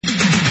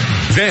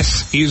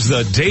This is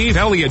the Dave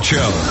Elliott Show.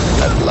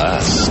 At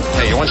last.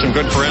 Hey, you want some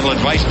good parental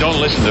advice? Don't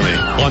listen to me.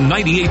 On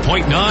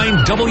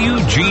 98.9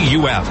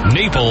 WGUF,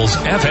 Naples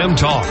FM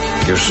Talk.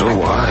 You're so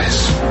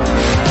wise.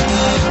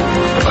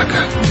 Like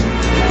a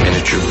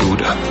miniature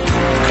Buddha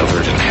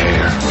covered in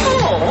hair.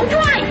 Oh,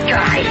 right,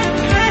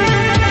 guy.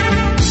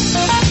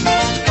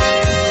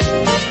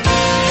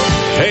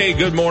 Hey,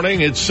 good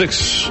morning. It's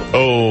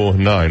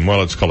 6:09. Well,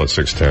 let's call it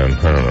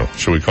 6:10. I don't know.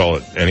 Should we call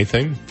it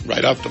anything?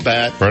 Right off the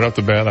bat. Right off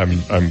the bat.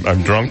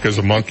 I'm drunk as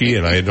a monkey,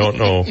 and I don't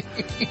know.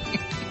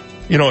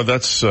 You know,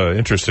 that's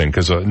interesting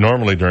because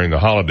normally during the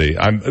holiday,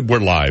 we're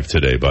live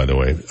today, by the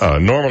way.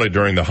 Normally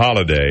during the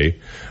holiday,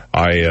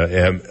 I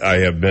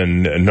have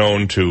been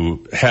known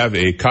to have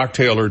a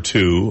cocktail or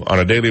two on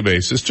a daily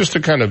basis just to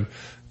kind of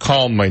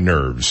calm my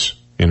nerves.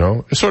 You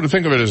know, sort of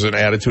think of it as an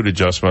attitude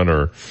adjustment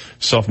or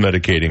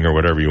self-medicating or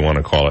whatever you want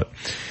to call it.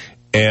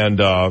 And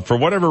for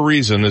whatever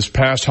reason, this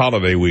past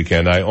holiday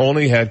weekend, I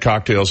only had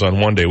cocktails on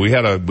one day. We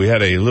had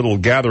a little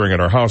gathering at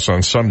our house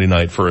on Sunday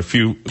night for a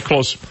few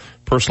close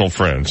personal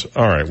friends.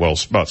 All right, well,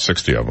 it's about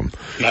 60 of them.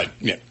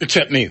 Yeah,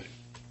 except me.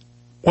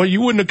 Well, you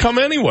wouldn't have come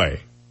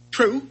anyway.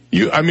 True.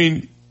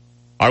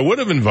 I would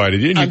have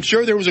invited you. I'm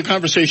sure there was a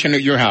conversation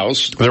at your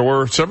house. There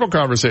were several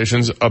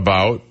conversations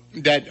about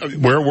that.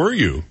 Where were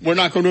you? We're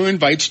not going to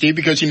invite Steve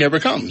because he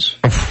never comes.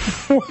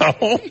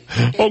 Well,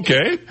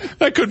 okay.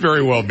 That could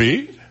very well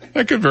be.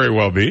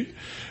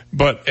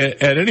 But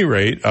at any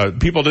rate,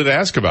 people did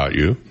ask about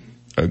you.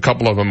 A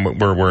couple of them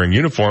were wearing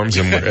uniforms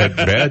and had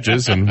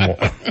badges and,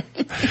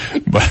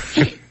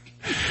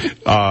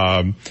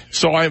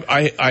 so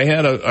I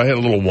had a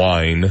little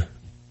wine,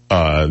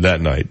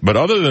 that night. But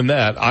other than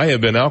that, I have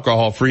been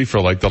alcohol free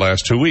for like the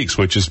last 2 weeks,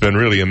 which has been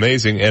really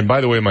amazing. And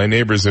by the way, my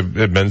neighbors have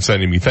been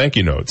sending me thank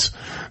you notes.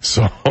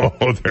 So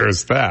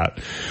there's that.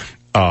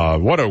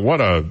 What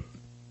a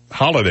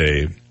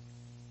holiday.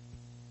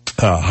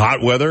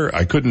 Hot weather.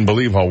 I couldn't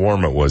believe how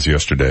warm it was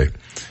yesterday.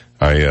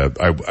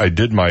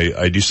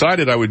 I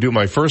decided I would do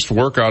my first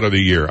workout of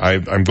the year.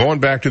 I'm going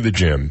back to the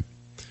gym.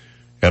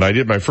 And I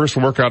did my first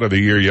workout of the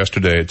year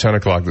yesterday at 10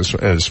 o'clock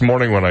this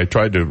morning. When I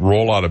tried to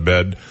roll out of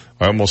bed,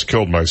 I almost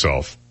killed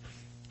myself.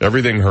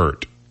 Everything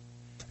hurt.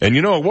 And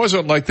you know, it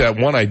wasn't like that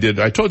one I did.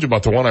 I told you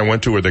about the one I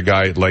went to where the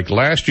guy, like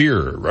last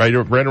year, right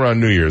around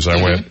New Year's,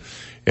 I went,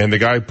 and the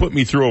guy put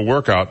me through a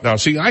workout. Now,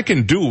 see, I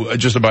can do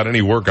just about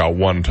any workout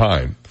one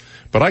time,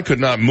 but I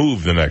could not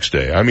move the next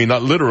day. I mean,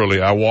 not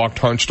literally, I walked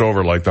hunched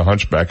over like the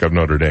Hunchback of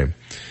Notre Dame.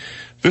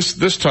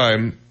 This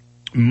time,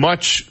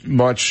 much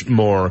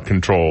more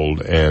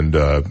controlled, and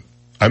I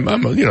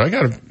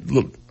got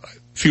a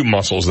few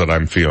muscles that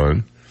I'm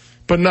feeling,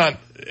 but not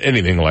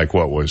anything like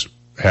what was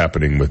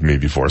happening with me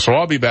before. So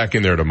I'll be back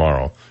in there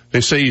tomorrow.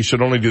 They say you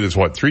should only do this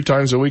 3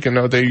 times a week, and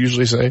what they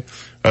usually say,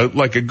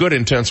 like a good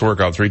intense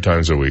workout 3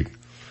 times a week.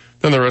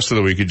 Then the rest of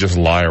the week you just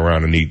lie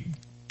around and eat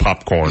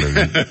popcorn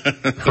and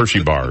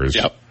Hershey bars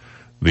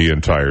the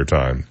entire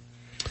time.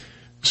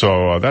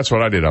 So that's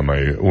what I did on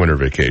my winter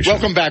vacation.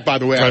 Welcome back, by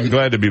the way. I'm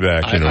glad to be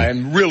back. I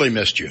really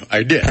missed you.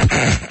 I did.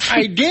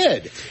 I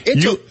did.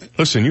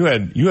 Listen, you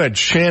had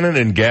Shannon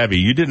and Gabby.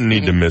 You didn't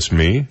need to miss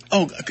me.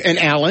 Oh, and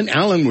Alan.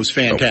 Alan was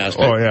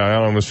fantastic. Oh yeah,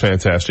 Alan was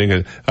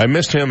fantastic. I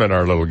missed him at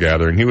our little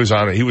gathering. He was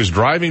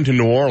driving to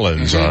New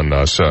Orleans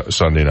on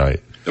Sunday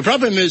night. The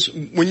problem is,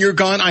 when you're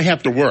gone, I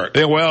have to work.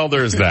 Yeah, well,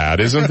 there's that,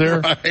 isn't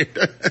there? Right.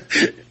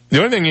 The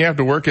only thing you have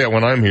to work at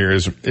when I'm here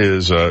is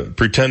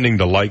pretending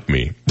to like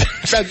me.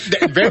 That's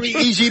very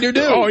easy to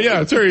do. Oh yeah,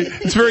 it's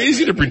very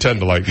easy to pretend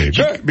to like me.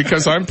 Sure.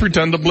 Because I'm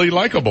pretendably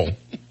likable.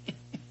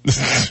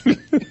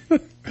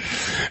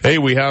 Hey,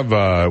 we have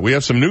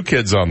some new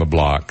kids on the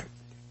block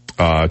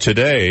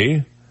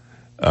today.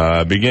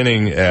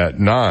 Beginning at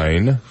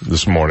 9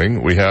 this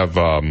morning, we have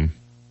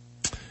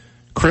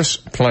Chris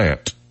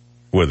Plant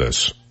with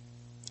us.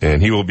 And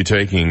he will be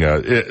taking,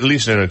 at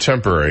least in a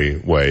temporary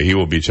way, he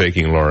will be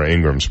taking Laura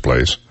Ingram's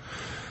place.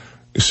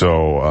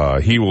 So,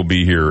 he will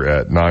be here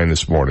at 9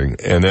 this morning.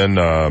 And then,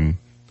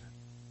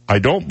 I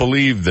don't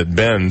believe that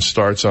Ben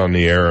starts on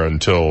the air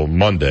until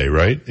Monday,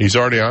 right? He's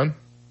already on?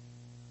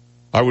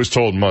 I was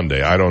told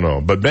Monday. I don't know.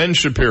 But Ben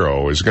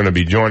Shapiro is going to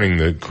be joining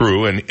the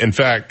crew. And in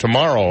fact,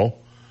 tomorrow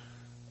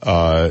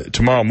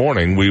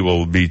morning, we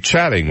will be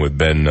chatting with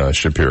Ben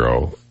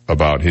Shapiro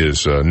about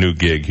his new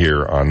gig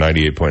here on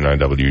 98.9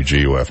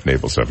 WGUF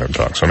Naples FM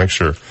Talk. So make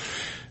sure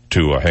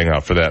to hang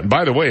out for that. And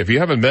by the way, if you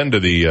haven't been to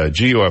the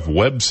GUF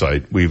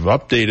website, we've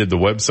updated the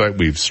website.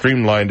 We've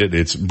streamlined it.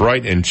 It's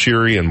bright and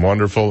cheery and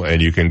wonderful,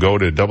 and you can go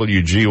to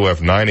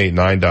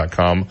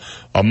WGUF989.com.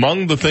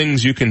 Among the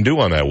things you can do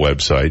on that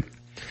website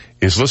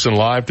is listen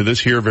live to this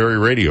here very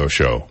radio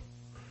show.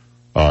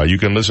 You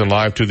can listen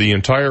live to the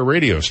entire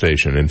radio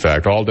station, in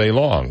fact, all day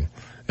long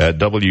at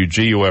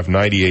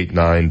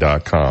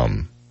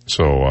WGUF989.com.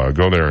 So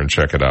go there and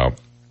check it out.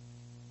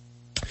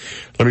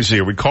 Let me see.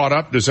 Are we caught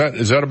up? Is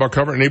that about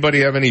covered? Anybody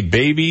have any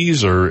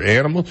babies or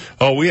animals?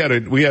 Oh, we had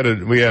an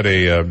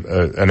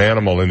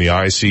animal in the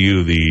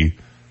ICU, the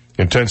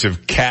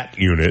intensive cat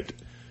unit.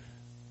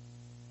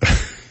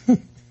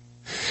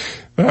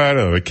 I don't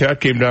know. The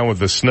cat came down with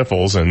the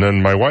sniffles, and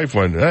then my wife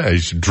went,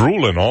 he's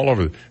drooling all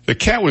over. The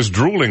cat was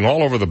drooling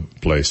all over the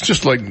place,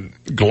 just like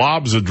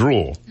globs of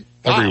drool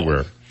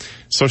everywhere.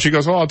 So she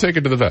goes, I'll take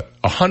it to the vet.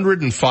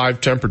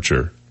 105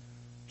 temperature.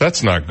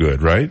 That's not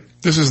good, right?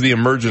 This is the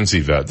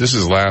emergency vet. This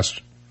is I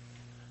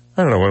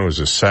don't know, when was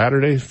this?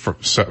 Saturday?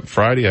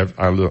 Friday?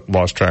 I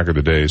lost track of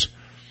the days.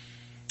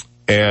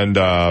 And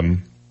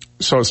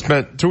so I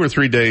spent 2 or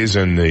 3 days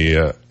in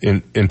the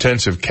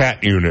intensive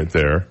cat unit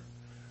there.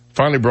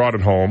 Finally brought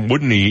it home,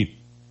 wouldn't eat.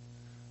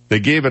 They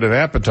gave it an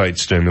appetite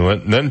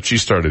stimulant, and then she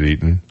started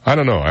eating. I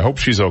don't know. I hope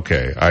she's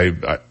okay.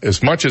 I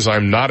as much as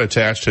I'm not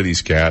attached to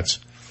these cats,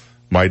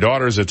 my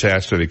daughter's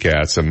attached to the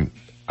cats, and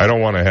I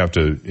don't want to have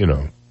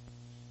to,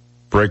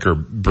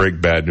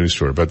 break bad news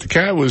to her. But the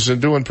cat was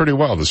doing pretty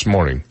well this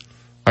morning.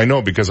 I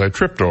know because I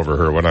tripped over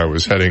her when I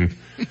was heading.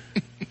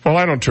 Well,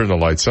 I don't turn the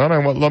lights on. I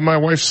let my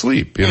wife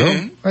sleep,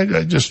 Mm-hmm.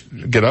 I just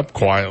get up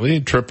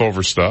quietly, trip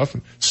over stuff,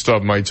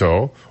 stub my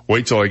toe,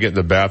 wait till I get in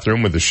the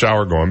bathroom with the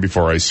shower going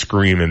before I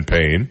scream in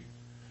pain.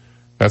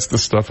 That's the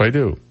stuff I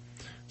do.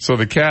 So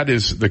the cat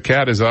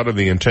is out of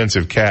the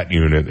intensive cat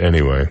unit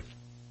anyway.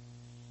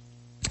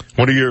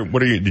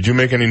 Did you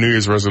make any New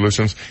Year's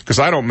resolutions? Because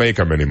I don't make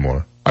them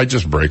anymore. I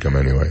just break them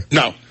anyway.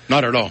 No,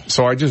 not at all.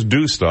 So I just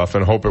do stuff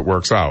and hope it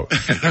works out.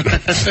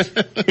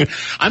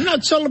 I'm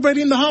not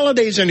celebrating the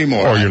holidays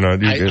anymore. Oh, you're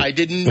not? I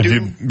didn't Have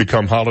you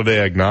become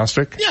holiday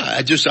agnostic? Yeah,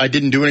 I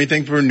didn't do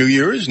anything for New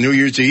Year's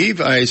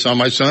Eve. I saw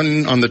my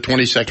son on the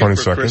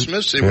 22nd for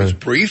Christmas. It was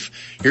brief.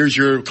 Here's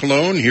your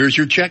cologne. Here's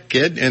your check,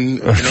 kid.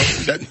 And,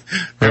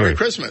 Merry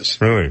Christmas.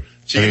 Really?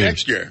 See you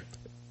next year.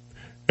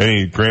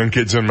 Any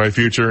grandkids in my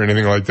future?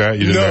 Anything like that?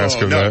 You didn't ask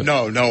him that?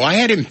 No. I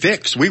had him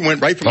fixed. We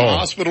went right from the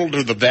hospital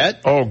to the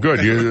vet. Oh,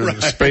 good. You Right.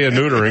 Spay and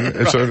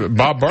neutering.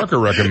 Bob Barker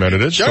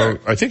recommended it. Sure. So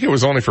I think it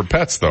was only for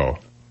pets, though.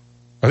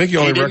 I think he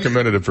only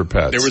recommended it for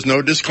pets. There was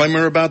no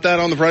disclaimer about that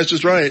on The Price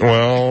is Right.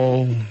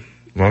 Well,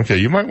 okay.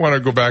 You might want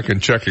to go back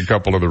and check a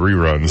couple of the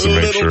reruns and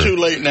make sure. A little too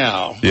late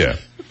now. Yeah.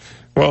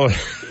 Well,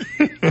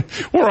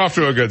 we're off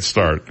to a good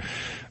start.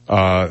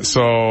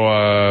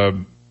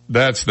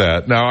 That's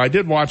that. Now, I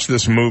did watch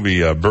this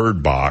movie,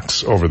 Bird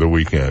Box, over the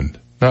weekend.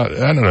 I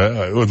don't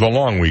know, it was a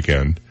long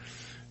weekend.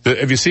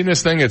 Have you seen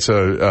this thing? It's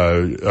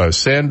a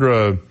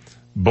Sandra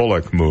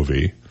Bullock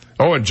movie.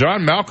 Oh, and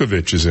John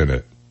Malkovich is in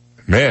it.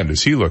 Man,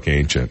 does he look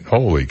ancient.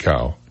 Holy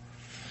cow.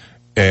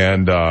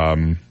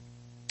 And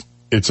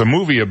it's a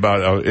movie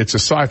about, it's a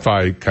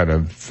sci-fi kind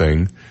of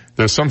thing.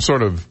 There's some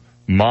sort of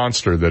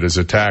monster that has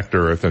attacked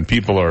Earth, and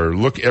people are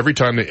every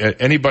time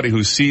anybody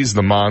who sees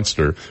the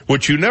monster,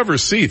 which you never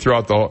see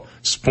throughout the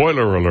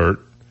spoiler alert,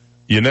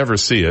 you never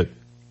see it.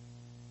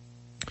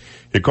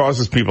 It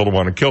causes people to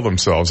want to kill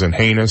themselves in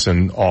heinous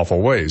and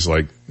awful ways,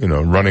 like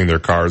running their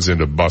cars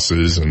into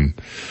buses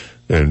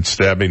and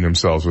stabbing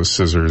themselves with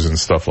scissors and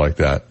stuff like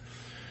that.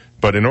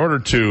 But in order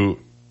to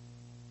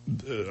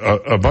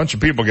a bunch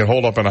of people get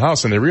holed up in a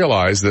house, and they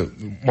realize that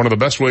one of the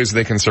best ways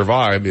they can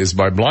survive is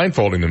by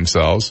blindfolding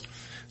themselves,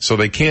 so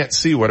they can't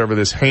see whatever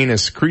this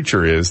heinous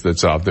creature is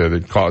that's out there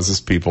that causes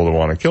people to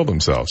want to kill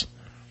themselves.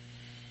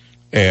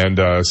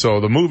 And so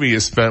the movie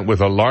is spent with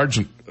a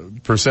large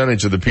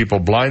percentage of the people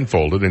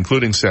blindfolded,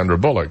 including Sandra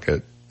Bullock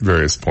at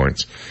various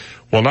points.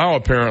 Well, now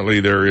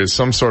apparently there is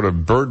some sort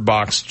of Bird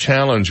Box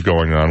challenge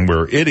going on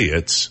where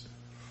idiots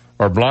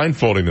are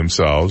blindfolding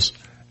themselves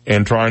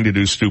and trying to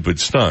do stupid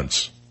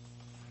stunts.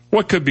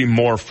 What could be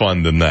more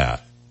fun than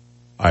that,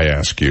 I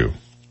ask you?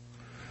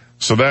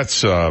 So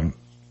that's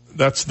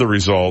the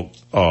result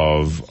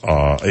of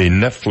a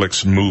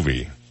Netflix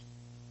movie,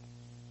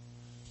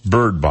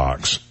 Bird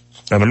Box.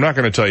 And I'm not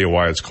going to tell you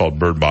why it's called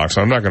Bird Box.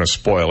 I'm not going to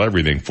spoil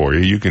everything for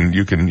you. You can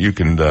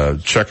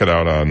check it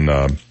out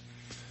on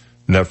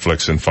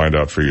Netflix and find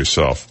out for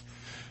yourself.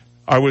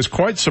 I was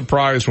quite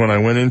surprised when I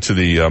went into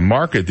the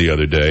market the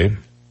other day.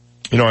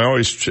 I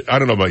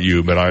don't know about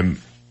you, but I'm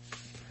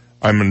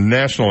a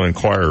National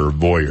Enquirer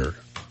voyeur,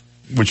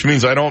 which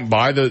means I don't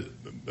buy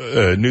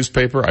the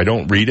newspaper. I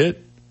don't read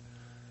it.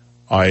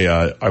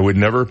 I would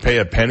never pay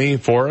a penny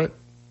for it,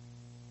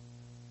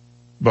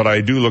 but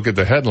I do look at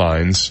the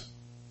headlines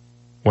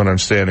when I'm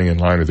standing in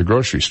line at the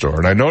grocery store.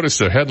 And I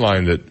noticed a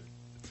headline that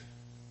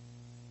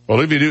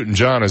Olivia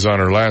Newton-John is on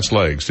her last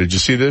legs. Did you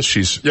see this?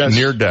 She's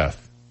near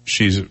death.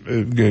 She's,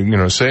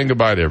 saying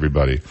goodbye to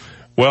everybody.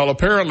 Well,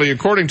 apparently,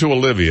 according to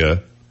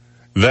Olivia,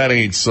 that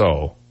ain't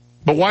so.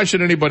 But why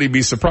should anybody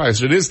be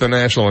surprised? It is the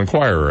National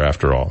Enquirer,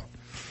 after all.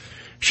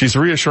 She's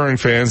reassuring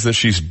fans that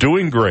she's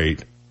doing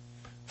great,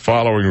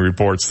 following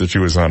reports that she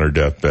was on her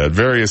deathbed.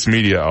 Various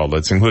media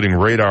outlets, including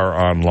Radar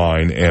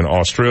Online and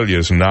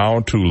Australia's Now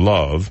to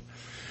Love,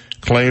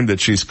 claimed that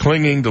she's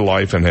clinging to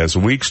life and has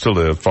weeks to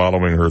live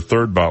following her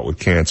third bout with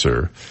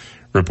cancer.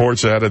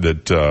 Reports added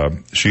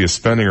that she is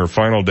spending her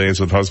final days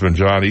with husband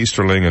John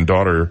Easterling and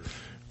daughter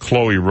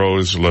Chloe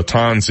Rose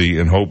Latanzi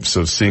in hopes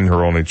of seeing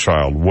her only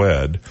child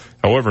wed.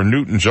 However,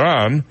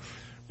 Newton-John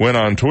went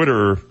on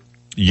Twitter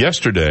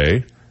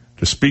yesterday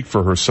to speak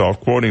for herself,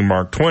 quoting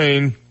Mark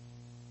Twain.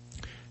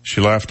 She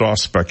laughed off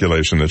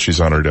speculation that she's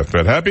on her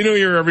deathbed. Happy New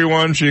Year,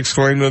 everyone, she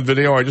exclaimed in the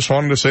video. I just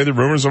wanted to say the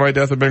rumors of my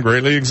death have been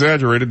greatly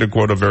exaggerated, to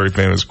quote a very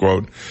famous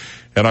quote.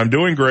 And I'm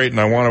doing great, and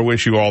I want to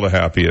wish you all the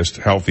happiest,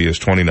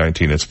 healthiest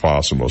 2019 as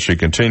possible. She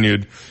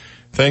continued,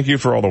 thank you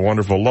for all the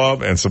wonderful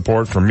love and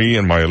support from me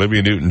and my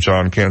Olivia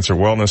Newton-John Cancer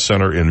Wellness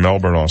Center in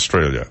Melbourne,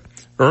 Australia.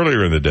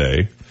 Earlier in the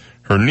day,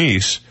 her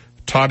niece,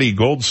 Toddy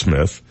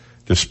Goldsmith,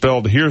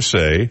 dispelled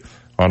hearsay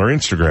on her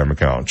Instagram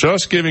account.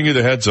 Just giving you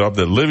the heads up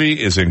that Livy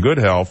is in good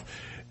health,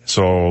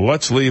 so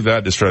let's leave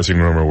that distressing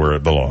rumor where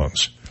it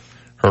belongs.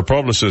 Her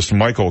publicist,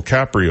 Michael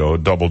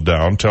Caprio, doubled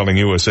down, telling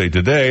USA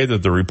Today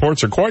that the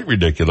reports are quite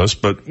ridiculous,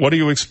 but what do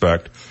you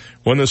expect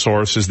when the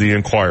source is the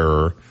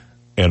Inquirer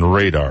and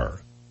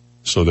Radar?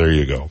 So there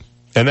you go.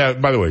 And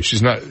that, by the way,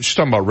 she's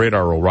talking about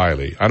Radar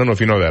O'Reilly. I don't know if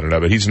you know that or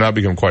not, but he's now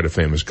become quite a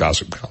famous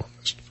gossip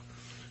columnist.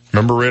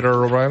 Remember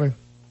Radar O'Reilly?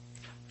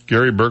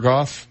 Gary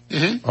Berghoff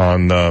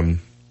on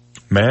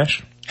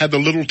MASH? Had the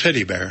little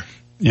teddy bear.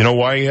 You know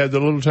why he had the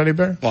little teddy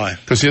bear? Why?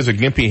 Because he has a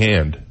gimpy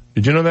hand.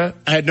 Did you know that?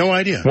 I had no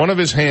idea. One of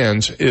his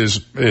hands is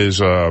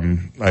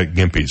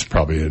gimpy's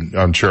probably an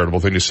uncharitable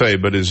thing to say,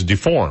 but is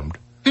deformed.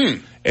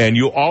 And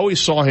you always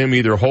saw him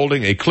either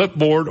holding a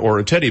clipboard or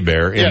a teddy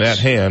bear in that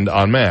hand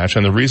on MASH,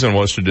 and the reason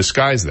was to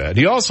disguise that.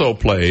 He also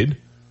played,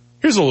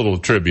 here's a little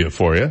trivia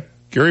for you,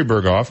 Gary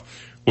Berghoff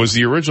was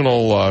the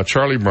original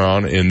Charlie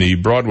Brown in the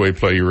Broadway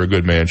play You're a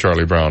Good Man,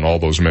 Charlie Brown, all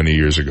those many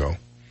years ago.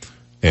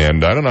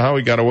 And I don't know how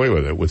he got away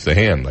with it with the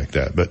hand like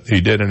that, but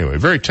he did anyway.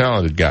 Very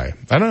talented guy.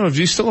 I don't know, is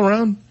he still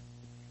around?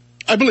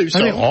 I believe so.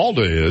 I think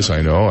Alda is,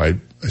 I know. I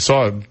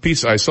saw a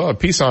piece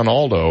on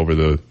Alda over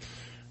the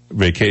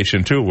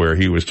vacation too, where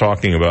he was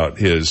talking about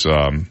his,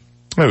 it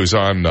was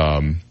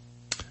on,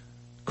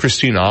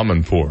 Christine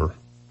Amanpour.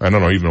 I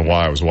don't know even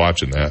why I was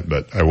watching that,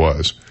 but I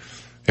was.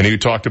 And he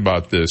talked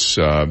about this,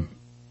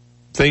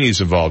 thing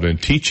he's involved in,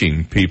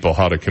 teaching people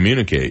how to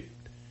communicate.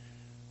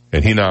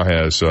 And he now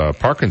has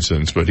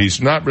Parkinson's, but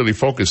he's not really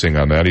focusing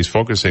on that. He's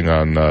focusing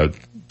on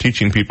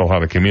teaching people how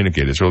to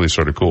communicate. It's really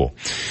sort of cool.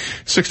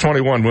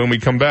 6:21, when we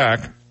come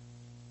back,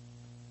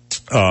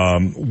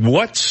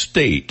 what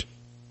state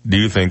do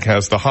you think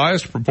has the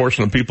highest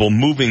proportion of people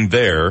moving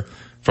there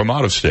from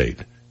out of state?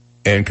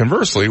 And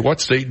conversely, what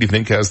state do you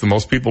think has the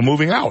most people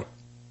moving out?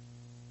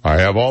 I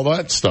have all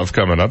that stuff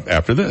coming up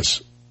after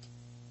this.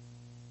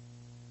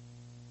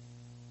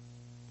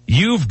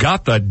 You've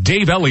got the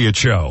Dave Elliott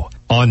Show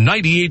on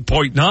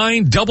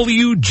 98.9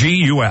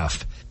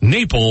 WGUF,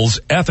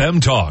 Naples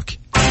FM Talk.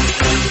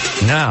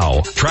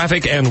 Now,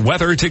 traffic and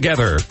weather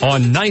together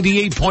on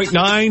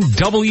 98.9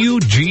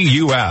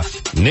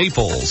 WGUF,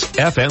 Naples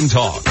FM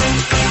Talk.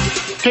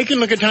 Taking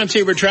a look at time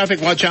saver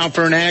traffic, watch out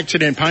for an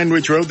accident. Pine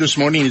Ridge Road this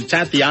morning. It's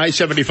at the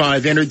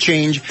I-75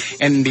 interchange,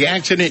 and the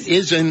accident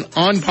is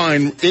on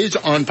Pine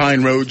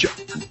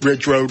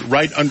Ridge Road,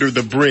 right under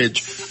the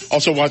bridge.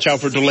 Also watch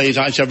out for delays,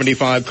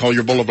 I-75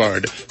 Collier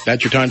Boulevard.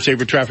 That's your time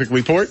saver traffic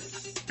report.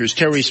 Here's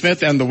Terry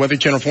Smith and the Weather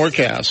Channel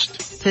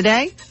forecast.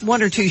 Today,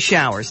 1 or 2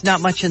 showers, not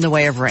much in the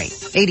way of rain.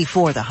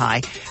 84 the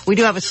high. We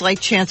do have a slight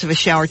chance of a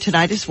shower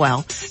tonight as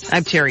well.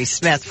 I'm Terry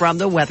Smith from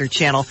the Weather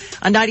Channel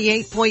on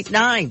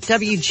 98.9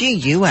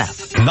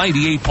 WGUF.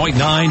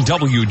 98.9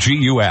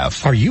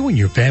 WGUF. Are you and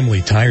your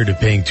family tired of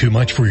paying too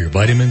much for your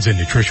vitamins and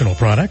nutritional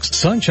products?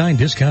 Sunshine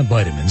Discount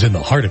Vitamins in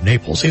the heart of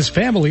Naples is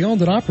family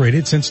owned and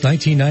operated since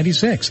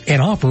 1996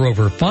 and offer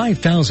over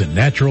 5,000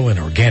 natural and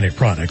organic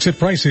products at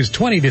prices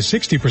 20 to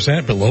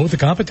 60% below the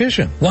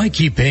competition. Why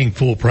keep paying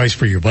full price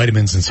for your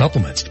vitamins and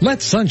supplements?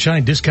 Let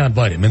Sunshine Discount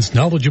Vitamins'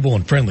 knowledgeable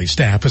and friendly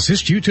staff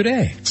assist you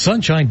today.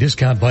 Sunshine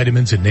Discount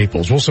Vitamins in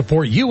Naples will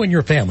support you and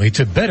your family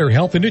to better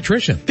health and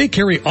nutrition. They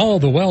carry all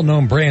the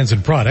well-known brands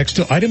and products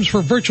to items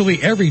for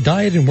virtually every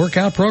diet and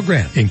workout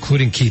program,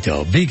 including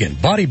keto, vegan,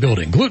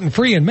 bodybuilding,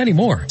 gluten-free, and many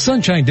more.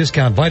 Sunshine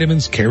Discount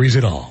Vitamins carries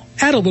it all.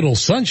 Add a little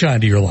sunshine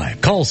to your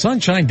life. Call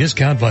Sunshine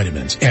Discount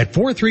Vitamins at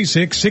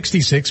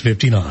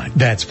 436-6659.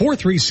 That's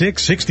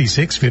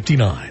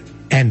 436-6659.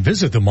 And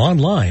visit them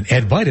online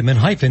at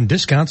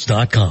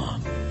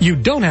vitamin-discounts.com. You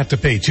don't have to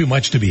pay too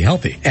much to be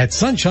healthy at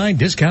Sunshine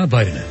Discount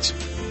Vitamins.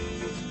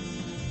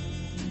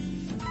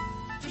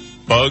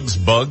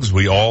 Bugs,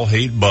 we all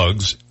hate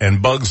bugs,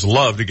 and bugs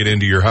love to get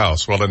into your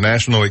house. Well, at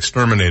National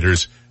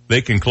Exterminators,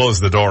 they can close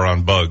the door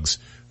on bugs.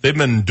 They've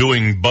been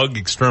doing bug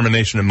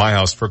extermination in my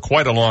house for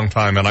quite a long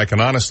time, and I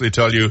can honestly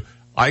tell you,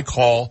 I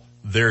call,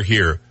 they're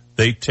here.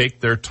 They take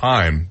their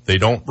time. They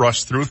don't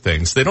rush through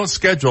things. They don't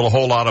schedule a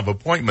whole lot of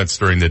appointments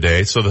during the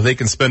day so that they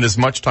can spend as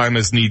much time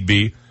as need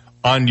be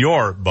on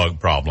your bug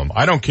problem.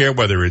 I don't care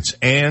whether it's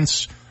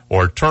ants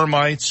or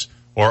termites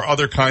or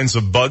other kinds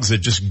of bugs that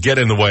just get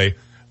in the way.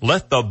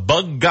 Let the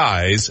bug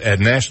guys at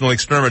National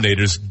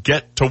Exterminators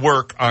get to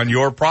work on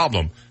your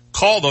problem.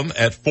 Call them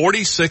at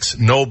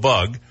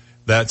 46-NO-BUG.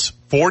 That's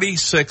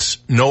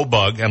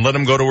 46-NO-BUG, and let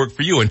them go to work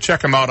for you. And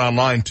check them out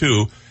online,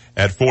 too,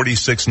 at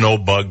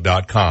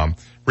 46nobug.com.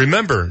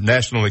 Remember,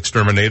 National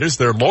Exterminators,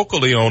 they're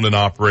locally owned and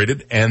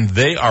operated, and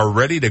they are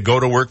ready to go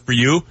to work for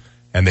you,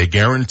 and they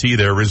guarantee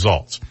their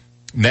results.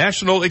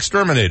 National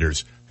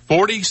Exterminators,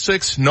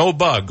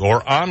 46NO-BUG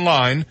or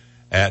online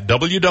at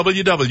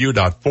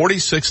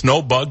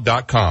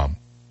www.46nobug.com.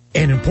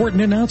 An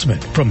important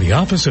announcement from the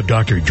office of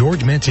Dr.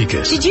 George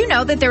Mantikas. Did you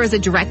know that there is a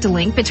direct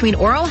link between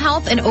oral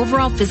health and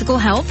overall physical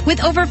health?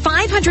 With over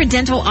 500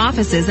 dental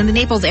offices in the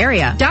Naples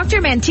area, Dr.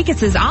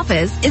 Mantikas'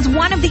 office is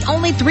one of the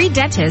only 3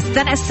 dentists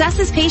that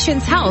assesses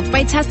patients' health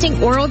by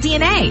testing oral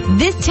DNA.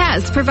 This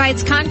test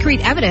provides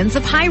concrete evidence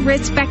of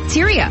high-risk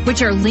bacteria,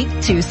 which are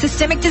linked to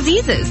systemic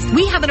diseases.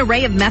 We have an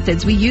array of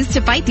methods we use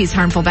to fight these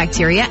harmful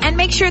bacteria and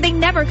make sure they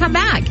never come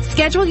back.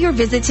 Schedule your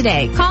visit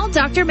today. Call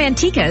Dr.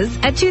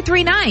 Mantikas at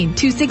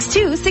 239-262-6000.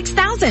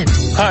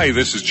 Hi,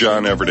 this is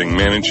John Everding,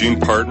 managing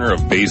partner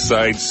of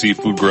Bayside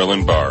Seafood Grill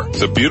and Bar.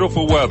 The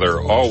beautiful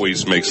weather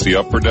always makes the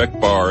Upper Deck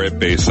Bar at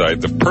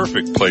Bayside the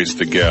perfect place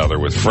to gather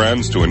with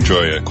friends to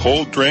enjoy a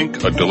cold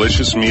drink, a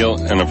delicious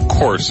meal, and of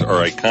course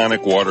our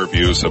iconic water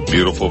views of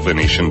beautiful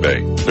Venetian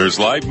Bay. There's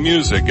live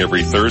music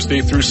every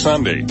Thursday through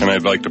Sunday, and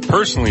I'd like to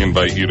personally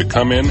invite you to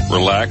come in,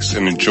 relax,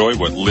 and enjoy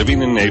what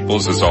living in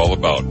Naples is all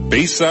about.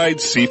 Bayside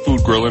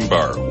Seafood Grill and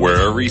Bar,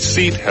 where every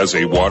seat has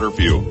a water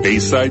view.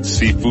 Bayside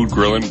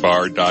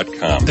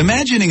SeafoodGrillAndBar.com.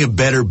 Imagining a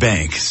better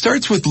bank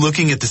starts with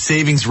looking at the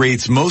savings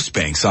rates most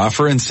banks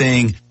offer and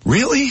saying,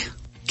 really?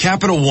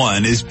 Capital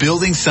One is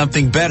building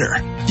something better.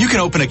 You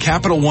can open a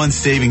Capital One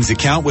savings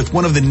account with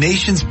one of the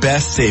nation's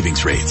best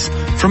savings rates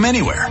from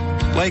anywhere,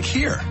 like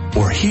here,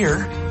 or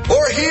here,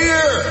 or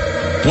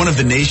here. One of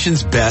the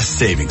nation's best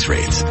savings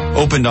rates.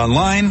 Opened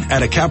online,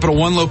 at a Capital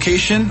One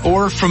location,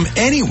 or from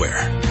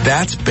anywhere.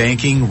 That's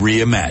banking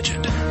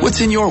reimagined.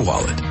 What's in your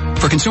wallet?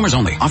 For consumers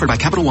only. Offered by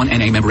Capital One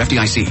N.A. member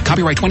FDIC.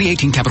 Copyright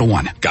 2018 Capital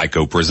One.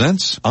 Geico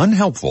presents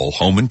unhelpful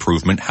home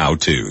improvement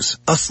how-tos.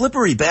 A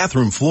slippery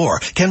bathroom floor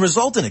can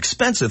result in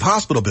expensive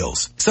hospital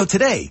bills. So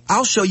today,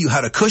 I'll show you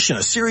how to cushion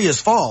a serious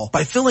fall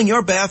by filling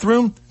your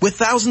bathroom with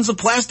thousands of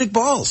plastic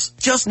balls.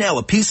 Just nail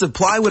a piece of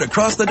plywood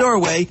across the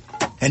doorway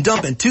and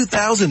dump in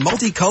 2,000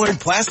 multicolored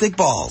plastic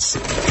balls.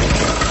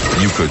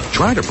 You could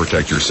try to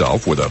protect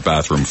yourself with a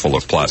bathroom full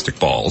of plastic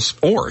balls,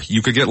 or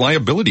you could get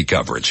liability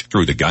coverage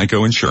through the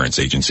Geico Insurance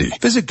Agency.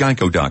 Visit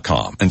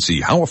geico.com and see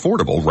how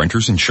affordable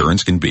renter's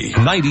insurance can be.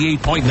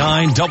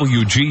 98.9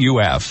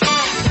 WGUF.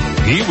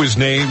 He was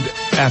named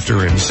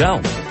after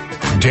himself,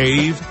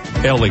 Dave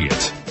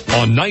Elliott,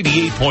 on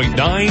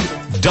 98.9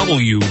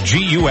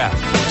 WGUF.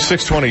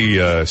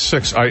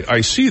 626.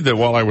 I see that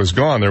while I was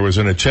gone, there was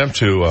an attempt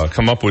to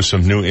come up with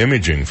some new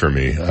imaging for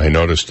me. I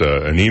noticed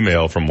an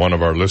email from one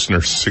of our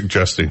listeners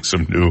suggesting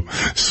some new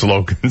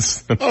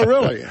slogans. Oh,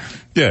 really?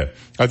 Yeah.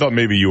 I thought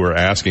maybe you were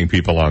asking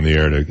people on the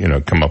air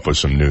to, come up with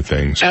some new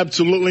things.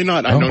 Absolutely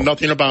not. I know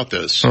nothing about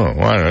this. Oh,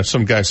 well, I don't know.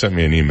 Some guy sent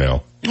me an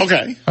email.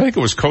 Okay. I think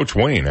it was Coach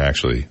Wayne,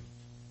 actually.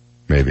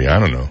 Maybe. I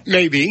don't know.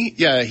 Maybe.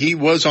 Yeah, he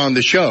was on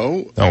the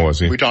show. Oh, was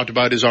he? We talked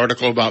about his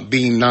article about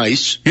being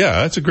nice.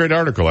 Yeah, that's a great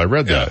article. I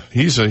read that.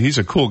 He's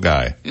a cool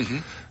guy. Mm-hmm.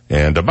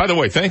 And, by the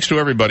way, thanks to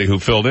everybody who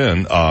filled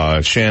in.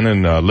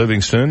 Shannon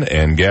Livingston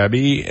and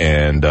Gabby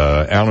and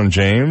Alan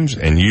James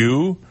and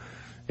you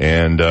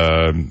and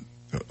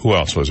who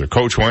else was there?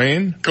 Coach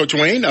Wayne? Coach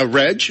Wayne,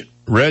 Reg.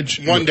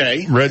 One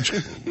day.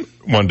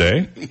 One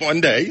day.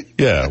 One day.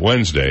 Yeah,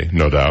 Wednesday,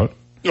 no doubt.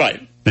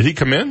 Right. Did he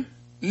come in?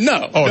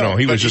 No. Oh, no,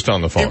 he was just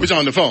on the phone. He was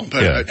on the phone,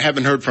 but I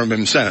haven't heard from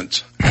him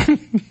since.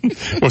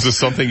 Was it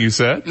something you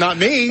said? Not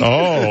me.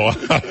 Oh.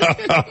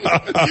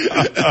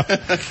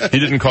 He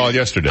didn't call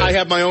yesterday. I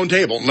have my own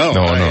table. No.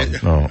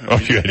 Oh,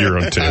 you had your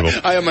own table.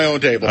 I have my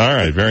own table. All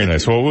right, very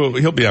nice. Well,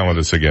 he'll be on with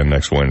us again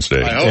next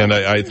Wednesday. I hope. And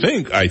I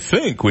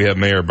think we have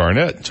Mayor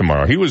Barnett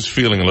tomorrow. He was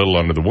feeling a little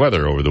under the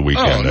weather over the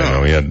weekend. Oh, no. I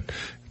know he had a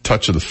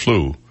touch of the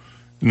flu.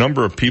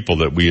 Number of people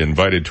that we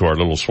invited to our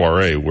little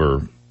soiree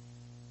were,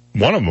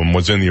 one of them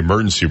was in the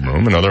emergency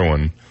room. Another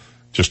one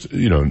just,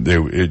 they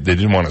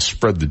didn't want to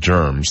spread the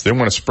germs. They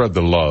want to spread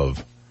the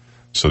love.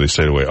 So they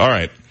stayed away. All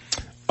right.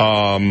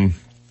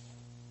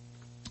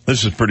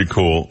 This is pretty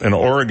cool. An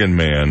Oregon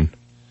man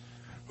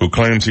who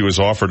claims he was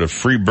offered a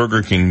free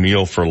Burger King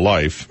meals for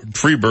life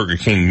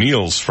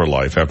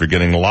after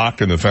getting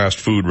locked in the fast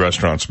food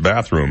restaurant's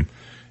bathroom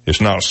is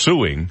now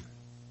suing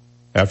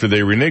after they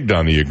reneged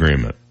on the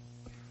agreement.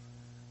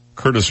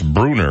 Curtis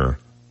Bruner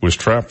was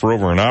trapped for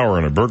over an hour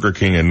in a Burger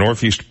King in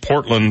northeast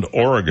Portland,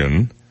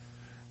 Oregon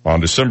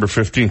on December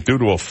 15th due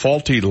to a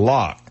faulty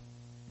lock,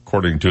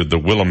 according to the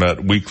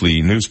Willamette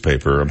Weekly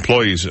newspaper.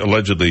 Employees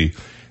allegedly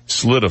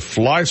slid a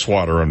fly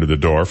swatter under the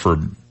door for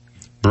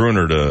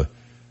Bruner to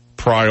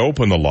pry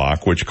open the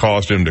lock, which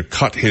caused him to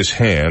cut his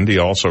hand. He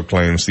also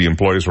claims the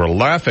employees were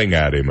laughing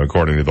at him,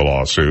 according to the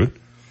lawsuit.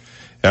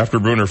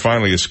 After Bruner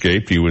finally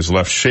escaped, he was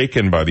left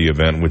shaken by the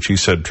event, which he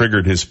said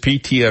triggered his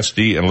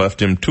PTSD and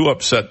left him too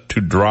upset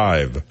to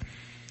drive.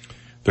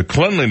 The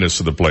cleanliness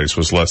of the place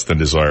was less than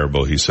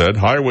desirable, he said.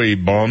 Highway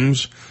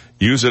bums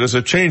use it as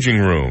a changing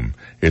room.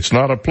 It's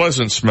not a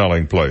pleasant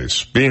smelling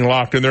place. Being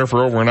locked in there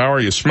for over an hour,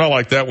 you smell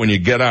like that when you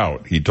get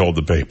out, he told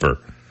the paper.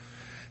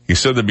 He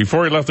said that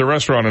before he left the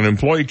restaurant, an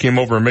employee came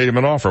over and made him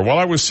an offer. While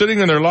I was sitting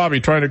in their lobby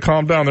trying to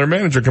calm down, their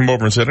manager came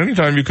over and said,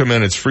 anytime you come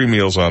in, it's free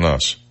meals on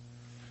us.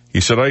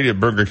 He said, I eat at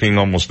Burger King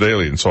almost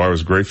daily, and so I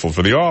was grateful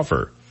for the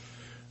offer.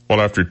 Well,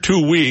 after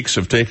 2 weeks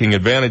of taking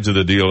advantage of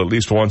the deal at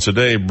least once a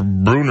day,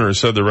 Bruner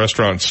said the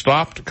restaurant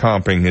stopped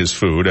comping his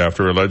food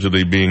after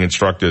allegedly being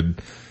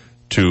instructed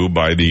to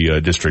by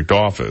the district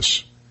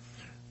office.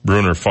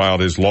 Bruner filed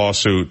his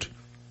lawsuit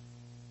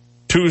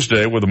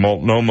Tuesday with the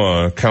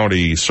Multnomah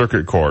County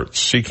Circuit Court,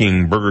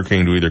 seeking Burger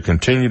King to either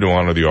continue to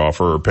honor the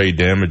offer or pay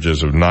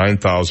damages of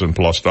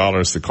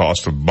 $9,000+, the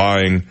cost of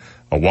buying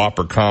a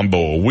Whopper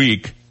combo a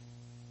week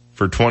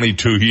for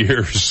 22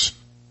 years.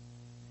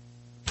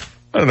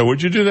 I don't know,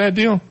 would you do that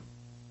deal?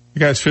 The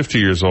guy's 50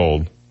 years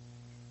old.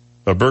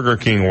 A Burger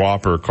King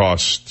Whopper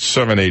costs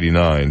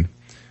 $7.89.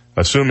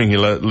 Assuming he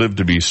lived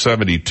to be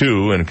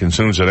 72 and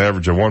consumes an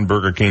average of one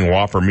Burger King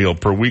Whopper meal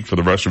per week for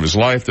the rest of his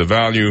life, the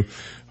value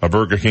of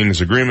Burger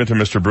King's agreement to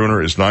Mr.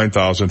 Bruner is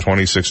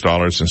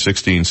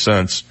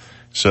 $9,026.16,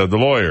 said the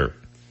lawyer.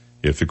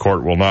 If the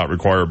court will not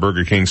require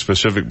Burger King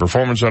specific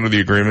performance under the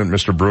agreement,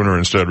 Mr. Bruner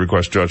instead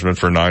requests judgment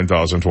for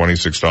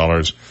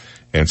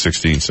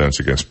 $9,026.16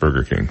 against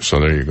Burger King. So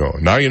there you go.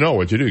 Now you know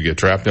what you do. You get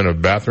trapped in a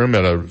bathroom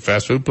at a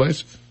fast food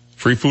place.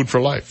 Free food for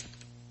life.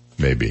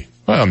 Maybe.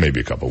 Well,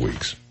 maybe a couple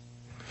weeks.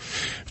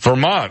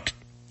 Vermont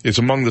is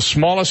among the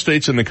smallest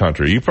states in the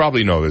country. You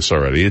probably know this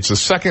already. It's the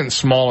second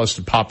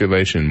smallest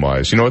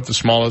population-wise. You know what the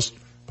smallest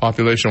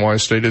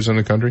population-wise state is in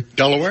the country?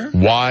 Delaware?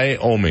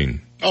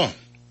 Wyoming. Oh.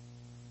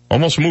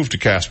 Almost moved to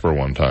Casper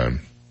one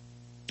time.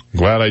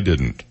 Glad I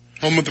didn't.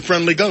 Home with the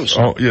friendly ghost.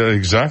 Oh, yeah,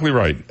 exactly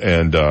right.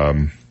 And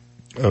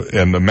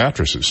the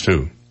mattresses,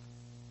 too.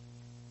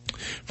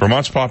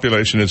 Vermont's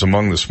population is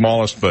among the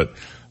smallest, but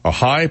a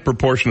high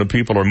proportion of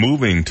people are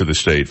moving to the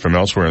state from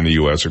elsewhere in the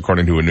U.S.,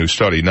 according to a new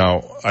study.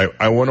 Now,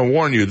 I want to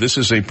warn you, this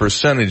is a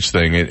percentage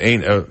thing. It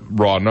ain't a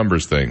raw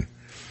numbers thing.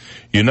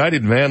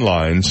 United Van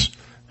Lines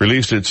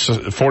released its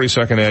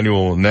 42nd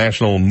annual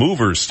National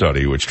Movers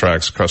Study, which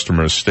tracks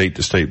customers'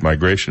 state-to-state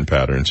migration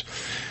patterns.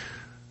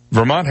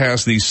 Vermont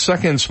has the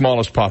second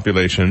smallest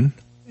population,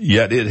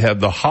 yet it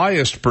had the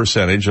highest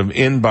percentage of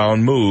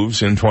inbound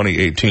moves in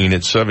 2018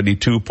 at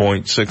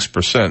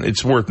 72.6%.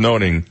 It's worth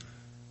noting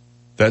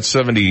that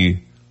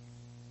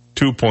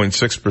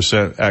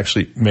 72.6%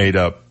 actually made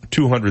up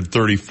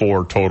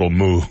 234 total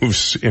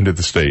moves into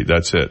the state.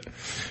 That's it.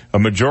 A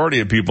majority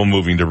of people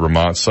moving to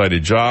Vermont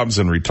cited jobs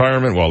and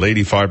retirement, while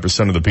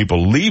 85% of the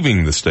people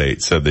leaving the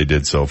state said they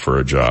did so for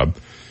a job.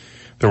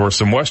 There were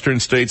some western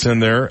states in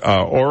there,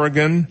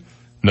 Oregon,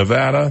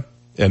 Nevada,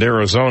 and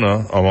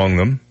Arizona among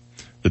them.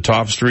 The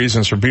top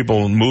reasons for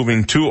people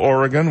moving to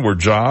Oregon were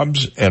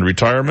jobs and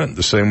retirement.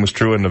 The same was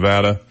true in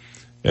Nevada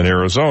and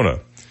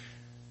Arizona.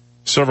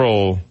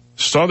 Several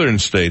southern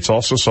states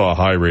also saw a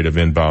high rate of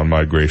inbound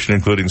migration,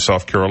 including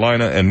South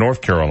Carolina and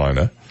North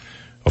Carolina.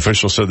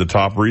 Officials said the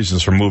top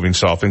reasons for moving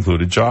south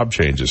included job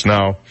changes.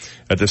 Now,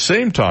 at the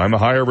same time, a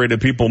higher rate of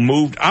people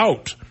moved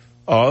out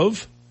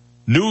of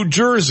New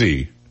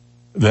Jersey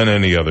than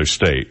any other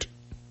state.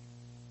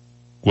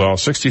 Well,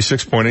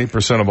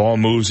 66.8% of all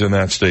moves in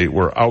that state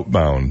were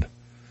outbound.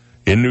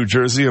 In New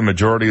Jersey, a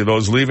majority of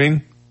those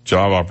leaving,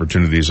 job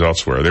opportunities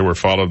elsewhere. They were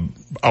followed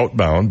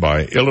outbound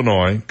by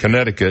Illinois,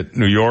 Connecticut,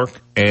 New York,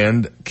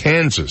 and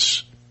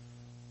Kansas.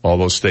 All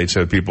those states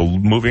had people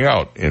moving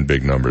out in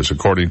big numbers,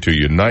 according to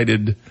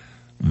United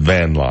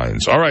Van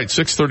Lines. All right,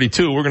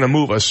 6:32. We're going to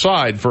move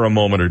aside for a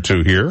moment or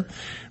two here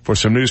for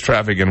some news,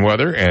 traffic, and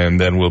weather,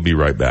 and then we'll be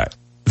right back.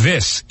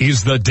 This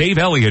is the Dave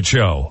Elliott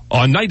Show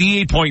on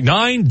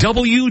 98.9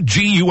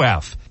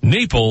 WGUF,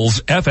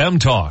 Naples FM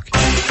Talk.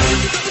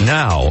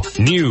 Now,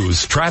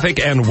 news, traffic,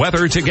 and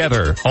weather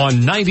together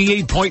on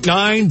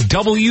 98.9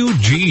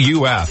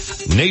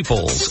 WGUF,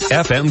 Naples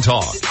FM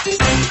Talk.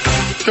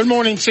 Good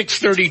morning,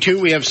 6:32.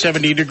 We have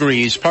 70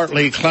 degrees,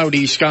 partly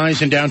cloudy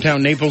skies in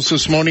downtown Naples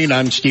this morning.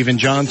 I'm Stephen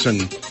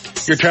Johnson.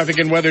 Your traffic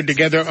and weather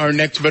together are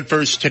next, but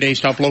first, today's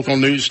top local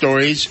news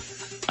stories.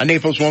 A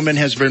Naples woman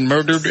has been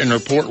murdered in her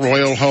Port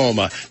Royal home.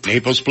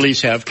 Naples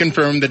police have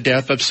confirmed the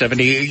death of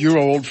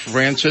 78-year-old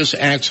Frances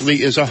Axley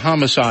is a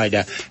homicide.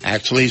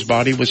 Axley's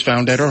body was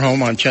found at her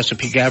home on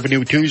Chesapeake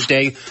Avenue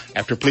Tuesday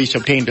after police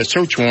obtained a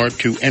search warrant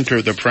to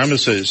enter the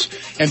premises.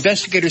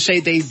 Investigators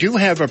say they do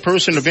have a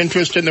person of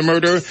interest in the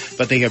murder,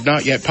 but they have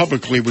not yet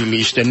publicly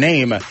released a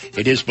name.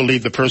 It is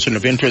believed the person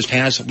of interest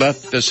has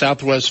left the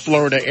Southwest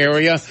Florida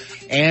area,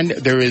 and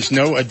there is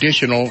no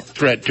additional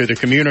threat to the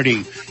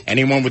community.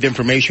 Anyone with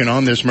information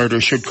on this murder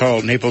should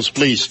call Naples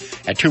Police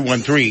at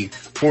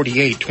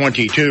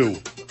 213-4822.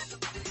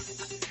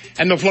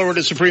 And the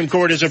Florida Supreme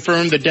Court has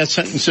affirmed the death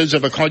sentences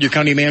of a Collier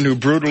County man who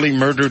brutally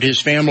murdered his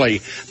family.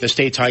 The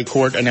state's high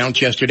court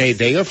announced yesterday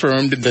they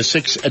affirmed the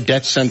 6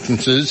 death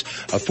sentences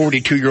of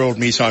 42-year-old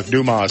Misak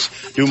Dumas.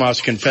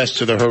 Dumas confessed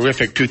to the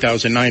horrific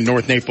 2009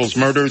 North Naples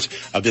murders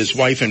of his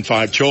wife and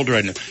 5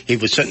 children. He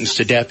was sentenced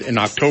to death in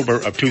October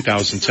of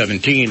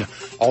 2017.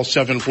 All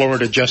 7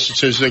 Florida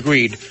justices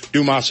agreed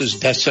Dumas's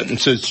death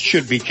sentences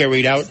should be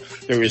carried out.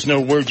 There is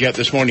no word yet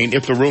this morning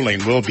if the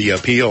ruling will be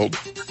appealed.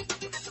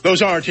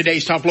 Those are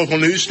today's top local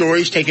news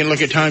stories. Taking a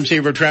look at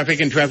time-saver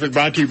traffic, and traffic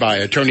brought to you by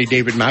Attorney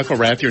David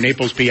McElrath, your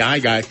Naples PI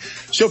guy.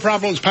 Still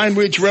problems, Pine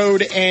Ridge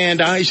Road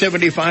and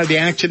I-75. The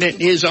accident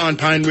is on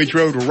Pine Ridge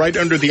Road, right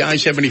under the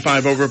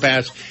I-75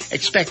 overpass.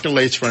 Expect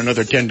delays for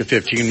another 10 to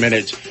 15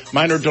 minutes.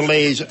 Minor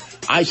delays,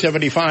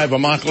 I-75,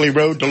 Immokalee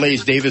Road,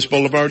 delays Davis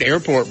Boulevard,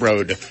 Airport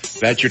Road.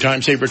 That's your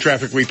time-saver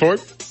traffic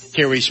report.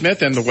 Terry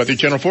Smith and the Weather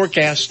Channel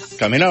forecast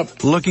coming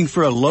up. Looking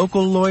for a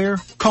local lawyer?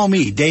 Call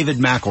me, David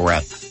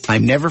McElrath. I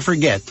never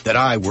forget that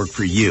I work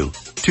for you.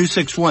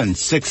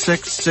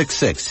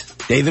 261-6666.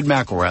 David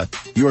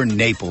McElrath, your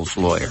Naples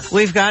lawyer.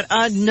 We've got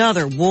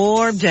another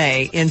warm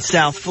day in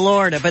South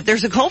Florida, but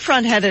there's a cold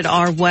front headed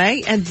our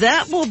way, and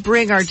that will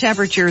bring our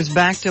temperatures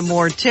back to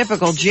more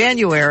typical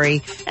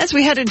January as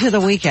we head into the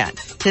weekend.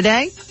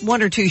 Today,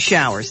 1 or 2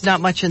 showers, not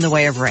much in the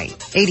way of rain.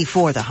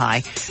 84 the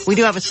high. We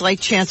do have a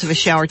slight chance of a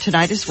shower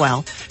tonight as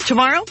well.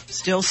 Tomorrow,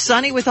 still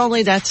sunny with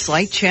only that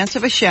slight chance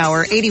of a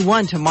shower,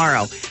 81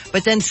 tomorrow.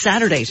 But then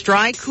Saturday's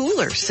dry,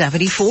 cooler,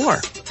 74.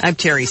 I'm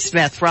Terry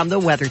Smith from the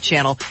Weather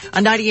Channel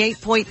on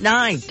 98.9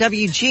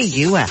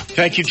 WGUF.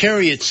 Thank you,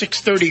 Terry. It's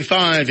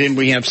 6:35 and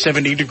we have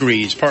 70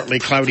 degrees. Partly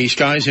cloudy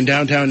skies in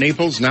downtown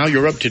Naples. Now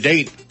you're up to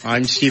date.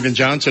 I'm Stephen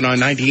Johnson on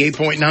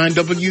 98.9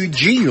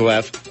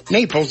 WGUF.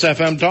 Naples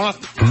FM Talk.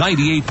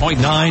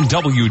 98.9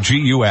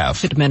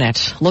 WGUF.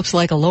 Minute. Looks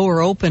like a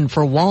lower open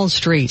for Wall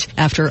Street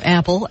after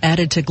Apple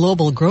added to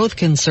global growth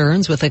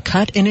concerns with a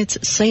cut in its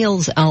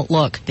sales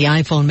outlook. The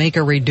iPhone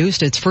maker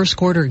reduced its first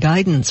quarter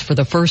guidance for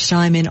the first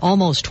time in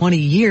almost 20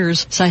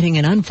 years, citing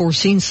an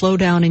unforeseen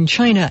slowdown in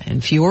China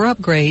and fewer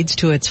upgrades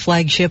to its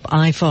flagship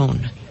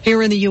iPhone.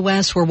 Here in the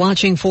U.S., we're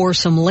watching for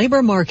some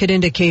labor market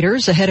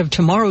indicators ahead of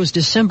tomorrow's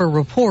December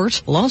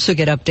report. We'll also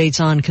get updates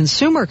on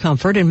consumer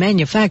comfort and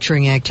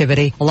manufacturing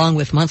activity, along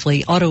with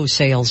monthly auto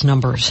sales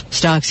numbers.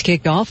 Stocks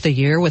kicked off the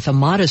year with a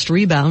modest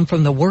rebound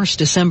from the worst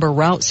December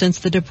rout since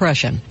the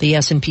Depression. The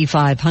S&P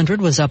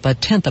 500 was up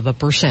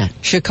 0.1%.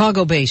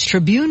 Chicago-based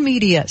Tribune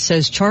Media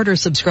says Charter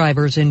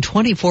subscribers in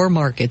 24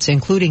 markets,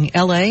 including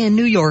L.A. and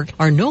New York,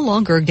 are no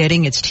longer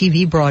getting its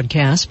TV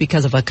broadcast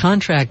because of a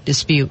contract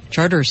dispute.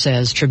 Charter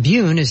says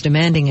Tribune is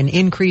demanding an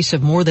increase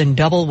of more than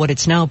double what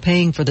it's now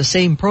paying for the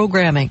same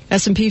programming.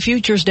 S&P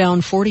futures down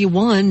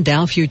 41,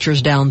 Dow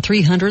futures down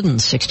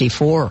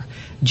 364.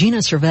 Gina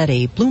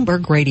Cervetti,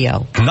 Bloomberg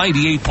Radio.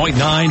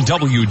 98.9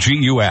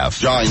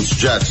 WGUF. Giants,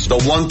 Jets. The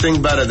one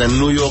thing better than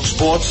New York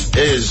sports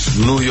is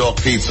New York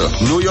pizza.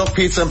 New York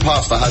Pizza and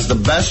Pasta has the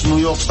best New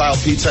York style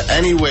pizza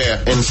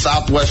anywhere in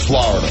Southwest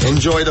Florida.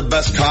 Enjoy the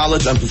best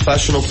college and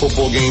professional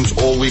football games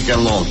all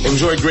weekend long.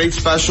 Enjoy great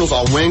specials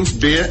on wings,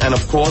 beer, and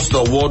of course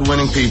the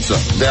award-winning pizza.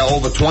 There are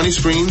over 20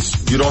 screens.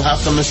 You don't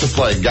have to miss a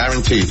play,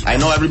 guaranteed. I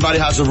know everybody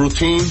has a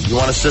routine. You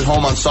want to sit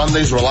home on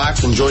Sundays,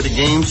 relax, enjoy the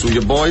games with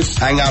your boys,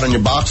 hang out in your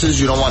boxes.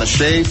 You don't want to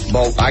shave,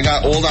 but I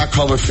got all that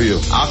covered for you.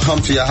 I'll come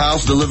to your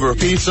house, deliver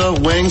pizza,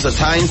 wings,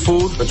 Italian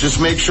food, but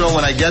just make sure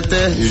when I get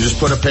there, you just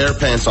put a pair of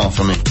pants on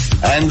for me.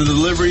 And the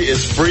delivery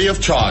is free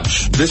of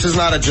charge. This is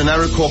not a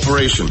generic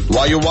corporation.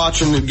 While you're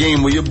watching the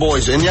game with your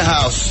boys in your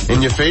house,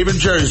 in your favorite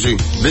jersey,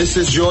 this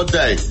is your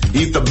day.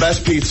 Eat the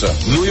best pizza.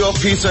 New York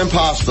Pizza and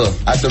Pasta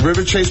at the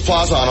River Chase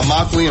Plaza on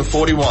Immokalee and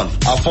 41.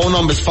 Our phone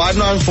number is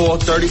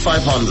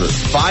 594-3500.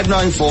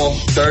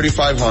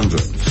 594-3500.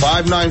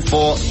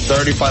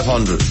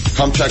 594-3500.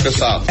 Come check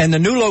us out. And the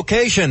new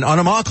location on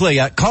Immokalee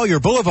at Collier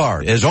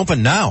Boulevard is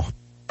open now.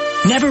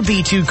 Never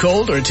be too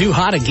cold or too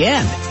hot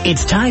again.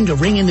 It's time to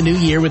ring in the new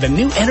year with a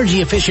new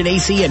energy-efficient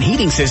AC and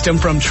heating system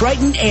from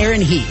Triton Air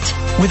and Heat.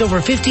 With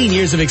over 15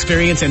 years of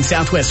experience in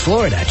Southwest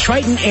Florida,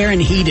 Triton Air and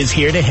Heat is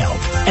here to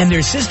help. And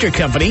their sister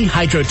company,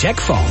 Hydrotech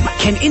Foam,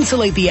 can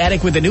insulate the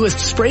attic with the newest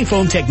spray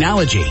foam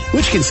technology,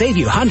 which can save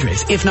you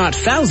hundreds, if not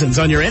thousands,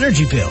 on your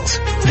energy bills.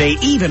 They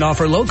even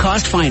offer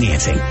low-cost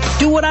financing.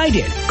 Do what I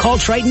did. Call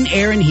Triton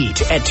Air and Heat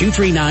at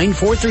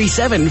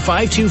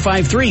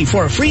 239-437-5253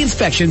 for a free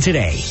inspection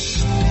today.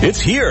 It's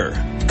here.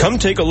 Come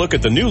take a look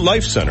at the new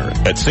Life Center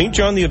at St.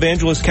 John the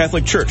Evangelist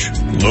Catholic Church,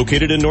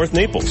 located in North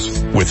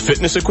Naples. With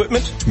fitness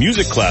equipment,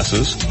 music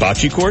classes,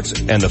 bocce courts,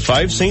 and the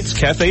Five Saints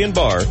Cafe and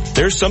Bar,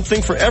 there's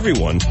something for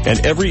everyone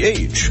and every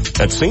age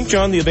at St.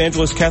 John the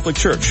Evangelist Catholic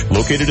Church,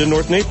 located in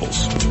North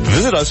Naples.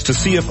 Visit us to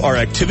see if our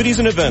activities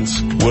and events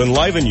will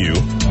enliven you,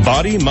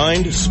 body,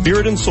 mind,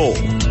 spirit, and soul.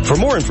 For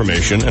more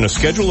information and a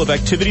schedule of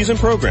activities and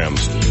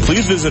programs,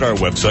 please visit our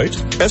website,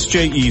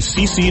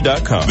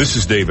 sjecc.com. This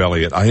is Dave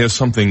Elliott. I have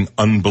something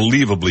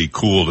unbelievably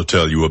cool to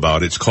tell you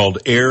about. It's called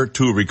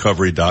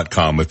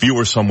air2recovery.com. If you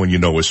or someone you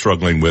know is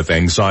struggling with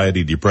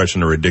anxiety,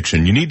 depression, or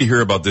addiction, you need to hear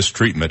about this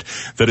treatment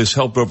that has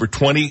helped over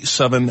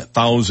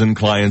 27,000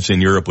 clients in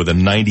Europe with a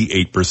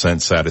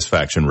 98%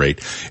 satisfaction rate.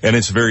 And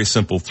it's very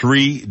simple.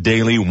 3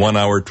 daily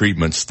 1-hour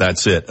treatments.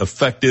 That's it.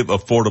 Effective,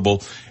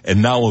 affordable,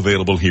 and now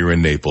available here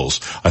in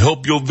Naples. I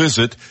hope you'll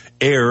visit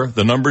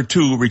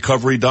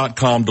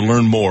air2recovery.com to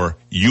learn more.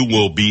 You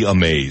will be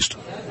amazed.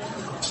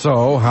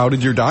 So, how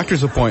did your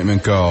doctor's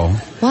appointment go?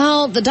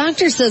 Well, the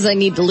doctor says I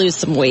need to lose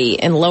some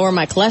weight and lower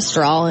my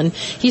cholesterol, and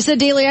he said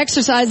daily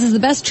exercise is the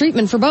best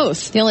treatment for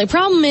both. The only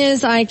problem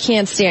is I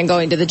can't stand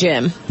going to the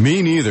gym.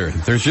 Me neither.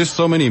 There's just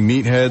so many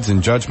meatheads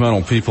and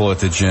judgmental people at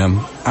the gym.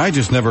 I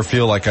just never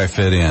feel like I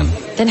fit in.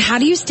 Then how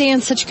do you stay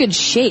in such good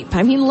shape?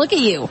 I mean, look at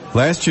you.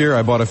 Last year,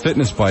 I bought a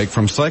fitness bike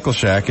from Cycle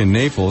Shack in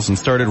Naples and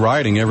started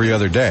riding every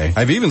other day.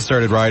 I've even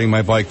started riding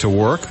my bike to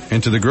work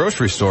and to the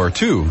grocery store,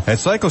 too. At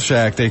Cycle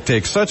Shack, they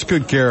take such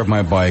good care of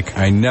my bike,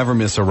 I never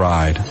miss a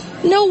ride.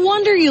 No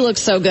wonder you look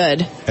so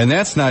good. And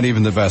that's not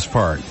even the best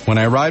part. When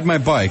I ride my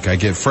bike, I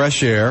get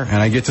fresh air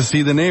and I get to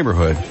see the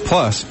neighborhood.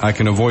 Plus, I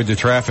can avoid the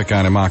traffic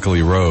on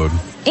Immokalee Road.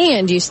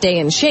 And you stay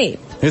in shape.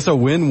 It's a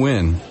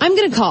win-win. I'm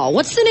going to call.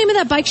 What's the name of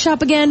that bike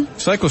shop again?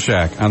 Cycle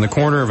Shack on the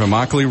corner of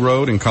Immokalee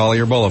Road and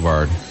Collier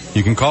Boulevard.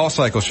 You can call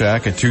Cycle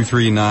Shack at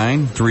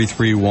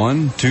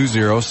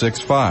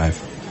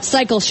 239-331-2065.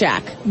 Cycle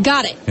Shack.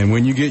 Got it. And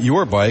when you get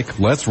your bike,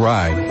 let's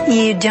ride.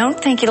 You don't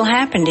think it'll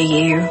happen to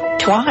you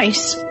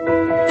twice.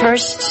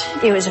 First,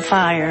 it was a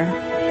fire.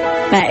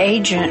 My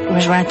agent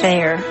was right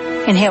there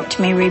and helped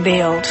me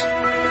rebuild.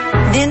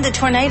 Then the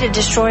tornado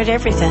destroyed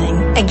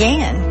everything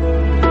again.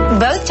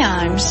 Both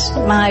times,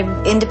 my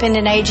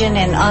independent agent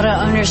and auto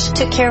owners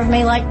took care of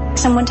me like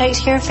someone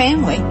takes care of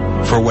family.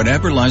 For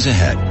whatever lies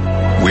ahead,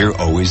 we're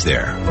always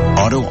there.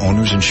 Auto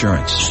Owners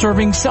Insurance.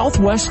 Serving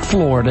Southwest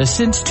Florida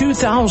since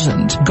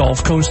 2000.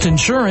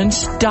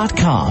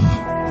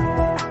 GulfCoastInsurance.com.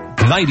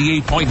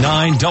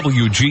 98.9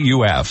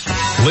 WGUF.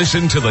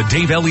 Listen to the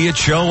Dave Elliott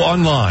Show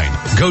online.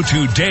 Go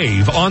to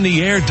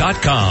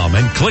DaveOnTheAir.com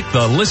and click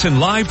the Listen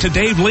Live to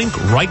Dave link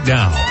right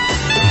now.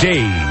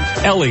 Dave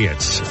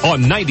Elliott's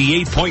on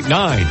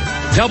 98.9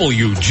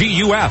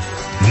 WGUF.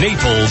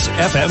 Naples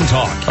FM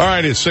Talk. All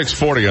right, it's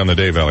 6:40 on the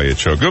Dave Elliott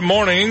Show. Good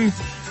morning.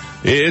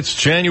 It's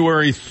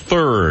January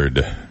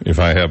 3rd, if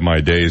I have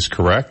my days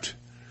correct.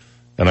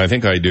 And I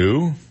think I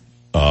do.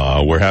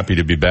 We're happy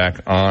to be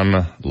back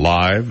on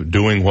live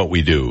doing what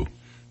we do.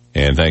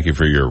 And thank you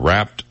for your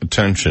rapt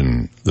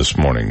attention this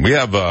morning. We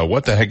have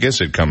What the Heck Is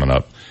It coming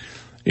up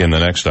in the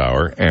next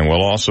hour. And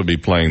we'll also be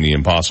playing the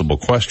impossible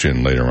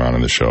question later on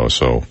in the show.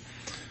 So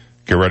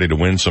get ready to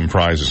win some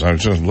prizes. I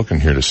was just looking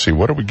here to see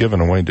what are we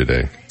giving away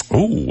today.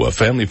 Ooh, a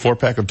family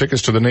 4-pack of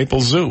tickets to the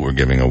Naples Zoo we're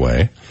giving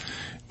away.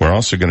 We're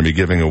also going to be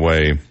giving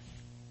away,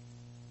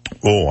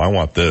 I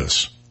want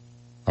this.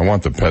 I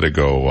want the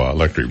Pedigo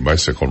electric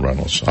bicycle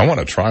rentals. I want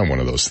to try one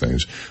of those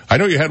things. I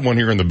know you had one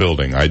here in the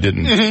building. I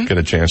didn't get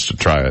a chance to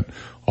try it.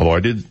 Although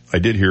I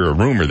did hear a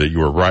rumor that you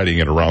were riding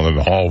it around in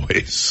the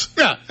hallways.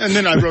 Yeah, and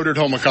then I rode it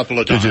home a couple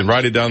of times. Did you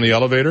ride it down the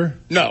elevator?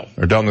 No.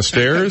 Or down the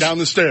stairs? Down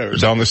the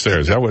stairs. Down the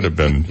stairs. That would have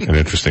been an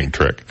interesting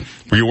trick.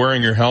 Were you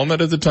wearing your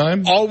helmet at the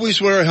time?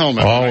 Always wear a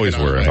helmet. Always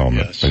wear a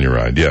helmet when you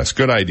ride. Yes,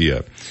 good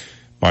idea.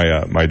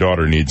 My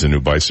daughter needs a new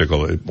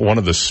bicycle. One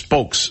of the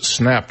spokes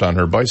snapped on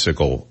her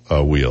bicycle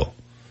wheel.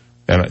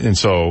 And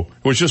so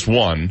it was just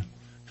one.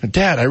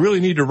 Dad, I really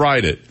need to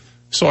ride it.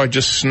 So I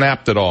just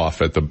snapped it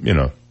off at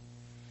the,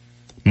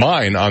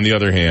 Mine, on the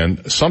other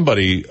hand,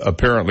 somebody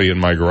apparently in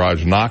my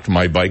garage knocked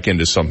my bike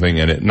into something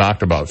and it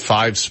knocked about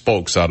 5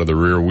 spokes out of the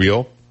rear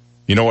wheel.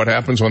 You know what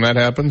happens when that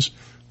happens?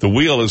 The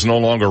wheel is no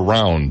longer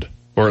round,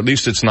 or at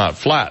least it's not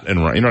flat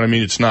and round. You know what I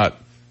mean? It's not,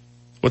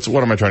 what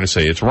am I trying to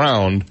say? It's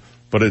round,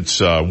 but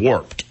it's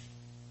warped.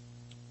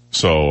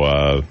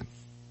 So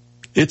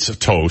it's a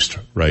toast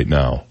right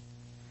now.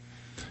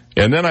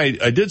 And then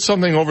I did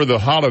something over the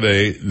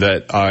holiday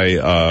that I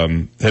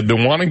had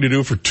been wanting to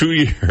do for 2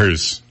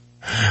 years.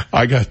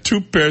 I got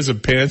 2 pairs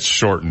of pants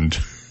shortened.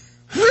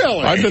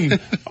 Really?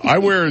 I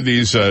wear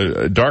these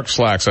dark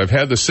slacks. I've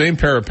had the same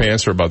pair of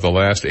pants for about the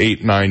last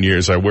 8-9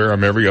 years. I wear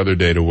them every other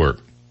day to work.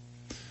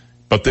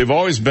 But they've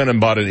always been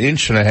about 1.5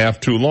 inches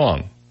too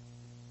long.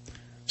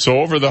 So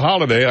over the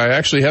holiday, I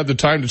actually had the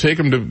time to take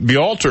them to be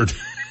altered.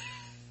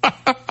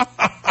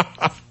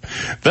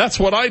 That's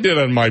what I did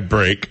on my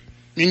break.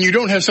 And you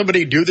don't have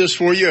somebody do this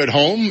for you at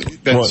home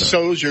that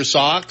sews your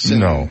socks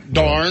and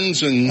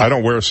darns and... I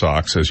don't wear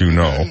socks, as you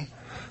know.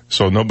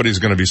 So nobody's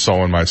going to be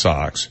sewing my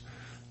socks.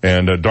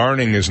 And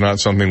darning is not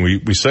something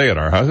we say at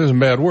our house. It's a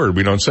bad word.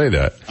 We don't say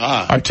that.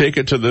 I take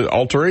it to the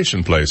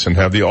alteration place and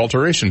have the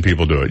alteration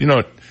people do it.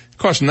 It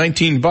costs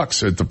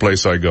 $19 at the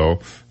place I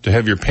go to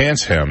have your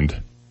pants hemmed.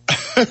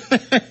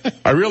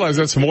 I realize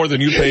that's more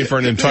than you pay for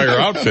an entire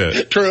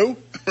outfit. True.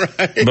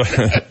 Right.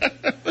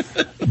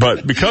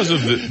 But because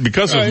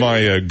of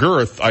my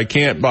girth, I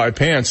can't buy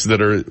pants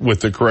that are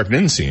with the correct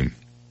inseam.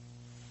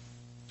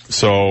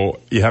 So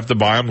you have to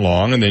buy them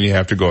long, and then you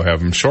have to go have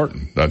them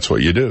shortened. That's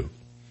what you do.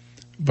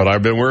 But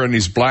I've been wearing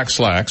these black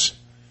slacks.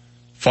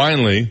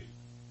 Finally,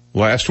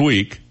 last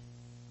week,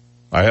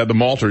 I had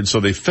them altered so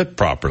they fit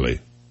properly.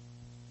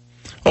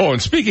 Oh,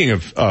 and speaking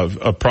of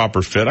a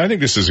proper fit, I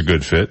think this is a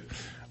good fit.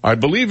 I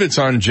believe it's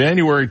on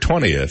January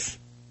 20th.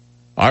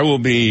 I will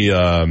be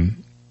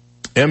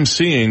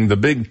emceeing the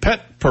big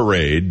pet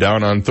parade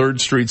down on 3rd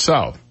Street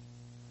South.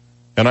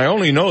 And I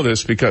only know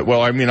this because,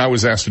 I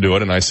was asked to do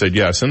it and I said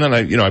yes. And then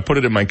I put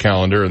it in my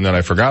calendar and then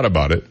I forgot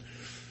about it.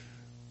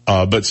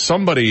 But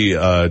somebody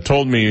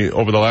told me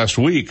over the last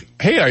week,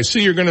 hey, I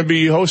see you're going to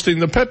be hosting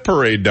the pet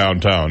parade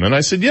downtown. And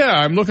I said, yeah,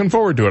 I'm looking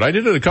forward to it. I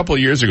did it a couple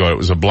of years ago. It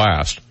was a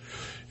blast.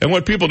 And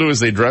what people do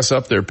is they dress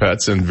up their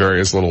pets in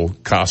various little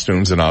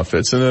costumes and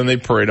outfits, and then they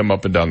parade them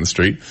up and down the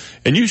street.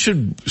 And you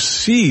should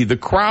see the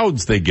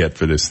crowds they get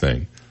for this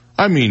thing.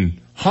 I mean,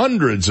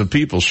 hundreds of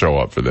people show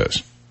up for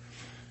this.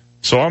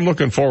 So I'm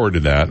looking forward to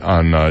that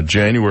on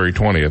January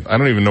 20th. I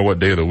don't even know what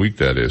day of the week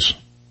that is.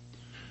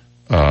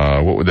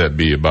 What would that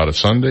be? About a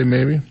Sunday,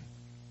 maybe?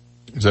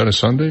 Is that a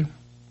Sunday?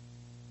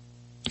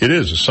 It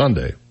is a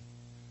Sunday.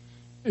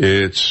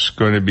 It's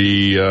going to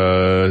be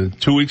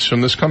 2 weeks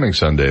from this coming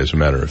Sunday, as a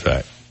matter of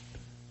fact.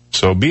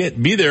 So be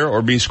there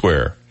or be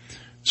square.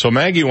 So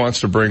Maggie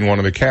wants to bring one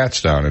of the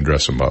cats down and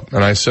dress him up.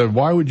 And I said,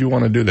 why would you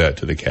want to do that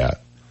to the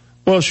cat?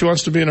 Well, she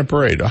wants to be in a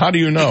parade. How do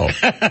you know?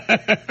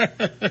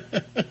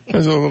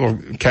 There's a little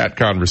cat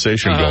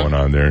conversation going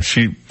on there.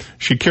 She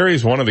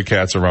carries one of the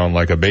cats around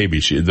like a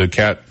baby. She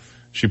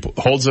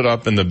holds it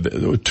up and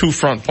the two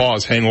front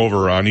paws hang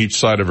over on each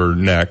side of her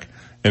neck,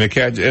 and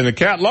the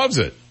cat loves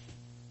it.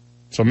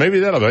 So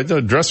maybe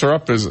that'll dress her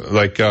up as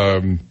like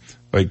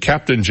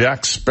Captain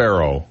Jack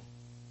Sparrow.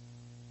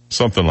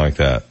 Something like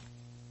that.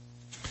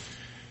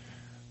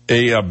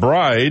 A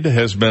bride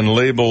has been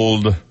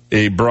labeled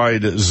a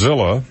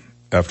bridezilla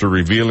after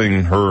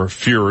revealing her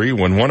fury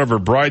when one of her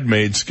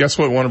bridesmaids, guess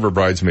what one of her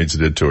bridesmaids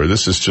did to her?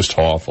 This is just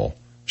awful.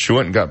 She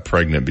went and got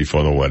pregnant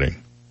before the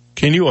wedding.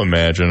 Can you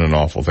imagine an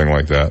awful thing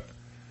like that?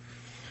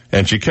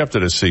 And she kept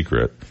it a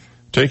secret.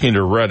 Taking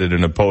to Reddit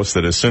in a post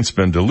that has since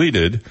been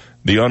deleted,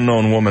 the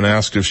unknown woman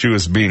asked if she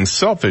was being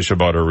selfish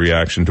about her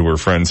reaction to her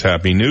friend's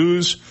happy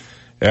news,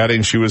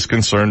 adding she was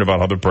concerned about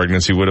how the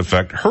pregnancy would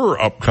affect her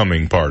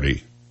upcoming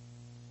party.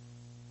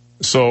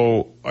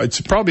 So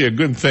it's probably a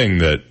good thing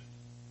that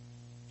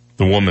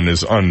the woman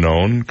is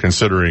unknown,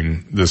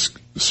 considering this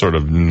sort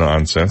of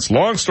nonsense.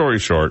 Long story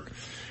short,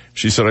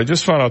 she said, I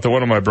just found out that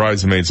one of my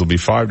bridesmaids will be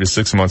 5 to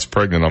 6 months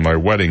pregnant on my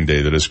wedding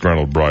day, the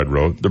disgruntled bride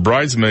wrote. The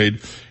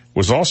bridesmaid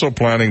was also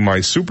planning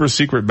my super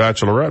secret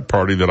bachelorette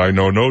party that I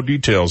know no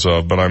details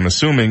of, but I'm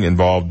assuming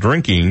involved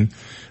drinking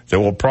that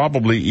will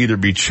probably either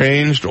be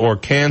changed or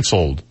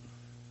canceled.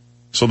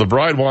 So the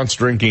bride wants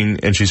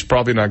drinking, and she's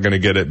probably not going to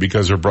get it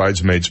because her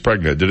bridesmaid's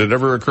pregnant. Did it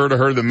ever occur to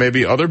her that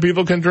maybe other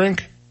people can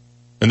drink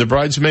and the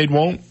bridesmaid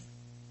won't?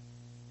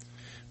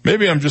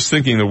 Maybe I'm just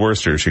thinking the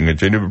worst here. She can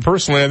continue, but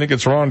personally I think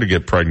it's wrong to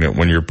get pregnant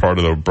when you're part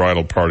of the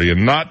bridal party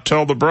and not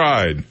tell the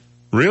bride.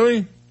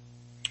 Really?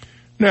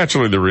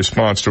 Naturally, the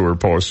response to her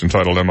post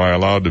entitled, Am I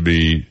allowed to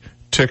be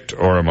ticked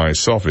or am I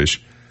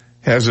selfish?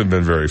 Hasn't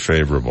been very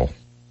favorable.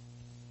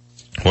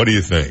 What do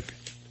you think?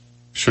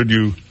 Should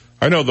you?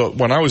 I know that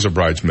when I was a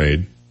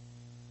bridesmaid,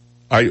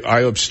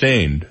 I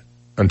abstained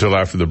until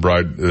after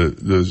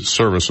the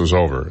service was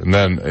over. And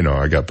then,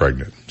 I got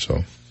pregnant.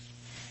 So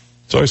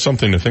it's always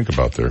something to think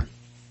about there.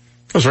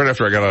 That was right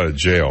after I got out of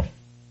jail.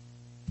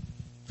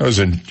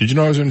 Did you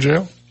know I was in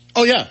jail?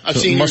 Oh yeah, I've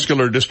seen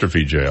muscular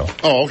dystrophy jail.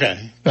 Oh,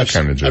 okay. That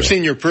kind of jail. I've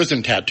seen your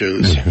prison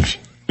tattoos.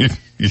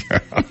 Yeah.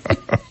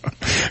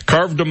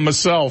 Carved them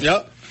myself.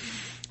 Yep.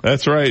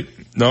 That's right.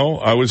 No,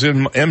 I was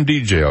in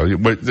MD jail,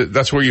 but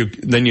that's where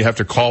then you have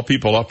to call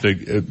people up to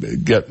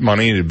get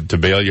money to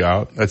bail you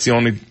out. That's the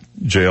only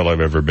jail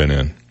I've ever been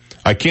in.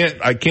 I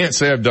can't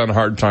say I've done a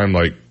hard time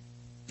like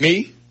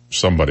me.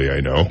 Somebody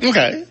I know.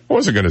 Okay. I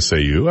wasn't going to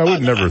say you. I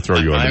would never throw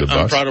you under the bus.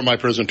 I'm proud of my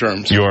prison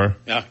terms. You are?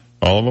 Yeah.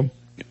 All of them?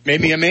 Made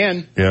me a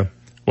man. Yeah.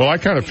 Well, I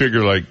kind of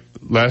figure like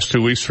last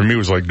 2 weeks for me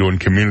was like doing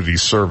community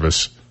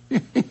service.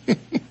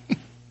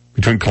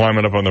 Between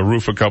climbing up on the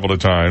roof a couple of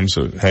times,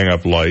 hang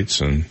up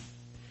lights, and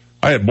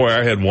I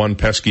had one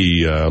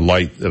pesky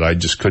light that I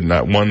just could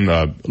not,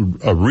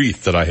 a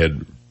wreath that I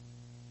had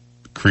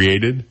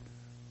created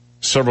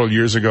several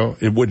years ago.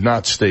 It would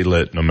not stay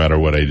lit no matter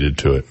what I did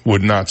to it.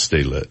 Would not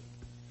stay lit.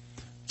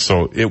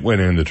 So it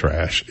went in the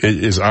trash.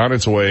 It is on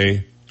its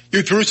way.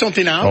 You threw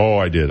something out? Oh,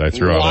 I did. I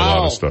threw out a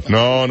lot of stuff.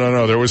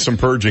 No. There was some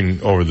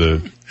purging over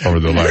the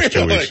last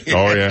 2 weeks.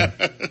 Oh yeah.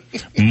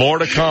 More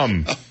to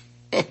come.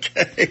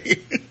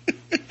 Okay.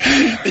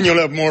 And you'll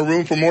have more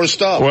room for more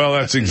stuff. Well,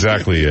 that's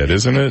exactly it,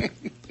 isn't it?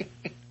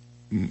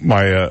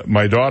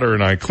 My daughter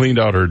and I cleaned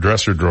out her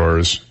dresser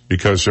drawers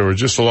because there were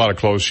just a lot of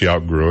clothes she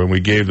outgrew, and we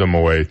gave them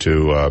away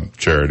to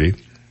charity,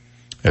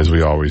 as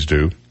we always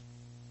do.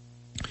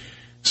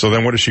 So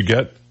then what does she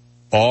get?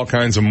 All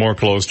kinds of more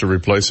clothes to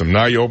replace them.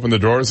 Now you open the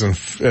doors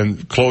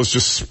and clothes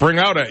just spring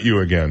out at you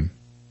again.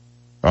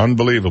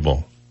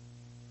 Unbelievable.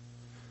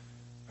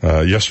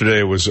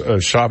 Yesterday it was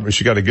a shop.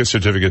 She got a gift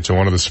certificate to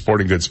one of the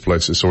sporting goods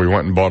places, so we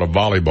went and bought a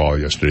volleyball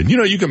yesterday.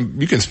 You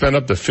can spend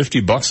up to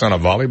 $50 on a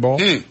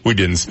volleyball. We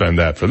didn't spend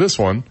that for this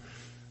one,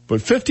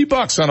 but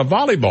 $50 on a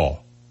volleyball.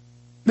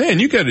 Man,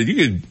 you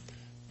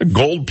get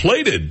gold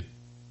plated.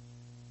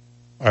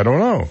 I don't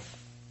know.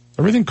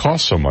 Everything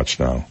costs so much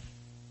now.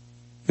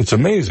 It's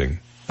amazing.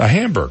 A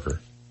hamburger,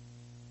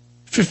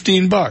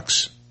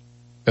 $15.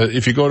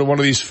 If you go to one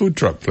of these food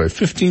truck places,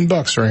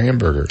 $15 for a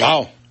hamburger.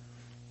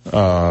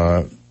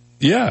 Wow.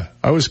 Yeah,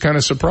 I was kind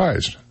of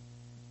surprised.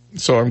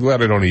 So I'm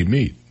glad I don't eat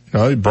meat.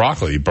 No,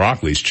 broccoli.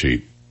 Broccoli's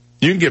cheap.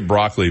 You can get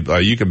broccoli,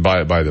 you can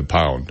buy it by the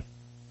pound,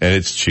 and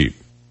it's cheap.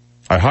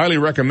 I highly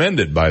recommend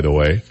it, by the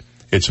way.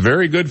 It's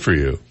very good for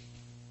you.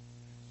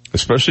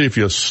 Especially if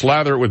you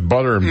slather it with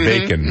butter and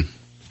bacon.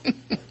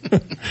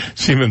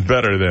 It's even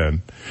better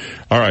then.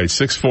 All right,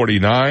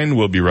 6:49.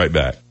 We'll be right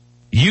back.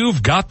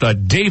 You've got the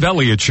Dave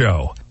Elliott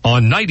Show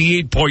on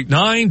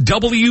 98.9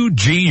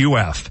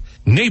 WGUF,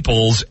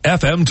 Naples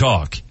FM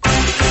Talk.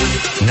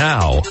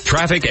 Now,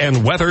 traffic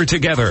and weather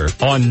together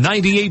on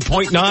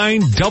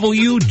 98.9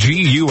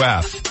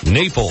 WGUF,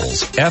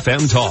 Naples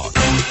FM Talk.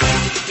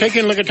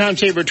 Taking a look at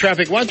time-saver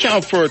traffic. Watch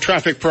out for a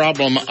traffic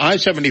problem.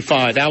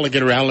 I-75,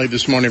 Alligator Alley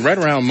this morning, right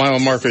around mile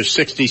marker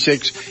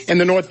 66. In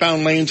the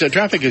northbound lanes, the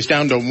traffic is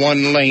down to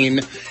one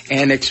lane,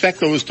 and expect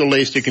those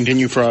delays to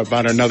continue for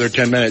about another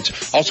 10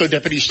 minutes. Also,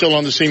 deputies still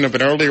on the scene of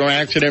an earlier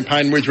accident,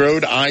 Pine Ridge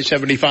Road,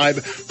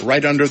 I-75,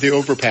 right under the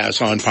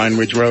overpass on Pine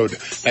Ridge Road.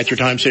 That's your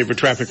time-saver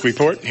traffic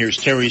report. Here's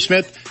Terry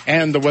Smith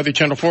and the Weather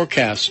Channel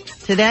forecast.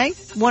 Today,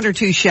 1 or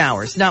 2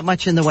 showers, not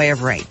much in the way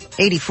of rain.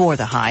 84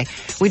 the high.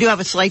 We do have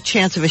a slight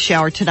chance of a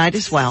shower tonight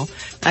as well.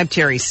 I'm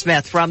Terry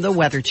Smith from the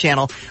Weather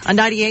Channel on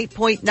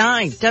 98.9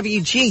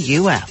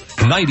 WGUF.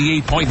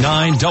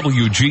 98.9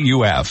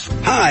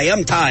 WGUF. Hi,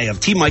 I'm Ty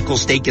of T.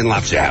 Michael's Steak and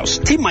Lobster House.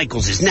 T.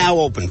 Michael's is now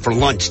open for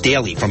lunch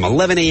daily from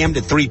 11 a.m.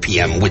 to 3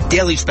 p.m. with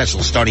daily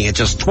specials starting at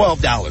just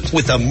 $12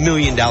 with a $1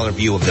 million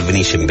view of the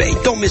Venetian Bay.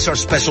 Don't miss our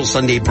special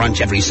Sunday brunch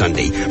every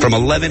Sunday from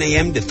 11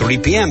 a.m. to 3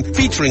 p.m.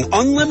 featuring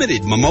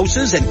unlimited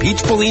mimosas and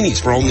peach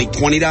bellinis for only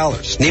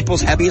 $20.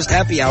 Naples' happiest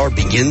happy hour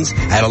begins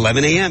at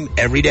 11 a.m.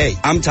 every day.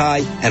 I'm Ty,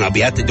 and I'll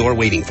be at the door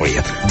waiting for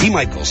you. T.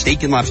 Michael's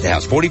Steak and Lobster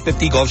House,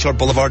 4050 Gulf Shore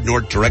Boulevard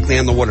North, directly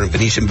on the water in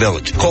Venetian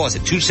Village. Call us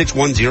at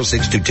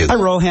 261-0622. Hi,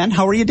 Rohan.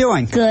 How are you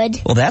doing?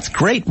 Good. Well, that's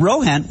great.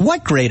 Rohan,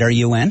 what grade are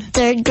you in?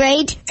 3rd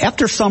grade.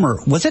 After summer,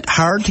 was it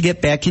hard to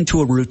get back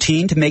into a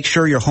routine to make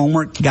sure your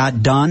homework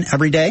got done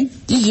every day?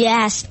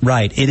 Yes.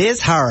 Right. It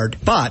is hard,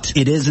 but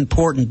it is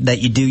important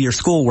that you do your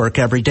schoolwork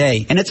every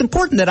day. And it's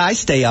important that I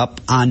stay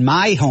up on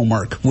my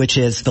homework, which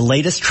is the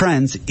latest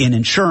trends in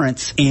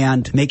insurance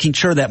and making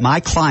sure that my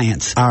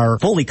clients are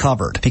fully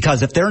covered.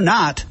 Because if they're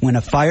not, when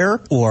a fire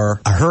or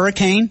a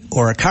hurricane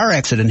or a car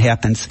accident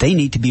happens, they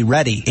need to be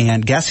ready.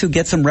 And guess who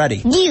gets them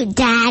ready? You,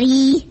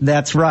 Daddy.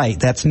 That's right.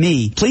 That's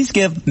me. Please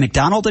give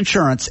McDonald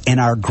Insurance and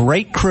our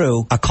great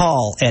crew a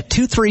call at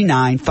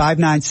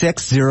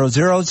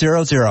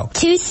 239-596-0000.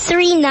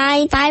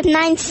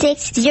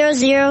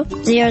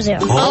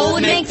 239-596-0000.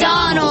 Old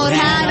MacDonald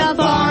had a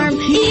farm,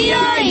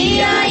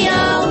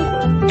 E-I-E-I-O.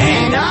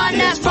 And on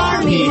that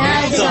farm he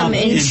had some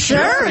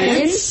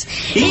insurance,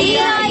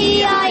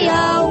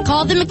 E-I-E-I-O.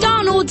 Call the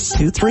McDonald's.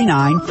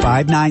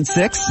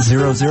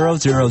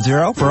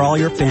 239-596-0000 for all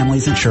your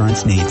family's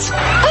insurance needs.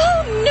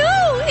 Oh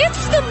no,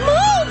 it's the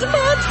mold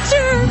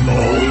monster.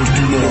 Mold,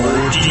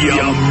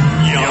 yum,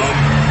 yum,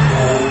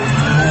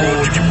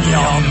 mold,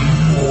 yum,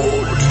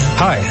 mold.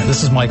 Hi,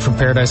 this is Mike from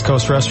Paradise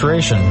Coast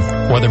Restoration.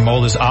 Whether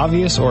mold is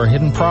obvious or a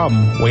hidden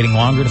problem, waiting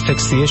longer to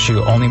fix the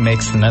issue only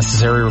makes the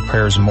necessary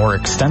repairs more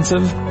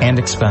extensive and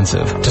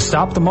expensive. To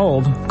stop the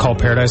mold, call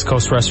Paradise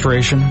Coast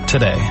Restoration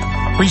today.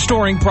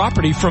 Restoring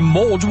property from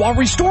mold while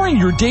restoring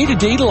your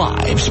day-to-day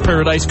lives.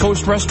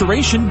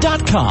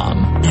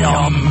 ParadiseCoastRestoration.com.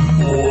 Yum,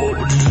 mold.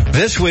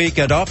 This week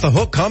at Off the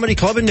Hook Comedy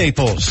Club in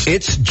Naples,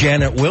 it's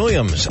Janet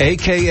Williams,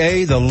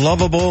 a.k.a. the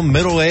lovable,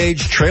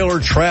 middle-aged, trailer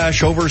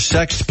trash,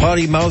 oversexed,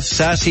 potty-mouthed,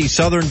 sassy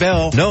Southern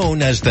belle,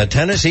 known as the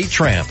Tennessee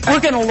Tramp. We're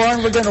going to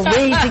learn, we're going to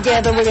read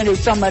together, we're going to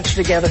do so much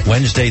together.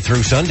 Wednesday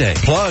through Sunday.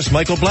 Plus,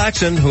 Michael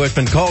Blackson, who has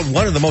been called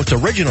one of the most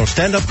original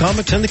stand-up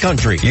comics in the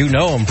country. You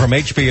know him from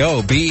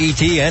HBO,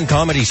 BET, and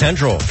Comedy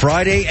Central.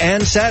 Friday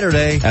and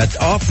Saturday at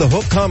Off the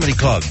Hook Comedy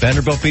Club,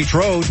 Vanderbilt Beach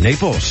Road,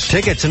 Naples.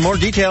 Tickets and more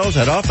details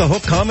at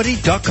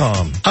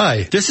offthehookcomedy.com.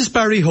 Hi, this is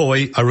Barry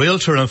Hoy, a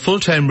realtor and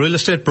full-time real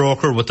estate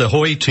broker with the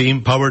Hoy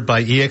team powered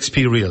by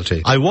eXp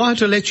Realty. I wanted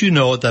to let you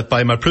know that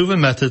by my proven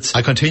methods,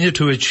 I continue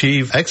to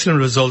achieve excellent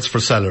results for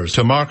sellers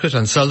to market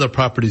and sell their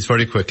properties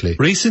very quickly.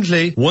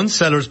 Recently, one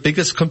seller's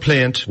biggest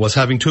complaint was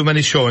having too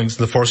many showings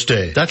the first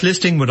day. That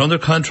listing went under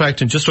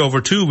contract in just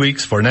over 2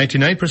 weeks for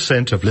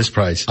 99% of list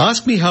price.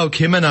 Ask me how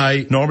Kim and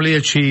I normally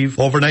achieve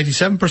over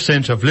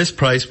 97% of list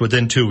price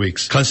within 2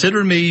 weeks.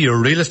 Consider me your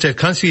real estate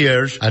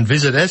concierge and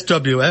visit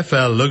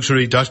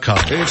swflluxury.com.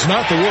 It's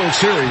not the World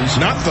Series,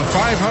 not the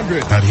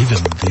 500, not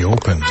even the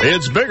Open.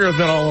 It's bigger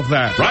than all of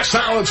that. Rock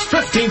Solid's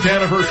 15th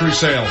anniversary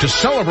sale. To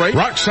celebrate,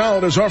 Rock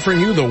Solid is offering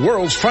you the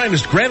world's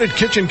finest granite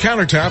kitchen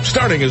countertop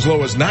starting as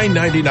low as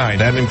 $9.99.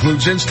 That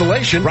includes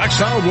installation. Rock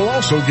Solid will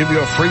also give you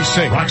a free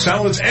sink. Rock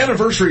Solid's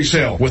anniversary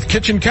sale with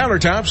kitchen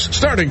countertops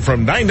starting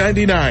from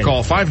 $9.99.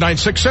 Call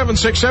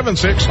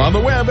 596-7676 on the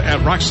web at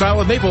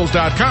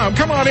rocksolidnaples.com.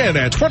 Come on in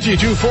at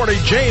 2240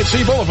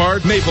 J&C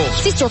Boulevard, Naples.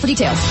 See store for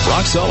details.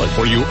 Rock Solid,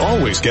 where you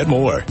always get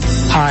more.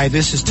 Hi,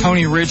 this is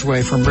Tony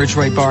Ridgway from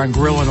Ridgway Bar and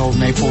Grill in Old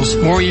Naples.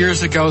 More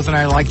years ago than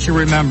I like to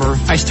remember,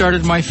 I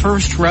started my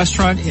first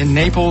restaurant in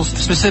Naples,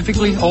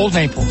 specifically Old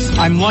Naples.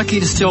 I'm lucky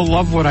to still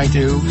love what I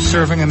do,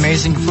 serving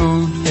amazing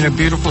food in a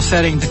beautiful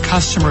setting to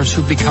customers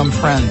who become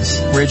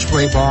friends.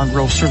 Ridgeway Bar and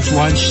Grill serves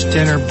lunch,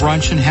 dinner,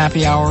 brunch, and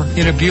happy hour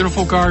in a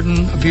beautiful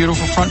garden, a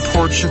beautiful front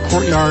porch, a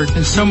courtyard,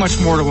 and so much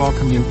more to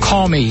welcome you.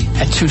 Call me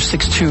at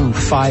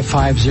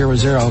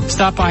 262-5500.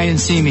 Stop by and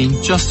see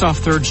me just off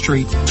 3rd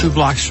Street, 2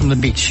 blocks from the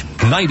beach.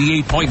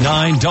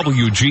 98.9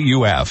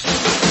 WGUF.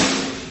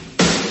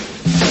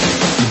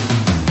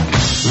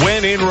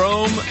 When in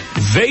Rome,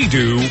 they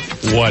do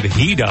what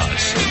he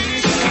does.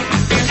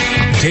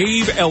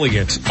 Dave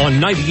Elliott on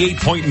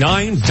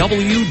 98.9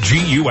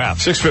 WGUF.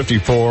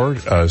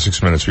 6:54,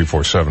 6 minutes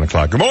before 7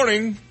 o'clock. Good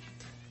morning.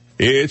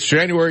 It's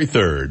January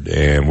 3rd,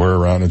 and we're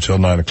around until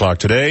 9 o'clock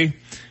today.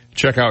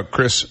 Check out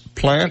Chris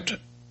Plant.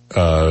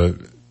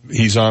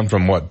 He's on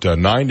from 9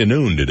 to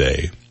noon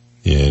today,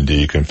 and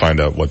you can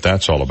find out what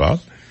that's all about.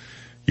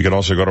 You can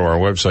also go to our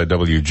website,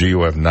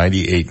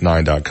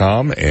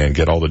 WGUF989.com, and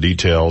get all the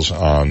details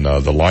on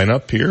the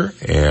lineup here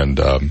and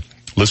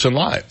listen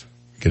live.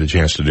 Get a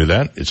chance to do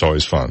that. It's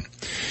always fun.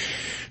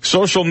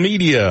 Social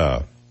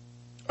media.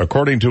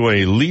 According to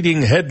a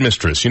leading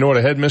headmistress, you know what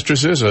a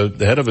headmistress is?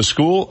 The head of a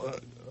school?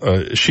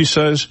 She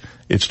says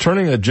it's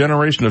turning a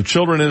generation of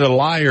children into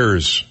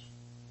liars.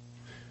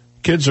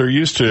 Kids are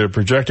used to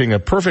projecting a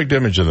perfect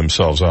image of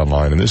themselves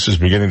online, and this is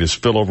beginning to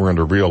spill over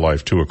into real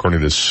life, too,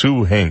 according to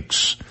Sue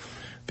Hanks,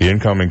 the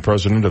incoming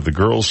president of the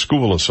Girls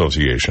School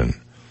Association.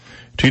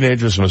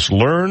 Teenagers must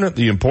learn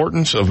the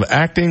importance of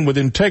acting with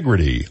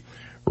integrity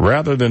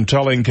rather than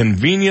telling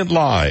convenient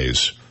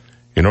lies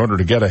in order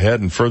to get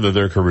ahead and further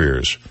their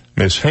careers.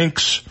 Miss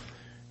Hanks,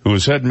 who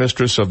is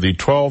headmistress of the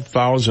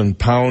 12,000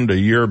 pound a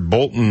year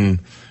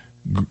Bolton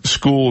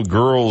School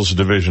Girls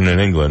Division in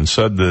England,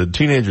 said the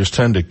teenagers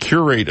tend to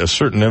curate a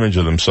certain image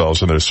of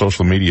themselves in their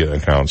social media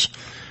accounts,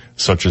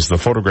 such as the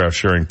photograph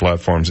sharing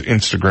platforms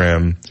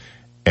Instagram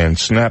and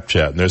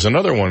Snapchat. And there's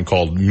another one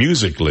called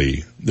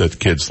Musical.ly that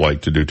kids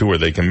like to do too, where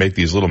they can make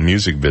these little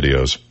music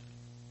videos.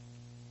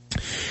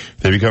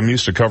 They become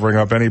used to covering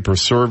up any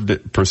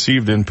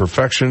perceived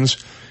imperfections,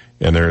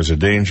 and there is a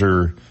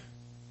danger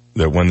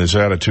that when this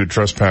attitude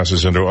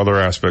trespasses into other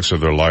aspects of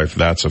their life,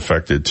 that's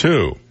affected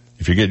too.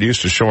 If you get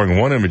used to showing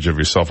one image of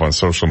yourself on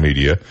social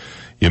media,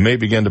 you may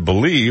begin to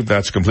believe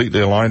that's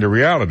completely aligned to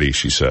reality,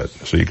 she said.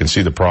 So you can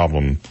see the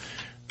problem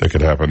that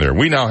could happen there.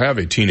 We now have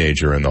a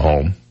teenager in the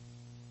home.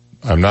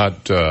 I'm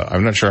not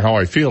sure how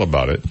I feel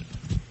about it.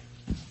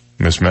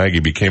 Miss Maggie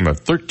became a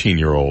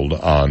 13-year-old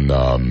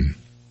on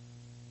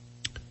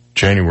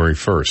January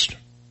 1st,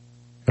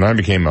 and I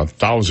became a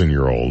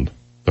 1,000-year-old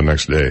the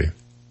next day.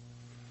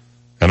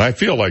 And I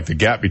feel like the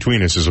gap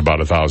between us is about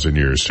 1,000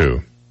 years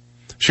too.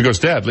 She goes,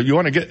 Dad, you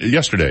want to get,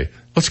 yesterday,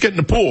 let's get in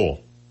the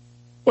pool.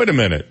 Wait a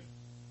minute.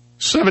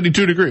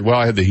 72 degrees. Well,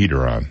 I had the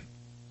heater on.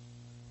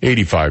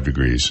 85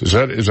 degrees. Is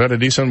that a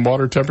decent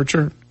water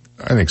temperature?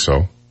 I think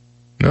so.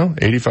 No?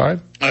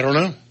 85? I don't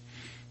know.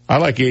 I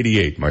like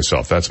 88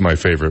 myself. That's my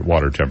favorite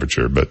water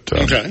temperature, but,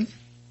 okay.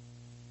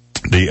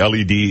 The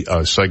LED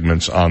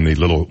segments on the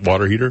little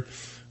water heater,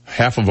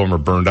 half of them are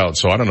burned out.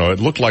 So I don't know. It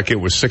looked like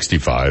it was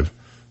 65.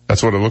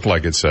 That's what it looked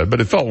like it said,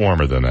 but it felt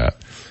warmer than that.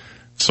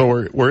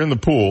 So we're in the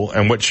pool,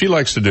 and what she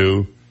likes to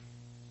do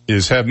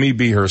is have me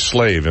be her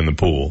slave in the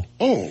pool.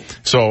 Oh.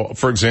 So,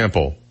 for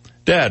example,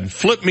 Dad,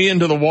 flip me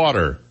into the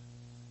water.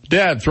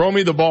 Dad, throw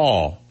me the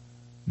ball.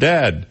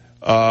 Dad,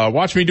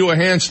 watch me do a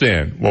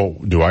handstand. Well,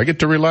 do I get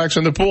to relax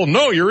in the pool?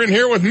 No, you're in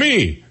here with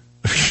me.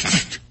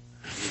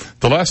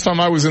 The last time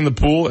I was in the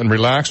pool and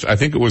relaxed, I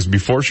think it was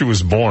before she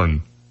was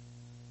born.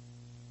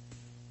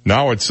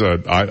 Now it's,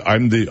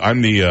 I'm the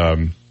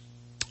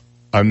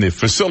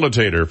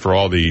facilitator for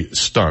all the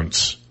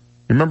stunts.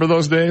 Remember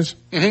those days?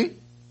 Mm-hmm.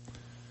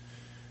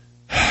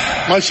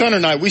 My son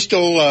and I, we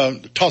still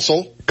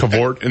tussle.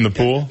 Cavort in the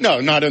pool?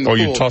 No, not in the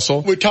pool. Oh, you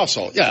tussle? We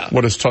tussle, yeah.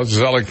 What is tussle? Is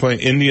that like playing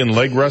Indian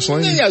leg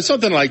wrestling? Yeah,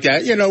 something like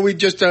that. You know, we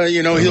just, he'll...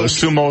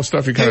 sumo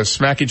stuff, you kind of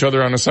smack each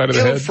other on the side of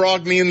the head? He'll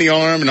frog me in the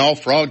arm, and I'll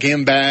frog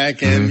him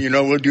back, and,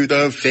 we'll do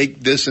the fake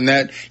this and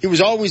that. He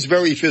was always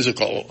very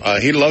physical.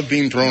 He loved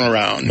being thrown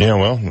around. Yeah,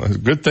 well,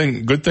 good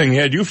thing he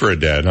had you for a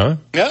dad, huh?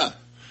 Yeah.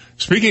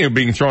 Speaking of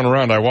being thrown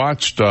around, I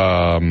watched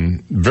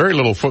very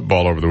little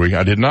football over the week.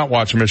 I did not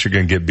watch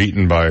Michigan get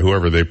beaten by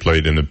whoever they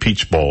played in the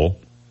Peach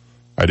Bowl.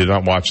 I did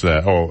not watch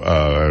that.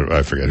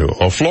 I forget who.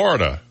 Oh,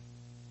 Florida.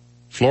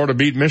 Florida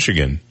beat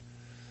Michigan.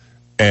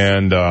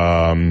 And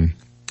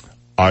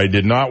I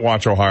did not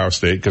watch Ohio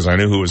State because I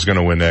knew who was going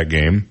to win that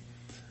game.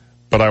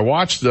 But I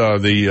watched the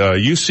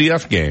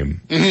UCF game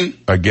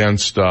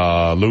against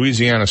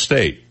Louisiana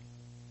State.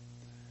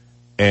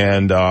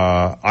 And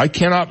I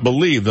cannot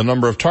believe the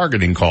number of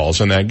targeting calls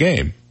in that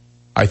game.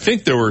 I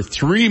think there were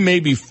 3,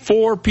 maybe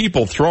 4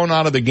 people thrown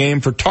out of the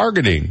game for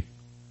targeting.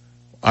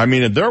 I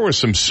mean, there was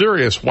some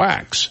serious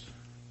whacks,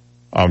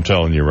 I'm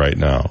telling you right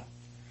now.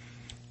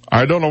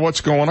 I don't know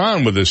what's going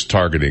on with this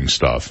targeting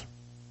stuff,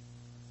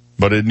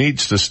 but it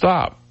needs to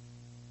stop.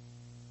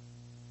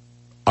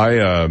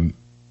 I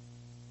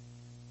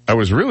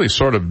was really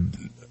sort of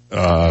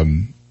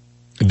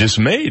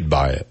dismayed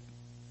by it.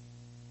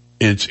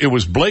 It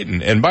was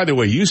blatant. And by the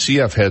way,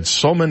 UCF had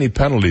so many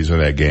penalties in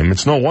that game.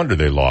 It's no wonder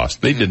they lost.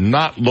 They did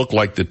not look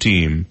like the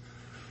team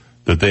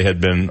that they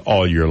had been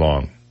all year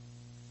long.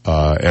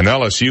 And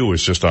LSU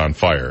was just on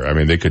fire. I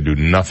mean, they could do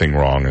nothing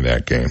wrong in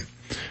that game.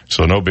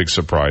 So no big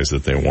surprise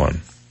that they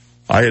won.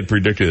 I had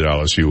predicted that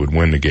LSU would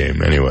win the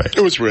game anyway.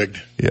 It was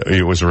rigged. Yeah,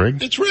 it was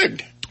rigged? It's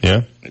rigged.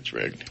 Yeah? It's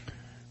rigged.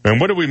 And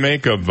what do we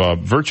make of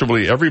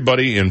virtually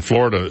everybody in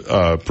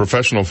Florida,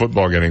 professional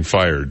football getting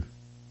fired?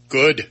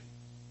 Good.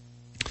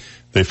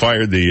 They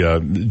fired the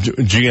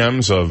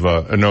GMs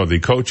of the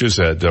coaches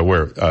at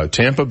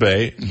Tampa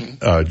Bay,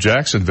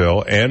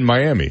 Jacksonville, and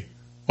Miami,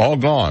 all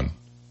gone.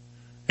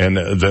 And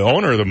the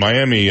owner of the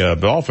Miami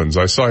Dolphins,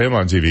 I saw him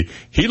on TV.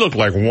 He looked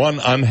like one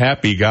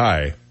unhappy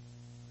guy.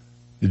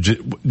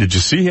 Did you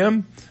see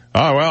him?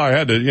 Oh well, I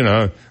had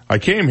to. I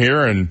came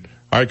here and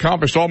I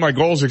accomplished all my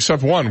goals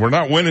except one. We're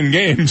not winning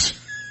games.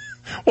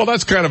 Well,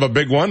 that's kind of a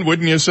big one,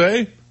 wouldn't you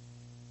say?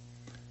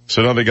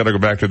 So now they got to go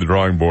back to the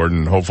drawing board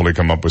and hopefully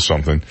come up with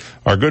something.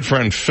 Our good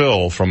friend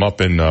Phil from up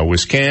in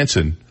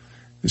Wisconsin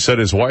said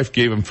his wife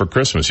gave him for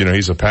Christmas.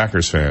 He's a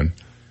Packers fan.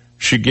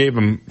 She gave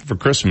him for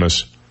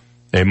Christmas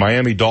a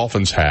Miami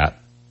Dolphins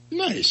hat.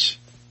 Nice.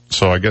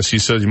 So I guess he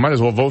says you might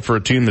as well vote for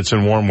a team that's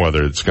in warm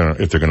weather if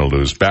they're going to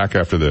lose. Back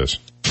after this.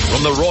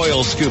 From the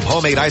Royal Scoop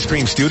Homemade Ice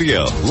Cream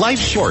Studio,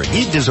 life's short,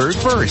 eat dessert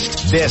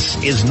first.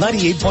 This is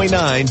 98.9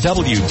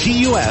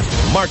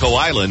 WGUF, Marco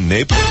Island,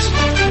 Naples.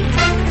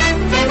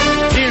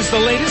 Here's the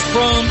latest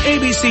from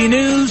ABC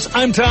News.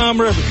 I'm Tom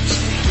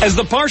Rivers. As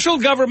the partial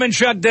government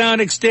shutdown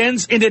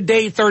extends into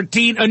day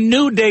 13, a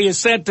new day is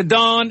set to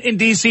dawn in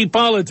D.C.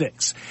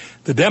 politics.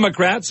 The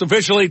Democrats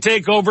officially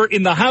take over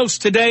in the House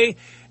today,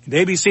 and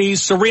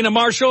ABC's Serena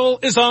Marshall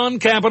is on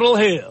Capitol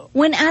Hill.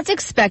 When, as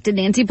expected,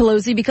 Nancy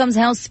Pelosi becomes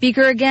House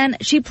Speaker again,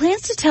 she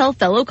plans to tell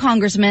fellow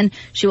congressmen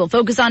she will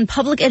focus on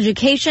public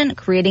education,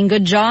 creating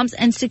good jobs,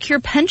 and secure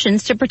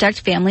pensions to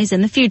protect families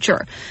in the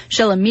future.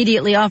 She'll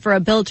immediately offer a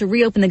bill to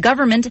reopen the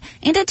government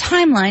and a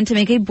timeline to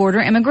make a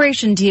border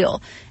immigration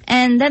deal.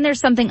 And then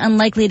there's something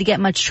unlikely to get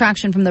much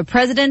traction from the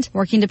president,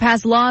 working to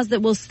pass laws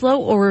that will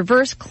slow or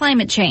reverse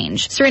climate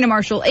change. Serena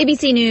Marshall,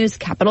 ABC News,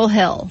 Capitol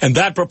Hill. And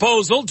that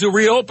proposal to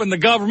reopen the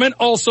government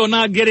also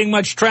not getting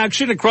much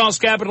traction across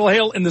Capitol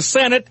Hill in the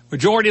Senate.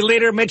 Majority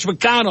Leader Mitch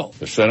McConnell.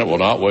 The Senate will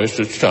not waste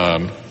its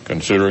time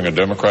considering a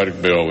Democratic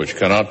bill which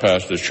cannot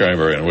pass this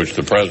chamber and which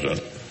the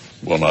president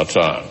will not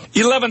sign.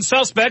 11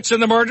 suspects in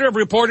the murder of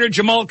reporter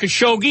Jamal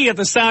Khashoggi at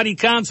the Saudi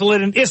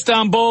consulate in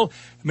Istanbul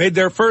made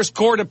their first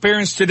court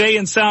appearance today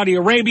in Saudi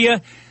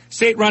Arabia.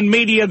 State-run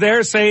media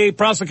there say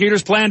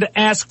prosecutors plan to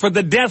ask for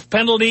the death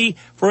penalty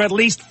for at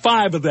least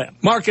 5 of them.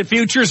 Market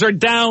futures are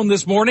down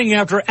this morning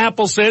after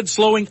Apple said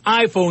slowing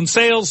iPhone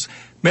sales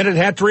meant it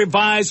had to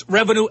revise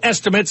revenue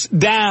estimates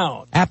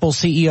down. Apple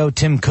CEO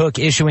Tim Cook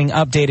issuing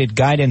updated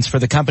guidance for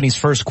the company's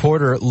first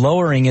quarter,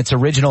 lowering its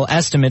original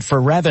estimate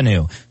for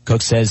revenue.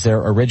 Cook says their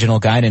original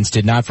guidance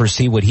did not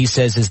foresee what he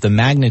says is the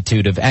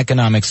magnitude of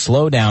economic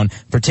slowdown,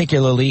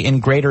 particularly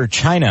in Greater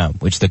China,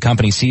 which the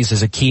company sees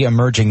as a key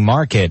emerging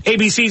market.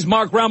 ABC's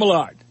Mark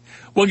Ramillard.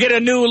 We'll get a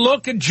new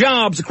look at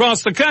jobs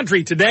across the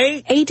country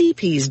today.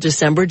 ADP's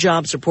December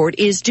jobs report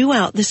is due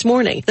out this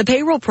morning. The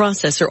payroll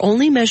processor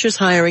only measures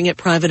hiring at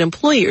private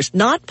employers,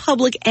 not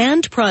public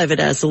and private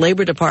as the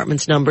Labor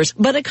Department's numbers,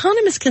 but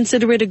economists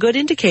consider it a good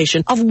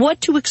indication of what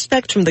to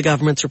expect from the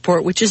government's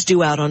report, which is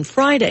due out on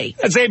Friday.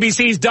 That's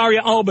ABC's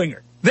Daria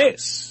Albinger.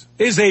 This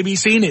is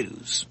ABC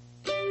News.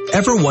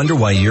 Ever wonder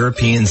why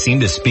Europeans seem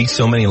to speak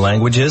so many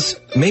languages?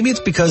 Maybe it's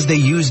because they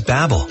use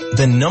Babbel,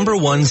 the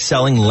 #1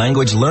 selling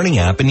language learning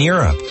app in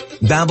Europe.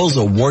 Babbel's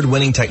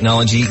award-winning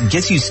technology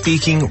gets you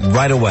speaking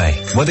right away,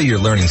 whether you're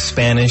learning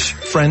Spanish,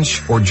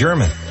 French, or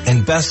German.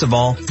 And best of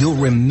all, you'll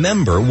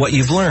remember what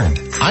you've learned.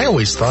 I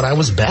always thought I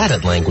was bad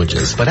at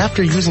languages, but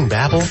after using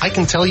Babbel, I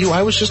can tell you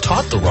I was just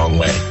taught the wrong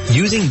way.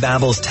 Using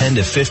Babbel's 10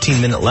 to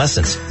 15-minute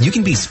lessons, you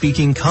can be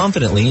speaking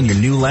confidently in your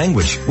new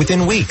language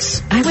within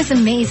weeks. I was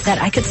amazed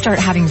that I could start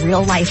having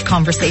real-life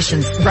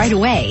conversations right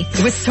away.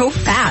 It was so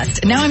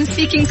fast. Now I'm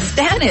speaking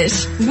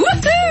Spanish.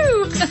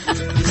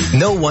 Woohoo!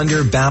 No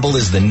wonder Babbel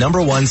is the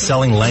 #1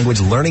 selling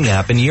language learning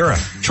app in Europe.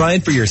 Try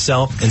it for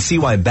yourself and see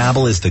why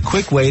Babbel is the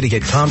quick way to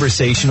get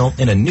conversational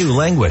in a new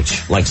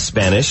language, like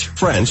Spanish,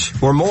 French,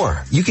 or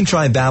more. You can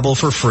try Babbel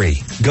for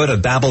free. Go to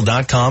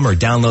Babbel.com or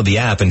download the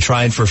app and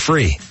try it for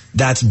free.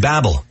 That's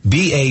Babbel,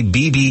 BABBEL.com,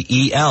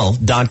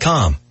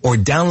 or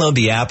download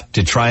the app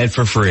to try it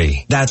for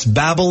free. That's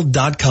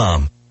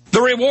Babbel.com.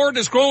 The reward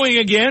is growing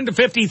again to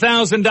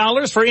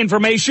 $50,000 for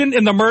information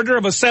in the murder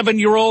of a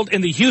 7-year-old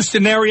in the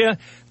Houston area.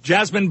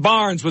 Jasmine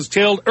Barnes was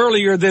killed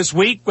earlier this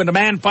week when a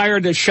man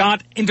fired a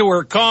shot into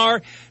her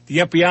car. The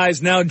FBI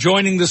is now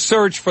joining the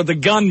search for the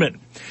gunman.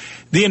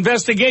 The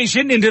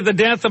investigation into the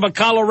death of a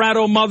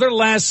Colorado mother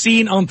last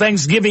seen on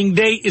Thanksgiving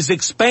Day is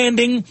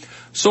expanding.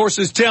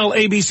 Sources tell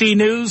ABC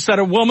News that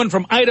a woman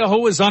from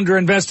Idaho is under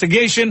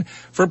investigation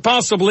for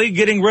possibly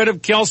getting rid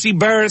of Kelsey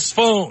Barrett's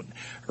phone.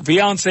 Her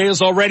fiancé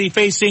is already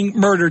facing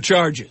murder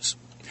charges.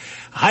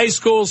 A high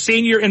school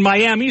senior in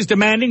Miami is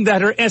demanding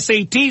that her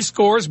SAT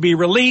scores be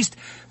released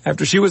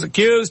after she was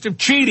accused of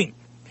cheating.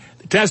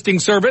 The testing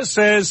service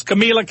says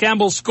Camila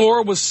Campbell's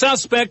score was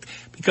suspect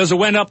because it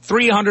went up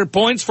 300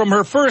 points from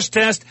her first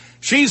test.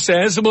 She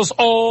says it was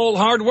all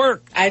hard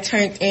work. I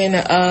turned in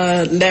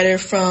a letter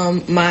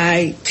from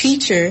my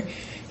teacher,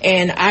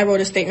 and I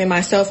wrote a statement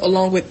myself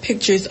along with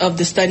pictures of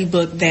the study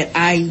book that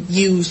I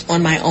used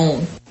on my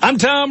own. I'm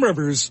Tom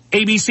Rivers,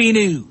 ABC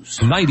News.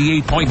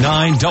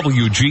 98.9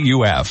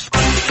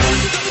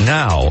 WGUF.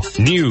 Now,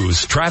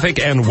 news, traffic,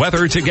 and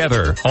weather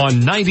together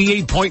on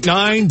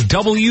 98.9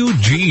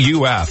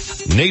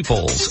 WGUF.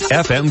 Naples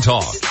FM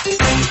Talk.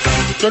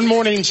 Good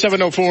morning,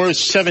 704,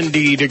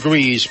 70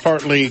 degrees,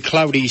 partly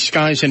cloudy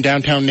skies in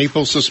downtown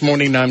Naples this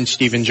morning. I'm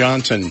Stephen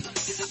Johnson.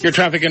 Your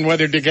traffic and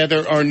weather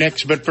together are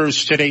next, but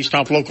first, today's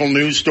top local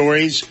news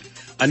stories.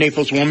 A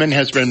Naples woman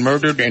has been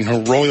murdered in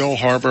her Royal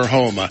Harbor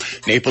home.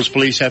 Naples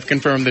police have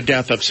confirmed the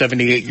death of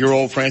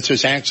 78-year-old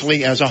Frances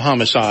Axley as a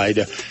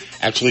homicide.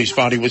 Axley's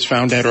body was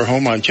found at her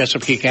home on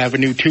Chesapeake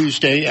Avenue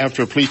Tuesday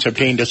after police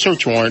obtained a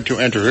search warrant to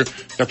enter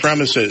the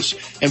premises.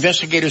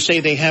 Investigators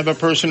say they have a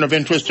person of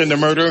interest in the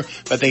murder,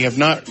 but they have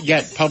not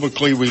yet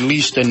publicly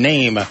released a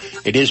name.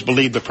 It is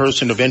believed the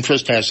person of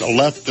interest has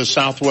left the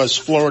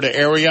Southwest Florida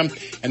area,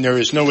 and there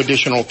is no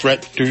additional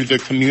threat to the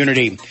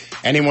community.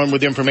 Anyone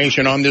with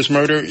information on this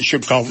murder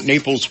should call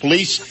Naples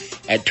Police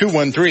at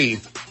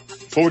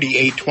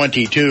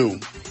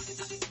 213-4822.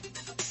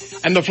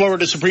 And the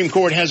Florida Supreme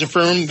Court has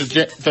affirmed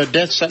the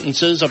death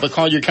sentences of a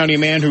Collier County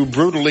man who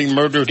brutally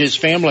murdered his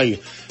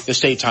family. The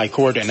state's high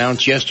court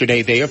announced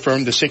yesterday they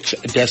affirmed the 6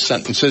 death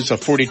sentences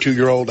of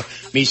 42-year-old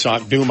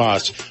Misak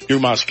Dumas.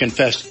 Dumas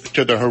confessed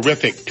to the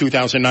horrific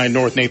 2009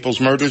 North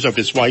Naples murders of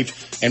his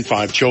wife and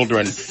 5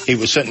 children. He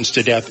was sentenced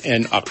to death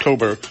in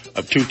October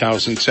of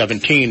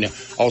 2017.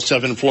 All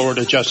 7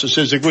 Florida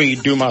justices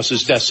agreed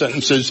Dumas's death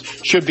sentences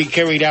should be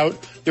carried out.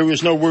 There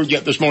is no word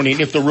yet this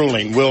morning if the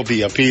ruling will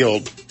be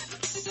appealed.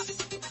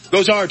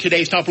 Those are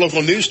today's top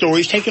local news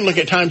stories. Taking a look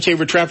at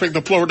time-saver traffic.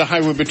 The Florida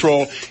Highway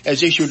Patrol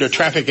has issued a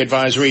traffic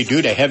advisory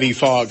due to heavy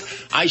fog.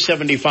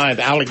 I-75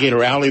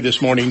 Alligator Alley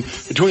this morning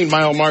between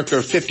mile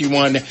marker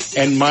 51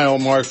 and mile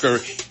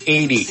marker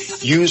 80.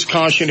 Use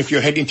caution if you're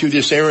heading through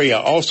this area.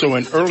 Also,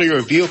 an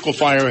earlier vehicle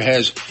fire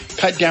has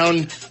cut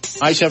down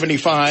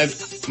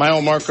I-75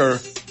 mile marker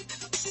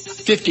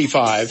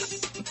 55.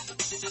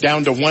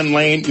 Down to 1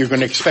 lane. You're going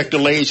to expect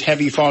delays,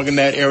 heavy fog in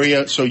that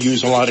area, so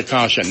use a lot of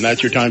caution.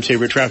 That's your Time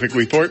Saver Traffic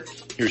Report.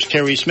 Here's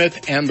Terry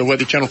Smith and the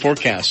Weather Channel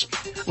forecast.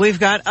 We've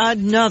got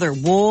another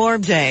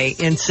warm day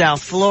in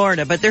South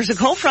Florida, but there's a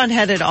cold front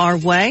headed our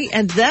way,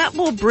 and that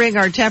will bring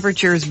our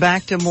temperatures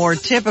back to more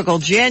typical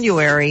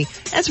January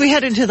as we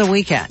head into the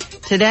weekend.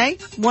 Today,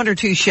 1 or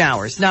 2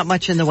 showers, not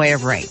much in the way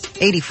of rain.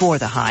 84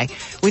 the high.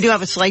 We do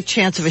have a slight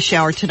chance of a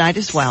shower tonight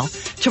as well.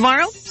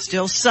 Tomorrow,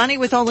 still sunny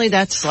with only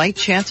that slight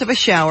chance of a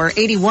shower,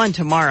 81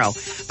 tomorrow.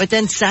 But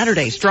then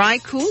Saturday's dry,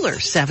 cooler,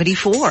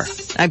 74.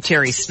 I'm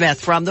Terry Smith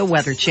from the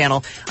Weather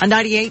Channel on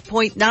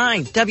 98.9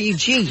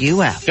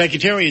 WGUF. Thank you,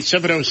 Terry. It's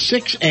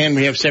 7:06 and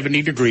we have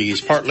 70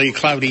 degrees. Partly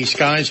cloudy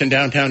skies in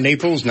downtown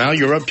Naples. Now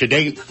you're up to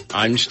date.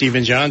 I'm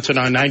Stephen Johnson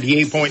on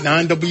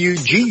 98.9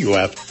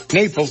 WGUF,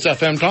 Naples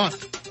FM Talk.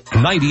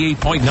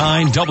 98.9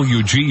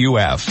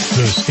 WGUF.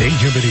 The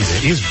Stage of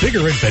Bonita is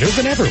bigger and better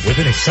than ever with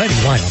an exciting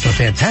lineup of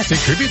fantastic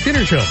tribute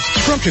dinner shows,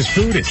 scrumptious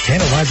food, and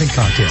tantalizing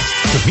contests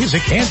with music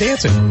and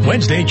dancing.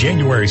 Wednesday,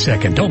 January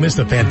 2nd. Don't miss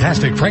the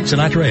fantastic Frank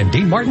Sinatra and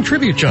Dean Martin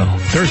tribute show.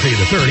 Thursday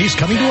the 3rd, He's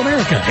Coming to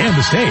America and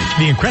The Stage,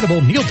 the incredible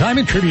Neil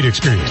Diamond tribute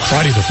experience.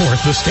 Friday the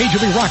 4th, The Stage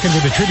will be rocking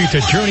with a tribute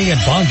to Journey and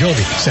Bon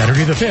Jovi.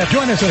 Saturday the 5th,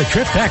 join us on a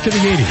trip back to the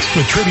 80s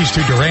with tributes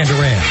to Duran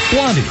Duran,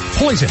 Blondie,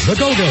 Poison, The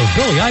Go-Go's,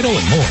 Billy Idol,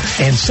 and more.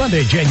 And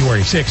Sunday, January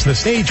 6th, The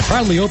Stage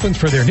proudly opens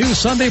for their new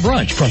Sunday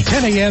brunch from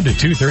 10 a.m. to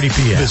 2:30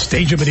 p.m. The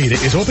Stage of Bonita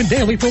is open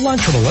daily for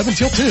lunch from 11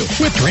 till 2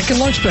 with drink and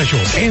lunch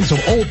specials and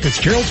some old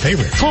Fitzgerald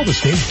favorites. Call The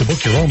Stage to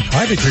book your own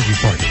private tribute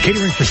party.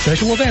 Catering for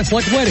special events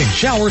like weddings,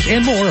 showers,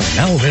 and more are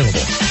now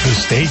available. The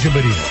Stage of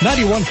Bonita,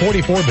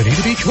 9144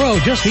 Bonita Beach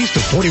Road, just east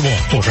of 41.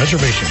 For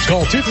reservations,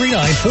 call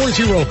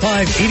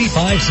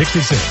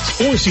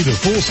 239-405-8566 or see the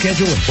full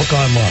schedule and book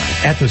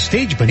online at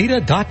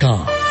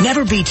thestagebonita.com.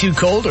 Never be too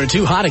cold or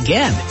too hot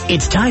again.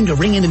 It's time to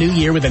ring in the new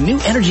year with a new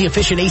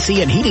energy-efficient AC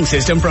and heating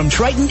system from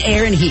Triton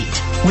Air and Heat.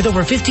 With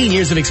over 15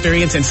 years of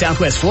experience in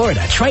Southwest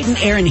Florida, Triton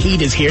Air and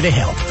Heat is here to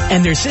help.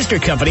 And their sister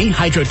company,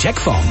 Hydrotech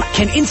Foam,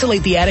 can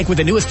insulate the attic with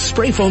the newest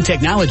spray foam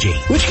technology,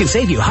 which can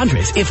save you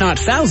hundreds, if not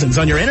thousands,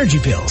 on your energy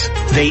bills.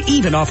 They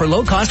even offer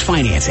low-cost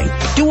financing.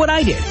 Do what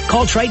I did.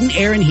 Call Triton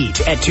Air and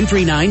Heat at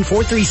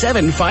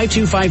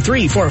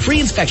 239-437-5253 for a free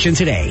inspection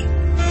today.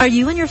 Are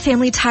you and your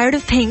family tired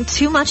of paying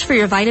too much for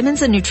your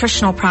vitamins and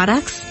nutritional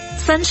products?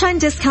 Sunshine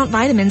Discount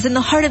Vitamins in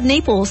the heart of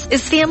Naples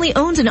is family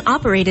owned and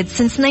operated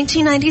since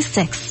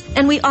 1996.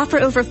 And we offer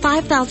over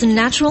 5,000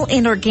 natural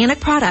and organic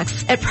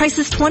products at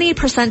prices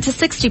 28% to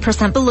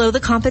 60% below the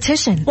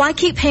competition. Why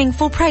keep paying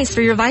full price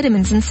for your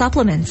vitamins and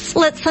supplements?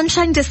 Let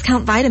Sunshine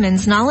Discount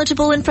Vitamins'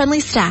 knowledgeable and friendly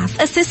staff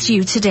assist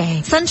you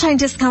today. Sunshine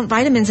Discount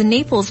Vitamins in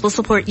Naples will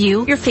support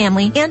you, your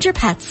family, and your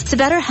pets to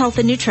better health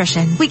and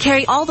nutrition. We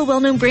carry all the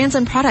well-known brands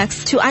and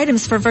products to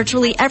items for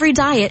virtually every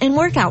diet and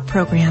workout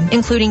program,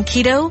 including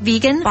keto,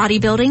 vegan,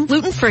 bodybuilding,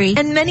 gluten-free,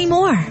 and many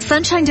more.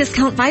 Sunshine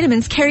Discount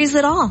Vitamins carries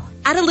it all.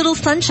 Add a little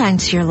sunshine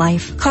to your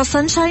life. Call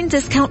Sunshine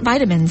Discount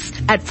Vitamins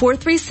at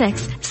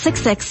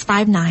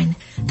 436-6659.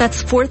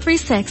 That's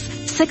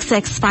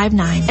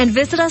 436-6659. And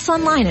visit us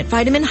online at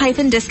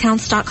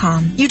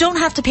vitamin-discounts.com. You don't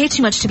have to pay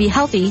too much to be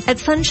healthy at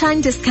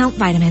Sunshine Discount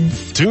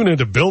Vitamins. Tune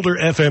into Builder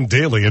FM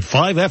Daily at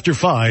 5 after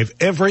 5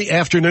 every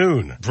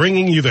afternoon,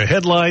 bringing you the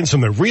headlines from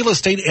the real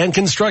estate and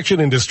construction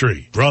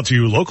industry. Brought to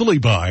you locally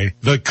by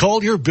the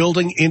Collier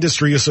Building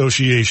Industry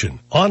Association.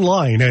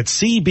 Online at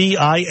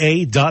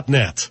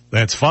cbia.net.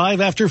 That's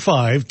 5 after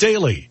 5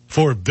 daily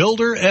for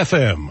Builder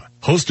FM.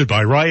 Hosted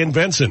by Ryan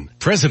Benson,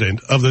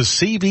 president of the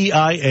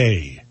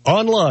CBIA.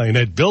 Online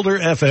at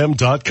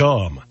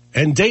builderfm.com.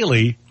 And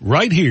daily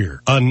right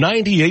here on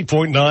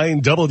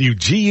 98.9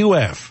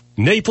 WGUF.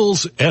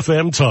 Naples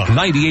FM Talk.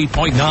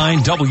 98.9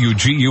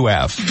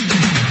 WGUF.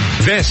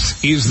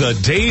 This is the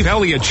Dave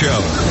Elliott Show.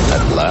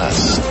 At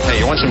last. Hey,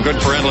 you want some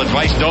good parental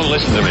advice? Don't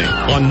listen to me.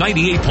 On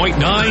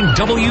 98.9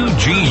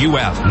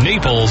 WGUF,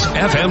 Naples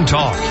FM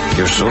Talk.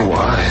 You're so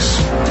wise.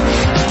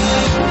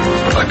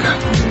 But like a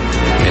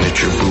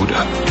miniature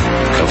Buddha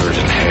covered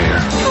in hair.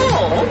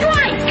 Oh,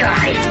 right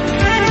guy.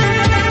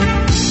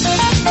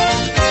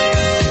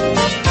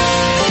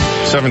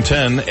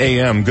 7:10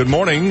 a.m. Good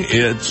morning.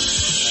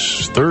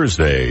 It's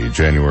Thursday,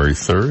 January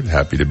 3rd.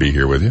 Happy to be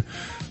here with you.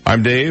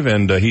 I'm Dave,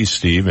 and he's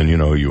Steve, and you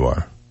know who you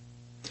are.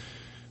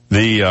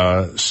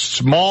 The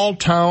small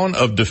town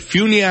of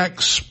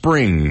Defuniak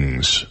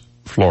Springs,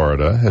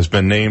 Florida, has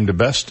been named the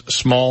best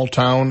small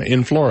town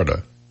in Florida.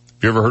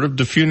 Have you ever heard of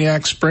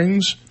Defuniak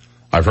Springs?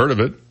 I've heard of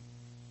it.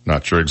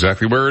 Not sure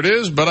exactly where it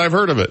is, but I've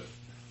heard of it.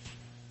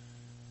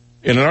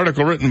 In an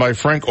article written by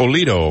Frank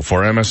Olito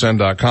for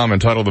MSN.com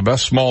entitled The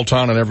Best Small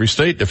Town in Every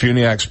State,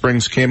 Defuniak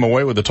Springs came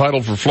away with the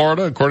title for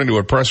Florida, according to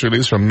a press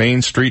release from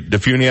Main Street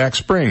Defuniak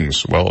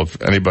Springs. Well,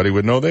 if anybody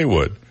would know, they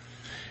would.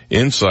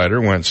 Insider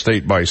went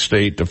state by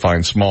state to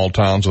find small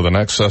towns with an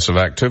excess of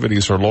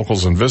activities for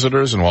locals and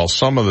visitors, and while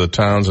some of the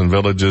towns and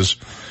villages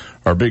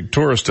are big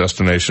tourist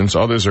destinations,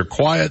 others are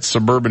quiet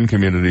suburban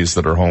communities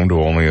that are home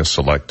to only a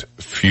select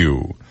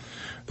few.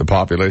 The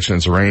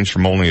populations range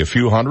from only a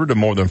few hundred to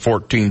more than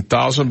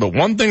 14,000, but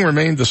one thing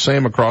remained the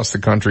same across the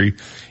country.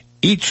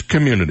 Each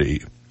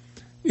community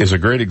is a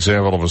great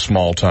example of a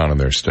small town in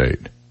their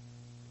state.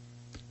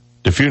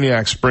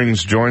 Defuniak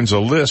Springs joins a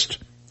list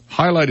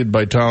highlighted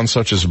by towns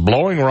such as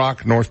Blowing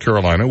Rock, North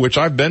Carolina, which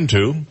I've been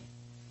to.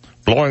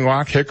 Blowing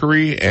Rock,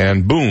 Hickory,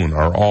 and Boone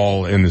are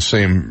all in the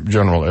same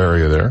general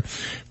area there.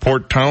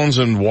 Port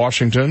Townsend,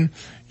 Washington,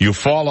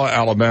 Eufaula,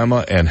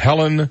 Alabama, and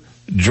Helen,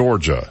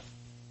 Georgia.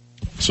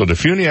 So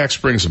Defuniak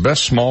Springs, the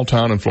best small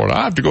town in Florida.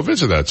 I have to go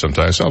visit that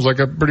sometime. Sounds like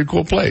a pretty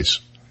cool place.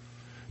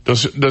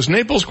 Does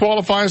Naples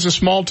qualify as a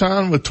small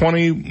town with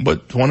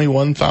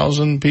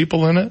 21,000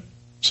 people in it?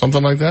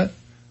 Something like that?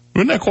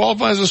 Wouldn't that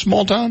qualify as a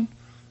small town?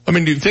 I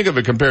mean, do you think of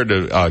it compared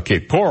to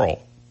Cape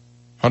Coral?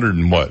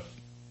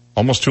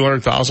 Almost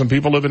 200,000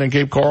 people living in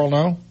Cape Coral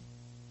now?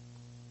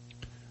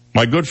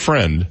 My good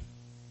friend,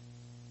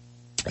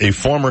 a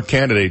former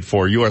candidate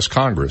for U.S.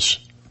 Congress,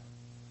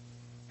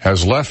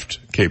 has left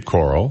Cape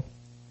Coral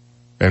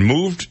and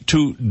moved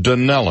to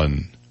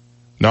Dunellen.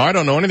 Now, I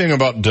don't know anything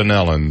about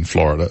Dunellen,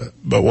 Florida,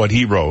 but what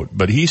he wrote.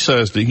 But he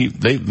says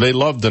that they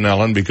love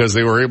Dunellen because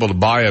they were able to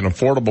buy an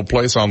affordable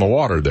place on the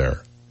water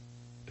there.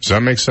 Does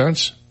that make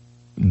sense?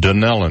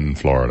 Dunellen,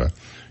 Florida.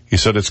 He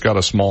said it's got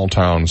a small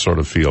town sort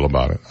of feel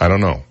about it. I don't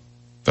know.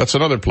 That's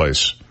another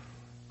place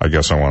I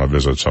guess I want to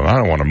visit. So I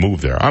don't want to move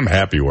there. I'm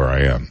happy where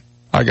I am.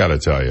 I got to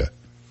tell you.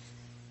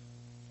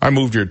 I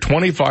moved here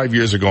 25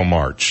 years ago,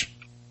 March.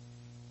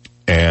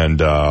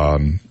 And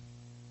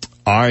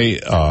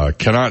I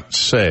cannot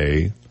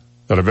say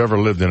that I've ever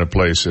lived in a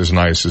place as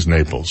nice as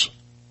Naples.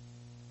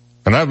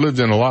 And I've lived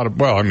in a lot of,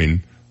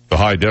 the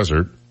high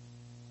desert.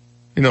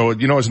 You know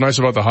what's nice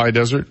about the high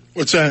desert?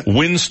 What's that?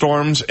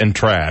 Windstorms and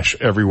trash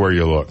everywhere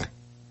you look.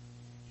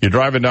 You're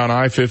driving down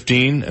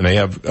I-15 and they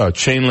have a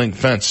chain link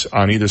fence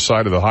on either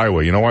side of the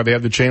highway. You know why they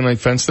have the chain link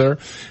fence there?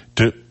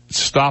 To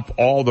stop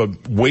all the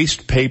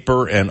waste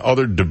paper and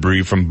other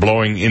debris from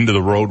blowing into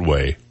the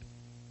roadway.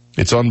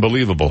 It's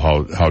unbelievable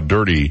how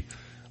dirty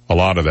a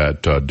lot of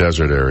that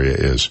desert area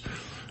is.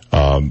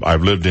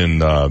 I've lived in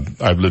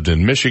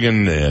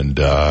Michigan and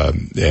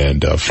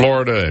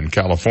Florida and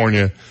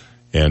California,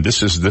 and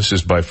this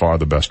is by far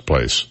the best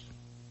place.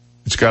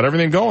 It's got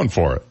everything going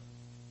for it.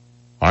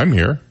 I'm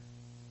here.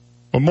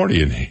 What more do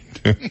you need?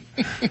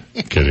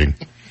 Kidding.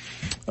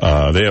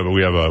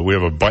 We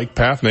have a bike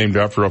path named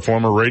after a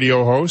former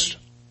radio host.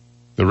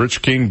 the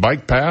Rich King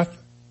bike path,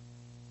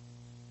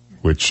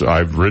 which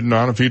I've ridden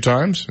on a few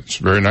times. It's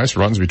very nice. It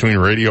runs between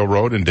Radio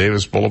Road and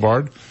Davis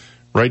Boulevard,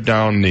 right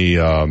down the,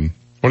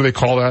 what do they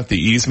call that? The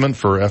easement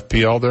for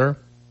FPL there.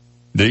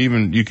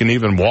 You can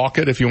even walk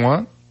it if you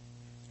want.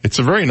 It's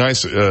a very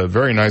nice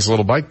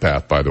little bike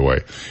path, by the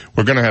way.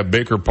 We're going to have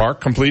Baker Park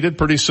completed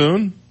pretty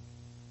soon.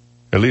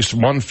 At least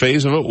one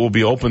phase of it will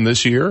be open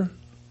this year.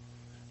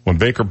 When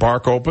Baker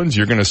Park opens,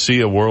 you're going to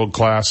see a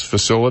world-class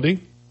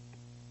facility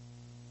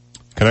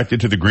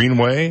connected to the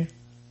Greenway.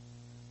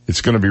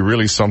 It's going to be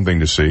really something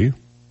to see.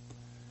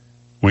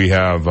 We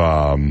have,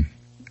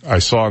 I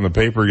saw in the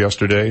paper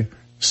yesterday,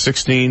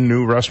 16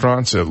 new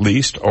restaurants at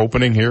least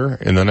opening here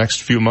in the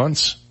next few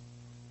months.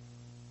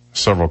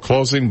 Several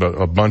closing,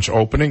 but a bunch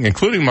opening,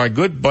 including my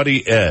good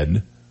buddy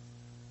Ed,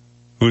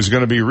 who's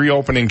going to be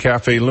reopening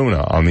Cafe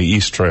Luna on the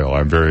East Trail.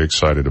 I'm very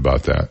excited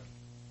about that.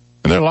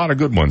 And there are a lot of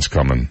good ones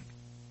coming.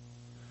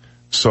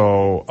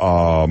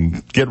 So,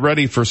 get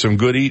ready for some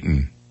good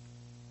eating.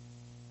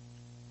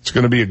 It's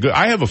going to be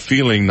I have a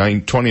feeling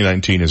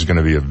 2019 is going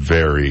to be a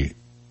very,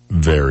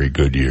 very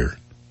good year.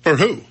 For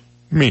who?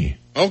 Me.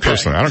 Okay.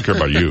 Personally, I don't care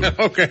about you.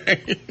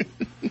 Okay.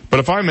 But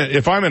if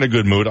I'm in a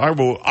good mood, I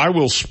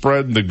will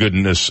spread the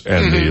goodness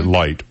and the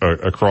light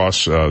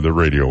across the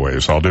radio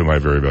waves. I'll do my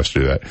very best to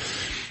do that.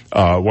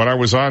 When I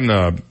was on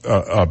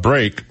a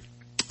break,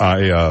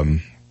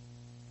 I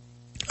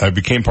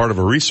became part of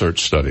a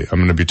research study. I'm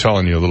going to be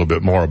telling you a little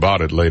bit more about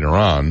it later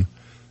on.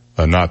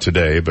 Not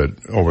today,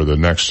 but over the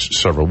next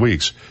several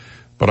weeks.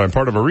 But I'm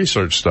part of a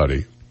research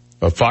study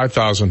of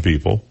 5,000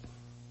 people.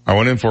 I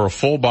went in for a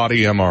full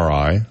body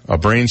MRI, a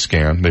brain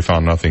scan. They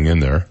found nothing in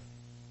there.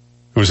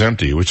 It was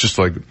empty. It was just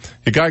like,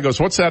 the guy goes,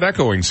 "What's that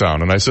echoing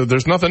sound?" And I said,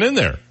 "There's nothing in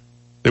there."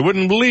 They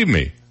wouldn't believe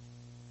me.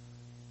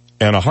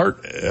 And a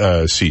heart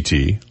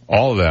CT,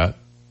 all of that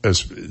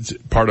as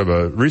part of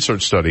a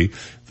research study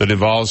that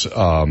involves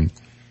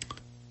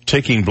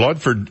taking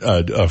blood for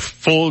a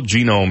full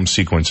genome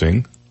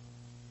sequencing,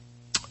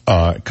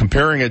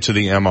 comparing it to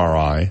the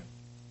MRI,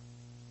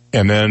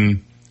 and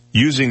then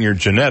using your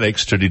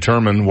genetics to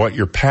determine what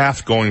your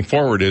path going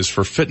forward is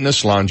for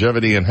fitness,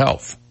 longevity, and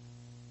health.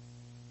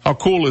 How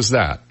cool is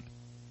that?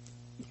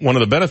 One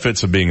of the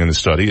benefits of being in the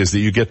study is that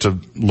you get to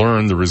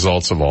learn the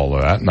results of all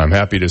of that, and I'm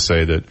happy to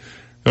say that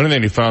the only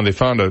thing they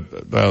found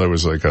there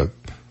was like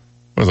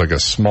a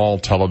small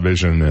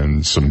television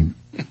and some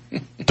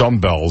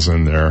dumbbells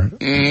in there.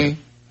 Mm-hmm.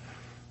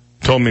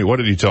 Told me, what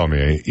did he tell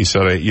me? He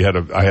said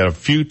I had a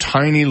few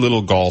tiny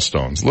little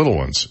gallstones, little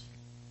ones.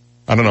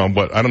 I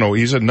don't know.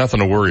 He said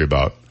nothing to worry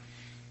about.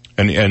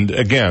 And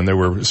again, they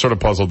were sort of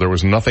puzzled. There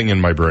was nothing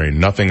in my brain,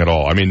 nothing at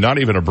all. I mean, not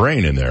even a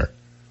brain in there.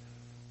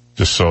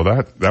 Just so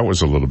that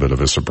was a little bit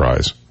of a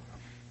surprise.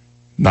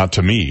 Not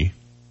to me,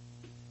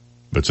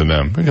 but to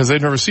them, because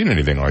they'd never seen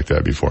anything like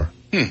that before.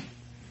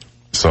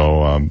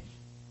 So,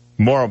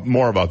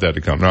 more about that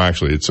to come. No,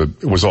 actually,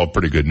 it was all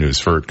pretty good news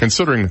for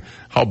considering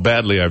how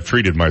badly I've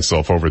treated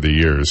myself over the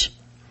years.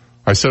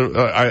 I said,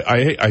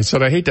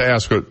 I hate to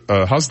ask,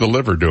 how's the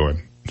liver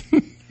doing?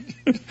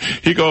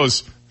 He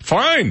goes,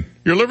 "Fine.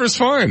 Your liver's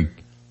fine."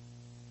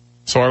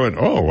 So I went,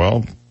 "Oh,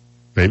 well,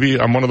 maybe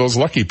I'm one of those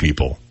lucky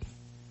people."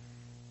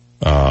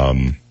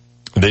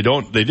 They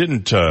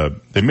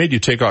made you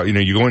take off,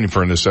 you go in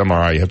for this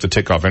MRI, you have to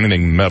take off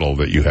anything metal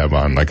that you have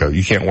on,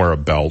 you can't wear a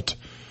belt,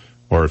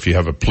 or if you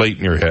have a plate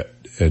in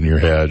your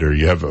head, or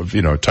you have,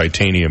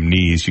 titanium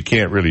knees, you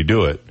can't really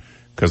do it,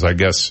 because I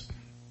guess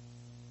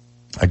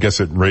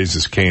it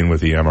raises Cain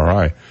with the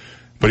MRI.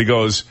 But he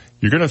goes,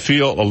 "You're gonna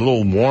feel a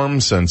little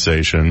warm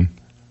sensation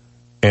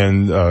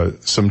and,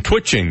 some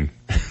twitching."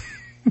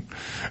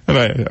 And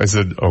I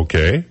said,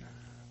 "Okay."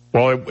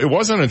 Well, it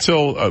wasn't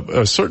until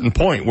a certain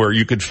point where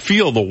you could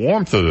feel the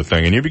warmth of the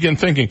thing, and you begin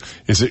thinking,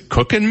 is it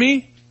cooking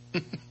me?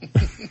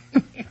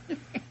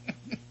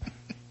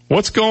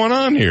 What's going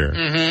on here?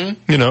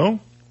 Mm-hmm.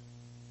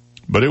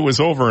 But it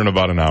was over in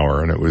about an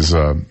hour, and it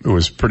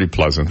was pretty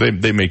pleasant.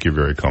 They make you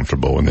very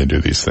comfortable when they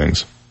do these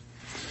things.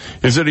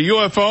 Is it a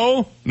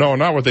UFO? No,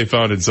 not what they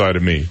found inside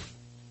of me.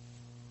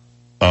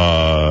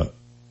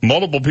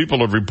 Multiple people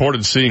have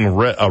reported seeing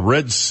a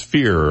red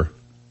sphere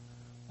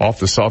off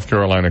the South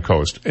Carolina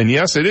coast. And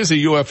yes, it is a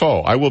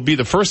UFO. I will be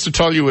the first to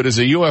tell you it is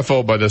a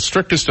UFO by the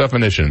strictest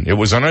definition. It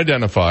was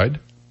unidentified,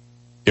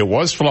 it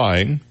was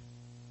flying,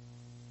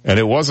 and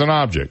it was an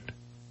object.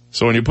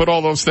 So when you put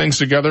all those things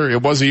together,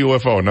 it was a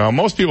UFO. Now,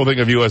 most people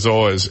think of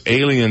UFO as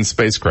alien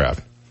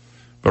spacecraft.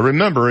 But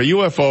remember, a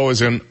UFO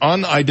is an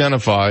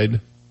unidentified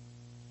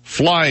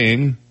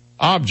flying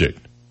object.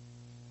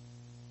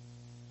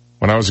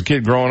 When I was a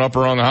kid growing up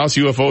around the house,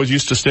 UFOs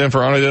used to stand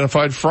for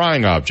unidentified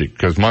frying object,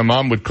 because my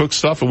mom would cook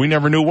stuff and we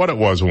never knew what it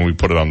was when we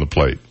put it on the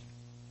plate.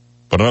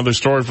 But another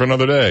story for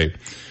another day.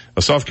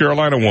 A South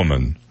Carolina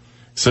woman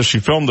says she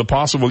filmed a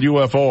possible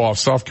UFO off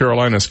South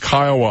Carolina's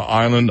Kiowa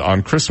Island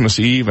on Christmas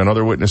Eve, and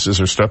other witnesses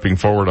are stepping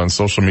forward on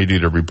social media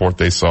to report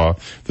they saw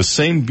the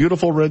same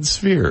beautiful red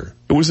sphere.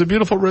 It was a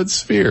beautiful red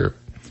sphere.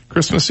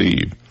 Christmas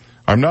Eve.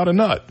 I'm not a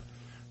nut.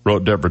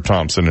 wrote Deborah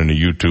Thompson in a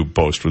YouTube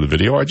post with the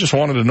video. I just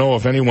wanted to know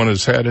if anyone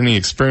has had any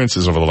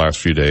experiences over the last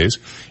few days.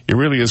 It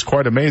really is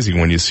quite amazing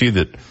when you see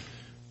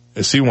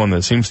one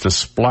that seems to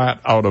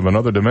splat out of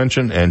another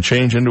dimension and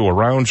change into a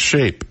round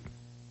shape.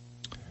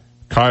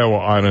 Kiowa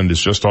Island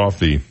is just off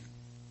the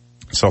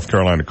South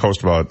Carolina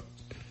coast, about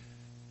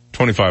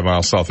 25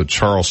 miles south of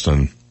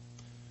Charleston.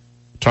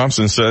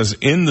 Thompson says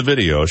in the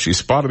video she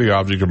spotted the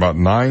object about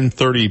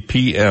 9:30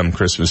 p.m.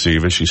 Christmas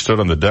Eve as she stood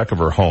on the deck of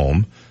her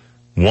home.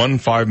 One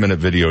 5-minute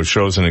video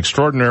shows an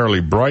extraordinarily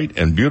bright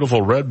and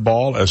beautiful red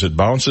ball as it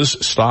bounces,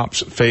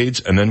 stops,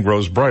 fades, and then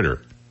grows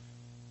brighter.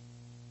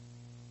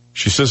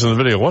 She says in the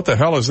video, what the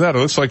hell is that? It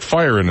looks like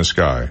fire in the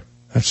sky.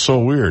 That's so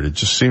weird. It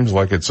just seems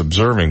like it's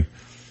observing.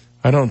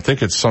 I don't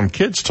think it's some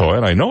kid's toy,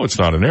 and I know it's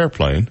not an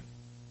airplane.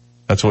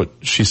 That's what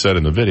she said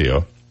in the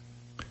video.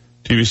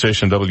 TV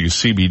station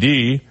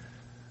WCBD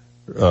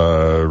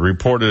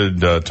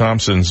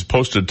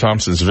posted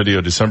Thompson's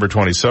video December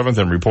 27th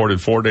and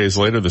reported 4 days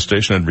later the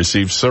station had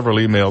received several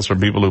emails from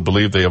people who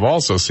believe they have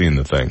also seen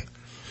the thing.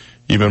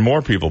 Even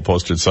more people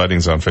posted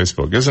sightings on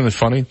Facebook. Isn't it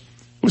funny? It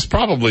was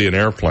probably an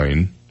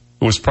airplane.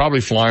 It was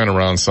probably flying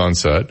around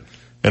sunset.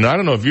 And I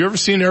don't know, have you ever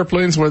seen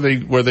airplanes where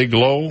they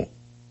glow?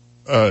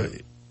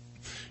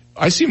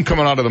 I see them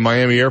coming out of the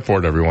Miami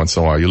airport every once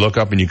in a while. You look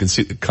up and you can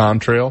see the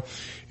contrail.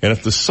 And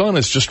if the sun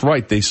is just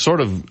right, they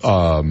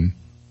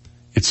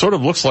it sort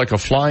of looks like a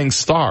flying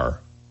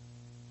star.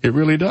 It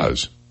really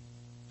does.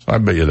 So I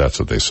bet you that's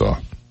what they saw.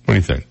 What do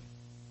you think?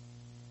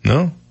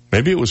 No?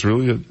 Maybe it was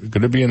really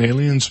going to be an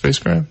alien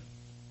spacecraft?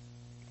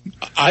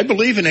 I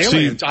believe in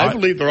aliens. I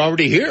believe they're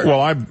already here.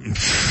 Well,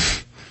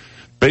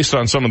 based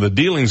on some of the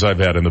dealings I've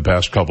had in the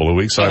past couple of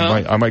weeks,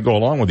 I might go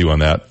along with you on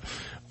that.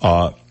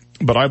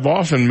 But I've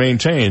often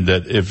maintained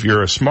that if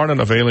you're a smart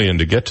enough alien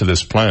to get to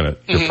this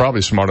planet, you're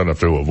probably smart enough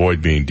to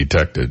avoid being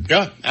detected.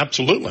 Yeah,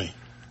 absolutely.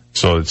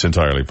 So it's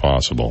entirely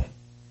possible.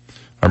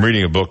 I'm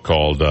reading a book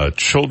called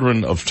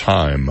Children of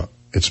Time.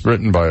 It's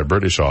written by a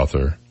British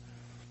author.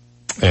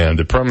 And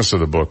the premise of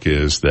the book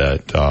is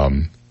that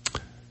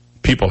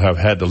people have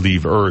had to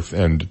leave Earth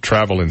and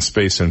travel in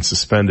space in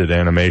suspended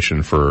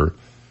animation for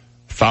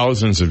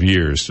thousands of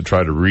years to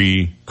try to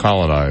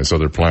recolonize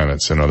other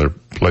planets and other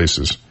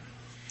places.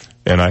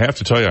 And I have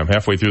to tell you, I'm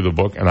halfway through the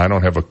book and I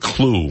don't have a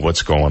clue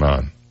what's going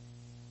on.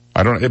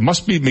 It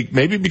must be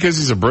maybe because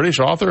he's a British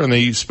author and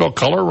they spell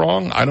color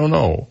wrong. I don't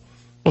know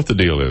what the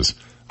deal is.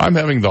 I'm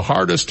having the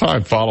hardest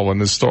time following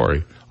this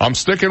story. I'm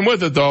sticking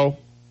with it though.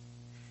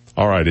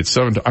 All right, it's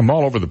 7. I'm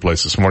all over the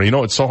place this morning. You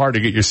know, it's so hard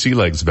to get your sea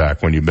legs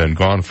back when you've been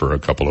gone for a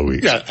couple of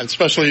weeks. Yeah,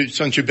 especially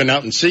since you've been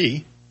out in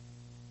sea.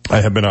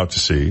 I have been out to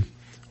sea.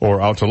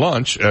 Or out to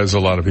lunch, as a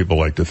lot of people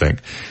like to think.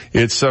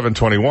 It's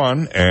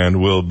 7:21, and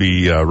we'll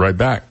be right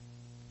back.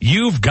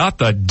 You've got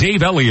the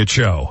Dave Elliott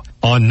Show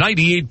on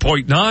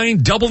 98.9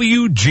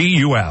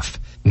 WGUF,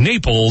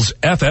 Naples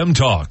FM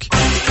Talk.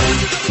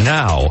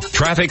 Now,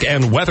 traffic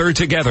and weather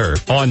together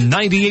on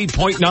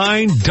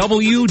 98.9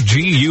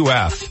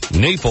 WGUF,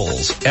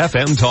 Naples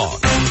FM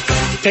Talk.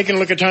 Taking a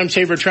look at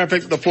time-saver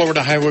traffic, the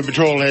Florida Highway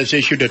Patrol has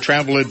issued a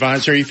travel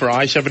advisory for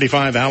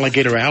I-75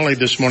 Alligator Alley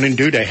this morning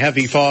due to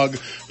heavy fog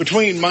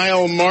between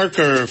mile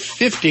marker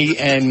 50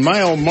 and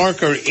mile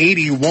marker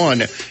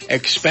 81.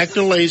 Expect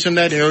delays in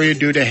that area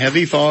due to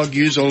heavy fog.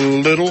 Use a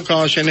little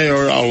caution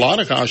or a lot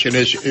of caution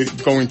as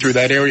going through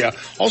that area.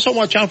 Also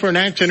watch out for an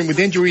accident with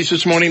injuries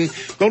this morning.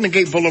 Golden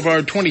Gate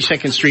Boulevard,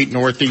 22nd Street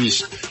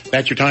Northeast.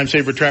 That's your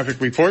time-saver traffic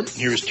report.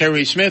 Here's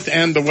Terry Smith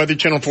and the Weather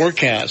Channel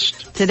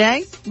forecast.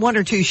 Today, 1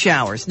 or 2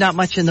 showers. Not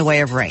much in the way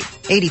of rain.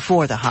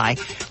 84 the high.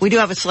 We do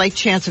have a slight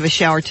chance of a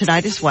shower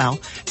tonight as well.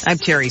 I'm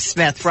Terry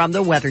Smith from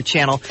the Weather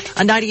Channel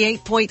on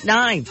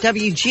 98.9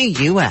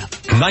 WGUF.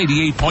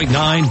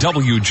 98.9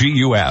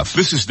 WGUF.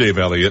 This is Dave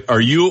Elliott. Are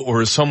you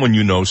or is someone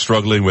you know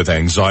struggling with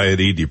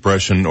anxiety,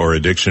 depression, or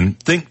addiction?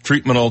 Think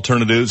treatment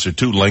alternatives are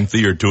too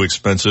lengthy or too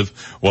expensive?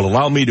 Well,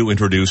 allow me to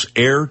introduce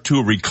Air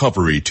to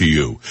Recovery to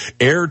you.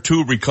 Air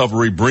to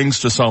Recovery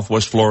brings to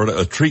Southwest Florida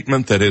a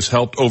treatment that has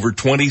helped over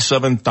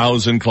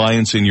 27,000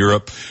 clients in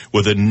Europe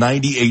with a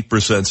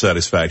 98%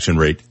 satisfaction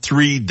rate.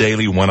 3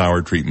 daily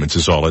 1-hour treatments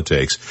is all it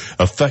takes.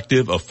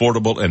 Effective,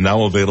 affordable, and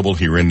now available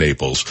here in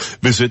Naples.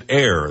 Visit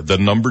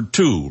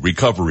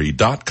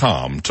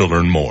air2recovery.com to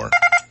learn more.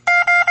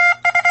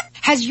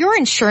 Has your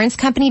insurance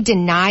company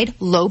denied,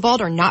 lowballed,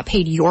 or not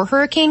paid your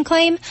hurricane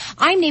claim?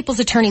 I'm Naples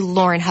Attorney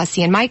Lauren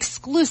Hussey, and my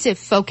exclusive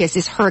focus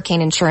is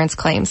hurricane insurance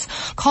claims.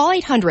 Call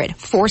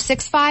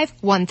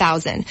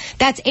 800-465-1000.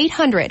 That's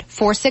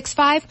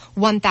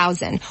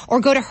 800-465-1000.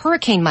 Or go to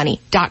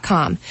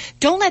hurricanemoney.com.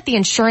 Don't let the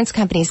insurance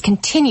companies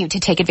continue to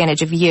take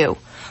advantage of you.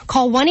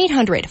 Call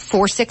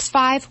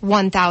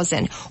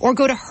 1-800-465-1000 or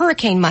go to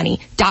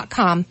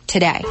hurricanemoney.com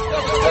today.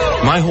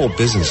 My whole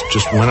business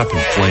just went up in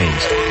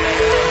flames.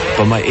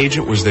 But my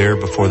agent was there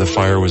before the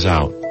fire was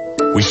out.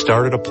 We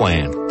started a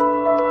plan.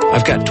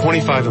 I've got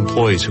 25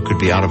 employees who could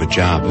be out of a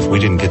job if we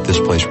didn't get this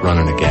place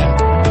running again.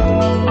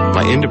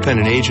 My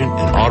independent agent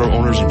and auto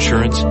owners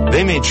insurance,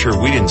 they made sure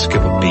we didn't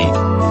skip a beat.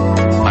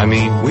 I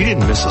mean, we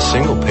didn't miss a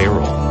single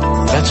payroll.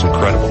 That's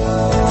incredible.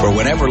 For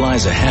whatever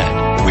lies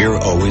ahead, we're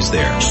always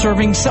there.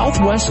 Serving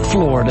Southwest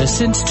Florida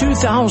since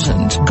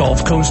 2000.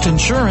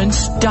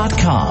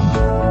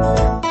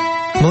 GulfCoastInsurance.com.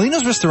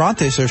 Molino's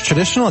Ristorante serves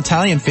traditional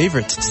Italian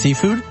favorites,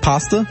 seafood,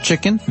 pasta,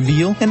 chicken,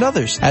 veal, and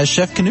others. As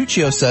Chef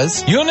Canuccio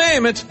says, you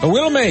name it,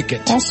 we'll make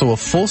it. Also a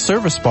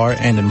full-service bar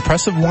and an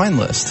impressive wine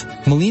list.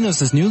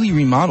 Molino's is newly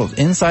remodeled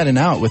inside and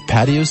out with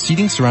patio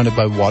seating surrounded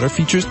by water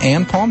features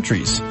and palm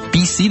trees.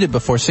 Be seated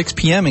before 6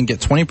 p.m. and get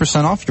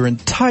 20% off your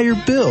entire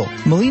bill.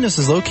 Molino's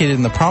is located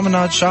in the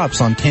Promenade Shops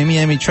on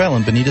Tamiami Trail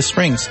in Bonita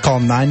Springs. Call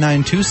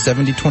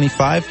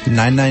 992-7025,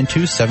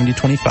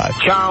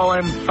 992-7025. Ciao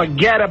and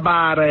forget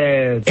about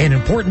it. An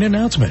important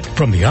announcement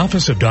from the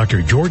office of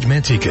Dr. George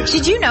Mantzoukas.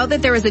 Did you know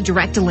that there is a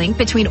direct link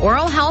between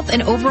oral health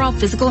and overall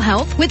physical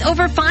health? With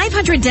over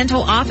 500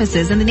 dental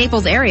offices in the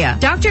Naples area,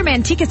 Dr.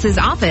 Mantzoukas'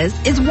 office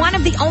is one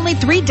of the only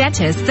 3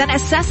 dentists that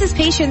assesses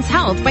patients'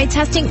 health by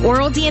testing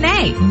oral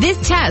DNA. This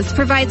test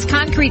provides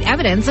concrete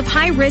evidence of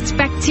high-risk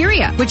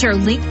bacteria, which are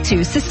linked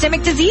to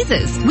systemic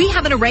diseases. We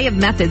have an array of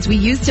methods we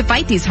use to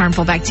fight these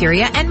harmful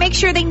bacteria and make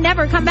sure they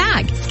never come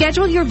back.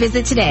 Schedule your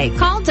visit today.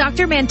 Call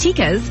Dr.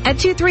 Mantzoukas at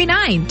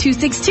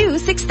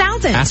 239-262-6000.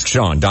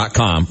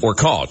 AskSean.com or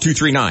call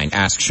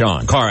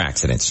 239-ASK-SEAN. Car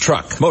accidents,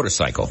 truck,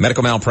 motorcycle,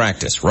 medical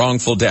malpractice,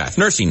 wrongful death,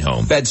 nursing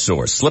home, bed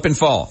sores, slip and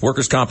fall,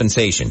 workers'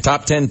 compensation.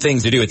 Top 10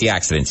 things to do at the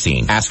accident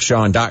scene.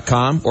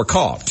 AskSean.com or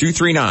call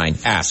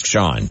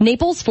 239-ASK-SEAN.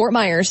 Naples, Fort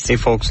Myers. Hey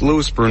folks,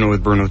 Louis Bruno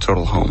with Bruno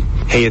Total Home.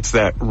 Hey, it's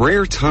that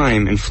rare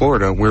time in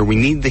Florida where we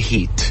need the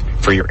heat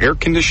for your air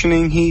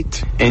conditioning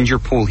heat and your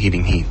pool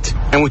heating heat.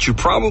 And what you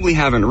probably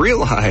haven't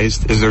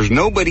realized is there's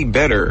nobody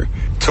better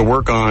to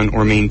work on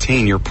or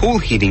maintain your pool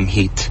heating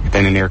heat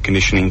than an air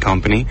conditioning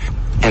company.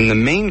 And the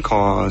main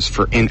cause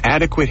for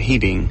inadequate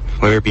heating,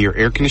 whether it be your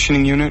air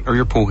conditioning unit or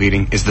your pool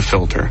heating, is the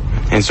filter.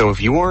 And so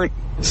if you aren't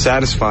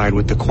satisfied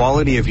with the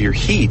quality of your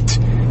heat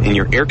in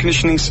your air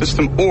conditioning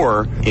system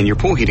or in your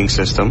pool heating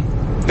system,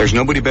 there's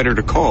nobody better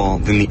to call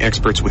than the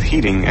experts with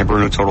heating at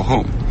Bruno Total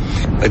Home.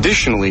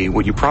 Additionally,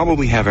 what you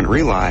probably haven't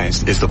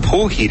realized is the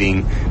pool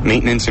heating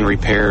maintenance and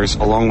repairs,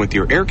 along with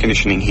your air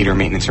conditioning heater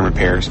maintenance and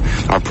repairs,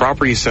 are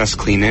property assessed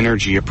clean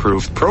energy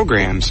approved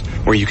programs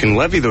where you can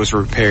levy those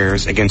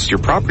repairs against your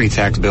property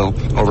tax bill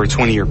over a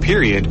 20-year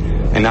period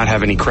and not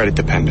have any credit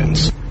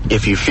dependence.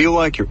 If you feel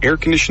like your air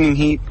conditioning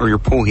heat or your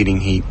pool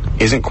heating heat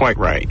isn't quite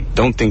right,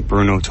 don't think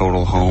Bruno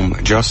Total Home,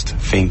 just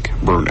think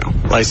Bruno.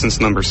 License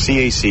number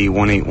CAC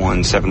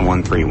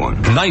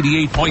 1817131.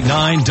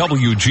 98.9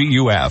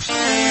 WGUF.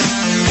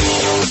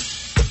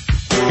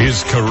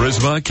 His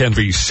charisma can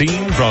be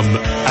seen from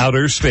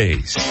outer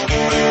space.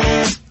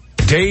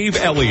 Dave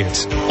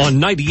Elliott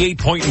on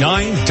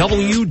 98.9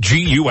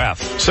 WGUF.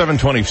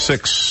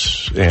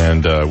 726,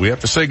 and we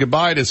have to say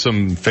goodbye to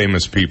some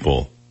famous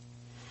people.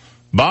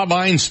 Bob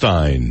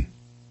Einstein,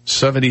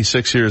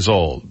 76 years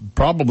old,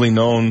 probably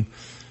known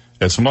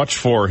as much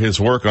for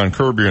his work on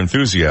Curb Your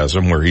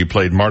Enthusiasm, where he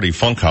played Marty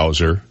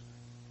Funkhauser,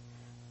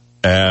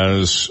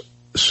 as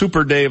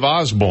Super Dave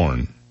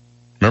Osborne.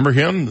 Remember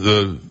him,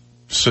 the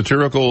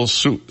satirical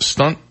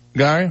stunt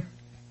guy?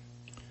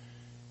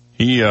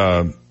 He,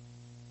 I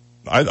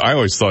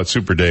always thought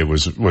Super Dave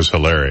was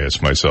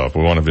hilarious myself,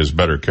 one of his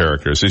better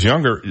characters.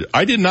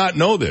 I did not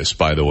know this,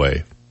 by the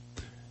way.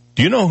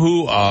 Do you know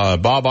who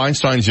Bob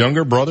Einstein's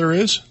younger brother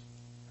is?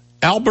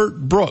 Albert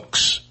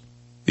Brooks,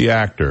 the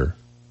actor.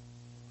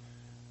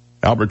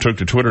 Albert took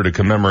to Twitter to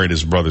commemorate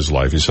his brother's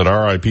life. He said,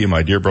 R.I.P.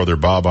 my dear brother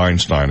Bob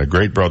Einstein, a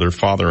great brother,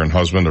 father, and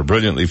husband, a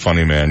brilliantly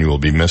funny man. You will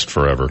be missed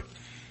forever.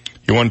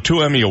 He won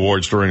 2 Emmy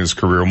Awards during his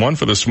career, one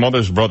for the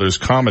Smothers Brothers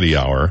Comedy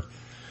Hour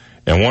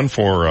and one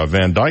for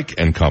Van Dyke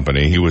and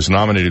Company. He was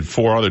nominated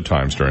 4 other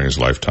times during his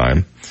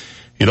lifetime.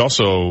 He'd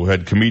also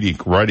had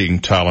comedic writing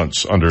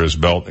talents under his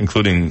belt,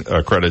 including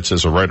credits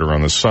as a writer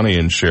on the Sonny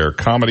and Cher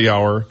Comedy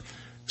Hour,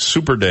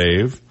 Super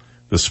Dave,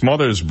 the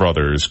Smothers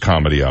Brothers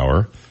Comedy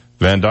Hour,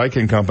 Van Dyke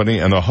and Company,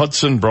 and the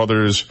Hudson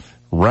Brothers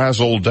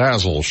Razzle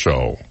Dazzle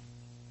Show.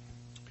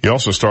 He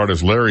also starred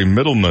as Larry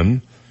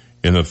Middleman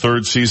in the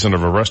 3rd season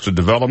of Arrested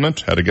Development,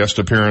 had a guest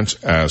appearance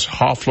as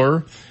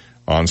Hoffler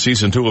on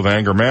season 2 of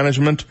Anger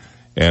Management,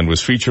 and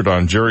was featured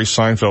on Jerry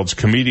Seinfeld's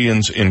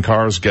Comedians in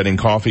Cars Getting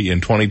Coffee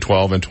in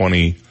 2012 and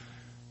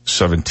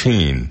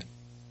 2017.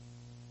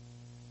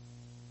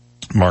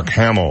 Mark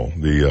Hamill,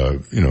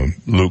 the,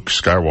 Luke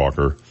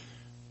Skywalker,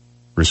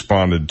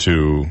 responded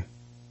to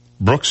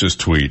Brooks's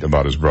tweet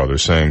about his brother,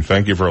 saying,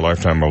 thank you for a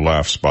lifetime of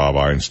laughs, Bob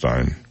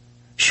Einstein.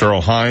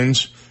 Cheryl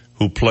Hines,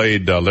 who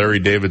played Larry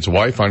David's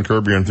wife on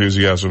Curb Your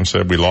Enthusiasm,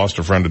 said, we lost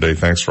a friend today.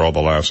 Thanks for all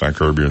the laughs on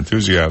Curb Your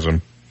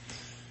Enthusiasm.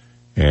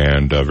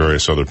 And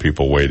various other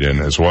people weighed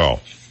in as well.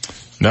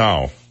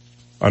 Now,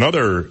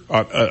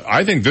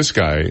 I think this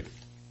guy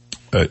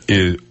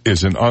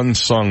is an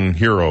unsung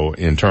hero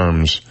in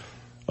terms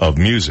of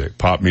music,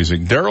 pop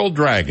music. Daryl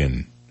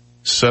Dragon,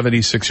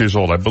 76 years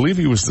old. I believe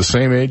he was the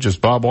same age as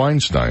Bob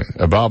Einstein.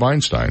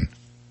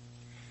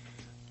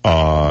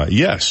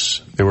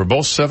 Yes, they were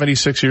both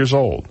 76 years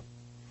old.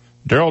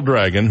 Daryl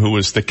Dragon, who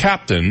was the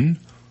captain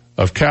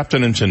of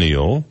Captain and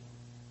Tennille,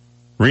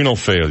 renal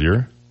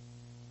failure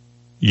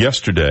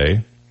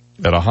yesterday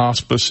at a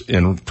hospice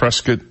in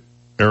Prescott,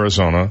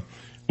 Arizona,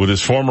 with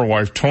his former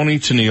wife, Toni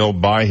Tennille,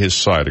 by his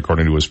side,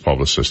 according to his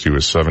publicist. He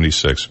was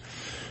 76.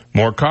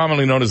 More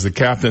commonly known as the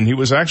Captain, he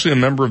was actually a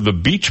member of the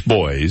Beach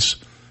Boys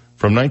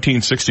from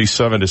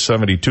 1967 to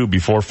 72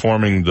 before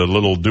forming the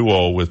little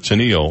duo with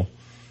Tennille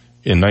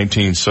in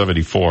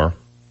 1974.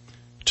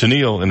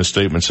 Tennille, in a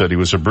statement, said he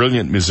was a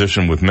brilliant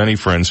musician with many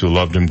friends who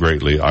loved him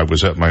greatly. I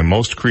was at my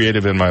most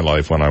creative in my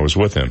life when I was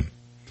with him.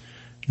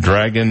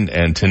 Dragon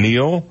and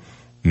Tennille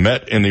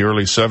met in the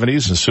early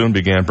 70s and soon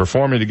began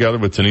performing together,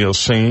 with Tennille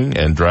singing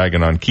and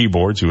Dragon on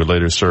keyboards. He would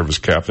later serve as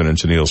Captain and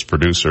Tennille's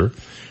producer.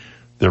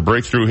 Their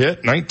breakthrough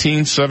hit,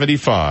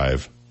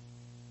 1975,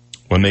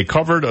 when they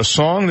covered a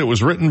song that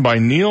was written by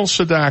Neil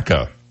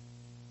Sedaka.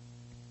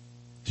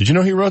 Did you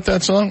know he wrote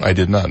that song? I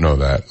did not know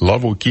that.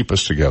 Love Will Keep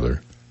Us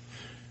Together,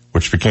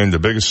 which became the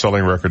biggest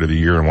selling record of the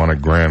year and won a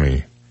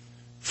Grammy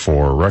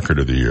for Record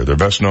of the Year. Their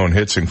best known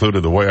hits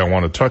included The Way I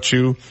Want to Touch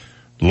You,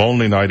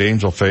 Lonely Night,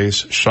 Angel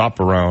Face, Shop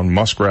Around,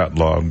 Muskrat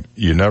Love,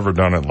 You Never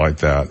Done It Like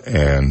That,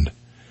 and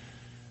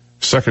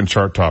second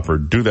chart topper,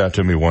 Do That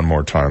to Me One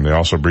More Time. They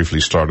also briefly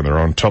started their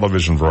own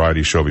television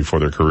variety show before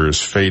their careers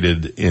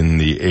faded in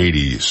the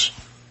 80s.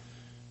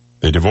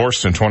 They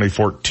divorced in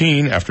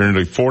 2014 after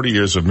nearly 40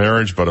 years of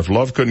marriage, but if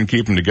love couldn't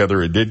keep them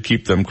together, it did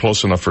keep them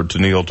close enough for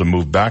Tennille to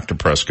move back to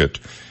Prescott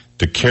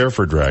to care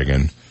for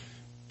Dragon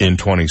in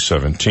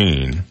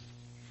 2017.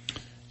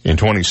 In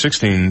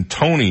 2016,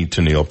 Toni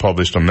Tennille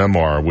published a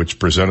memoir which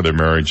presented their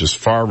marriage as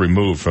far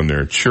removed from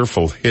their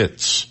cheerful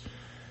hits.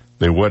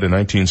 They wed in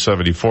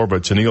 1974,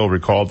 but Tennille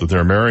recalled that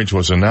their marriage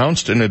was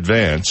announced in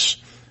advance,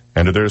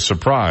 and to their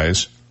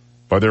surprise,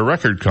 by their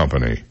record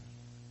company.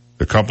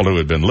 The couple who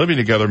had been living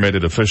together made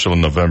it official in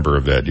November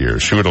of that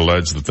year. She would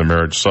allege that the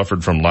marriage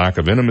suffered from lack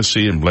of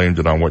intimacy and blamed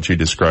it on what she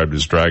described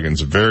as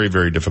Dragon's very,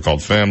 very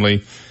difficult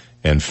family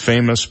and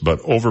famous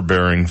but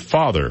overbearing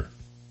father.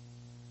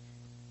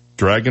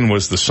 Dragon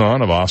was the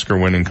son of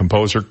Oscar-winning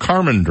composer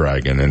Carmen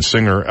Dragon and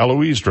singer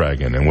Eloise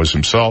Dragon, and was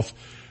himself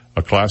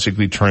a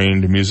classically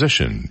trained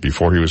musician.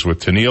 Before he was with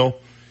Tennille,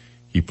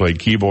 he played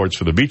keyboards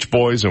for the Beach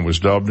Boys and was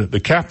dubbed the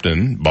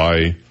Captain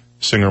by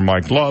singer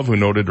Mike Love, who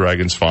noted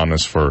Dragon's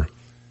fondness for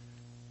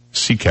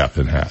sea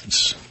captain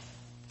hats.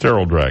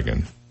 Daryl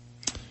Dragon.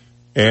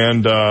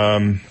 And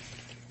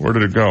where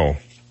did it go?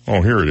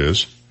 Oh, here it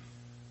is.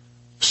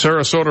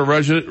 Sarasota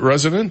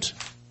resident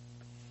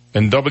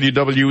and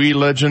WWE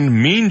legend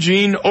Mean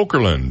Gene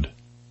Okerlund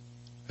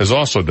has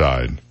also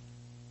died.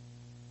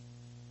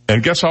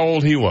 And guess how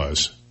old he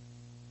was?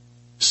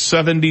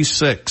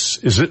 76.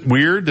 Is it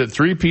weird that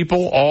three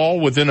people, all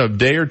within a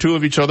day or two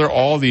of each other,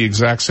 all the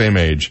exact same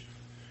age?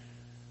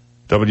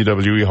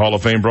 WWE Hall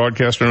of Fame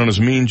broadcaster known as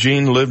Mean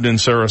Gene lived in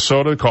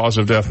Sarasota. Cause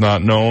of death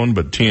not known,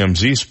 but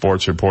TMZ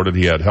Sports reported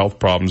he had health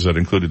problems that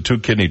included 2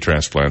 kidney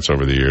transplants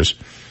over the years.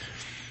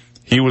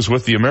 He was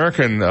with the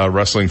American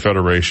Wrestling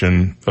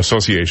Federation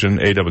Association,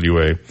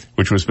 AWA,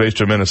 which was based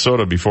in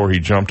Minnesota before he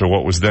jumped to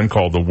what was then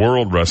called the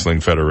World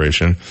Wrestling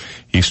Federation.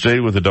 He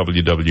stayed with the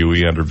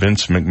WWE under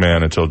Vince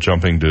McMahon until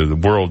jumping to the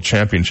World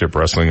Championship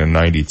Wrestling in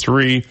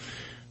 93.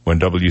 When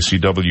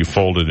WCW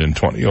folded in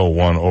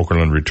 2001,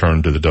 Okerlund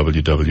returned to the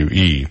WWE.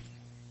 He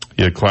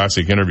had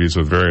classic interviews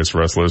with various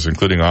wrestlers,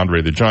 including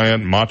Andre the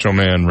Giant, Macho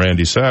Man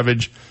Randy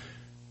Savage,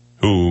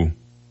 who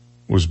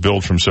was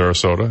billed from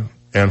Sarasota,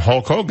 and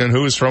Hulk Hogan,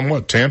 who is from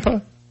what,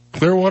 Tampa?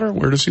 Clearwater?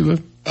 Where does he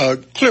live?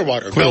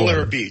 Clearwater. Bel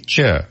Air Beach.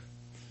 Yeah.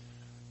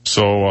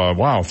 So,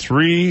 wow,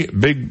 3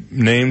 big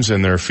names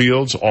in their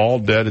fields, all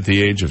dead at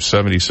the age of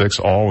 76,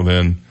 all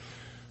within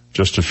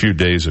just a few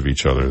days of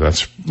each other.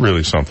 That's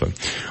really something.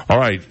 All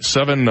right,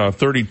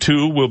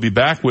 7:32. We'll be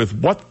back with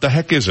What the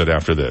Heck Is It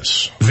after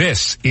this.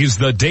 This is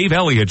the Dave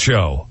Elliott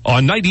Show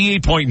on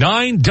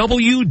 98.9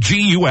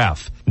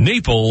 WGUF,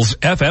 Naples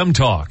FM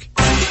Talk.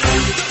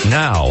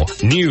 Now,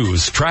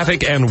 news,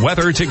 traffic, and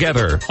weather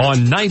together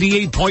on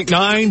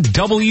 98.9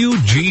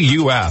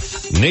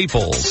 WGUF,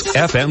 Naples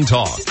FM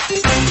Talk.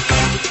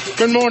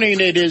 Good morning.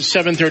 It is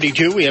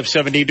 7:32. We have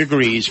 70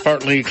 degrees,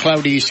 partly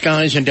cloudy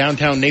skies in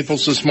downtown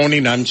Naples this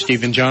morning. I'm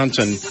Stephen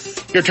Johnson.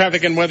 Your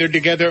traffic and weather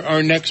together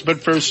are next,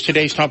 but first,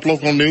 today's top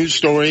local news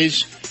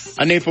stories.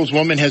 A Naples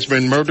woman has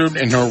been murdered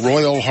in her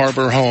Royal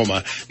Harbor home.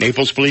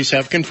 Naples police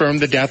have confirmed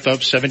the death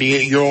of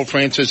 78-year-old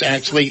Frances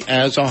Axley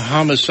as a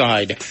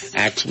homicide.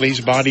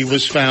 Axley's body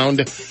was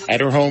found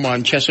at her home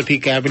on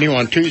Chesapeake Avenue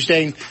on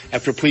Tuesday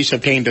after police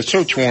obtained a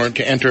search warrant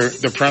to enter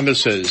the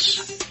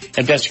premises.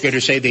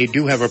 Investigators say they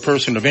do have a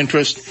person of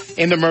interest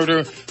in the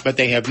murder, but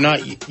they have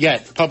not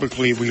yet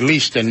publicly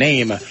released a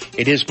name.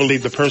 It is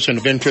believed the person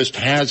of interest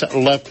has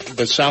left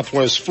the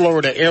Southwest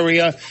Florida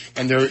area,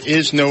 and there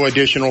is no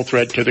additional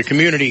threat to the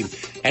community.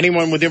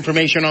 Anyone with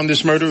information on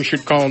this murder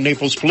should call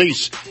Naples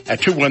Police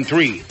at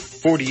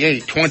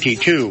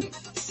 213-4822.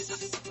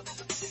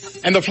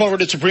 And the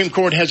Florida Supreme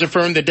Court has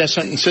affirmed the death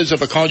sentences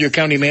of a Collier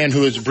County man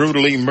who has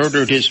brutally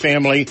murdered his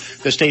family.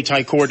 The state's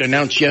high court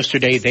announced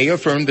yesterday they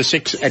affirmed the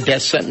 6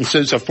 death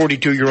sentences of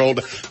 42-year-old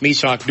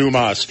Misak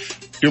Dumas.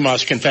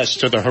 Dumas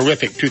confessed to the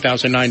horrific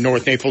 2009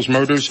 North Naples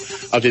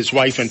murders of his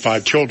wife and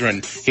 5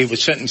 children. He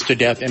was sentenced to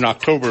death in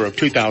October of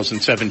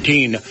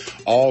 2017.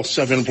 All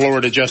 7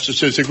 Florida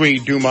justices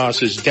agreed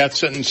Dumas's death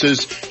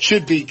sentences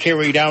should be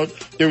carried out.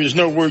 There is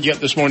no word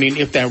yet this morning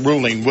if that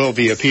ruling will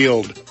be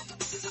appealed.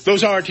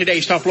 Those are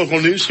today's top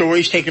local news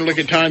stories. Taking a look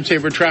at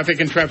time-saver traffic,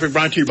 and traffic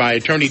brought to you by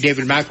Attorney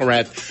David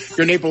McElrath,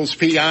 your Naples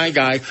PI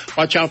guy.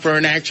 Watch out for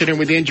an accident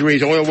with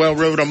injuries. Oil Well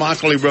Road,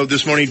 Immokalee Road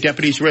this morning.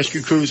 Deputies,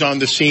 rescue crews on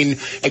the scene.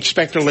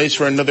 Expect delays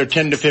for another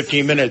 10 to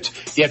 15 minutes.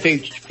 The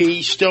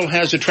FHP still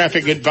has a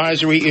traffic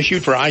advisory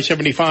issued for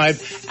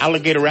I-75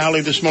 Alligator Alley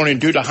this morning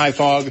due to high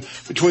fog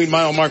between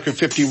mile marker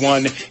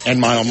 51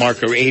 and mile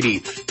marker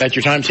 80. That's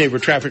your time-saver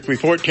traffic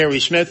report. Terry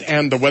Smith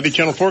and the Weather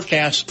Channel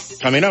forecast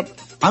coming up.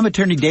 I'm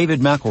Attorney David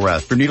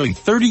McElrath. For nearly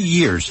 30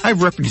 years,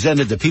 I've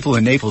represented the people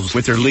in Naples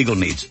with their legal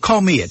needs. Call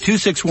me at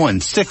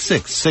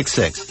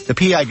 261-6666. The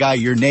PI guy,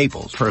 your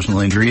Naples personal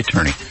injury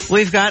attorney.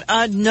 We've got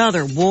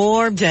another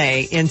warm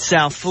day in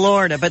South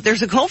Florida, but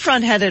there's a cold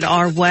front headed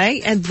our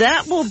way, and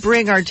that will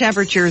bring our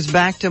temperatures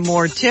back to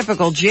more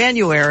typical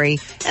January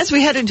as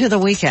we head into the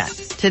weekend.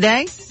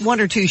 Today, 1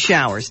 or 2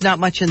 showers, not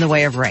much in the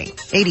way of rain.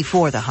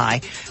 84 the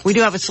high. We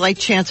do have a slight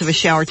chance of a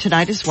shower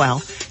tonight as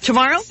well.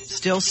 Tomorrow,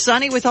 still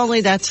sunny with only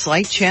that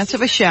slight chance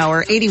of a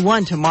shower,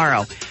 81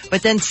 tomorrow.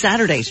 But then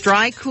Saturday's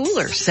dry,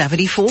 cooler,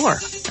 74.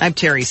 I'm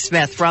Terry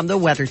Smith from the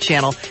Weather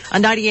Channel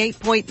on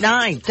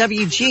 98.9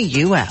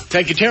 WGUF.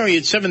 Thank you, Terry.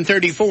 It's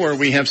 7:34.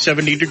 We have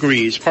 70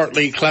 degrees,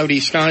 partly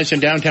cloudy skies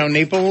in downtown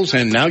Naples,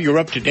 and now you're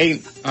up to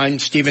date. I'm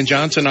Stephen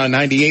Johnson on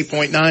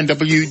 98.9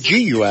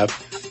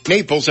 WGUF.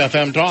 Naples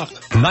FM Talk.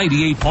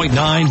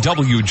 98.9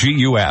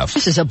 WGUF.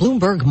 This is a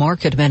Bloomberg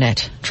Market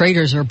Minute.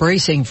 Traders are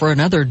bracing for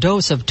another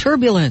dose of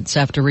turbulence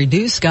after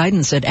reduced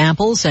guidance at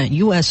Apple sent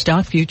U.S.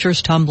 stock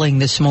futures tumbling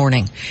this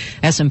morning.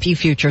 S&P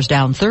futures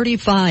down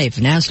 35,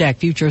 NASDAQ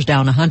futures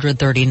down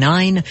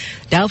 139,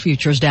 Dow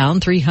futures down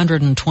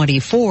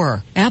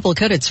 324. Apple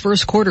cut its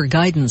first quarter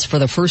guidance for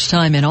the first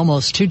time in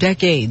almost 2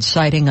 decades,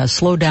 citing a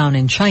slowdown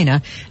in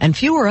China and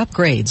fewer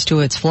upgrades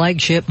to its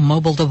flagship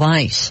mobile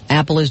device.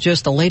 Apple is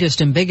just the latest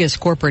and biggest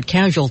corporate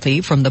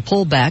casualty from the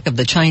pullback of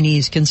the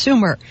Chinese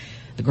consumer.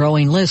 The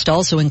growing list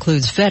also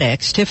includes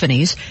FedEx,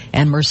 Tiffany's,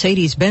 and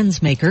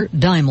Mercedes-Benz maker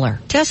Daimler.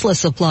 Tesla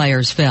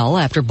suppliers fell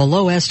after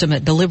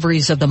below-estimate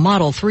deliveries of the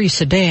Model 3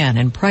 sedan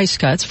and price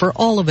cuts for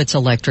all of its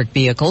electric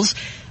vehicles.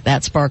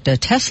 That sparked a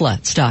Tesla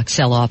stock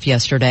sell-off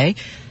yesterday.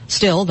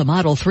 Still, the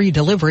Model 3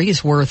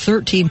 deliveries were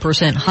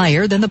 13%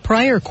 higher than the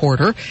prior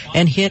quarter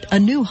and hit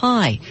a new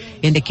high,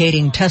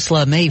 indicating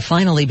Tesla may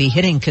finally be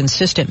hitting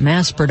consistent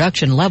mass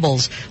production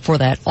levels for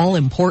that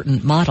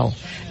all-important model.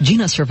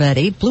 Gina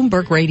Cervetti,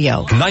 Bloomberg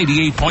Radio.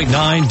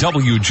 98.9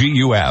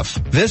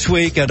 WGUF. This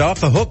week at Off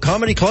the Hook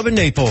Comedy Club in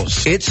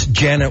Naples, it's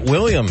Janet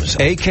Williams,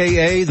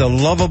 a.k.a. the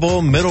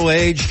lovable,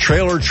 middle-aged,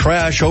 trailer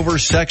trash,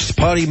 oversexed,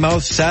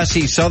 potty-mouthed,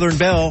 sassy Southern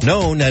belle,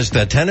 known as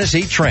the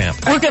Tennessee Tramp.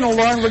 We're going to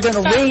learn, we're going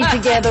to read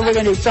together. We're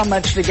going to do so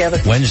much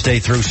together. Wednesday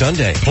through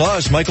Sunday.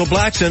 Plus, Michael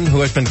Blackson, who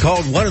has been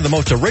called one of the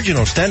most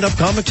original stand-up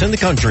comics in the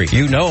country.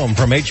 You know him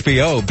from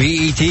HBO,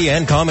 BET,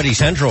 and Comedy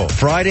Central.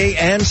 Friday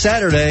and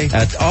Saturday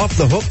at Off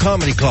the Hook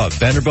Comedy Club,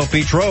 Vanderbilt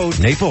Beach Road,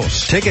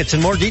 Naples. Tickets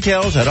and more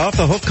details at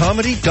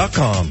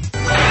offthehookcomedy.com.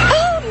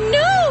 Oh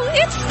no!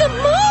 It's the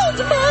mold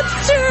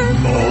monster!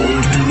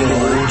 Mold,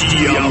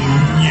 yum,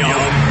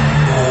 yum,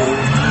 mold,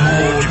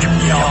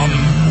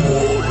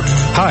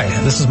 Hi,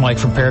 this is Mike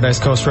from Paradise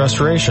Coast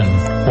Restoration.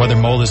 Whether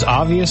mold is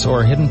obvious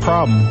or a hidden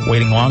problem,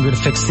 waiting longer to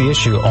fix the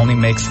issue only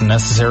makes the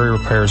necessary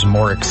repairs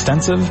more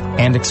extensive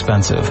and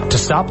expensive. To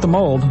stop the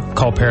mold,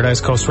 call Paradise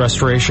Coast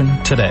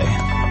Restoration today.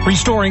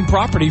 Restoring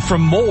property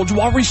from mold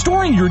while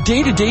restoring your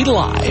day-to-day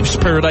lives.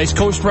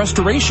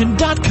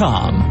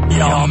 ParadiseCoastRestoration.com.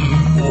 Yum,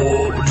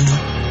 mold.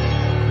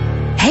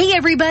 Hey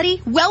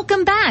everybody,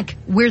 welcome back.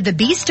 We're the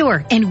B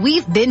Store and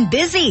we've been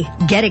busy.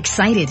 Get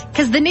excited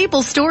because the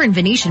Naples store in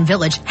Venetian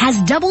Village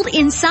has doubled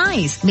in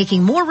size,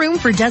 making more room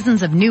for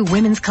dozens of new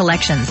women's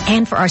collections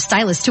and for our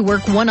stylists to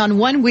work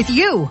one-on-one with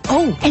you.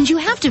 Oh, and you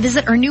have to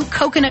visit our new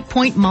Coconut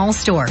Point Mall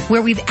store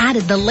where we've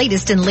added the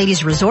latest in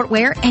ladies resort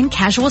wear and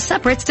casual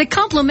separates to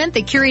complement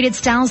the curated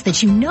styles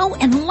that you know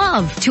and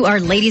love. To our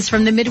ladies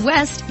from the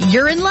Midwest,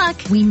 you're in luck.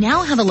 We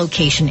now have a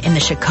location in the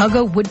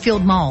Chicago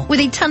Woodfield Mall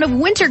with a ton of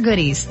winter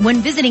goodies.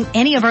 When visiting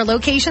any of our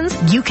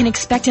locations, you can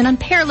expect an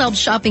unparalleled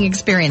shopping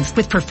experience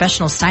with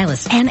professional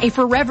stylists and a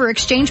forever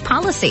exchange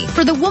policy.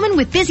 For the woman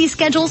with busy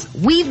schedules,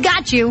 we've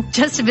got you.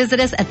 Just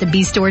visit us at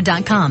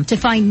thebstore.com to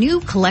find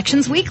new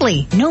collections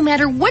weekly. No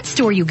matter what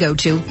store you go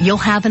to, you'll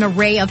have an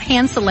array of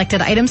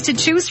hand-selected items to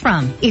choose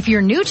from. If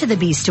you're new to the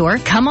B Store,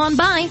 come on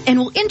by and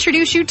we'll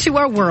introduce you to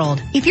our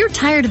world. If you're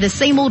tired of the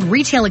same old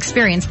retail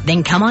experience,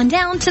 then come on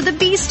down to the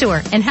B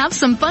Store and have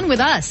some fun with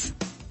us.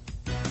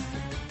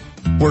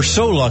 We're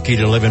so lucky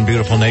to live in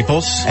beautiful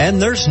Naples,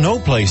 and there's no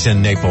place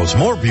in Naples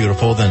more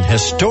beautiful than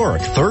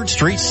historic 3rd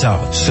Street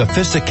South.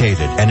 Sophisticated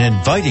and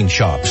inviting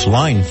shops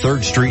line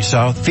 3rd Street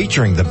South,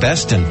 featuring the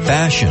best in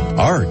fashion,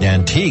 art,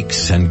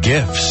 antiques, and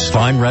gifts.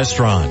 Fine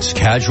restaurants,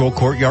 casual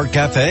courtyard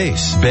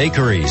cafes,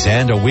 bakeries,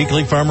 and a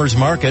weekly farmer's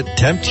market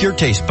tempt your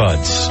taste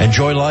buds.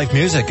 Enjoy live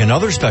music and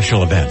other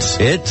special events.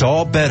 It's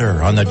all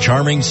better on the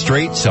charming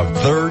streets of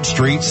 3rd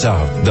Street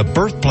South, the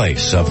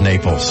birthplace of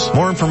Naples.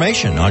 More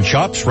information on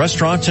shops,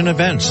 restaurants, and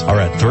events are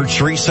at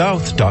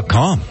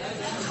thirdstreetsouth.com.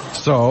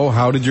 So,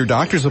 how did your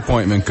doctor's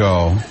appointment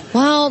go?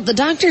 Well, the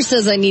doctor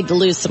says I need to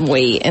lose some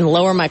weight and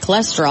lower my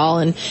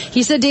cholesterol, and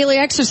he said daily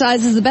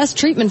exercise is the best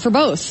treatment for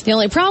both. The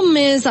only problem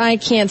is I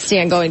can't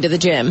stand going to the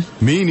gym.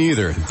 Me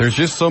neither. There's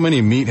just so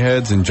many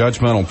meatheads and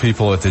judgmental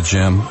people at the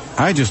gym.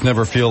 I just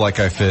never feel like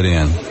I fit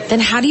in.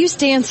 Then how do you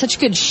stay in such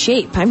good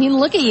shape? I mean,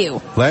 look at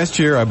you. Last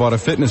year, I bought a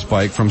fitness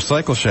bike from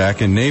Cycle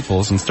Shack in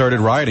Naples and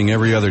started riding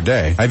every other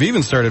day. I've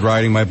even started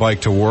riding my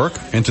bike to work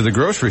and to the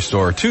grocery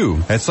store,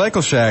 too. At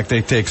Cycle Shack,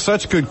 they take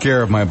such good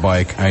care of my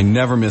bike, I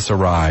never miss a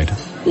ride.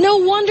 No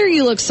wonder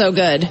you look so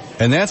good.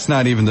 And that's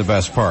not even the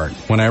best part.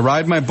 When I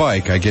ride my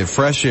bike, I get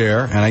fresh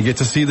air and I get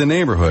to see the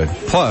neighborhood.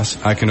 Plus,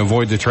 I can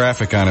avoid the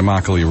traffic on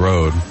Immokalee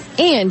Road.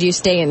 And you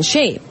stay in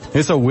shape.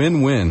 It's a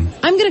win-win.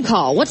 I'm gonna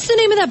call. What's the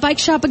name of that bike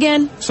shop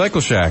again?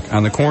 Cycle Shack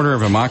on the corner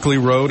of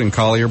Immokalee Road and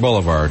Collier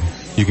Boulevard.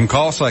 You can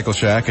call Cycle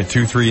Shack at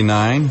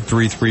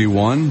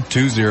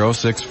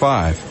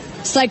 239-331-2065.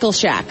 Cycle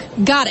Shack.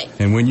 Got it.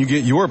 And when you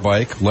get your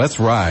bike, let's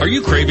ride. Are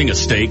you craving a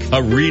steak,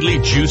 a really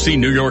juicy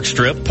New York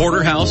strip,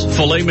 porterhouse,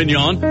 filet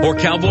mignon, or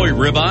cowboy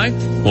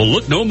ribeye? Well,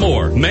 look no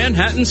more.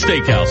 Manhattan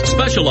Steakhouse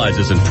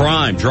specializes in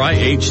prime,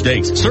 dry-aged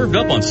steaks served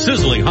up on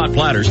sizzling hot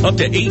platters up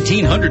to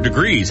 1,800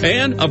 degrees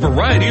and a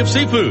variety of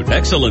seafood.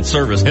 Excellent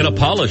service in a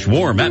polished,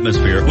 warm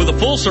atmosphere with a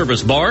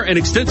full-service bar and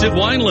extensive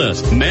wine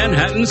list.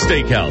 Manhattan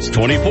Steakhouse,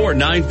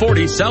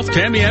 24940 South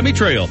Tamiami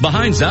Trail,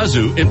 behind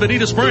Zazu in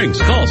Bonita Springs.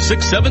 Call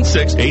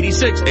 676-8687.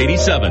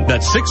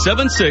 That's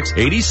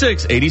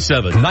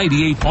 676-8687.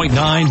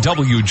 98.9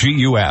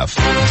 WGUF.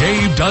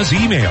 Dave does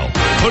email.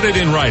 Put it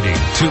in writing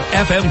to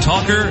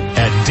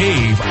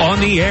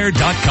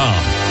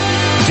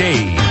fmtalker@daveontheair.com.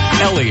 Dave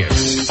Elliott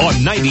on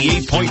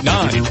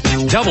 98.9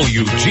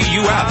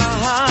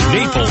 WGUF.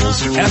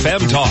 Naples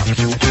FM Talk.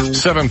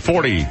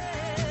 740.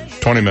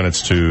 20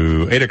 minutes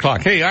to 8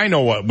 o'clock. Hey, I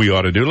know what we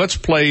ought to do. Let's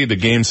play the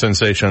game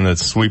sensation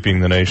that's sweeping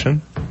the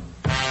nation.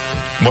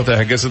 What the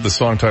heck is it? The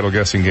song title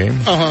guessing game?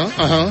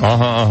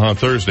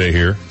 Thursday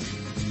here.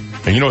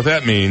 And you know what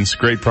that means?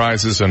 Great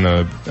prizes and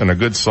a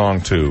good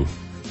song too.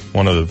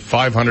 One of the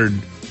 500,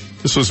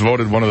 this was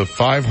voted one of the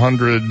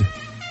 500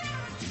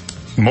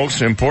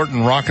 most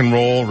important rock and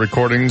roll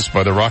recordings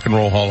by the Rock and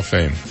Roll Hall of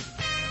Fame.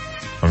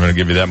 I'm going to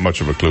give you that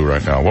much of a clue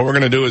right now. What we're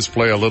going to do is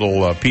play a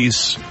little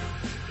piece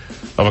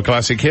of a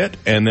classic hit,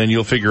 and then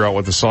you'll figure out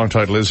what the song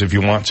title is if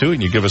you want to,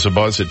 and you give us a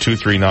buzz at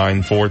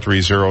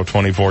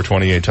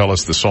 239-430-2428. Tell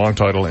us the song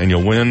title, and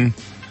you'll win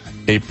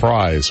a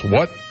prize.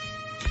 What,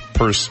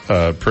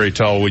 pray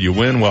tell, will you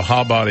win? Well, how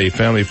about a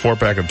family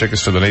 4-pack of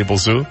tickets to the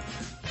Naples Zoo?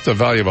 It's a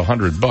value of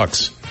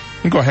 $100. You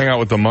can go hang out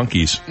with the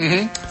monkeys.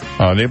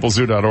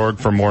 NaplesZoo.org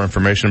for more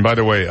information. By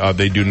the way,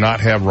 they do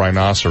not have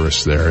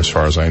rhinoceros there, as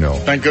far as I know.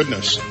 Thank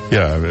goodness.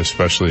 Yeah,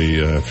 especially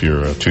if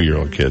you're a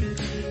 2-year-old kid.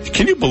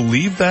 Can you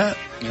believe that?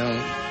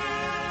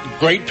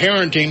 Great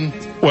parenting.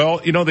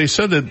 Well, you know, they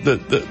said that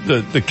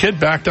the kid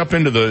backed up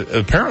into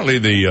apparently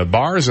the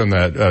bars in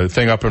that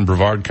thing up in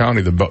Brevard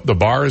County, the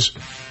bars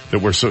that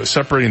were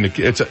separating the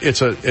kids.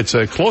 It's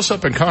a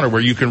close-up encounter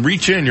where you can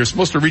reach in. You're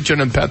supposed to reach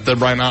in and pet the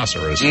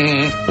rhinoceros.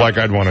 Like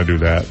I'd want to do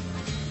that.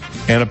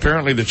 And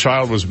apparently the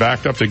child was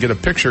backed up to get a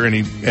picture,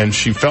 and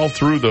she fell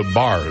through the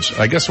bars.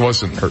 I guess it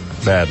wasn't hurt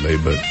badly,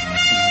 but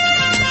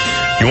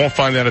you won't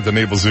find that at the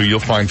Naples Zoo. You'll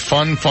find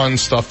fun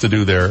stuff to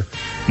do there.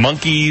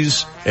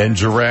 Monkeys and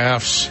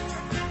giraffes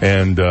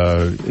and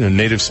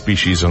native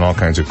species and all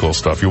kinds of cool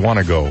stuff. You want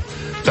to go.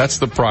 That's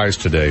the prize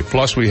today.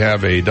 Plus we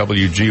have a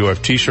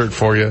WGUF t-shirt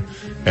for you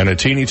and a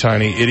teeny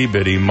tiny itty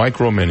bitty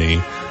micro mini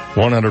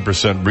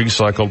 100%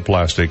 recycled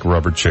plastic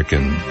rubber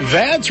chicken.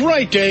 That's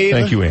right, Dave.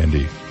 Thank you,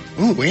 Andy.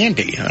 Ooh,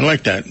 Andy. I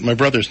like that. My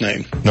brother's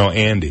name. No,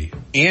 Andy.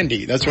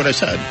 Andy. That's what I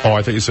said. Oh,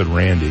 I thought you said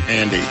Randy.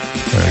 Andy.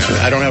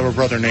 I don't have a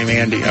brother named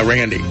Andy.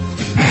 Randy.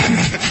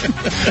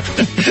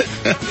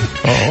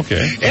 Oh,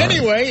 okay.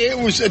 Anyway, it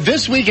was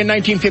this week in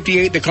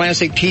 1958, the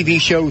classic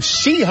TV show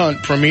Sea Hunt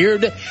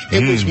premiered.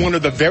 It was one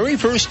of the very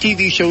first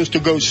TV shows to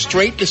go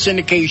straight to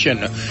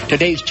syndication.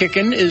 Today's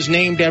chicken is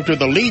named after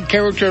the lead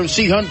character of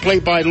Sea Hunt,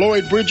 played by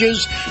Lloyd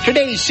Bridges.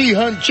 Today's Sea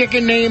Hunt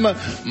chicken name,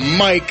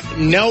 Mike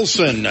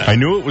Nelson. I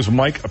knew it was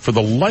Mike. For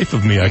the life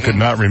of me, I could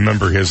not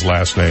remember his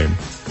last name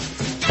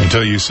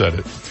until you said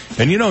it.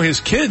 And you know, his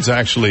kids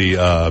actually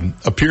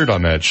appeared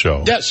on that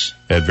show. Yes.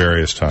 At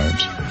various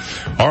times.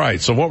 All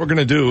right, so what we're going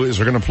to do is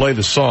we're going to play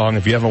the song.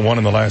 If you haven't won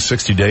in the last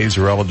 60 days,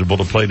 you're eligible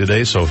to play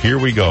today, so here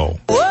we go.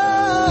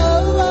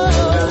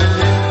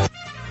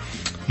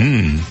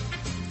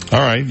 All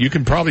right, you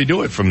can probably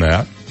do it from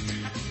that.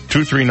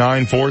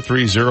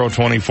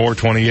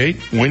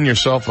 239-430-2428. Win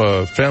yourself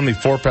a family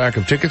 4-pack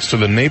of tickets to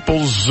the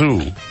Naples Zoo,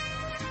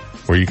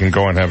 where you can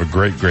go and have a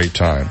great, great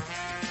time.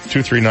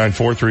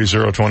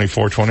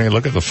 239-430-2428.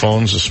 Look at the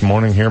phones this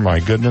morning here. My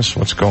goodness,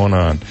 what's going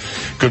on?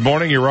 Good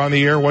morning. You're on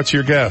the air. What's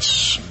your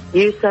guess?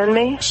 You send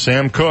me?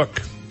 Sam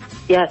Cooke.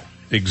 Yes.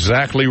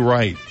 Exactly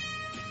right.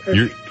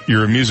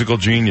 You're a musical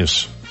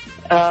genius.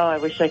 Oh, I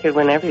wish I could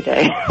win every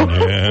day.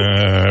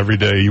 Yeah, every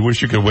day. You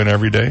wish you could win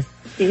every day?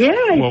 Yeah,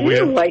 I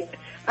do.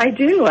 I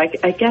do.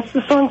 I guess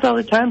the songs all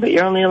the time, but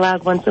you're only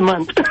allowed once a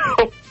month.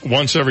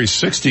 Once every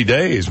 60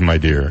 days, my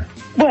dear.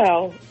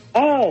 Well,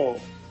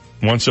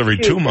 once every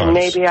 2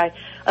 months. Maybe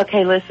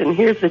okay, listen,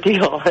 here's the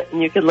deal.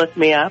 You can look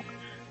me up.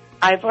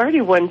 I've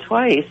already won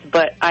twice,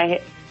 but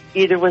I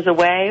either was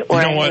away or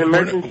I had an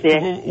emergency.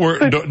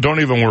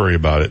 Don't even worry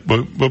about it.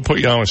 We'll put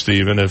you on with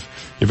Steve, and if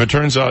it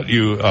turns out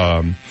you...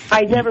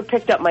 I never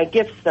picked up my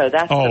gifts, though.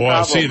 That's the problem.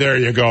 Well, see, there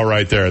you go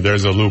right there.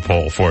 There's a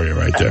loophole for you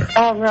right there.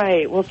 All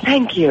right. Well,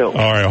 thank you. All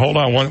right, hold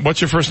on.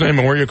 What's your first name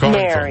and where are you calling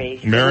Mary.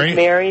 from? Mary?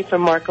 Mary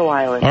from Marco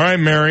Island. All right,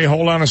 Mary,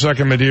 hold on a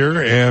second, my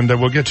dear, and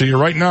we'll get to you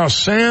right now.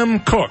 Sam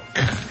Cooke,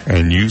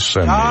 and you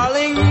send me.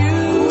 Darling,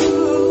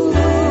 you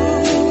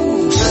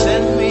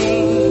send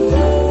me.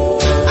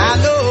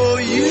 I know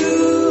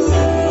you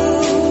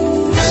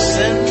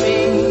send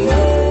me.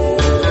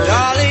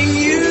 Darling,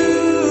 you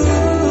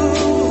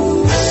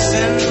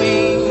send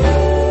me.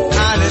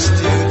 Honest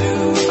you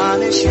do,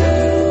 honest you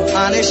do,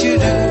 honest you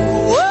do.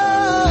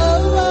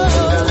 Whoa,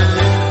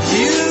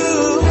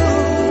 you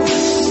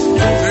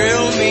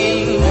thrill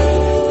me.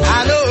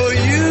 I know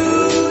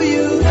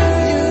you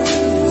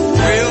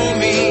thrill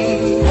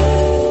me.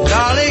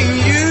 Darling,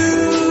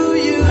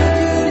 you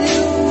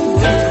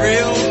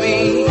thrill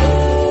me.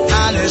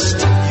 Honest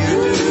you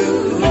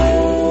do.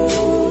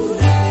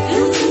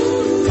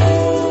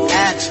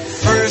 At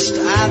first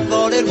I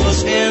thought it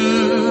was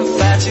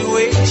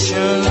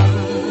infatuation,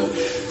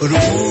 but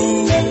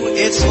ooh,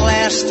 it's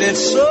lasted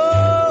so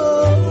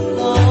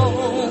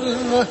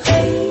long.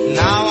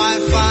 Now I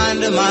find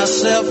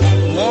myself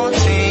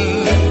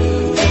wanting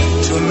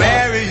to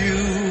marry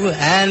you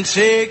and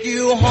take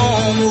you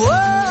home.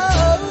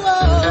 Whoa,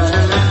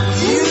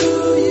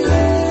 you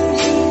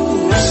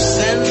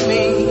send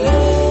me.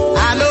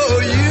 I know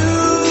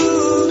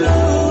you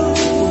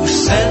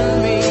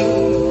send me.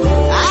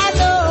 I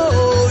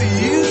know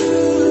you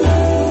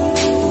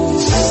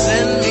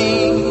send me.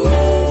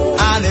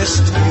 Honest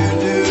you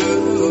do.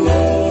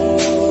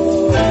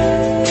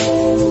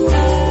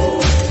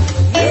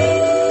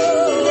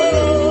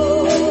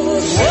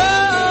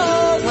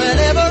 Whoa,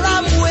 whenever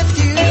I'm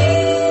with you,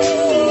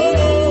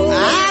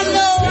 I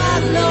know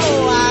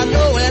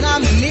when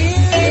I'm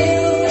near you.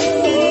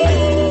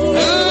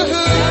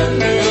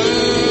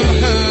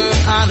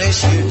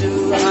 Honest you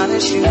do,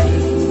 honest you do.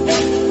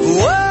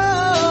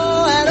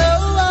 Whoa, and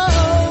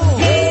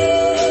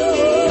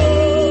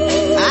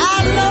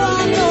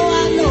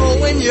I know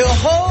when you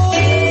hold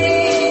me.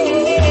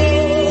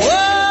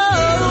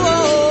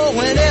 Whoa,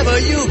 whenever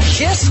you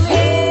kiss me.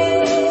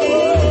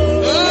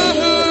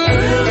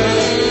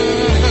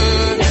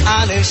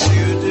 Honest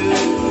you do.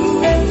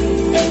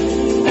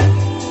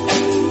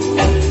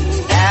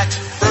 At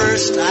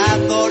first I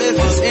thought it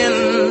was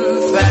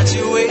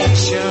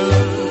infatuation,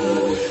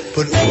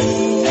 but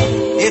ooh,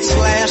 it's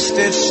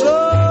lasted so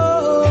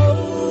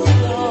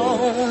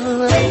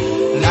long.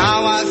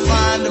 Now I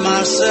find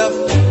myself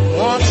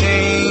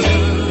wanting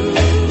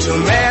to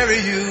marry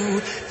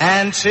you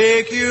and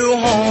take you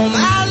home.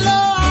 I know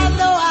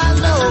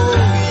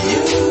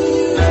you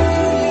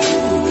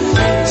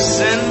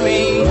send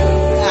me.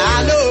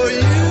 I know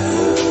you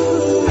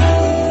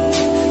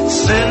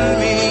send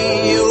me.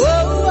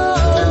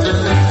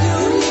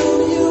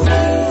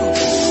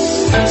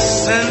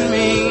 Send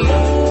me.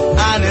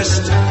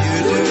 Honest you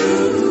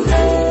do.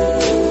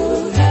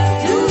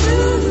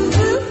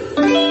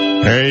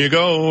 There you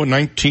go.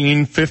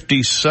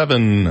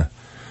 1957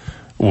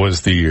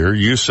 was the year.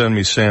 You Send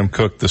Me, Sam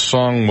Cooke. The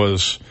song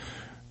was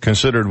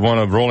considered one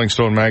of Rolling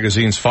Stone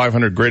magazine's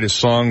 500 greatest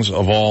songs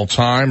of all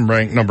time,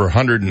 ranked number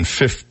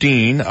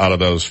 115 out of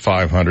those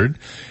 500.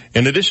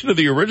 In addition to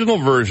the original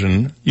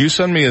version, You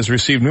Send Me has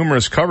received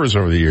numerous covers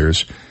over the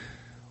years.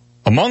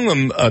 Among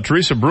them,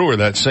 Teresa Brewer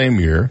that same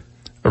year,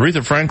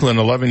 Aretha Franklin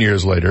 11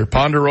 years later,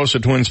 Ponderosa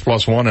Twins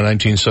Plus One in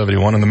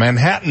 1971, and the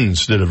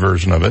Manhattans did a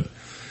version of it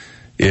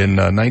in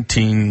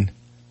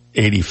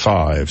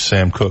 1985.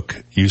 Sam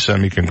Cooke, You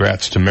Send Me.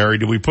 Congrats to Mary.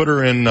 Did we put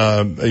her in,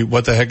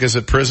 what the heck is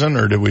it, prison,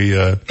 or did we,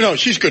 No,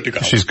 she's good to go.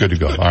 She's good to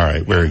go. All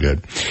right, very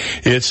good.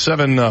 It's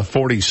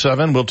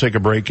 7:47. We'll take a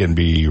break and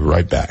be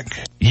right back.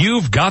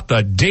 You've got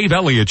the Dave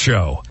Elliott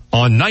Show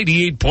on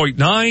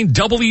 98.9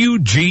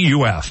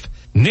 WGUF.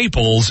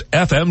 Naples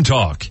FM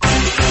Talk.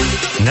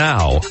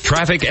 Now,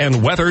 traffic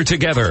and weather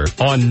together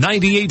on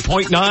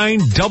 98.9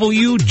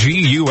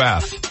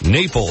 WGUF.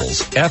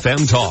 Naples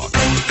FM Talk.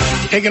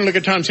 Taking a look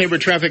at Tom Saber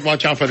traffic.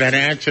 Watch out for that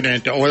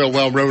accident. Oil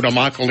Well Road,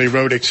 Immokalee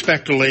Road.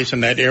 Expect delays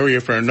in that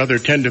area for another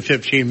 10 to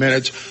 15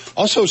 minutes.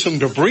 Also some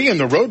debris in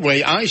the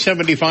roadway.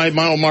 I-75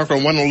 mile marker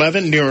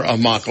 111 near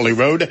Immokalee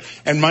Road.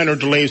 And minor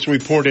delays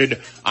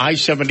reported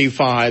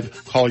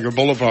I-75 Collier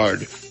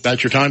Boulevard.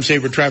 That's your Time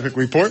Saver traffic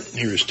report.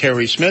 Here's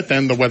Terry Smith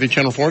and the Weather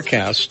Channel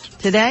forecast.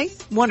 Today,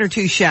 1 or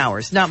 2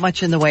 showers. Not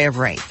much in the way of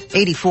rain.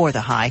 84 the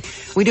high.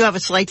 We do have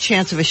a slight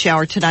chance of a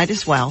shower tonight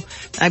as well.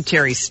 I'm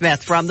Terry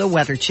Smith from the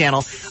Weather Channel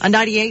on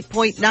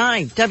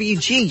 98.9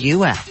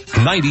 WGUF.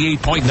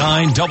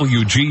 98.9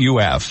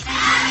 WGUF.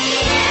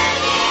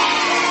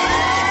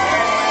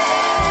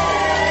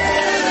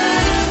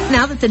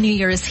 Now that the new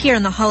year is here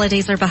and the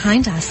holidays are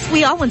behind us,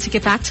 we all want to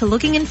get back to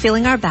looking and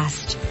feeling our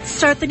best.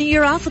 Start the new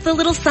year off with a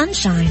little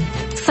sunshine.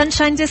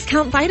 Sunshine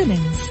Discount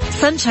Vitamins.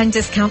 Sunshine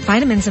Discount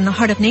Vitamins in the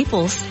heart of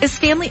Naples is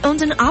family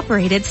owned and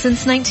operated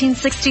since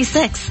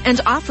 1966 and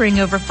offering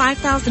over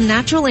 5,000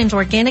 natural and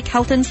organic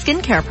health and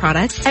skincare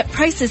products at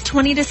prices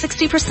 20 to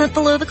 60%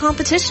 below the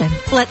competition.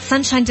 Let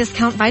Sunshine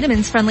Discount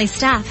Vitamins friendly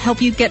staff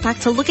help you get back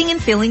to looking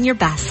and feeling your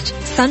best.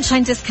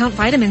 Sunshine Discount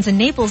Vitamins in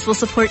Naples will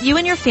support you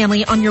and your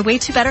family on your way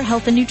to better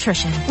health and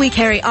nutrition. We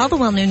carry all the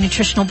well-known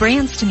nutritional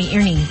brands to meet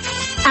your needs.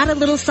 Add a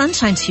little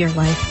sunshine to your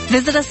life.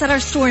 Visit us at our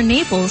store in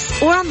Naples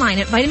or online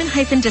at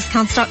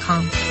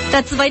vitamin-discounts.com.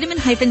 That's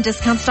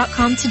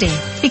vitamin-discounts.com today,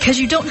 because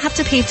you don't have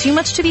to pay too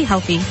much to be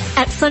healthy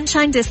at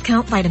Sunshine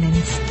Discount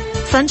Vitamins.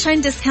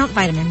 Sunshine Discount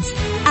Vitamins.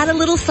 Add a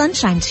little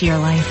sunshine to your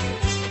life.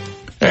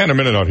 And a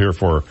minute out here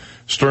for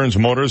Stearns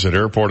Motors at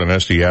Airport and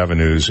SD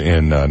Avenues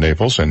in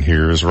Naples. And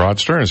here's Rod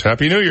Stearns.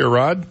 Happy New Year,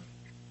 Rod.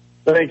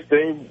 Thanks,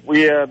 Dave.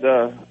 We had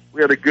a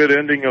good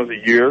ending of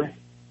the year.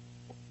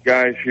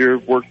 Guys here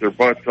worked their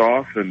butts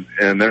off, and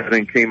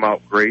everything came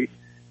out great.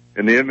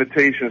 And the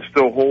invitation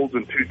still holds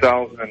in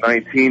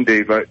 2019,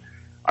 Dave.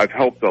 I've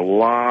helped a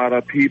lot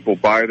of people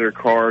buy their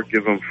car,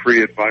 give them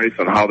free advice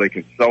on how they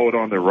can sell it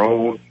on their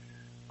own,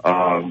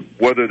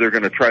 whether they're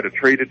going to try to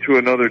trade it to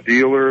another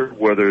dealer,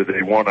 whether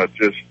they want to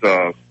just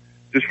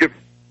get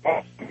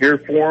here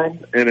for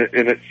them. And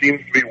it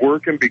seems to be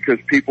working because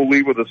people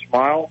leave with a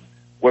smile,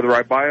 whether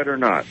I buy it or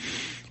not.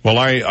 Well,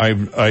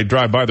 I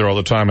drive by there all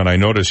the time, and I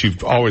notice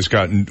you've always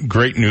got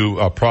great new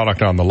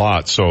product on the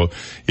lot. So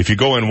if you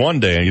go in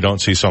one day and you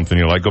don't see something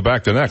you like, go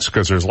back the next,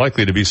 because there's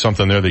likely to be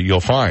something there that you'll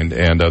find.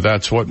 And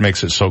that's what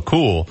makes it so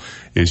cool,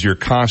 is you're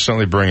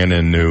constantly bringing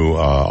in new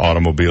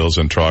automobiles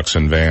and trucks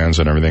and vans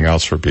and everything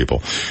else for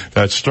people.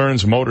 That's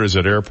Stearns Motors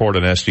at Airport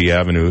and SD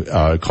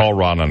Avenue. Call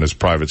Ron on his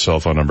private cell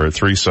phone number at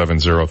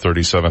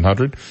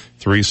 370-3700,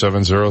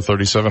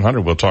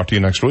 370-3700. We'll talk to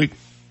you next week.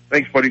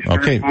 Thanks, buddy.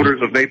 Okay.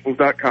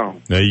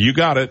 StearnsMotorsofNaples.com. You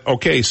got it.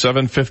 Okay,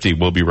 7:50.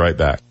 We'll be right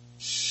back.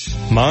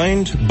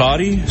 Mind,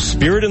 body,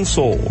 spirit, and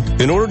soul.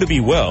 In order to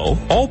be well,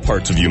 all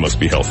parts of you must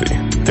be healthy.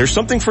 There's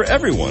something for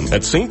everyone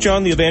at St.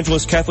 John the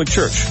Evangelist Catholic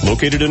Church,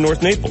 located in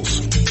North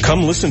Naples.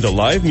 Come listen to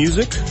live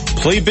music,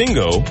 play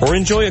bingo, or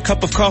enjoy a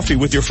cup of coffee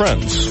with your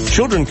friends.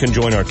 Children can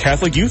join our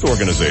Catholic Youth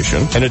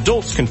Organization, and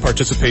adults can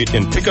participate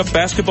in pickup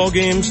basketball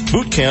games,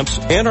 boot camps,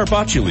 and our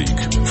bocce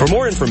league. For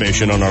more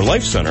information on our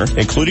Life Center,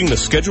 including the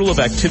schedule of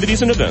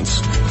activities and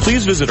events,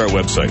 please visit our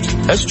website,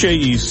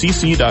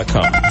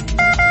 sjecc.com.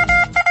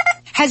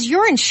 Has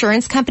your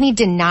insurance company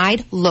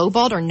denied,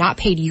 lowballed, or not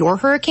paid your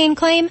hurricane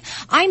claim?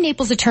 I'm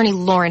Naples Attorney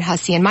Lauren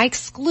Hussey, and my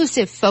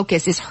exclusive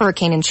focus is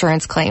hurricane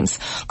insurance claims.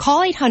 Call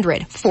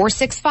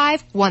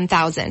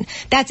 800-465-1000.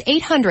 That's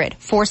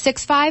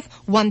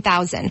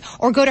 800-465-1000.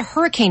 Or go to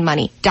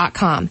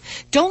hurricanemoney.com.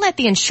 Don't let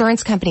the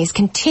insurance companies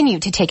continue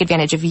to take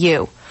advantage of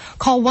you.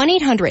 Call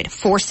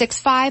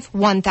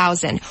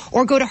 1-800-465-1000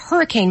 or go to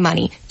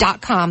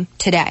hurricanemoney.com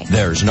today.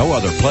 There's no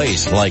other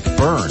place like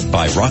Burn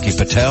by Rocky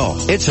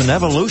Patel. It's an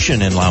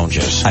evolution in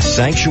lounges, a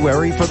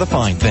sanctuary for the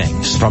fine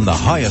things. From the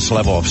highest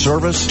level of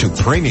service to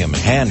premium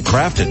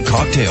handcrafted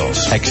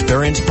cocktails.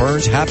 Experience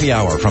Burn's happy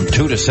hour from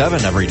 2 to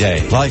 7 every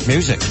day. Live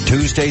music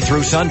Tuesday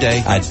through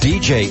Sunday, a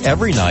DJ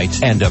every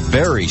night, and a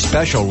very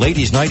special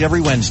ladies' night every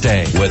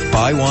Wednesday with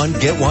buy one,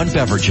 get one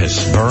beverages.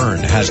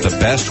 Burn has the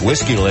best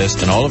whiskey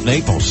list in all of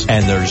Naples.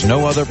 And there's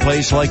no other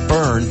place like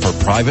Burn for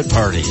private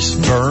parties.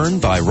 Burn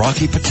by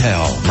Rocky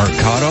Patel,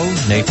 Mercado,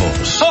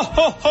 Naples. Ho,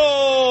 ho,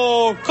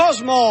 ho!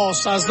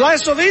 Cosmos, a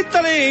slice of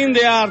Italy in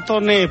the heart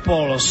of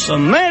Naples.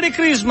 Merry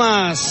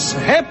Christmas!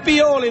 Happy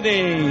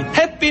holiday!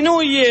 Happy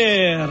New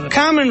Year!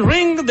 Come and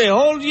ring the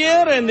old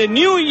year and the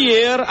new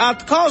year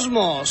at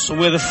Cosmos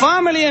with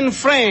family and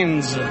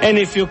friends. And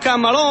if you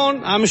come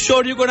alone, I'm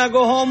sure you're gonna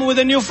go home with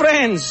the new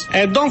friends.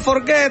 And don't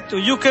forget,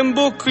 you can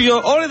book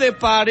your holiday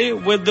party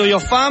with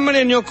your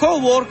family and your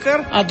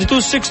co-worker at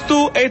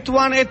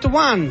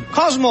 262-8181.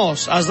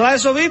 Cosmos, a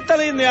slice of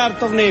Italy in the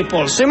heart of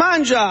Naples. Si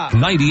mangia!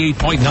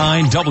 98.9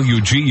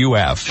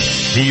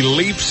 WGUF. He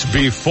leaps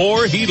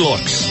before he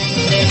looks.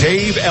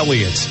 Dave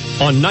Elliott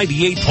on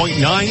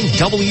 98.9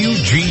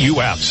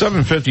 WGUF.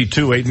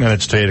 7:52, 8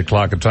 minutes to 8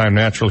 o'clock at Time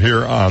Natural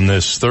here on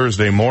this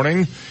Thursday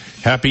morning.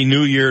 Happy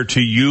New Year to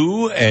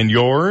you and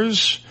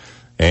yours,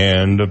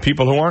 and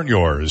people who aren't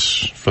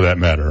yours, for that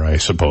matter, I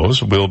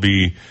suppose. We'll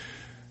be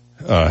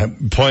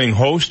playing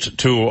host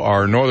to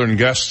our northern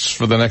guests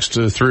for the next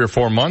 3 or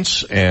 4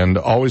 months, and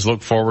always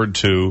look forward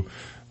to,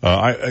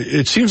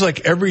 it seems like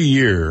every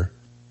year,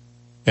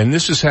 and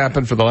this has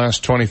happened for the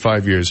last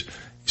 25 years, it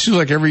seems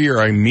like every year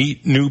I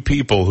meet new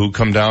people who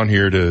come down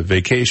here to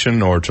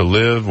vacation or to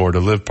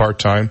live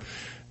part-time,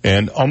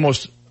 and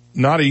almost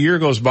not a year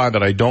goes by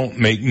that I don't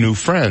make new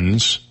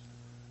friends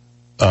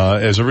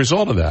as a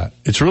result of that.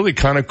 It's really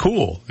kind of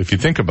cool if you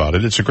think about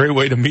it. It's a great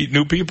way to meet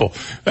new people.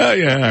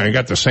 Yeah, I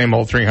got the same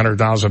old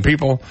 300,000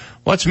 people.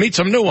 Let's meet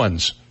some new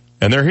ones.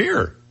 And they're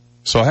here.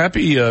 So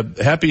happy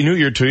New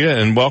Year to you,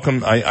 and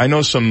welcome. I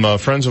know some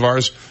friends of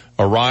ours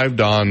arrived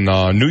on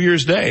New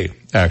Year's Day,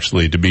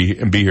 actually, to be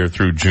here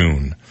through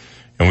June.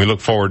 And we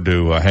look forward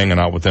to hanging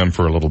out with them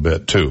for a little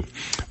bit, too.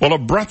 Well, a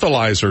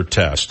breathalyzer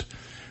test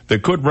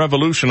that could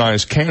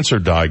revolutionize cancer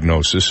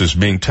diagnosis is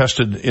being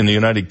tested in the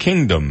United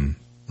Kingdom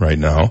right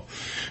now.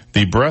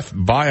 The breath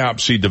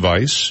biopsy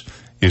device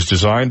is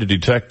designed to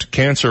detect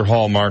cancer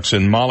hallmarks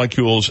in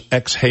molecules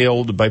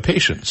exhaled by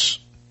patients.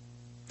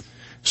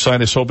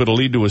 Scientists hope it'll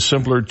lead to a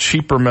simpler,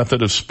 cheaper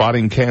method of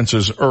spotting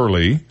cancers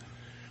early.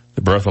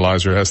 The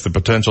breathalyzer has the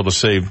potential to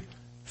save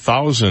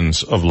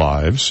thousands of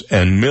lives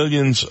and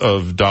millions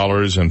of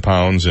dollars and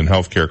pounds in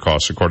healthcare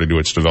costs, according to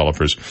its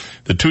developers.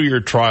 The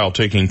 2-year trial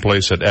taking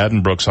place at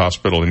Addenbrooke's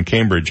Hospital in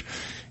Cambridge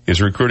is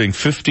recruiting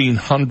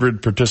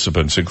 1,500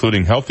 participants,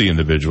 including healthy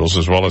individuals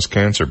as well as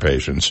cancer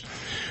patients.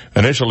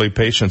 Initially,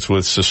 patients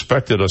with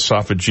suspected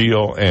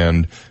esophageal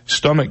and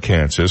stomach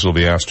cancers will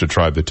be asked to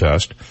try the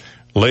test.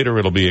 Later,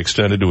 it'll be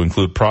extended to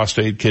include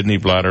prostate, kidney,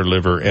 bladder,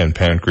 liver, and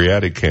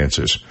pancreatic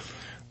cancers.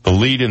 The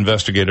lead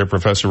investigator,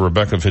 Professor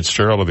Rebecca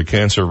Fitzgerald of the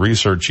Cancer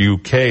Research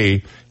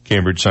UK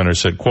Cambridge Center,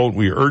 said, quote,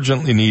 "We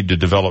urgently need to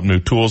develop new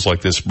tools like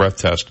this breath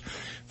test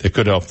that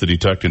could help to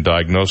detect and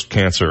diagnose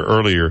cancer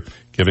earlier,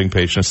 giving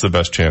patients the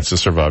best chance of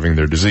surviving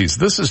their disease."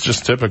 This is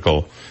just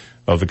typical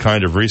of the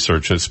kind of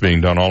research that's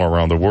being done all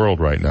around the world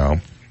right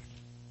now.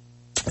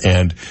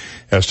 And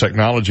as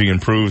technology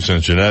improves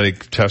and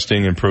genetic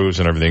testing improves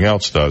and everything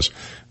else does,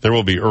 there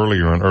will be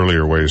earlier and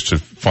earlier ways to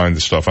find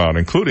the stuff out,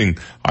 including,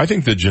 I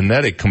think the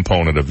genetic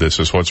component of this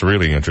is what's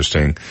really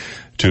interesting,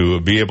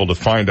 to be able to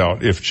find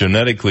out if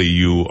genetically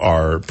you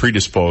are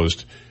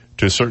predisposed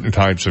to certain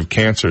types of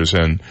cancers.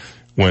 And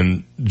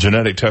when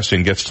genetic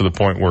testing gets to the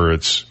point where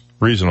it's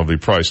reasonably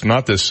priced,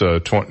 not this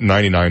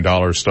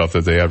 $99 stuff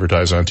that they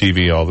advertise on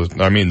TV,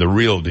 I mean the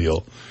real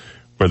deal,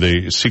 where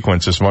they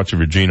sequence as much of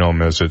your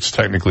genome as it's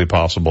technically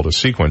possible to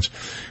sequence,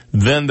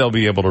 then they'll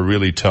be able to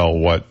really tell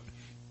what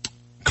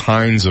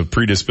kinds of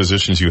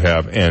predispositions you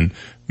have and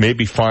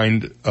maybe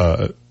find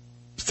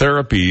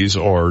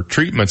therapies or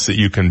treatments that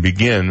you can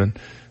begin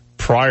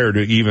prior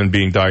to even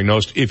being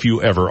diagnosed, if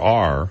you ever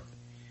are,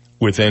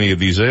 with any of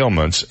these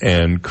ailments,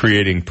 and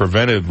creating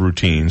preventive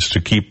routines to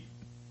keep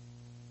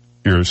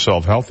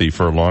yourself healthy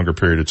for a longer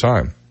period of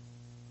time.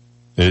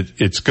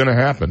 It's going to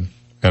happen.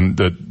 And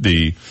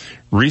the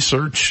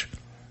research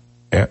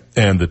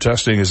and the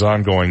testing is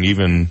ongoing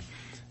even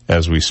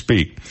as we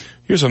speak.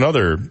 Here's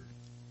another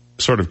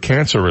sort of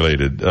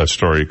cancer-related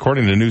story.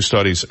 According to new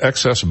studies,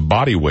 excess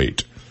body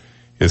weight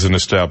is an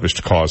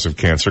established cause of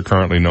cancer,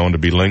 currently known to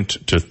be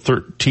linked to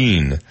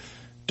 13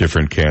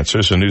 different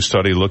cancers. A new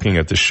study looking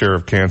at the share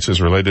of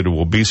cancers related to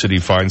obesity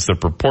finds the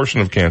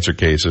proportion of cancer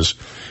cases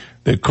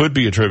that could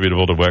be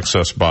attributable to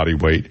excess body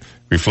weight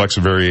reflects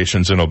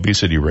variations in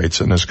obesity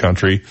rates in this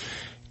country.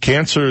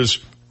 Cancers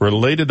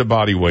related to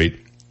body weight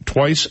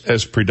twice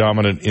as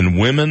predominant in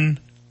women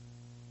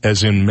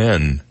as in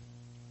men.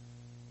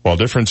 While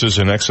differences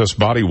in excess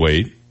body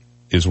weight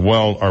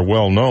are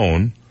well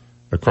known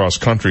across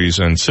countries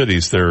and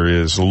cities, there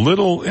is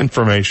little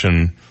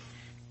information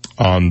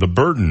on the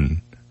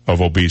burden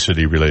of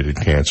obesity-related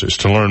cancers.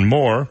 To learn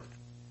more,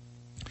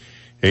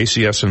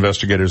 ACS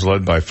investigators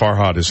led by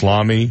Farhad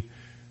Islami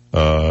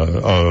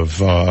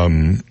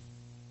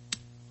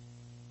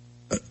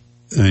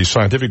the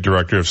scientific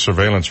director of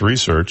surveillance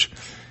research,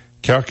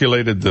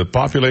 calculated the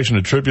population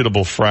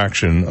attributable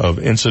fraction of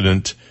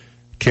incident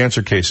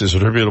cancer cases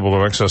attributable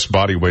to excess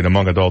body weight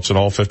among adults in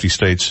all 50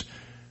 states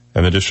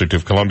and the District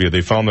of Columbia.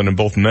 They found that in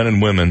both men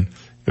and women,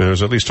 there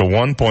was at least a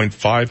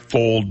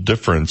 1.5-fold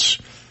difference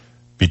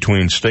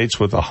between states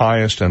with the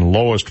highest and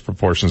lowest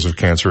proportions of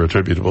cancer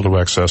attributable to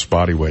excess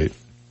body weight.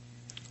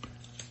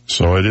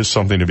 So it is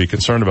something to be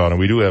concerned about, and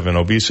we do have an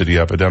obesity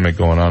epidemic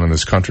going on in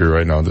this country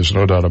right now. There's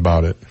no doubt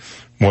about it.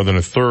 More than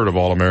a third of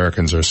all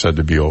Americans are said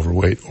to be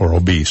overweight or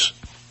obese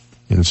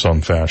in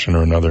some fashion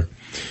or another.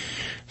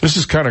 This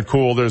is kind of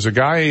cool. There's a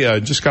guy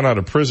just got out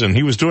of prison.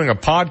 He was doing a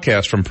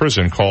podcast from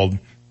prison called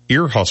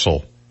Ear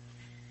Hustle.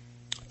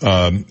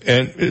 And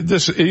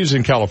this is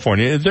in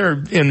California.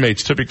 Their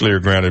inmates typically are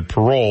granted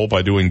parole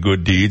by doing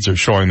good deeds or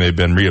showing they've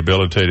been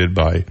rehabilitated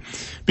by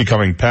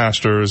becoming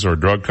pastors or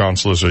drug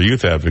counselors or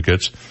youth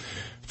advocates.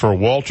 For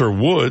Walter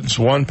Woods,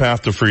 one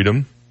path to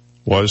freedom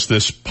was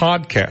this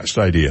podcast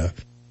idea.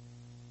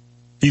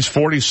 He's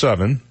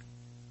 47.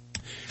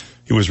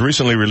 He was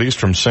recently released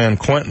from San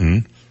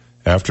Quentin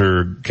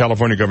after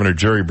California Governor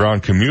Jerry Brown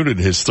commuted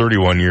his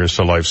 31 years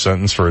to life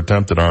sentence for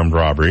attempted armed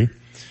robbery.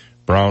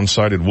 Brown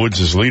cited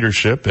Woods'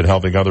 leadership in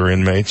helping other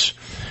inmates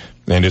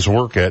and his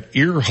work at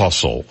Ear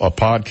Hustle, a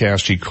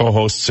podcast he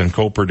co-hosts and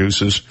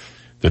co-produces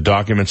that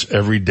documents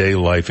everyday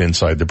life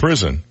inside the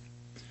prison.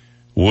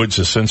 Woods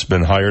has since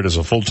been hired as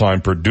a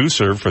full-time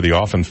producer for the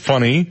often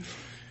funny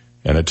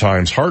and at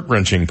times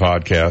heart-wrenching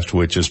podcast,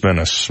 which has been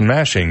a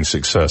smashing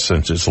success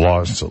since its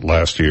launch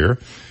last year.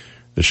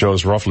 The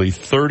show's roughly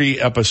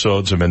 30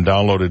 episodes have been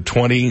downloaded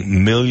 20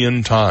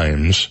 million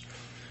times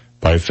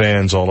by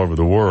fans all over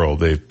the world.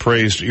 They've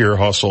praised Ear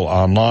Hustle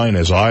online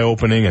as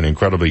eye-opening and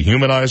incredibly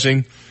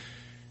humanizing.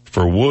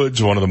 For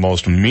Woods, one of the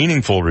most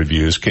meaningful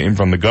reviews came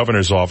from the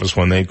governor's office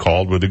when they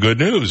called with the good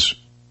news.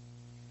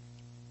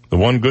 The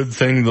one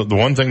thing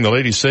the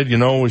lady said,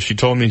 she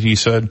told me, he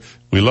said,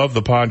 "We love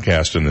the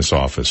podcast in this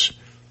office."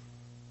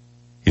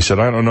 He said,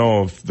 "I don't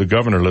know if the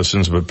governor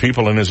listens, but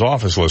people in his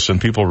office listen.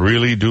 People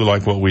really do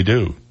like what we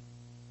do."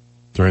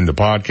 During the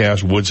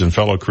podcast, Woods and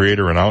fellow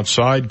creator and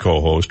outside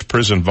co-host,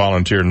 prison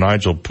volunteer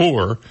Nigel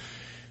Poor,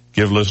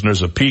 give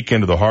listeners a peek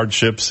into the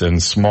hardships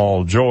and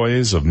small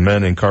joys of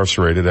men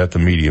incarcerated at the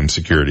medium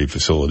security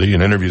facility.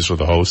 In interviews with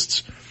the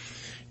hosts,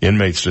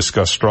 inmates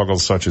discuss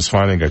struggles such as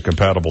finding a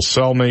compatible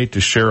cellmate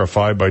to share a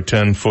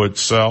 5-by-10-foot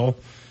cell,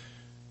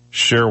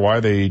 share why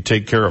they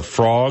take care of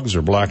frogs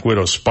or black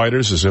widow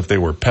spiders as if they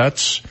were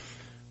pets,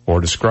 or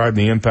describe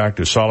the impact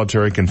of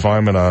solitary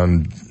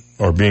confinement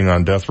or being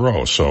on death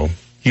row. So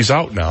he's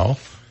out now,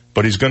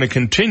 but he's going to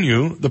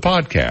continue the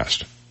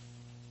podcast.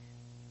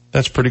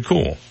 That's pretty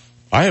cool.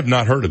 I have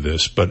not heard of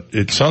this, but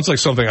it sounds like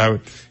something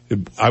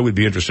I would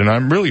be interested in.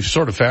 I'm really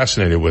sort of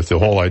fascinated with the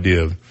whole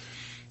idea of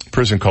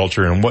prison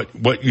culture and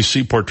what you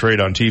see portrayed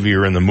on TV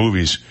or in the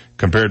movies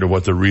compared to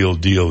what the real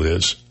deal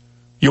is.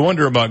 You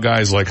wonder about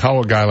guys like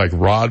how a guy like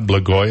Rod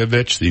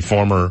Blagojevich, the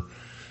former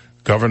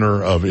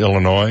governor of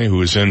Illinois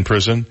who is in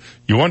prison,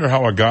 you wonder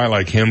how a guy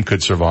like him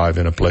could survive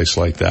in a place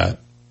like that.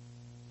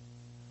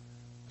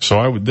 So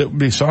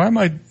I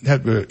might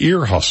have an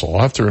Ear Hustle.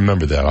 I'll have to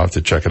remember that. I'll have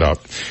to check it out.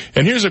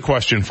 And here's a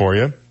question for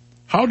you.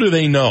 How do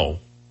they know?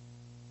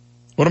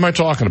 What am I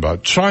talking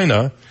about?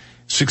 China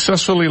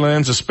successfully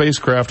lands a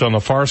spacecraft on the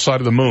far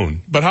side of the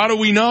moon. But how do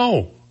we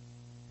know?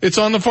 It's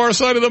on the far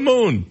side of the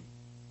moon.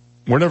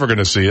 We're never going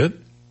to see it.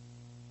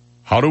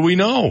 How do we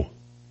know?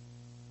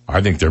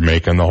 I think they're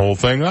making the whole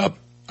thing up.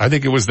 I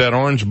think it was that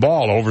orange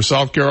ball over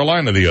South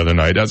Carolina the other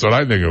night. That's what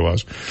I think it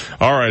was.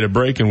 All right, a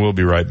break and we'll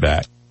be right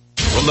back.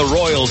 From the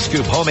Royal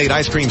Scoop Homemade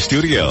Ice Cream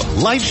Studio,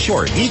 life's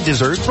short, eat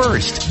dessert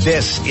first.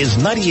 This is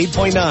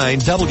 98.9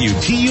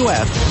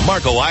 WTUF,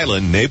 Marco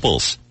Island,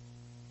 Naples.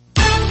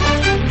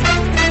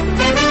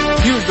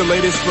 Here's the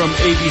latest from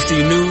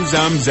ABC News.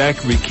 I'm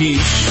Zachary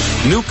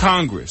Keish. New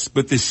Congress,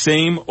 but the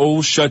same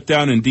old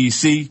shutdown in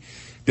D.C.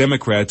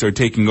 Democrats are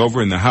taking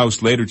over in the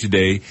House later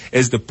today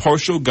as the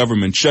partial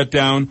government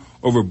shutdown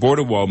over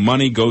border wall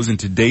money goes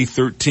into day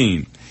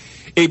 13.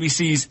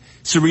 ABC's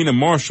Serena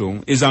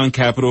Marshall is on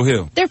Capitol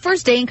Hill. Their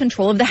first day in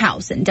control of the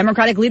House, and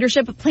Democratic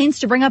leadership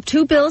plans to bring up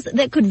 2 bills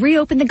that could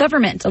reopen the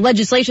government. The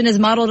legislation is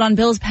modeled on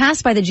bills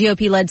passed by the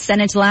GOP-led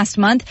Senate last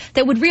month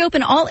that would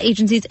reopen all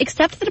agencies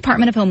except the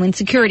Department of Homeland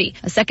Security.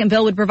 A second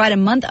bill would provide a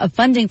month of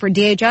funding for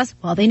DHS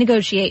while they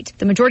negotiate.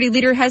 The majority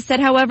leader has said,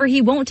 however,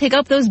 he won't take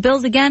up those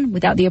bills again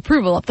without the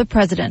approval of the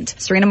president.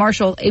 Serena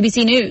Marshall,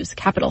 ABC News,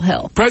 Capitol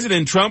Hill.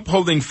 President Trump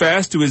holding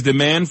fast to his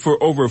demand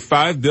for over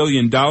 $5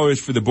 billion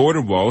for the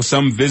border wall.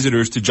 Some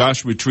visitors to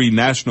Joshua Tree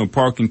National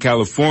Park in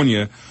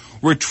California,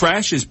 where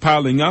trash is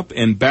piling up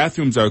and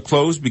bathrooms are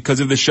closed because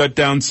of the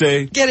shutdown,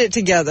 say, "Get it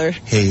together."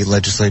 Hey,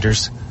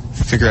 legislators,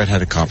 figure out how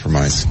to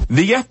compromise.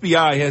 The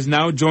FBI has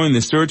now joined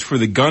the search for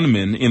the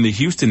gunman in the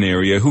Houston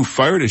area who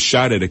fired a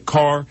shot at a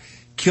car,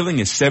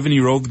 killing a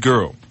 7-year-old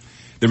girl.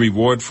 The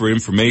reward for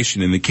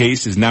information in the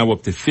case is now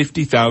up to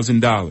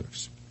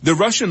 $50,000. The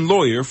Russian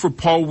lawyer for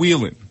Paul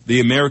Whelan,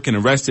 the American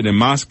arrested in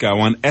Moscow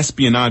on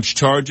espionage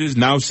charges,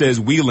 now says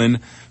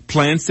Whelan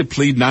plans to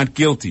plead not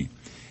guilty.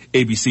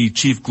 ABC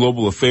Chief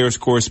Global Affairs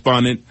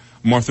Correspondent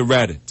Martha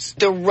Raddatz.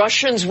 The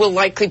Russians will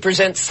likely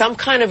present some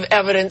kind of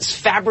evidence,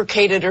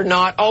 fabricated or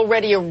not.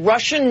 Already a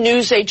Russian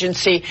news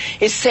agency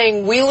is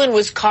saying Whelan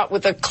was caught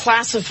with a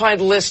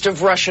classified list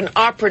of Russian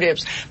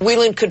operatives.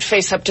 Whelan could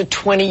face up to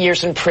 20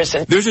 years in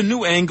prison. There's a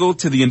new angle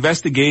to the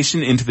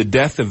investigation into the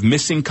death of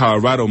missing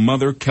Colorado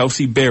mother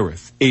Kelsey Barrett.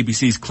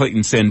 ABC's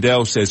Clayton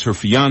Sandell says her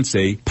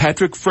fiancé,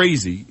 Patrick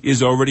Frazee,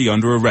 is already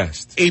under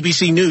arrest.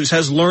 ABC News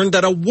has learned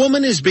that a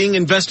woman is being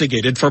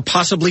investigated for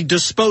possibly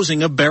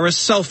disposing of Barrett's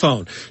cell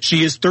phone.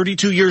 She is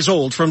 32 years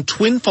old from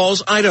Twin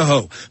Falls,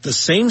 Idaho, the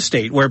same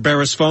state where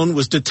Barrett's phone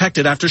was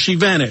detected after she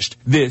vanished.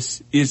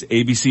 This is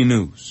ABC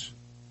News.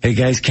 Hey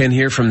guys, Ken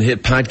here from the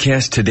hit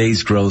podcast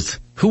Today's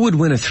Growth. Who would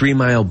win a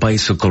 3-mile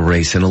bicycle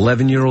race, an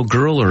 11-year-old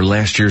girl or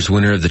last year's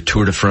winner of the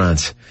Tour de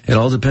France? It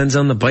all depends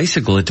on the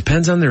bicycle. It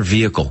depends on their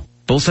vehicle.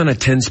 Both on a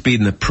 10-speed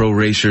and the pro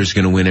racer is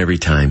going to win every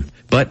time.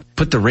 But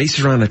put the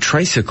racer on a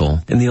tricycle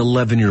and the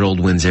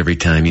 11-year-old wins every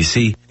time. You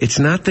see, it's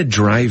not the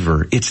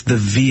driver, it's the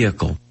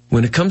vehicle.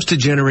 When it comes to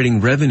generating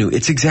revenue,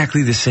 it's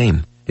exactly the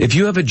same. If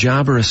you have a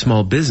job or a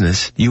small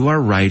business, you are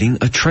riding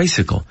a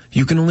tricycle.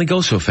 You can only go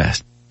so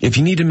fast. If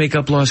you need to make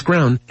up lost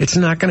ground, it's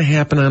not going to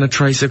happen on a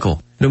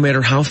tricycle. No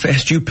matter how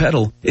fast you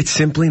pedal, it's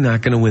simply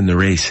not going to win the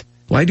race.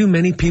 Why do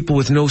many people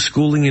with no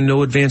schooling and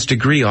no advanced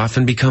degree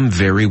often become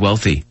very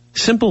wealthy?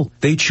 Simple.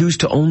 They choose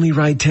to only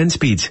ride 10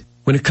 speeds.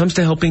 When it comes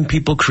to helping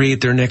people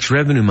create their next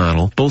revenue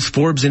model, both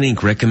Forbes and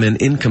Inc.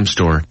 recommend Income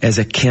Store as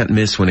a can't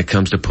miss when it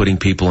comes to putting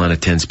people on a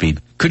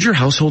 10-speed. Could your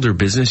household or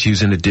business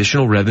use an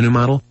additional revenue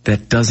model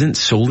that doesn't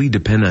solely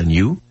depend on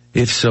you?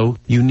 If so,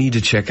 you need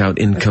to check out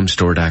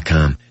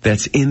IncomeStore.com.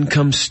 That's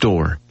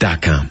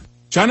IncomeStore.com.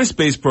 China's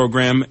space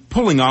program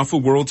pulling off a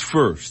world's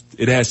first.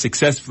 It has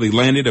successfully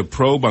landed a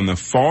probe on the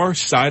far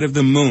side of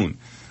the moon.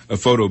 A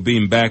photo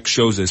beamed back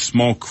shows a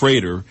small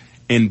crater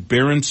and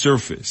barren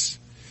surface.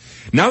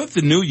 Now that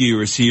the new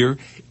year is here,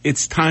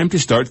 it's time to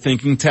start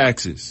thinking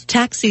taxes.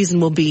 Tax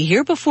season will be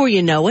here before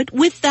you know it.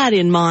 With that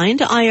in mind,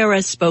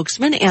 IRS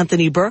spokesman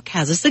Anthony Burke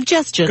has a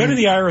suggestion. Go to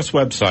the IRS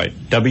website,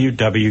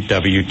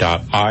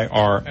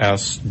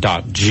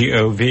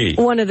 www.irs.gov.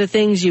 One of the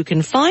things you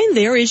can find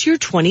there is your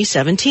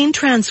 2017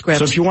 transcript.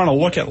 So if you want to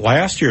look at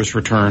last year's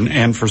return,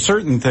 and for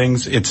certain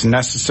things it's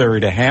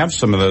necessary to have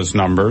some of those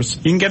numbers,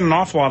 you can get an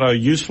awful lot of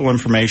useful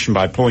information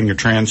by pulling your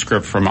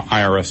transcript from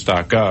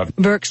irs.gov.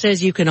 Burke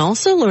says you can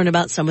also learn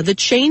about some of the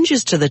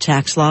changes to the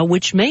tax law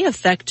which may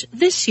affect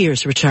this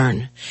year's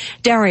return.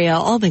 Daria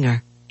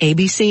Albinger,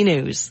 ABC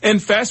News.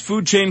 And fast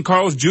food chain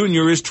Carl's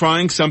Jr. is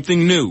trying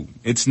something new.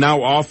 It's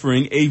now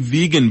offering a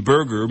vegan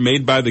burger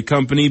made by the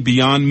company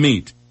Beyond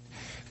Meat.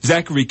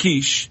 Zachary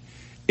Quiche,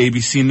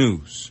 ABC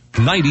News.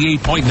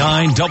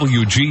 98.9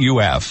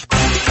 WGUF.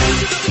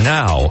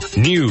 Now,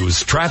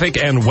 news,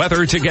 traffic, and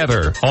weather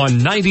together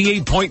on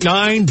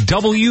 98.9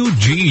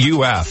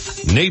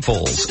 WGUF.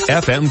 Naples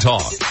FM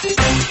Talk.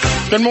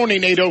 Good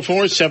morning,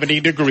 8:04, 70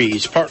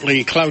 degrees.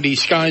 Partly cloudy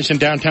skies in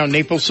downtown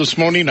Naples this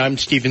morning. I'm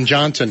Stephen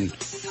Johnson.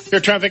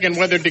 Your traffic and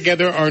weather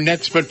together are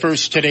next, but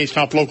first, today's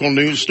top local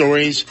news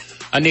stories.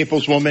 A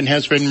Naples woman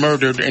has been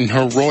murdered in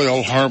her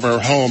Royal Harbor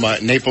home.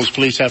 Naples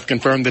police have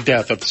confirmed the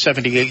death of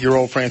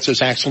 78-year-old Frances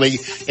Axley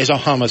is a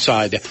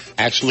homicide.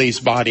 Axley's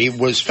body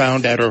was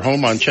found at her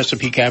home on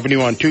Chesapeake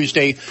Avenue on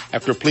Tuesday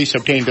after police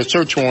obtained a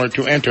search warrant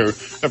to enter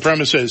the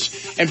premises.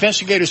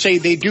 Investigators say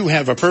they do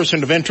have a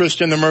person of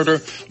interest in the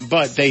murder,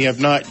 but they have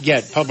not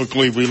yet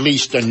publicly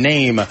released a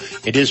name.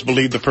 It is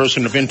believed the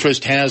person of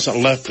interest has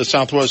left the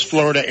Southwest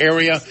Florida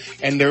area,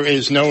 and there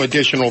is no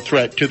additional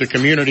threat to the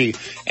community.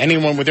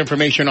 Anyone with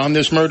information on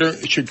this murder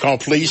should call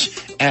police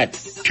at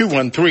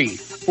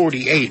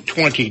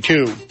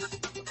 213-4822.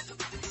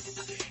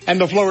 And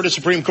the Florida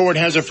Supreme Court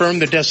has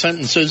affirmed the death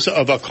sentences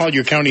of a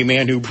Collier County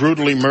man who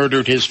brutally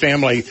murdered his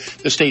family.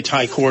 The state's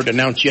high court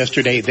announced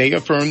yesterday they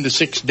affirmed the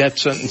 6 death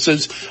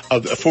sentences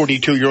of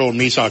 42-year-old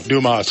Misak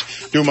Dumas.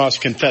 Dumas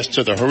confessed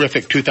to the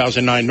horrific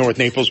 2009 North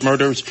Naples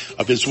murders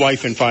of his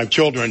wife and 5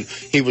 children.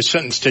 He was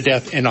sentenced to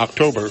death in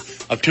October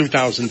of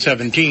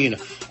 2017.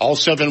 All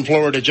 7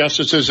 Florida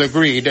justices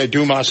agreed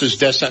Dumas's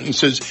death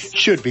sentences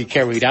should be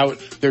carried out.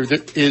 There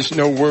is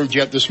no word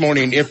yet this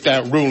morning if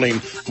that ruling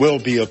will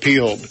be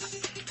appealed.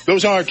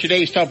 Those are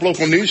today's top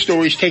local news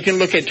stories. Taking a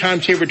look at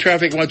time-saver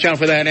traffic. Watch out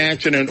for that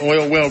accident.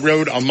 Oil Well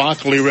Road on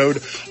Mockley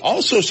Road.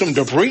 Also some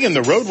debris in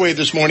the roadway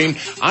this morning.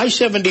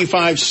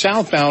 I-75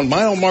 southbound,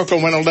 mile marker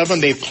 111.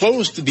 They've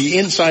closed the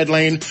inside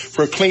lane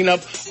for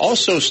cleanup.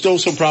 Also still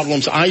some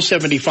problems.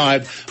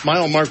 I-75,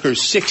 mile marker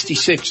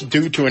 66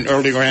 due to an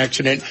earlier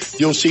accident.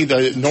 You'll see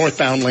the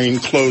northbound lane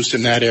closed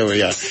in that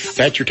area.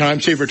 That's your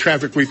time-saver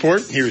traffic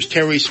report. Here's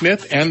Terry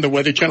Smith and the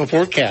Weather Channel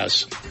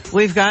forecast.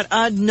 We've got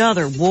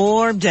another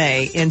warm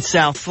day in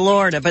South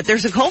Florida, but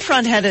there's a cold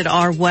front headed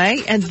our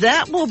way, and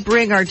that will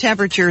bring our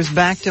temperatures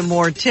back to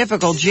more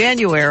typical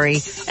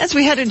January as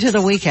we head into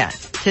the weekend.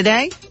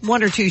 Today,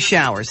 1 or 2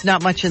 showers,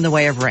 not much in the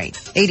way of rain.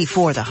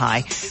 84 the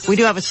high. We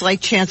do have a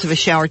slight chance of a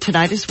shower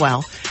tonight as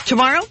well.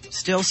 Tomorrow,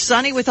 still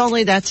sunny with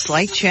only that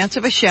slight chance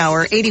of a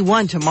shower,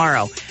 81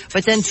 tomorrow.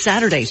 But then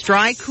Saturday's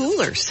dry,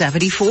 cooler,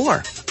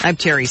 74. I'm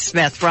Terry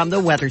Smith from the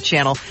Weather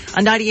Channel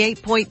on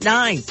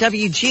 98.9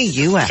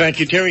 WGUF. Thank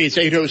you, Terry. It's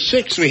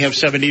 8:06. We have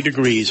 70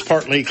 degrees.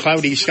 Partly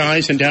cloudy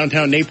skies in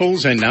downtown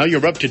Naples, and now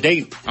you're up to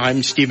date.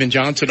 I'm Stephen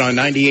Johnson on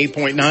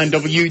 98.9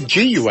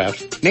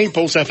 WGUF,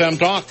 Naples FM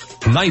Talk.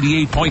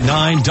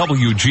 98.9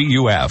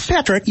 WGUF.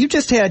 Patrick, you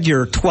just had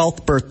your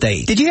 12th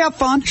birthday. Did you have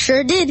fun?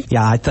 Sure did.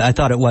 Yeah, I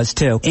thought it was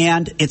too.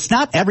 And it's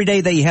not every day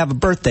that you have a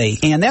birthday,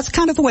 and that's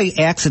kind of the way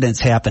accidents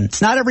happen.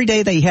 It's not every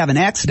day that you have an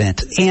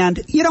accident, and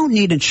you don't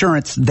need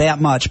insurance that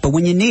much, but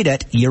when you need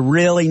it, you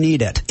really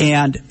need it.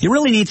 And you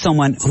really need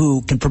someone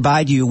who can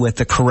provide you with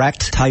the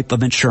correct type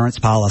of insurance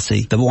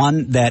policy, the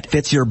one that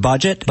fits your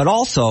budget, but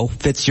also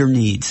fits your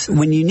needs.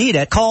 When you need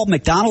it, call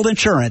McDonald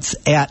Insurance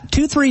at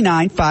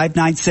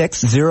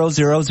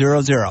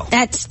 239-596-0000.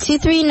 That's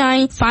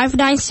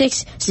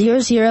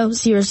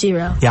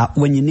 239-596-0000. Yeah,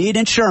 when you need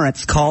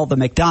insurance, call the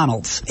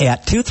McDonald's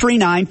at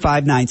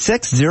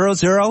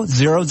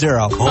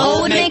 239-596-0000.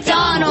 Old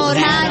MacDonald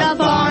had a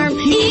farm,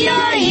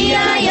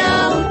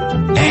 E-I-E-I-O.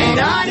 And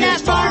on that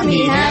farm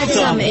he had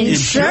some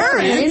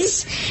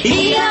insurance,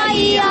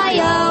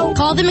 E-I-E-I-O.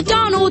 Call the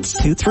McDonald's.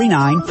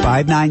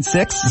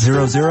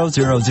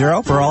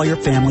 239-596-0000 for all your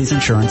family's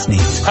insurance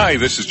needs. Hi,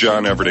 this is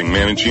John Everding,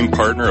 managing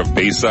partner of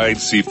Bayside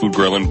Seafood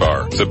Grill and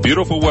Bar. The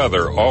beautiful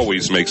weather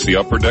always makes the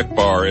Upper Deck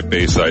Bar at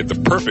Bayside the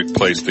perfect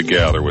place to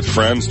gather with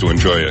friends to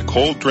enjoy a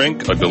cold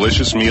drink, a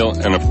delicious meal,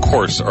 and of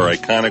course our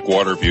iconic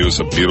water views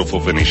of beautiful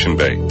Venetian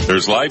Bay.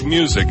 There's live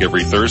music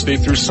every Thursday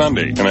through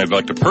Sunday, and I'd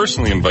like to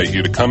personally invite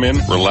you to come in,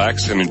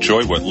 relax, and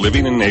enjoy what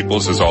living in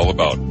Naples is all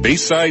about.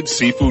 Bayside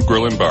Seafood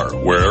Grill and Bar,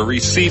 where every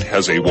seat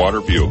has a water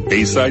view.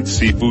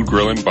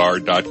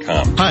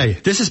 BaysideSeafoodGrillAndBar.com. Hi,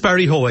 this is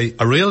Barry Hoey,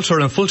 a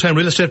realtor and full-time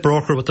real estate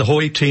broker with the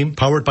Hoey team,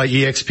 powered by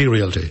eXp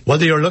Realty.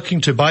 Whether you're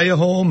looking to buy a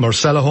home or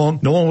sell a home,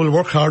 no one will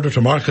work harder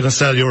to market and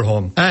sell your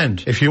home.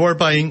 And if you are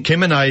buying,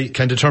 Kim and I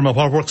can determine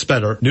what works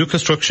better, new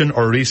construction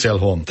or resale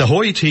home. The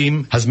Hoey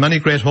team has many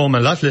great home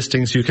and lot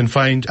listings you can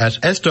find at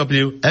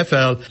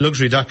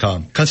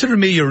swflluxury.com. Consider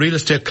me your real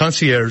estate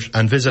concierge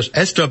and visit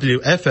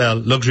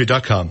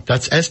swflluxury.com.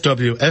 That's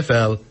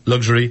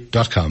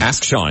swflluxury.com.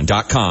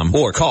 AskSean.com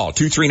or call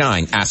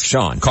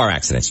 239-ASK-SEAN. Car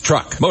accidents,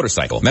 truck,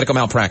 motorcycle, medical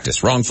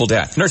malpractice, wrongful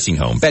death, nursing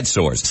home, bed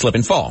sores, slip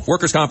and fall,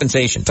 workers'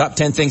 compensation. Top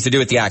 10 things to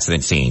do at the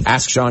accident scene.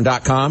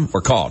 AskSean.com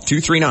or call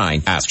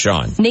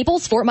 239-ASK-SEAN.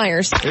 Naples, Fort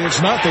Myers.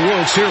 It's not the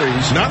World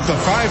Series, not the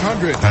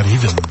 500, not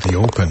even the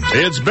Open.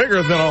 It's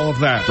bigger than all of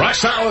that. Rock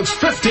Solid's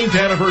 15th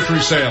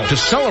anniversary sale. To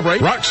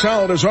celebrate, Rock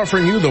Solid is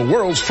offering you the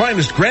world's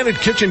finest granite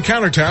kitchen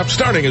countertop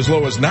starting as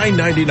low as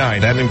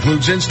 $9.99. That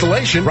includes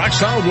installation. Rock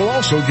Solid will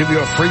also give you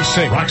a free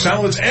sink. Rock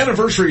Solid's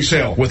anniversary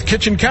sale with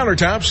kitchen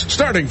countertops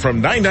starting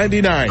from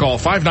 $9.99. Call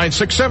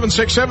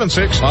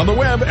 596-7676 on the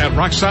web at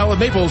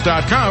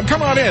rocksolidnaples.com.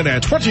 Come on in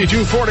at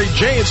 2240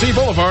 J&C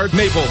Boulevard,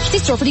 Naples. See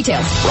store for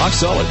details. Rock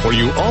Solid, where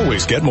you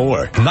always get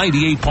more.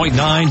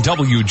 98.9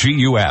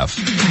 WGUF.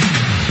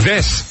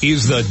 This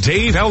is the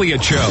Dave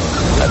Elliott Show.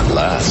 At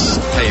last.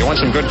 Hey, you want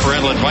some good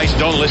parental advice?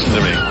 Don't listen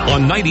to me.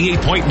 On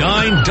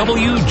 98.9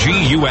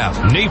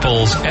 WGUF,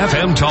 Naples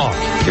FM Talk.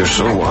 You're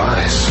so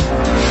wise.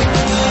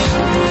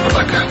 But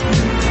like a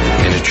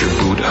miniature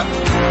Buddha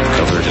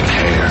covered in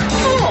hair.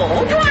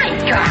 Oh,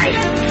 right.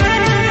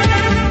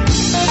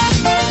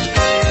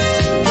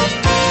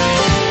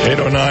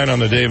 8:09 on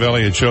the Dave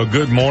Elliott Show.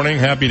 Good morning.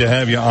 Happy to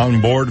have you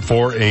on board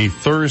for a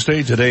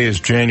Thursday. Today is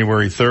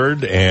January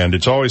 3rd, and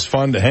it's always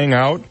fun to hang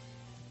out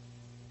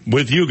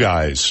with you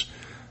guys.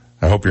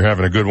 I hope you're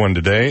having a good one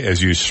today as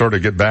you sort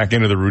of get back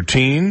into the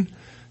routine.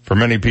 For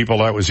many people,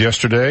 that was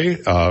yesterday.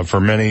 For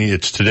many,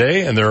 it's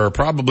today, and there are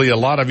probably a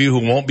lot of you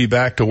who won't be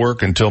back to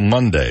work until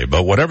Monday.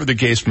 But whatever the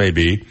case may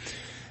be,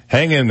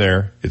 hang in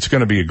there. It's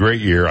going to be a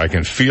great year. I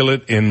can feel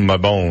it in my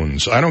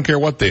bones. I don't care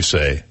what they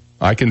say.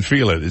 I can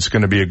feel it. It's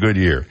going to be a good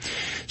year.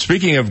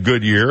 Speaking of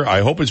good year,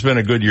 I hope it's been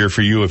a good year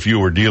for you if you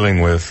were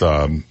dealing with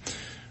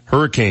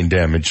hurricane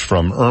damage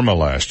from Irma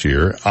last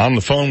year. On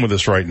the phone with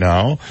us right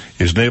now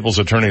is Naples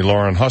Attorney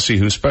Lauren Hussey,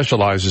 who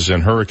specializes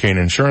in hurricane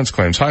insurance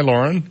claims. Hi,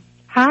 Lauren.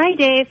 Hi,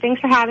 Dave. Thanks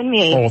for having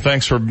me. Oh,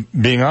 thanks for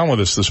being on with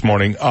us this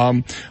morning.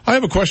 I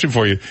have a question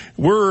for you.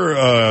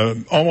 We're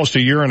almost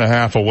a year and a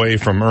half away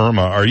from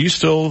Irma. Are you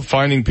still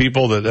finding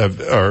people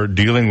that are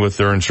dealing with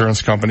their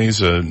insurance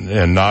companies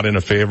and not in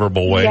a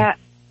favorable way? Yeah,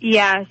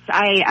 yes,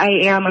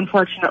 I am,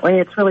 unfortunately.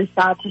 It's really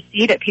sad to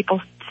see that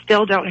people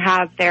still don't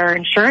have their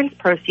insurance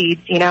proceeds,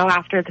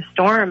 after the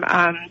storm.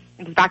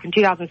 It was back in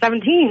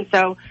 2017.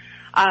 So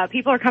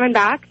people are coming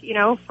back,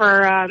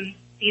 for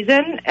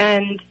season,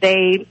 and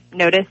they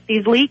noticed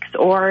these leaks,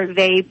 or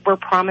they were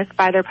promised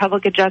by their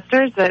public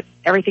adjusters that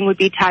everything would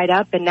be tied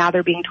up, and now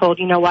they're being told,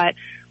 you know what,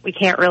 we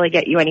can't really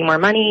get you any more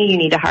money, you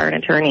need to hire an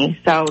attorney.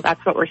 So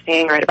that's what we're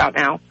seeing right about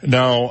now.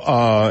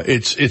 Now,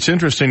 it's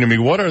interesting to me.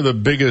 What are the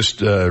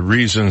biggest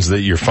reasons that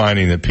you're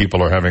finding that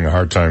people are having a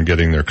hard time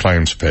getting their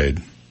claims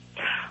paid?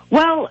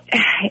 Well,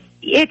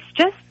 it's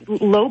just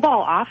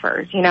lowball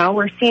offers.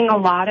 We're seeing a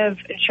lot of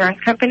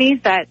insurance companies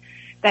that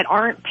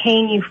aren't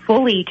paying you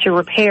fully to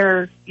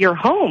repair your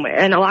home.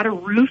 And a lot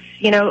of roofs,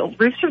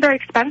 roofs are very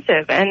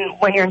expensive. And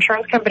when your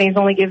insurance company is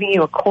only giving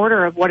you a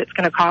quarter of what it's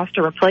going to cost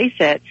to replace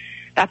it,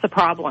 that's a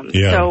problem.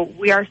 Yeah. So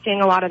we are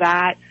seeing a lot of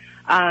that,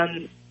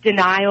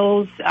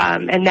 denials,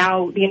 and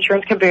now the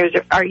insurance companies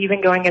are even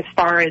going as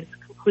far as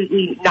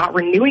completely not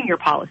renewing your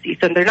policy.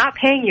 So they're not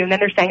paying you, and then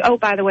they're saying, oh,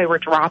 by the way, we're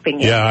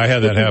dropping you. Yeah, I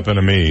had that happen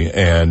to me.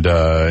 And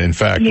in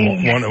fact,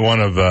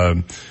 one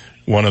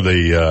one of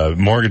the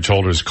mortgage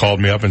holders called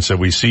me up and said,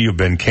 "We see you've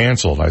been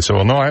canceled." I said,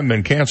 "Well, no, I haven't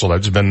been canceled.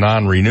 I've just been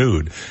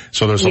non-renewed."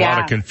 So there's a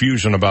lot of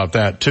confusion about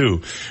that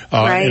too.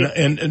 Right.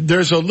 And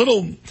there's a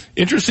little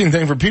interesting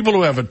thing for people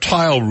who have a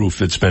tile roof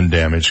that's been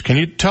damaged. Can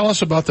you tell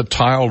us about the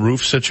tile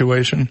roof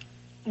situation?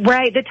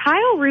 Right, the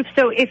tile roof.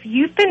 So if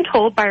you've been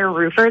told by a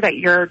roofer that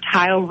your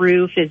tile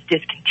roof is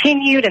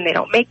discontinued and they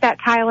don't make that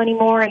tile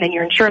anymore, and then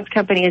your insurance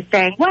company is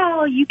saying,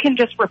 well, you can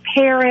just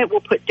repair it,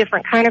 we'll put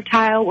different kind of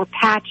tile, we'll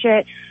patch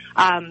it,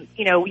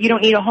 you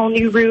don't need a whole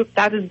new roof,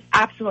 that is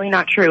absolutely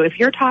not true. If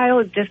your tile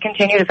is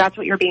discontinued, if that's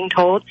what you're being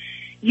told,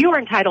 you are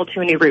entitled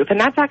to a new roof. And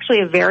that's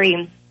actually a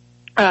very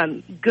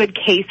good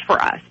case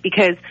for us,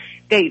 because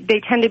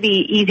they tend to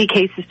be easy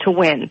cases to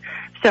win.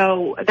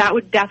 So that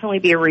would definitely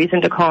be a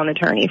reason to call an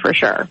attorney for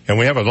sure. And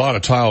we have a lot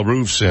of tile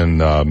roofs in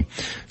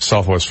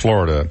Southwest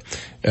Florida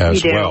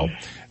as well.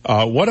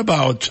 What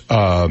about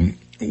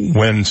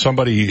when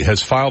somebody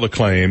has filed a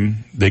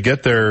claim, they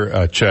get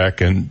their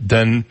check, and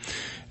then,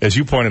 as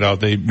you pointed out,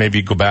 they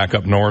maybe go back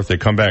up north, they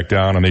come back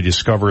down, and they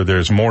discover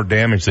there's more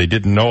damage they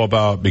didn't know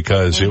about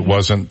because it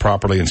wasn't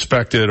properly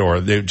inspected,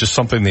 or just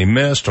something they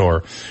missed,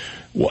 or...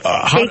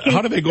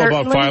 How do they go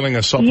about filing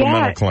a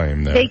supplemental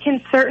claim there? They can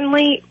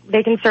certainly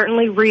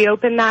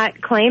reopen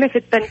that claim if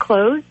it's been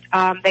closed.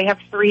 They have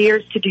 3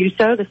 years to do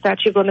so. The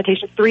statute of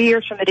limitations, 3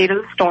 years from the date of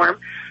the storm.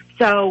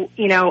 So,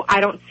 I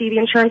don't see the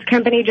insurance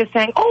company just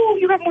saying, oh,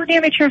 you have more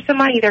damage, here's some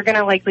money. They're going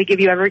to likely give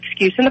you every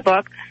excuse in the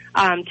book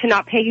to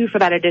not pay you for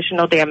that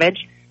additional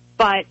damage.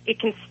 But it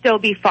can still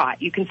be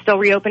fought. You can still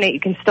reopen it. You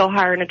can still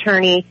hire an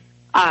attorney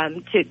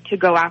to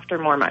go after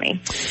more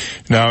money.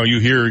 Now,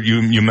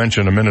 you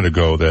mentioned a minute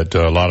ago that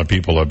a lot of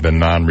people have been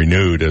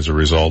non-renewed as a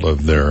result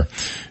of their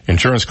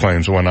insurance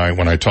claims. When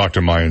I talked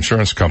to my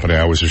insurance company,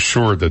 I was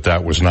assured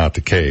that was not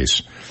the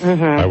case.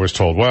 Mm-hmm. I was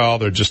told, well,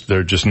 they're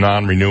just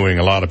non-renewing.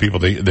 A lot of people,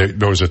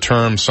 there was a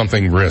term,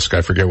 something risk,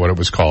 I forget what it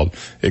was called,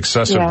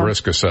 excessive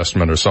risk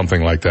assessment or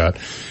something like that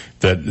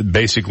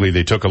basically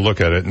they took a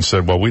look at it and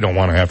said, well, we don't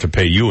want to have to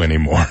pay you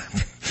anymore.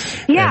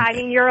 Yeah,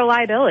 you're a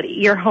liability.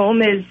 Your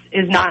home is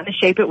not in the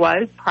shape it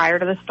was prior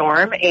to the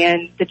storm,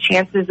 and the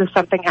chances of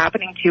something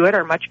happening to it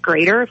are much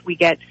greater if we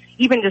get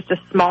even just a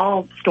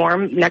small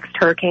storm next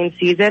hurricane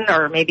season,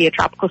 or maybe a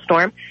tropical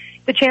storm.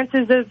 The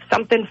chances of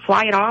something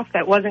flying off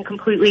that wasn't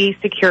completely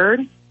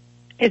secured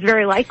is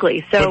very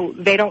likely. So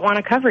they don't want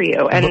to cover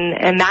you.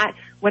 And that,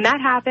 when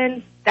that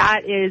happens,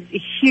 that is a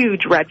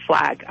huge red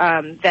flag,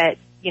 that,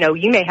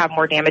 you may have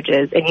more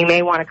damages and you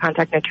may want to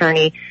contact an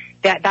attorney.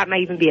 That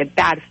might even be a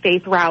bad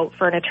faith route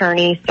for an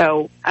attorney.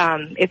 So,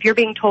 if you're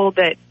being told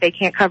that they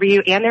can't cover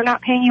you and they're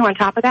not paying you on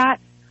top of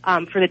that,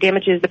 for the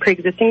damages, the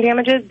pre-existing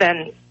damages,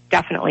 then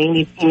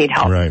definitely you need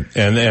help. Right.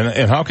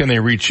 And how can they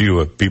reach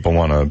you if people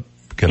want to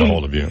get a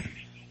hold of you?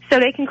 So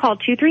they can call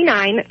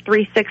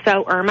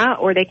 239-360-IRMA,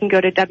 or they can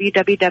go to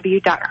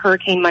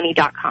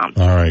www.hurricanemoney.com.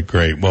 All right,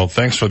 great. Well,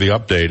 thanks for the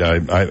update.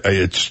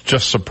 It's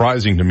just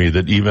surprising to me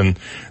that even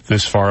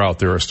this far out,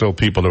 there are still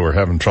people who are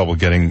having trouble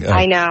getting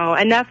I know.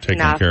 Enough.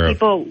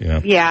 People,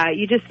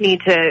 you just need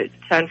to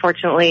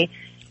unfortunately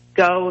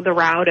go the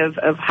route of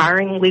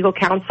hiring legal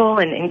counsel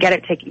and get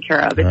it taken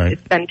care of.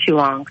 It's been too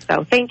long.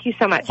 So thank you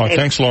so much. Oh,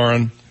 thanks,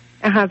 Lauren.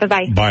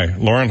 Bye-bye. Bye.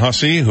 Lauren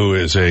Hussey, who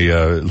is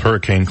a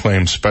hurricane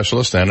claims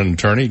specialist and an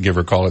attorney. Give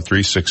her a call at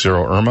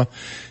 360-IRMA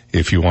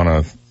if you want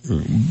to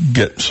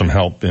get some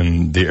help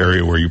in the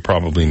area where you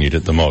probably need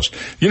it the most.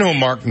 You know who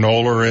Mark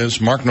Knoller is?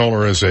 Mark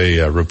Knoller is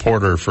a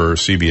reporter for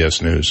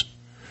CBS News.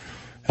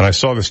 And I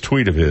saw this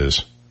tweet of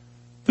his.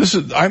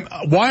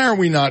 Why are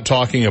we not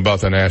talking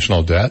about the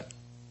national debt?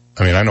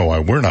 I mean, I know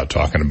why we're not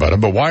talking about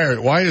it, but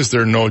why is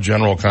there no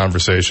general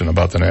conversation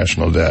about the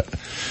national debt?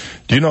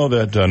 Do you know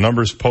that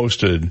numbers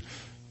posted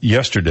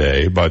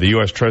yesterday by the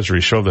U.S.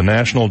 Treasury show the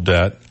national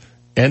debt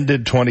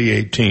ended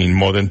 2018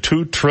 more than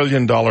 $2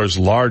 trillion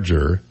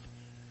larger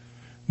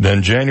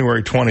than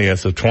January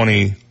 20th of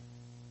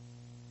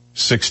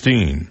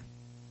 2017.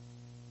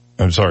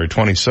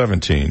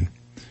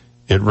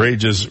 It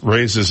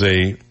raises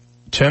a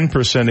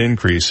 10%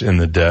 increase in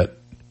the debt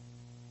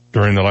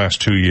during the last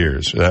 2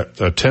 years. A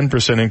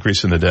 10%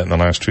 increase in the debt in the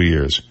last 2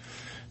 years.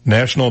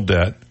 National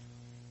debt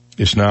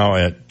is now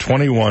at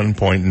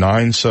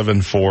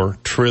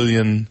 $21.974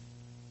 trillion.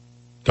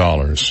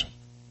 That's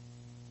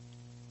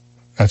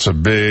a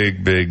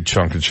big, big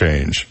chunk of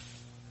change.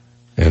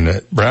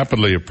 And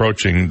rapidly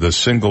approaching the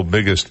single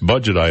biggest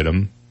budget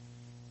item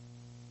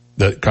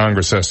that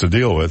Congress has to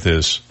deal with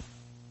is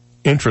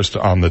interest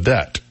on the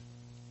debt,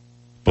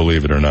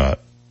 believe it or not.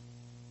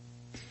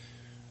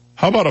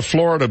 How about a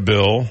Florida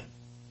bill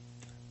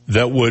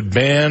that would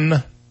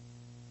ban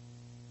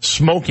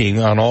smoking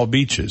on all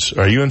beaches?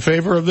 Are you in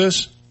favor of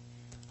this?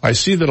 I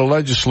see that a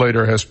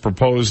legislator has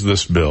proposed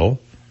this bill.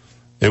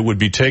 It would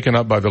be taken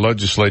up by the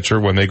legislature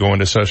when they go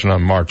into session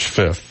on March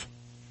 5th.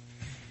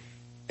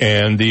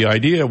 And the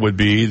idea would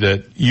be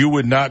that you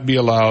would not be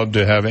allowed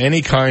to have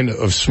any kind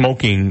of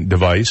smoking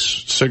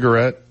device,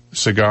 cigarette,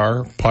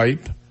 cigar,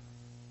 pipe,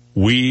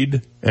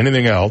 weed,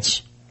 anything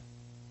else,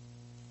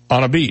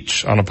 on a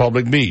beach, on a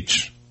public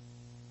beach.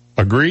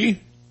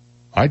 Agree?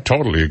 I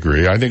totally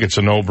agree. I think it's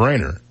a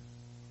no-brainer.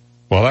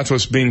 Well, that's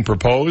what's being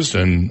proposed,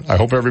 and I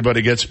hope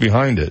everybody gets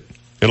behind it.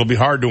 It'll be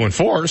hard to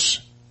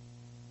enforce,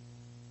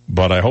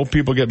 but I hope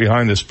people get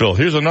behind this bill.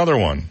 Here's another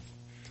one.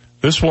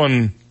 This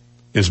one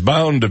is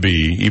bound to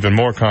be even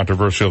more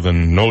controversial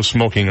than no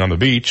smoking on the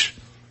beach,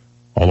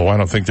 although I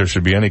don't think there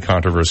should be any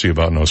controversy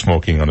about no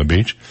smoking on the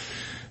beach.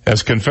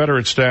 As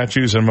Confederate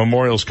statues and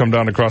memorials come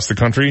down across the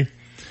country,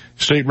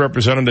 State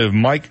Representative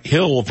Mike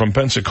Hill from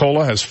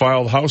Pensacola has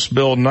filed House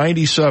Bill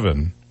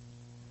 97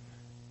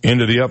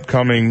 into the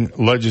upcoming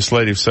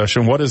legislative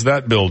session. What does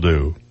that bill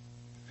do?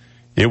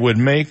 It would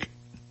make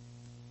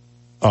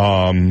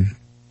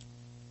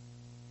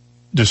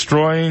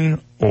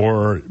destroying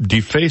or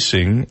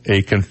defacing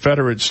a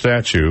Confederate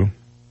statue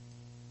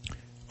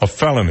a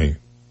felony.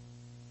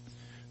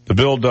 The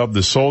bill, dubbed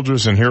the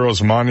Soldiers and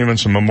Heroes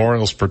Monuments and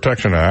Memorials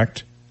Protection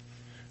Act,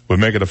 would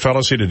make it a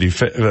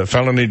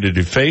felony to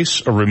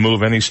deface or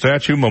remove any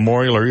statue,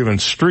 memorial, or even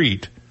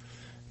street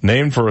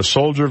named for a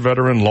soldier,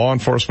 veteran, law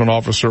enforcement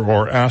officer,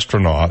 or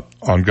astronaut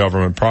on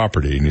government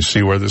property. And you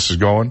see where this is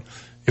going?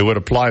 It would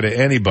apply to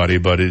anybody,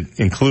 but it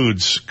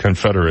includes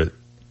Confederate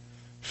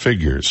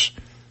figures.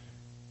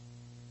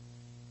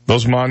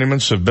 Those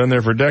monuments have been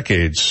there for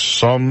decades,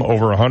 some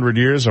over 100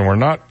 years, and were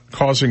not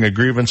causing a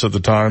grievance at the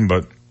time,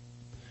 but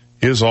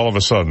is all of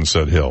a sudden,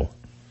 said Hill.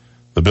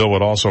 The bill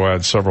would also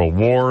add several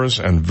wars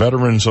and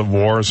veterans of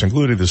wars,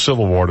 including the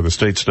Civil War, to the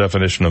state's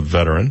definition of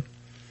veteran.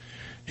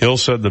 Hill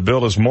said the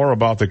bill is more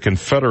about the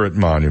Confederate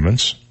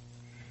monuments,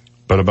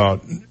 but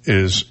about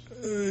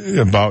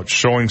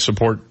showing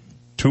support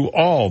to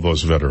all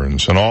those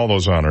veterans and all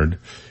those honored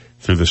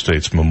through the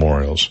state's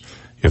memorials.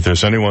 If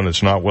there's anyone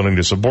that's not willing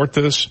to support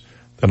this,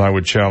 then I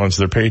would challenge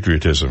their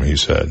patriotism, he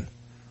said.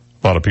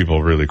 A lot of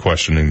people really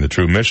questioning the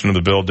true mission of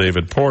the bill.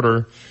 David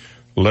Porter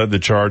led the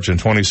charge in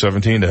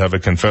 2017 to have a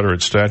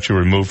Confederate statue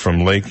removed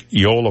from Lake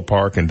Eola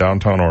Park in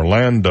downtown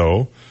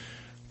Orlando.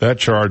 That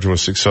charge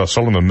was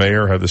successful, and the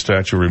mayor had the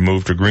statue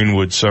removed to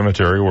Greenwood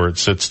Cemetery, where it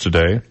sits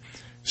today.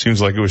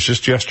 Seems like it was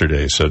just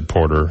yesterday, said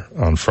Porter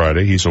on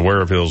Friday. He's aware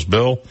of Hill's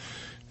bill,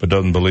 but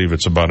doesn't believe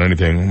it's about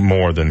anything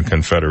more than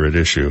Confederate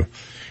issue.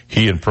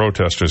 He and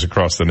protesters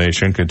across the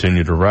nation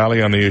continue to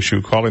rally on the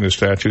issue, calling the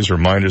statues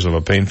reminders of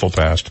a painful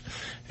past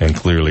and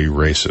clearly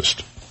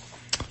racist.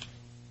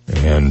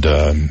 And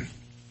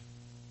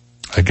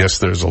I guess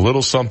there's a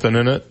little something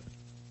in it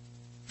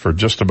for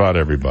just about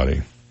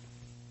everybody.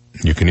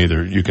 You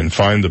can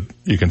find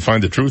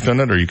the truth in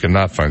it, or you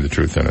cannot find the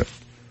truth in it.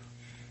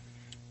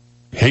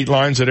 Hate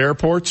lines at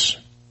airports?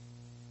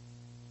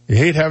 You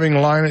hate having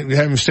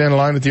to stand in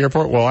line at the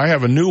airport? Well, I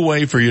have a new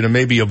way for you to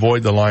maybe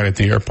avoid the line at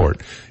the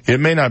airport. It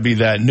may not be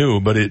that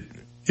new, but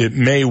it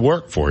may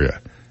work for you.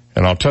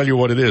 And I'll tell you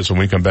what it is when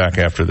we come back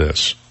after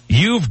this.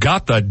 You've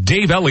got the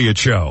Dave Elliott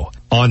Show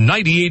on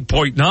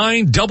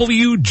 98.9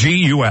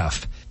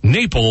 WGUF,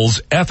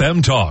 Naples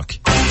FM Talk.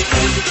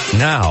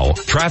 Now,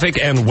 traffic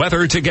and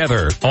weather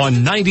together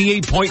on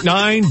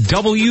 98.9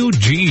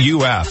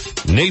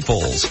 WGUF,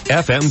 Naples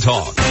FM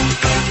Talk.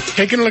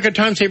 Taking a look at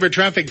time-saver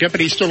traffic,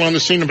 deputies still on the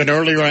scene of an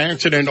earlier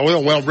accident,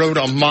 Oil Well Road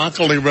on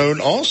Immokalee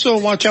Road. Also,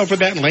 watch out for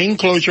that lane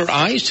closure,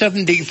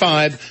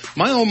 I-75,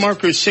 mile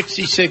marker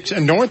 66,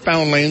 and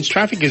northbound lanes.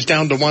 Traffic is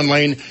down to one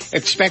lane.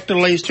 Expect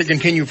delays to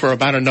continue for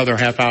about another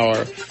half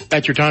hour.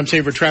 That's your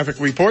time-saver traffic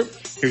report.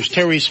 Here's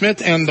Terry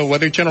Smith and the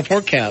Weather Channel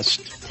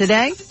forecast.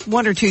 Today,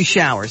 1 or 2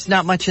 showers,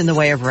 not much in the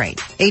way of rain.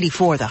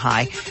 84 the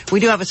high. We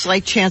do have a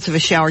slight chance of a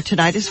shower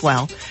tonight as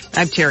well.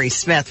 I'm Terry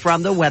Smith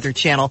from the Weather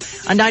Channel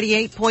on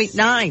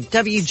 98.9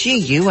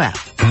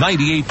 WGUF.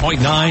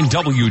 98.9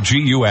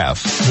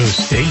 WGUF. The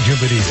Stage of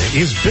Bonita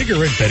is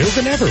bigger and better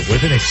than ever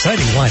with an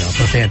exciting lineup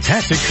of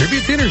fantastic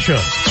tribute dinner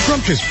shows,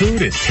 scrumptious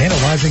food, and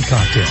tantalizing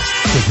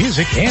contests with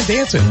music and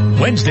dancing.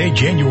 Wednesday,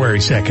 January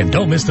 2nd,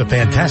 don't miss the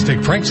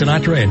fantastic Frank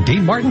Sinatra and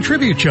Dean Martin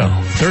tribute show.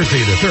 Thursday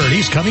the 3rd,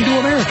 he's coming to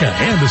America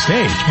and the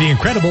stage, the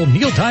incredible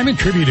Neil Diamond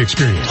tribute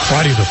experience.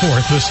 Friday the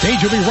 4th, the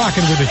stage will be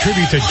rocking with a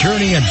tribute to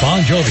Journey and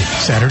Bon Jovi.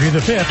 Saturday the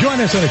 5th, join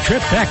us on a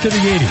trip back to the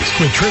 80s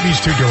with tributes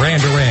to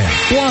Duran Duran,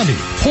 Blondie,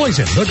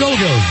 Poison, The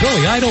Go-Go's,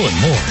 Billy Idol, and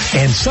more.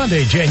 And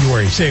Sunday,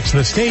 January 6th,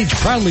 the stage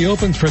proudly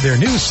opens for their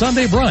new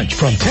Sunday brunch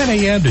from 10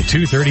 a.m. to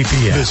 2:30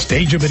 p.m. The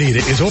Stage of Bonita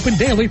is open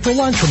daily for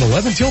lunch from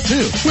 11 till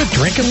 2 with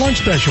drink and lunch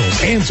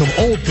specials and some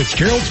old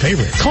Fitzgerald's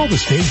favorites. Call the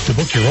stage to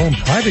book your own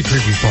private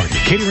tribute party.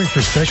 Catering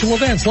for special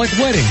events like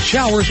weddings,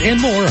 showers, and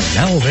more are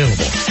now available.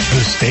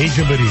 The Stage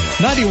of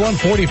Bonita,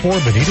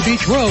 9144 Bonita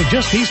Beach Road,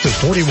 just east of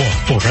 41.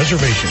 For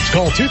reservations,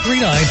 call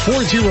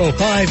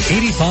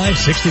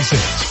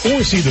 239-405-8566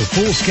 or see the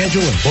full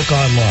schedule and book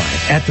online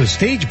at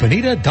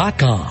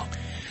thestagebonita.com.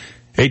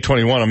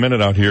 8:21, a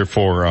minute out here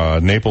for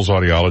Naples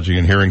Audiology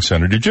and Hearing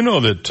Center. Did you know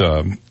that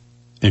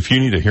if you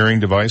need a hearing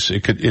device,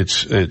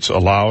 it's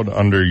allowed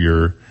under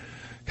your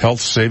health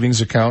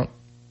savings account?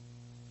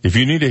 If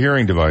you need a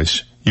hearing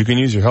device, you can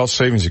use your health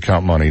savings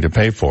account money to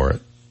pay for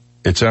it.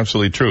 It's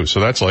absolutely true. So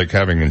that's like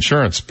having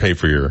insurance pay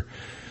for your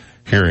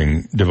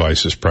hearing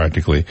devices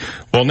practically.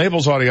 Well,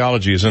 Naples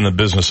Audiology is in the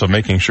business of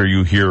making sure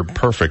you hear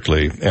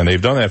perfectly, and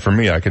they've done that for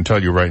me. I can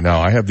tell you right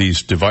now, I have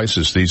these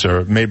devices. These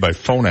are made by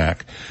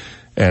Phonak,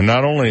 and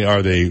not only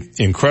are they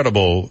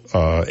incredible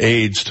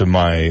aids to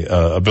my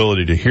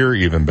ability to hear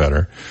even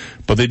better,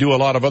 but they do a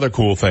lot of other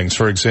cool things.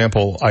 For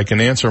example, I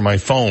can answer my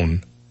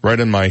phone right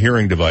in my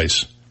hearing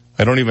device.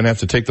 I don't even have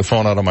to take the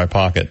phone out of my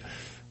pocket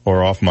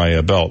or off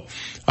my belt.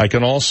 I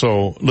can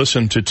also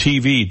listen to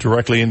TV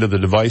directly into the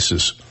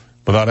devices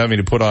without having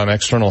to put on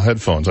external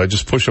headphones. I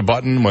just push a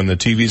button when the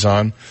TV's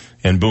on,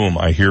 and boom,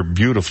 I hear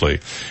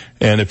beautifully.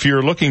 And if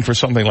you're looking for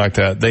something like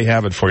that, they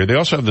have it for you. They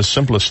also have the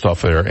simplest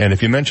stuff there. And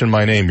if you mention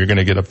my name, you're going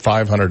to get a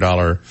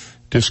 $500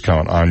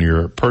 discount on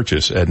your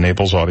purchase at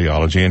Naples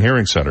Audiology and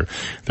Hearing Center.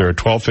 They're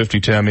at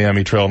 1250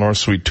 Tamiami Trail North,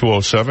 Suite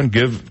 207.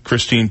 Give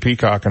Christine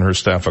Peacock and her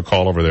staff a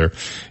call over there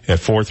at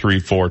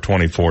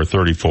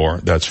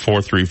 434-2434. That's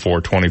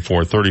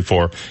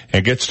 434-2434.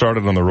 And get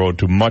started on the road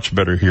to much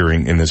better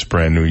hearing in this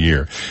brand new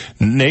year.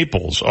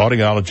 Naples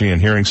Audiology and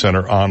Hearing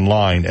Center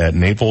online at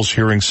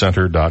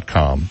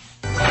napleshearingcenter.com.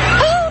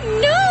 Oh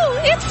no,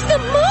 it's the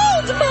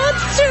mold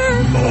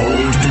monster!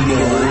 Mold,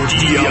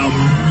 yum,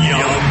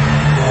 yum.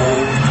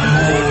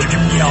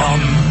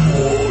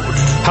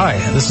 Hi,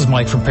 this is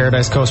Mike from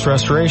Paradise Coast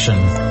Restoration.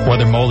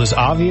 Whether mold is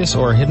obvious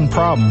or a hidden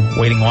problem,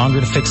 waiting longer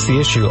to fix the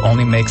issue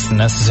only makes the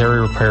necessary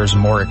repairs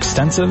more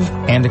extensive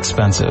and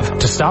expensive.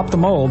 To stop the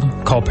mold,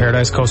 call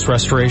Paradise Coast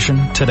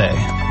Restoration today.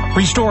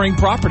 Restoring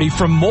property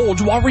from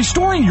mold while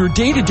restoring your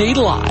day-to-day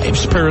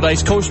lives.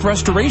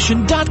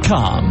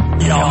 ParadiseCoastRestoration.com.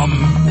 Yum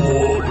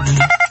mold.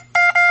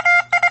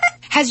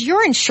 Has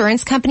your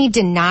insurance company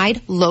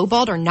denied,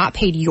 lowballed, or not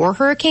paid your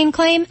hurricane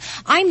claim?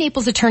 I'm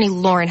Naples Attorney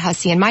Lauren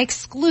Hussey, and my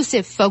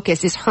exclusive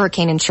focus is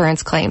hurricane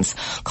insurance claims.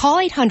 Call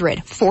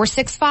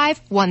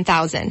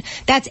 800-465-1000.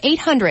 That's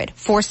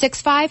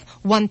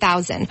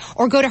 800-465-1000.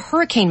 Or go to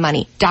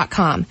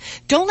hurricanemoney.com.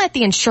 Don't let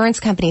the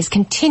insurance companies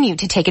continue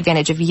to take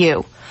advantage of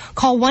you.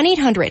 Call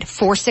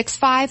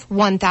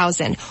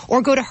 1-800-465-1000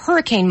 or go to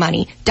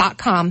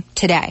hurricanemoney.com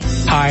today.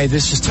 Hi,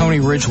 this is Tony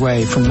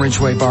Ridgway from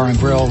Ridgway Bar and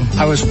Grill.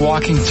 I was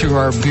walking through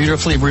our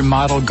beautifully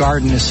remodeled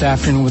garden this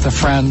afternoon with a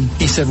friend.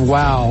 He said,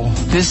 wow,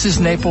 this is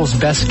Naples'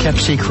 best kept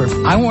secret.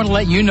 I want to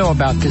let you know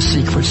about this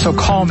secret, so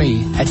call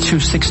me at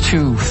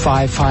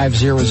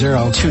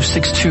 262-5500,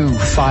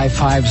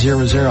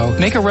 262-5500.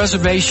 Make a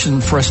reservation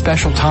for a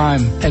special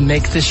time and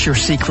make this your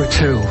secret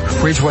too.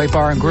 Ridgway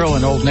Bar and Grill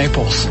in Old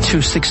Naples,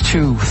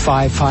 262-5500.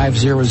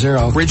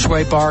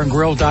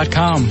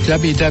 RidgwayBarandGrill.com.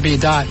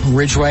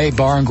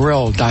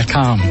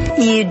 www.RidgwayBarandGrill.com.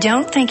 You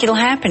don't think it'll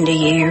happen to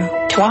you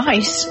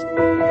twice.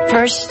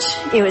 First,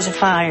 it was a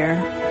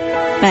fire.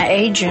 My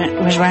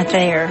agent was right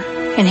there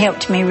and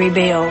helped me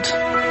rebuild.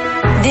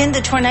 Then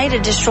the tornado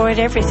destroyed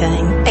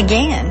everything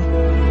again.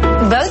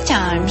 Both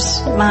times,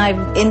 my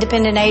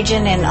independent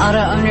agent and auto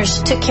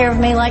owners took care of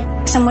me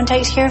like someone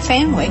takes care of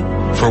family.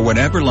 For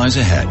whatever lies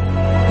ahead,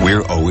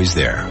 we're always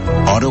there.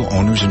 Auto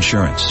Owners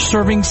Insurance.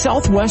 Serving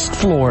Southwest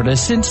Florida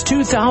since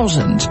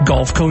 2000.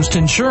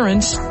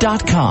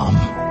 GulfCoastInsurance.com.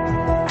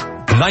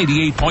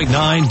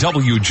 98.9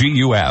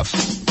 WGUF.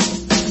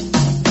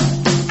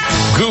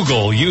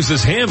 Google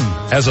uses him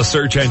as a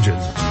search engine.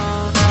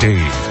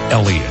 Dave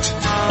Elliott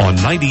on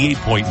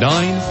 98.9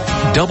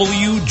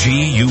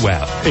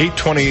 WGUF.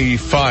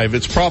 8:25.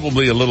 It's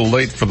probably a little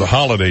late for the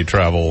holiday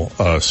travel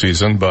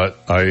season, but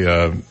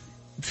I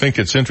think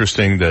it's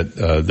interesting that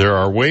there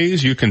are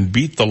ways you can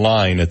beat the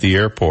line at the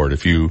airport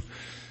if you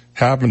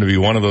happen to be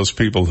one of those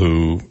people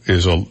who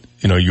is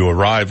you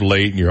arrive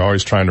late and you're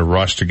always trying to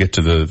rush to get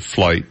to the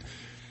flight.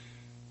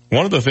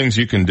 One of the things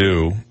you can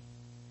do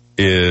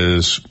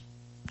is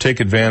take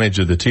advantage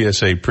of the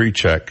TSA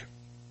pre-check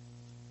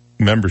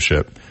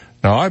membership.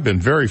 Now, I've been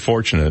very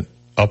fortunate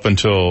up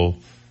until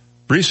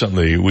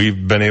recently.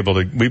 We've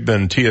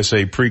been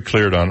TSA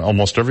pre-cleared on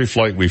almost every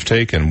flight we've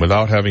taken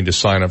without having to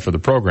sign up for the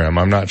program.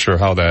 I'm not sure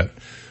how that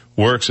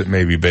works. It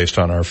may be based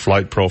on our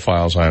flight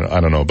profiles.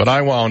 I don't know. But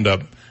I wound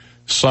up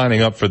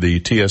signing up for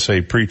the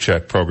TSA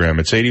pre-check program.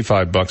 It's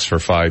 $85 for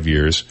 5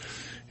 years,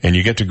 and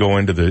you get to go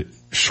into the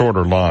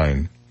shorter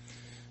line.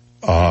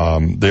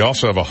 They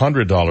also have a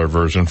 $100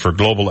 version for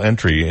global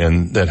entry,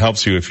 and that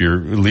helps you if you're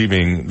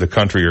leaving the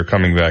country or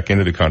coming back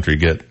into the country,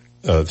 get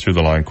through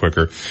the line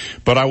quicker.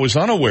 But I was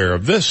unaware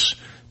of this.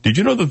 Did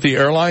you know that the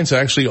airlines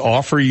actually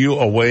offer you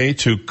a way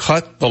to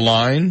cut the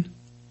line?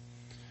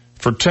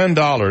 For $10,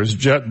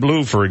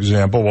 JetBlue, for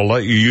example, will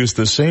let you use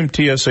the same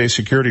TSA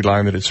security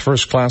line that its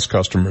first-class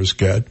customers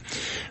get.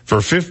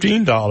 For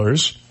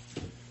 $15,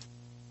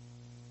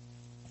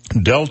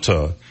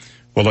 Delta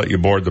will let you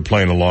board the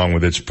plane along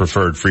with its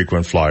preferred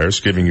frequent flyers,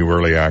 giving you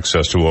early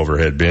access to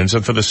overhead bins.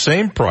 And for the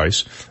same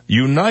price,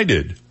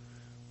 United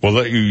will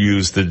let you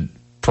use the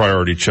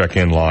priority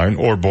check-in line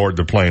or board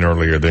the plane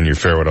earlier than your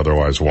fare would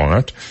otherwise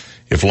warrant.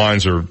 If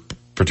lines are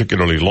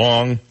particularly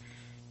long,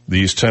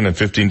 these $10 and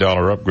 $15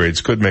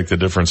 upgrades could make the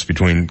difference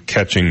between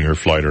catching your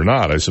flight or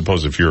not. I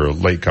suppose if you're a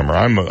latecomer,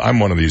 I'm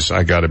one of these,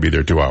 I gotta be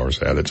there 2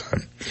 hours ahead of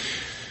time.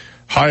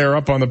 Higher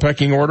up on the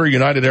pecking order,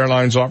 United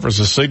Airlines offers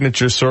a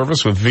signature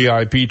service with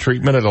VIP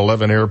treatment at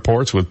 11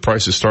 airports with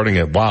prices starting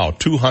at,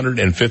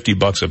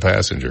 $250 a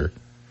passenger.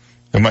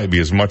 It might be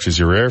as much as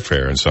your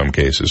airfare in some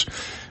cases.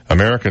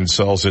 American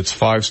sells its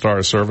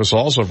 5-star service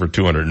also for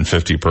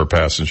 $250 per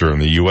passenger in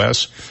the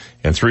U.S.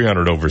 and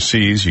 $300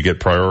 overseas. You get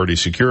priority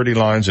security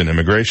lines and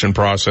immigration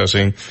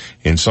processing,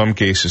 in some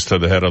cases to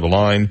the head of the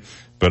line.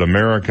 But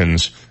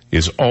Americans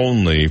is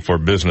only for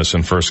business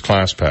and first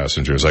class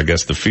passengers. I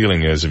guess the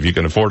feeling is if you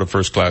can afford a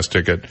first class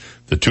ticket,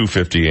 the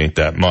 $250 ain't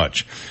that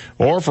much.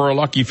 Or for a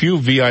lucky few,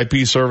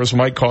 VIP service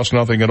might cost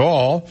nothing at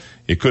all.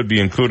 It could be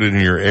included in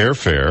your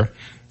airfare.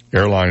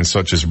 Airlines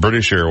such as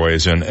British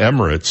Airways and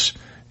Emirates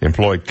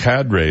employ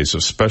cadres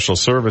of special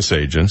service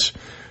agents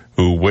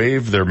who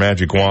wave their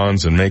magic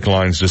wands and make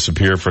lines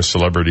disappear for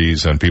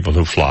celebrities and people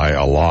who fly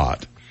a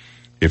lot.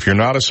 If you're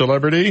not a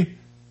celebrity,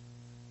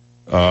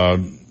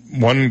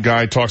 one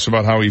guy talks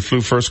about how he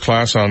flew first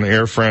class on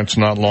Air France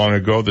not long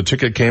ago. The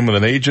ticket came with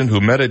an agent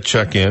who met at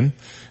check-in,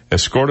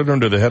 escorted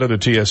him to the head of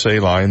the TSA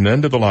line,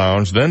 then to the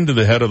lounge, then to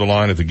the head of the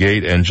line at the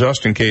gate, and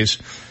just in case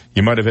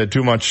you might have had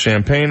too much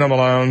champagne on the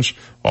lounge,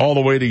 all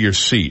the way to your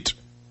seat.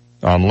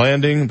 On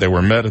landing, they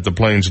were met at the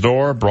plane's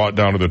door, brought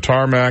down to the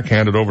tarmac,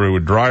 handed over to a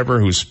driver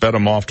who sped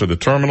them off to the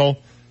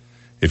terminal.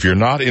 If you're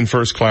not in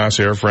first class,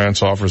 Air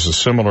France offers a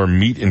similar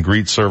meet and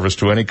greet service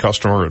to any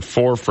customer at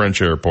 4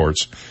 French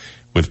airports,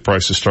 with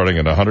prices starting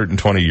at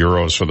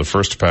 €120 for the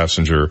first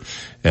passenger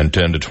and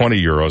 €10 to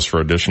 €20 for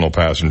additional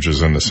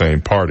passengers in the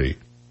same party.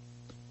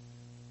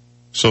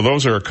 So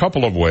those are a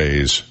couple of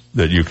ways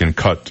that you can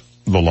cut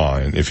the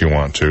line if you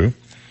want to.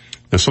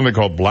 There's something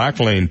called Black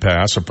Lane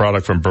Pass, a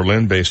product from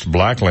Berlin-based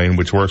Black Lane,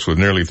 which works with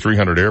nearly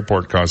 300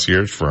 airport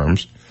concierge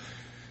firms.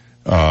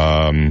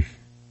 And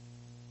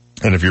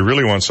if you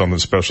really want something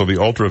special,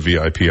 the ultra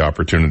VIP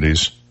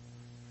opportunities,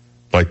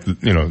 like,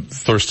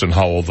 Thurston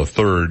Howell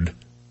III,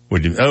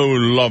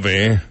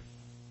 lovey.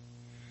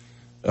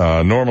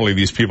 Normally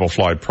these people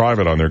fly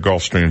private on their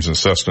Gulfstreams and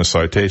Cessna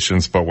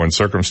Citations, but when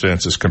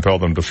circumstances compel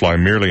them to fly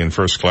merely in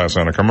first class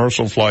on a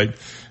commercial flight,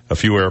 a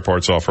few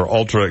airports offer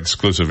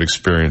ultra-exclusive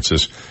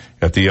experiences.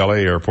 At the LA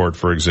airport,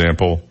 for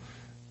example,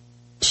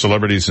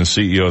 celebrities and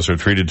CEOs are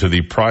treated to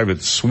the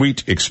private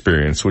suite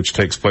experience, which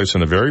takes place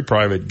in a very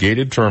private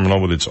gated terminal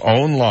with its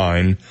own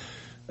line-free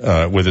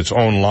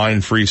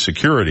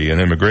security and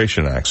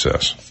immigration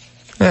access.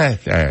 I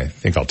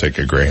think I'll take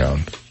a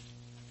Greyhound.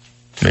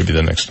 Maybe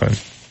the next time.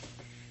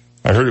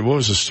 I heard, what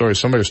was the story?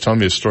 Somebody was telling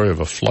me a story of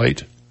a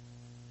flight.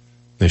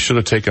 They should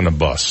have taken a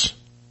bus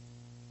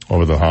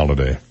over the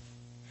holiday.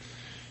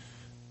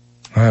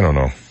 I don't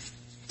know.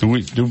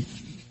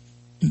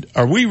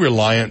 Are we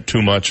reliant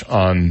too much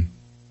on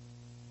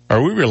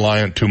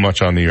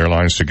the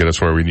airlines to get us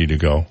where we need to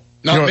go?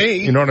 Not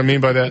me. You know what I mean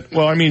by that?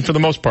 Well, I mean, for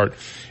the most part,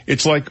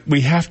 it's like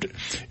we have to.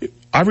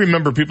 I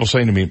remember people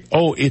saying to me,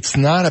 it's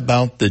not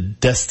about the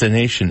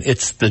destination.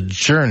 It's the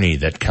journey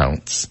that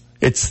counts.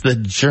 It's the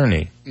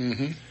journey.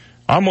 Mm-hmm.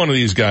 I'm one of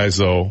these guys,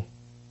 though.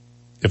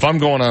 If I'm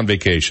going on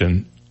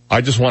vacation,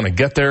 I just want to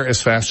get there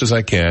as fast as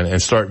I can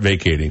and start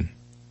vacating.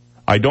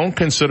 I don't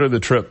consider the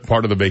trip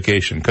part of the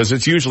vacation because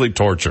it's usually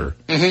torture.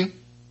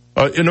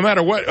 Mm-hmm. No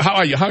matter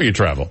how you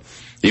travel,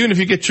 even if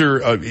you get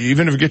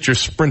your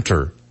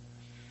Sprinter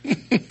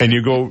and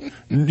you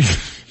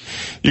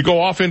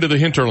go off into the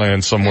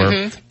hinterland somewhere,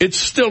 mm-hmm. It's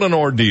still an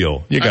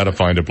ordeal. You got to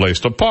find a place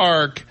to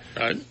park.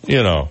 Right.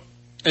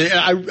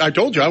 I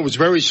told you I was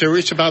very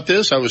serious about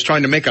this. I was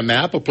trying to make a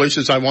map of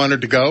places I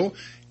wanted to go,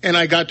 and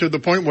I got to the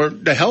point where,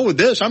 the hell with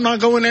this, I'm not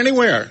going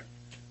anywhere.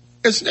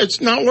 It's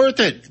not worth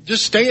it.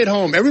 Just stay at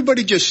home.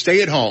 Everybody just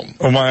stay at home.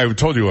 I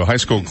told you a high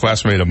school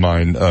classmate of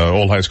mine,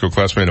 old high school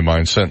classmate of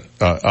mine sent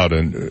out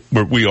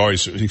we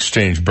always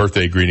exchange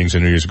birthday greetings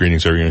and New Year's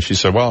greetings every year. And she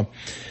said,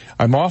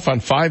 I'm off on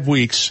 5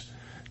 weeks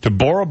to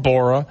Bora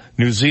Bora,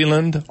 New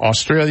Zealand,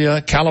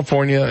 Australia,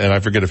 California, and I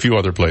forget a few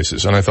other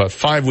places. And I thought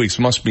 5 weeks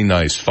must be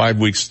nice. 5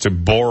 weeks to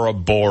Bora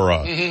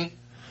Bora. Mm-hmm.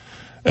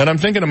 And I'm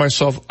thinking to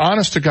myself,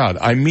 honest to God,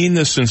 I mean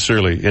this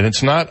sincerely, and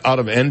it's not out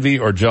of envy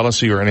or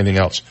jealousy or anything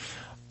else.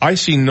 I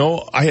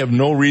have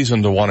no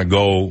reason to want to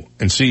go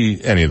and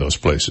see any of those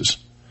places.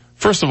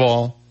 First of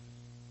all,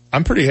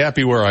 I'm pretty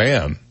happy where I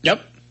am.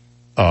 Yep.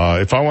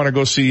 If I want to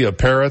go see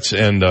parrots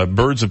and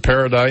birds of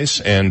paradise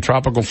and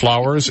tropical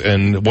flowers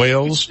and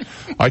whales,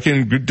 I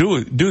can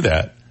do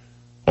that.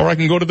 Or I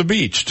can go to the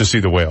beach to see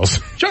the whales.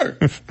 Sure.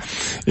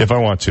 If I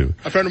want to.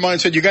 A friend of mine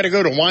said, you got to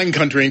go to wine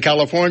country in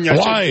California.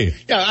 Why?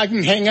 I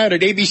can hang out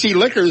at ABC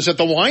Liquors at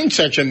the wine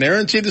section there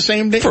and see the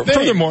same thing.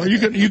 Furthermore,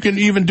 you can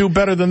even do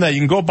better than that. You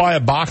can go buy a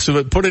box of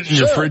it, put it in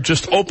your fridge,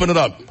 just open it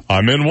up.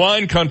 I'm in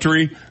wine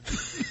country.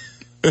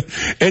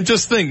 And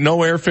just think, no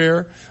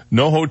airfare,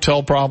 no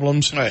hotel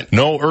problems, right.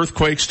 No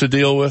earthquakes to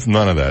deal with,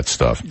 none of that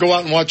stuff. Go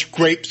out and watch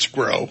grapes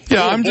grow.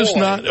 Yeah, I'm just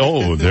not,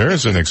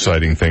 there's an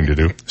exciting thing to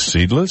do.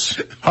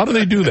 Seedless? How do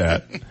they do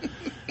that?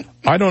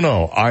 I don't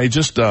know.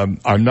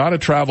 I'm not a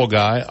travel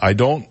guy.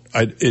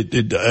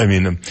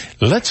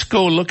 Let's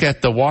go look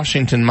at the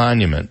Washington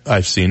Monument.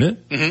 I've seen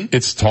it. Mm-hmm.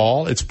 It's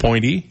tall, it's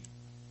pointy.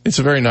 It's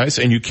very nice,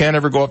 and you can't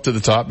ever go up to the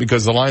top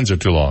because the lines are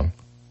too long.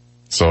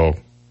 So,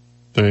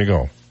 there you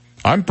go.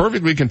 I'm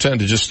perfectly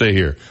content to just stay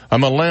here.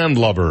 I'm a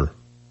landlubber.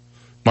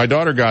 My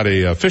daughter got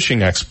a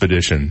fishing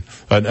expedition.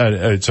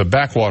 It's a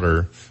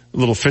backwater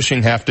little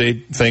fishing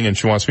half-day thing, and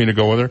she wants me to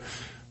go with her.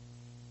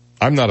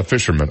 I'm not a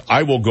fisherman.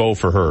 I will go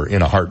for her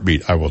in a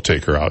heartbeat. I will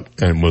take her out,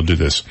 and we'll do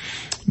this.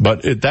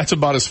 But that's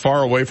about as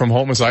far away from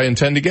home as I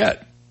intend to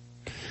get.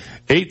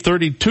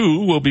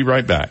 8:32, we'll be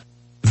right back.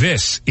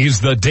 This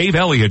is the Dave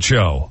Elliott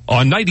Show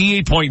on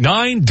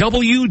 98.9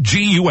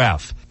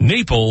 WGUF,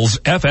 Naples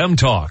FM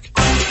Talk.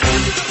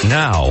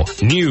 Now,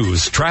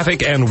 news,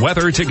 traffic, and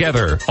weather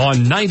together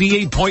on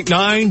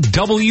 98.9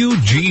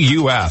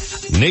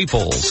 WGUF,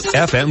 Naples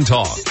FM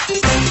Talk.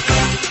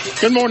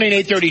 Good morning,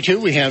 8:32.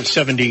 We have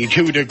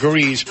 72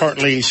 degrees,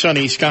 partly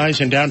sunny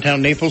skies in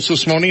downtown Naples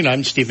this morning.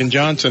 I'm Stephen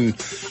Johnson.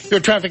 Your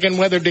traffic and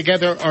weather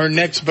together are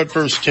next, but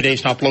first,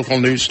 today's top local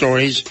news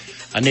stories.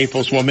 A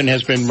Naples woman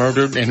has been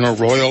murdered in her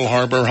Royal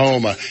Harbor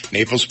home.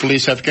 Naples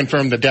police have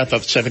confirmed the death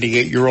of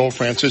 78-year-old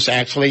Frances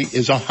Axley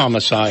is a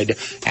homicide.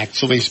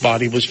 Axley's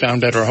body was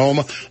found at her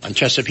home on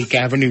Chesapeake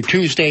Avenue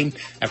Tuesday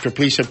after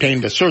police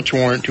obtained a search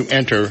warrant to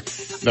enter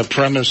the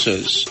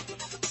premises.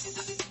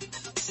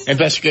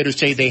 Investigators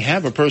say they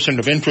have a person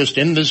of interest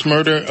in this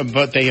murder,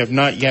 but they have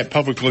not yet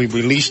publicly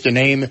released a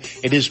name.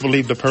 It is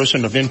believed the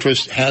person of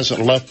interest has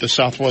left the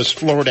Southwest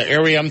Florida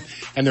area,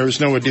 and there is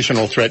no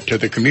additional threat to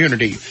the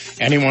community.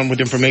 Anyone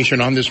with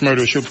information on this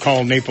murder should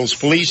call Naples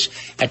Police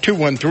at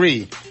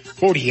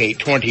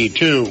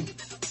 213-4822.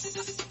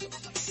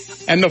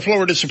 And the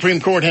Florida Supreme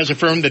Court has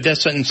affirmed the death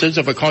sentences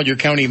of a Collier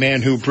County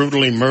man who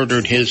brutally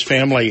murdered his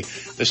family.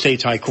 The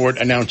state's high court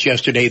announced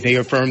yesterday they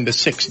affirmed the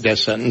 6 death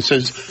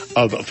sentences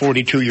of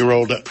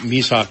 42-year-old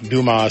Misak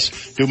Dumas.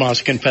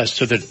 Dumas confessed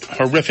to the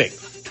horrific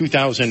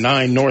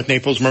 2009 North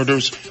Naples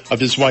murders of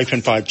his wife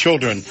and 5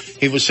 children.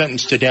 He was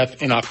sentenced to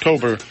death in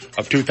October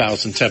of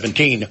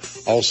 2017.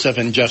 All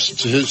 7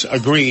 justices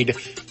agreed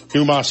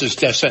Dumas's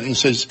death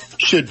sentences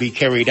should be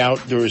carried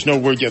out. There is no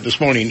word yet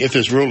this morning if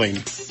this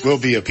ruling will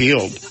be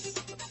appealed.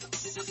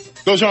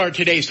 Those are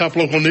today's top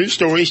local news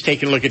stories.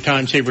 Taking a look at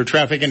time-saver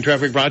traffic, and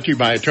traffic brought to you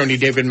by Attorney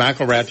David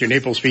McElrath, your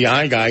Naples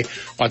PI guy.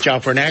 Watch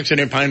out for an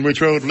accident. Pine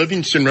Ridge Road,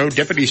 Livingston Road.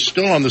 Deputies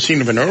still on the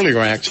scene of an earlier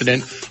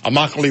accident.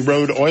 Immokalee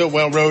Road, Oil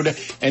Well Road,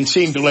 and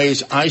seeing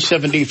delays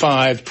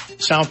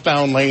I-75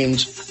 southbound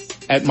lanes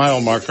at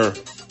mile marker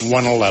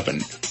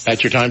 111.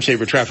 That's your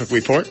time-saver traffic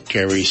report.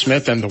 Terry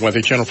Smith and the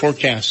Weather Channel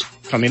forecast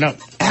coming up.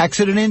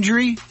 Accident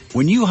injury?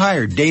 When you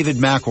hire David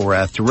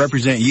McElrath to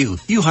represent you,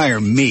 you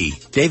hire me,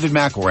 David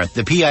McElrath,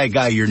 the PI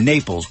guy, your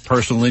Naples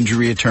personal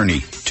injury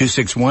attorney.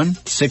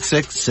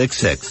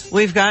 261-6666.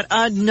 We've got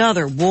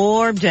another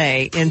warm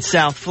day in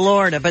South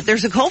Florida, but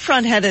there's a cold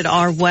front headed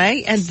our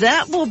way, and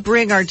that will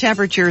bring our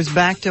temperatures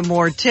back to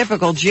more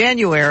typical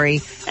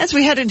January as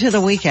we head into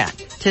the weekend.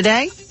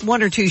 Today,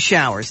 1 or 2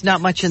 showers, not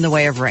much in the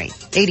way of rain.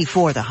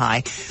 84 the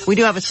high. We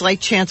do have a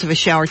slight chance of a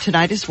shower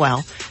tonight as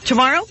well.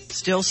 Tomorrow,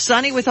 still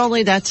sunny with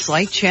only that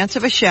slight chance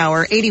of a shower.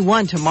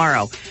 81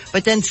 tomorrow.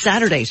 But then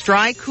Saturday's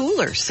dry,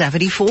 cooler,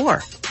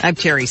 74. I'm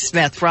Terry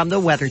Smith from the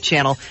Weather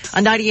Channel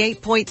on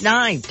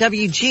 98.9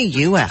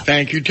 WGUF.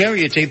 Thank you,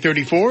 Terry. It's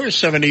 8:34,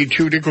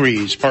 72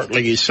 degrees,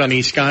 partly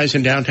sunny skies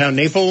in downtown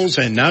Naples,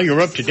 and now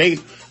you're up to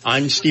date.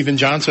 I'm Stephen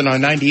Johnson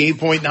on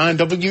 98.9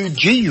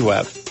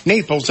 WGUF,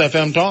 Naples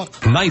FM Talk.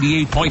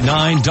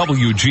 98.9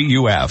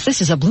 WGUF.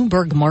 This is a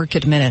Bloomberg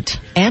Market Minute.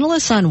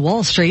 Analysts on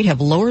Wall Street have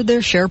lowered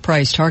their share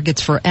price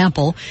targets for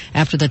Apple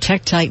after the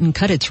tech titan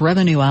cut its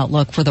revenue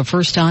outlook for the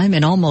first time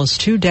in almost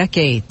 2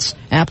 decades.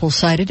 Apple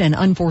cited an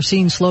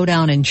unforeseen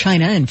slowdown in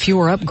China and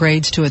fewer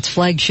upgrades to its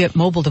flagship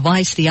mobile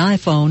device, the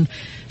iPhone.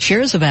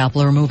 Shares of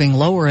Apple are moving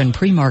lower in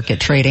pre-market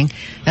trading.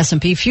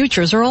 S&P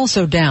futures are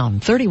also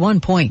down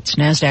 31 points.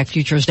 NASDAQ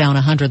futures down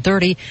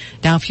 130.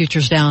 Dow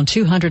futures down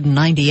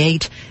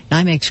 298.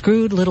 NYMEX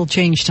crude little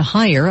change to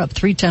higher, up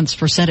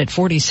 0.3% at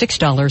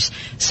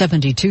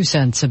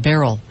 $46.72 a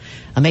barrel.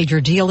 A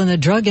major deal in the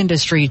drug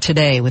industry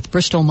today with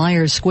Bristol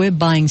Myers Squibb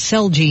buying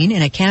Celgene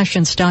in a cash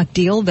and stock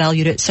deal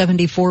valued at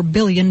 $74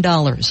 billion.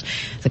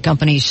 The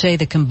companies say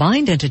the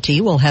combined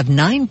entity will have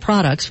 9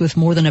 products with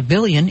more than $1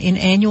 billion in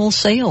annual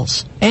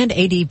sales. And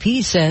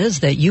ADP says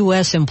that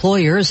U.S.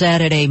 employers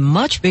added a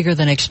much bigger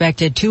than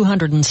expected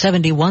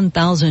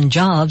 271,000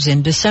 jobs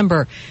in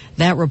December.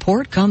 That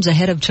report comes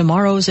ahead of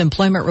tomorrow's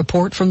employment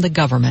report from the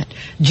government.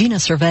 Gina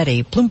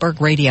Cervetti,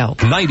 Bloomberg Radio.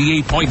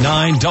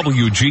 98.9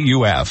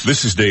 WGUF.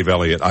 This is Dave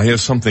Elliott. I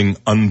have something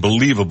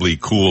unbelievably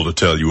cool to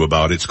tell you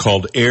about. It's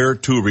called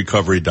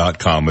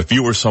air2recovery.com. If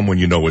you or someone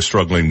you know is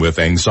struggling with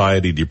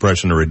anxiety,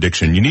 depression, or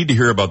addiction, you need to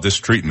hear about this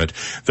treatment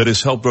that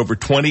has helped over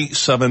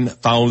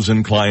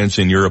 27,000 clients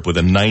in Europe with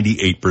a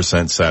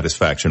 98%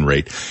 satisfaction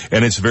rate.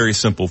 And it's very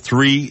simple.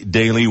 3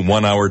 daily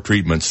 1-hour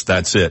treatments.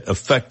 That's it.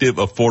 Effective,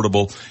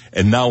 affordable,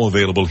 and now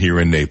available here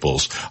in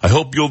Naples. I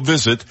hope you'll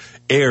visit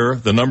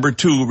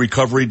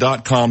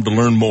air2recovery.com to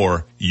learn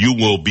more. You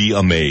will be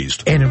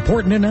amazed. An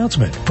important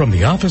announcement from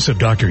the office of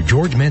Dr.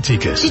 George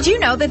Mantikas. Did you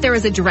know that there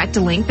is a direct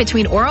link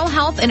between oral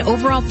health and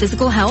overall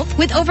physical health?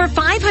 With over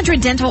 500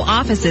 dental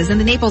offices in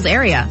the Naples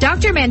area,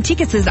 Dr.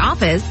 Mantikas'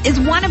 office is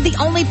one of the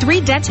only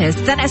 3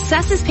 dentists that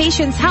assesses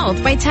patients'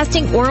 health by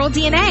testing oral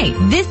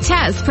DNA. This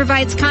test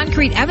provides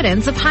concrete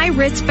evidence of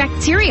high-risk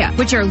bacteria,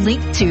 which are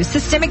linked to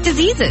systemic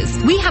diseases.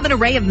 We have an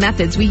array of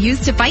methods we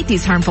use to fight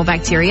these harmful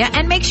bacteria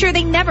and make sure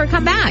they never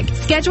come back.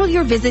 Schedule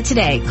your visit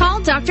today. Call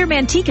Dr.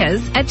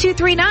 Mantikas at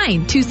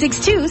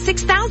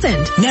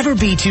 239-262-6000. Never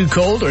be too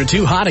cold or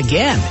too hot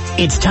again.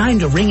 It's time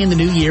to ring in the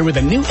new year with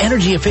a new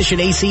energy-efficient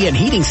AC and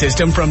heating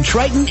system from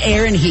Triton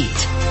Air and Heat.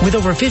 With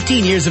over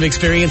 15 years of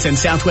experience in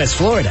Southwest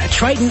Florida,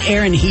 Triton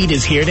Air and Heat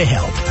is here to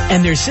help.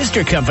 And their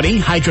sister company,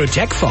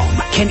 Hydrotech Foam,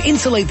 can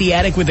insulate the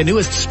attic with the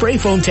newest spray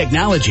foam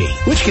technology,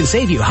 which can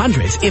save you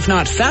hundreds, if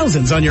not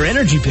thousands, on your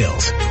energy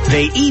bills.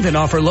 They even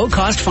offer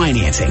low-cost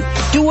financing.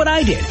 Do what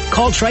I did.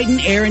 Call Triton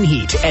Air and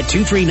Heat at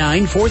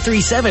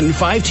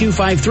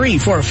 239-437-5253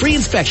 for a free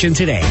inspection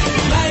today.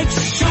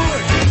 Life's short.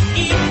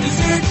 Eat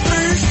dessert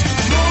first.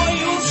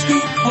 Royal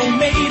Scoop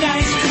homemade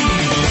ice cream.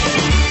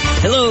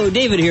 Hello,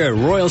 David here at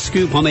Royal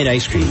Scoop Homemade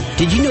Ice Cream.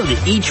 Did you know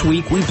that each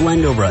week we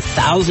blend over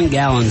 1,000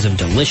 gallons of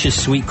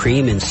delicious sweet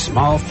cream in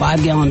small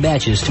 5-gallon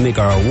batches to make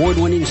our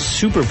award-winning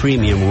super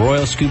premium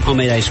Royal Scoop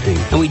Homemade Ice Cream?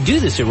 And we do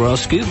this at Royal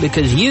Scoop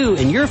because you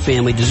and your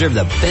family deserve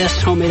the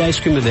best homemade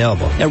ice cream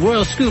available. At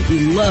Royal Scoop,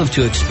 we love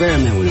to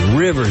experiment with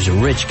rivers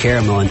of rich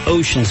caramel and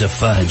oceans of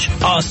fudge,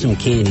 awesome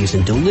candies,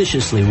 and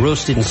deliciously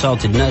roasted and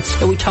salted nuts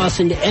that we toss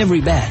into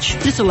every batch.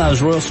 This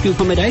allows Royal Scoop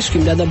Homemade Ice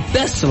Cream to have the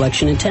best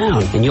selection in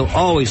town, and you'll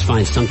always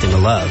find something to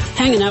love.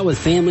 Hanging out with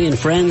family and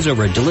friends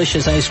over a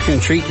delicious ice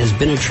cream treat has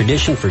been a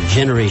tradition for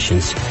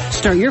generations.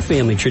 Start your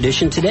family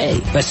tradition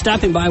today by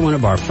stopping by one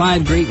of our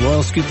 5 great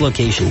Royal Scoop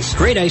locations.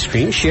 Great ice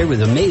cream shared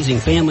with amazing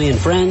family and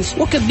friends.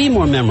 What could be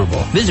more memorable?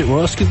 Visit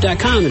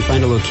RoyalScoop.com and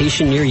find a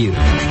location near you.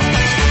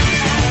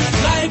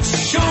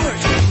 Life's short.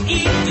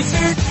 Eat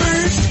dessert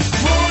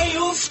first.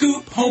 Royal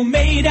Scoop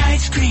homemade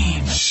ice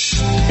cream.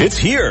 It's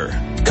here.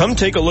 Come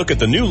take a look at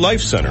the new Life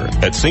Center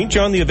at St.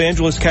 John the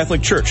Evangelist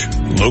Catholic Church,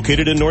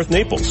 located in North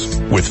Naples.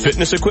 With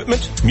fitness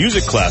equipment,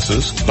 music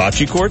classes,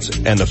 bocce courts,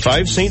 and the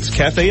 5 Saints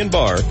Cafe and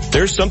Bar,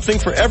 there's something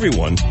for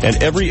everyone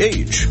and every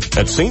age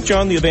at St.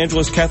 John the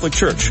Evangelist Catholic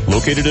Church,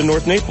 located in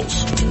North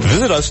Naples.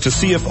 Visit us to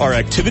see if our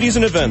activities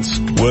and events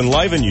will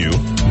enliven you,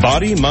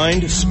 body,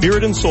 mind,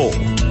 spirit, and soul.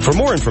 For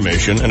more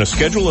information and a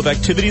schedule of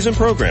activities and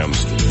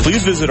programs,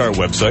 please visit our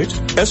website,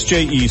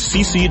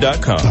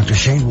 sjecc.com. Dr.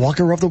 Shane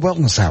Walker of the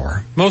Wellness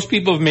Hour. Most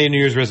people have made New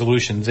Year's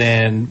resolutions,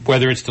 and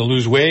whether it's to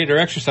lose weight or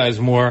exercise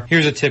more,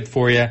 here's a tip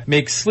for you.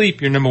 Make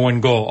sleep your number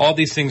one goal. All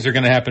these things are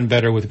going to happen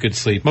better with good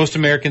sleep. Most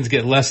Americans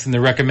get less than the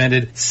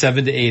recommended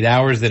 7 to 8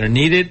 hours that are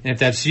needed, and if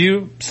that's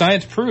you,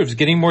 science proves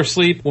getting more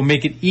sleep will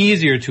make it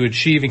easier to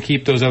achieve and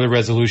keep those other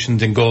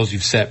resolutions and goals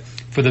you've set.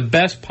 For the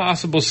best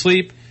possible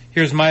sleep,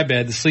 here's my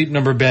bed, the Sleep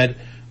Number bed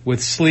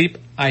with Sleep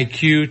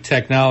IQ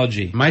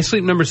technology. My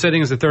sleep number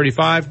setting is a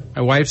 35.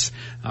 My wife's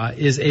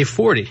is a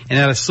 40. And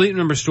at a Sleep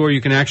Number store,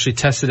 you can actually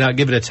test it out,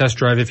 give it a test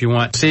drive if you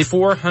want. Save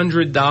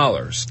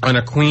 $400 on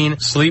a Queen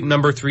Sleep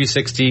Number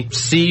 360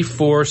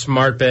 C4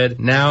 smart bed.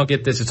 Now,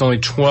 get this, it's only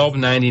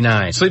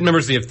 $12.99. Sleep Number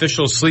is the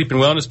official sleep and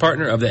wellness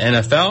partner of the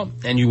NFL,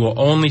 and you will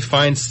only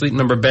find Sleep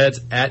Number beds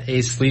at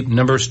a Sleep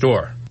Number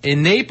store.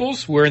 In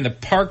Naples, we're in the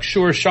Park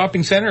Shore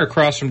Shopping Center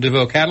across from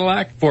DeVoe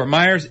Cadillac. Fort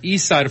Myers,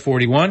 east side of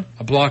 41,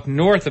 a block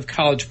north of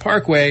College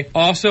Parkway.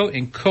 Also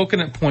in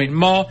Coconut Point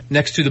Mall,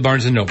 next to the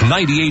Barnes & Noble.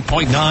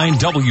 98.9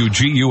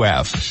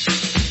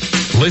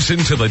 WGUF. Listen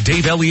to the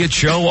Dave Elliott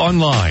Show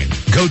online.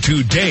 Go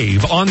to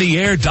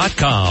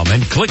DaveOnTheAir.com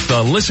and click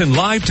the Listen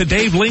Live to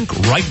Dave link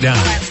right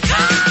now.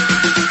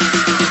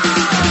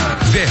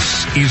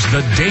 This is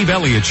the Dave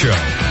Elliott Show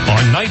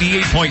on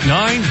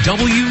 98.9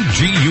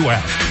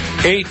 WGUF.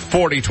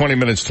 8:40, 20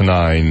 minutes to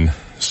 9.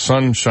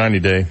 Sunshiny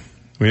day.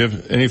 We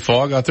have any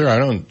fog out there? I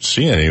don't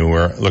see any.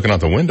 We're looking out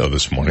the window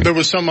this morning. There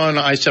was some on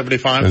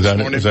I-75 this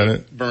morning. Is that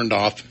it? Burned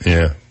off.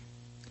 Yeah.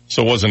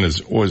 So it wasn't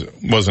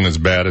as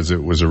bad as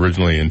it was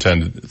originally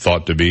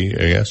thought to be,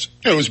 I guess.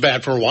 It was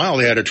bad for a while.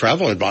 They had a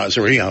travel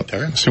advisory out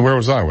there. See, where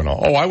was I when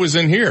I was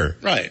in here.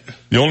 Right.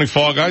 The only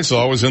fog I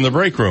saw was in the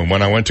break room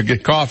when I went to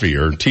get coffee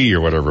or tea or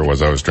whatever it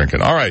was I was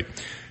drinking. All right.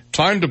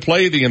 Time to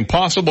play the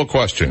impossible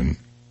question.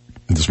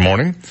 This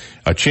morning,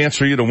 a chance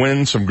for you to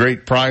win some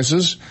great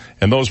prizes,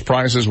 and those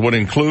prizes would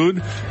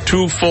include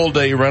 2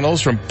 full-day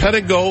rentals from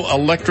Pedigo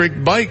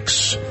Electric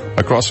Bikes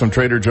across from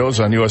Trader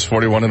Joe's on US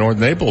 41 in North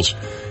Naples.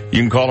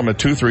 You can call them at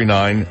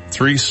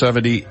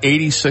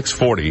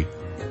 239-370-8640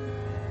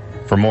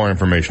 for more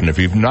information. If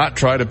you've not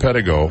tried a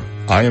Pedigo,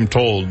 I am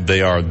told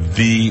they are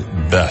the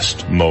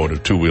best mode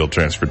of 2-wheel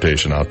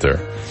transportation out there.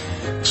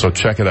 So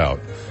check it out.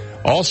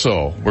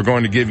 Also, we're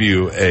going to give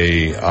you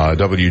a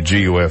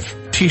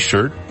WGUF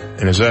t-shirt.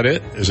 And is that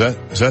it? Is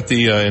that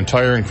the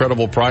entire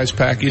incredible prize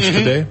package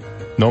today?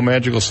 No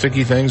magical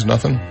sticky things,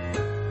 nothing?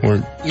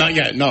 Not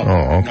yet, no.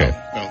 Oh, okay.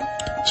 No.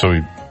 So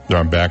they're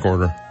on back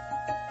order?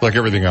 Like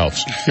everything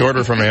else. You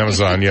order from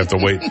Amazon, you have to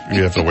wait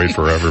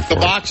forever for The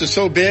box is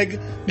so big,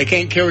 they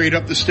can't carry it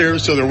up the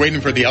stairs, so they're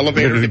waiting for the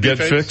elevator to get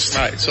fixed.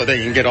 Right, so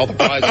they can get all the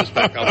prizes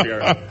back up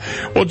here.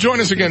 Well,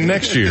 join us again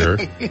next year.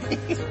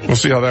 We'll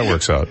see how that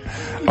works out.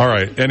 All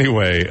right.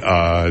 Anyway,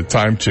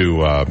 time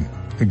to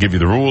give you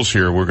the rules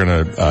here. We're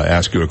going to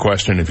ask you a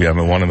question. If you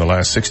haven't won in the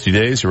last 60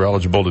 days, you're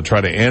eligible to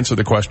try to answer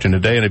the question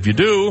today. And if you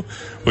do,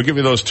 we'll give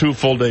you those 2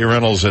 full-day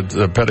rentals at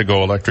the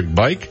Pedigo electric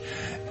bike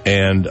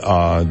and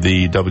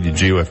the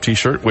WGUF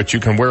T-shirt, which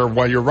you can wear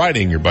while you're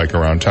riding your bike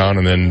around town,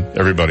 and then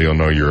everybody will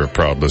know you're a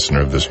proud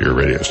listener of this here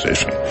radio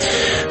station.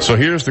 So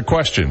here's the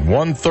question.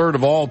 1/3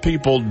 of all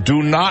people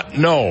do not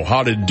know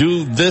how to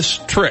do this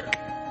trick.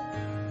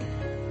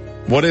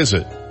 What is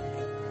it?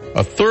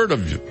 A third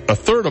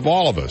of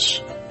all of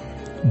us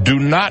do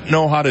not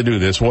know how to do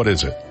this. What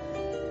is it?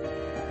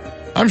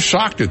 I'm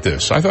shocked at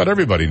this. I thought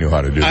everybody knew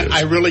how to do this.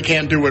 I really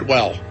can't do it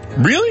well.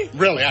 Really?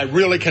 Really, I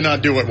really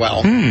cannot do it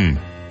well.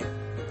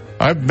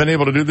 I've been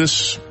able to do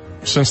this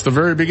since the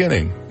very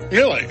beginning.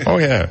 Really? Oh,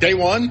 yeah. Day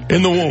one?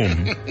 In the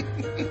womb.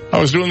 I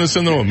was doing this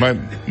in the womb.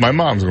 My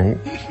mom's going,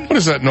 what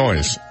is that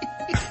noise?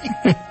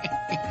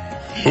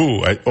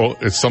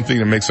 It's something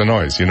that makes a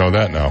noise. You know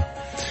that now.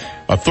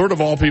 1/3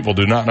 of all people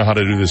do not know how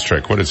to do this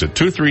trick. What is it?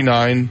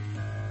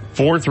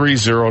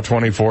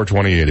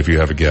 239-430-2428 if you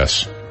have a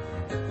guess.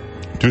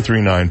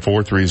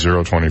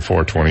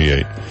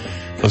 239-430-2428.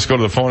 Let's go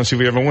to the phone and see if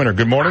we have a winner.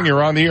 Good morning.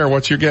 You're on the air.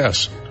 What's your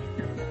guess?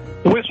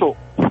 Whistle.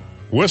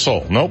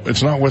 Whistle. Nope,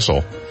 it's not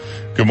whistle.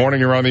 Good morning.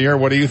 You're on the air.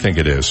 What do you think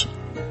it is?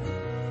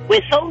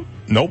 Whistle?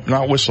 Nope,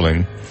 not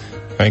whistling.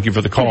 Thank you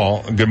for the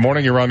call. Good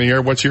morning. You're on the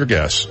air. What's your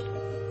guess?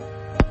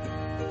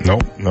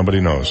 Nope,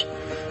 nobody knows.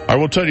 I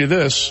will tell you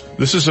this.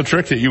 This is a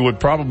trick that you would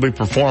probably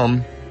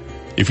perform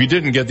if you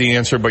didn't get the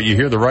answer, but you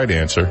hear the right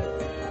answer.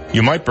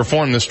 You might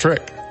perform this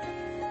trick.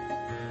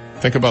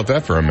 Think about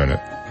that for a minute.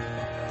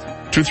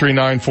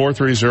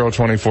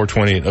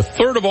 239-430-2428.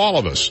 1/3 of all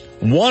of us,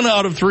 1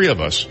 out of 3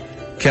 of us,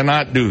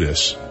 cannot do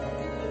this.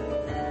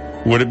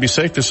 Would it be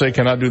safe to say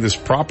cannot do this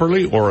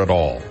properly or at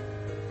all?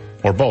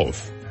 Or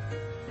both?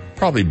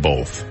 Probably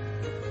both.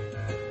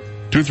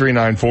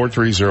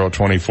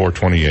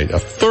 239-430-2428.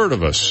 1/3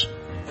 of us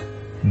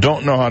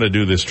don't know how to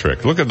do this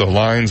trick. Look at the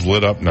lines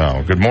lit up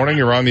now. Good morning.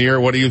 You're on the air.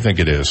 What do you think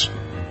it is?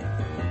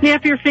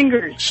 Snap your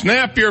fingers.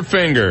 Snap your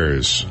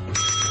fingers.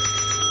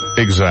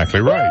 Exactly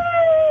right.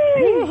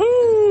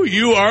 Woohoo!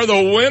 You are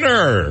the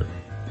winner.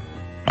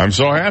 I'm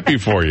so happy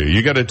for you.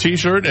 You got a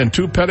T-shirt and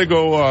 2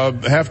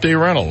 Pedigo half-day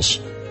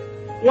rentals.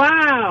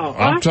 Wow.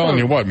 I'm awesome. telling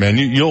you what, man,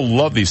 you'll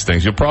love these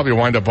things. You'll probably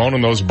wind up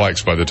owning those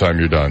bikes by the time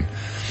you're done.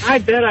 I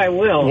bet I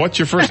will. What's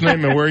your first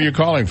name and where are you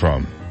calling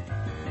from?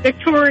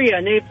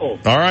 Victoria, Naples.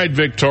 All right,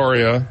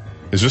 Victoria.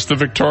 Is this the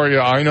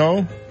Victoria I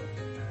know?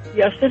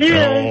 Yes, it is.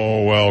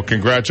 Oh, well,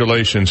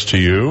 congratulations to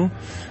you.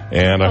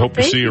 And I hope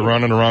to see you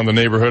running around the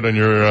neighborhood on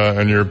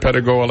your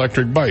Pedigo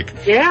electric bike.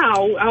 Yeah,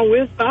 I'll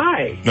whiz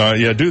by.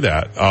 Yeah, do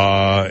that.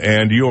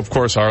 And you, of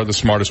course, are the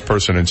smartest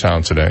person in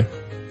town today.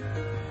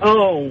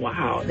 Oh,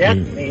 wow. That's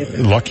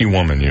amazing. Lucky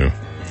woman, you.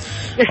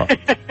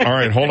 All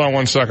right, hold on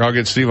one sec. I'll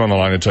get Steve on the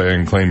line to tell you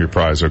and claim your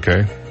prize,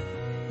 okay?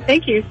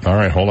 Thank you. All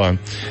right, hold on.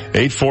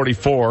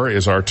 8:44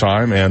 is our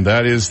time, and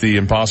that is the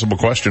impossible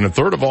question.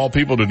 1/3 of all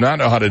people do not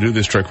know how to do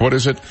this trick. What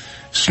is it?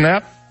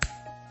 Snap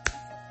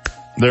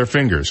their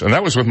fingers. And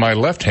that was with my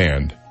left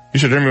hand. You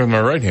should hear me with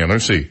my right hand.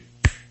 Let's see.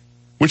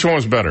 Which one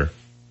was better?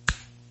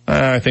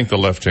 I think the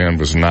left hand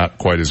was not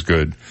quite as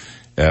good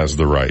as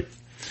the right.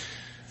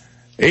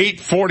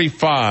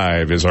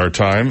 8:45 is our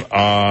time.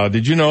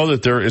 Did you know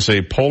that there is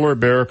a polar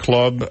bear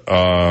club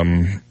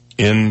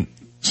in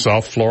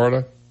South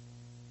Florida?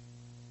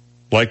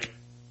 Like,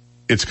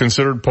 it's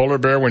considered polar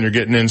bear when you're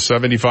getting in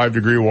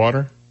 75-degree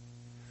water?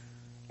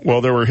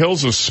 Well, there were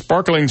hills of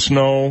sparkling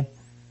snow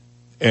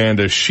and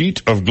a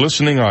sheet of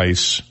glistening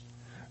ice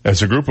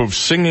as a group of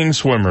singing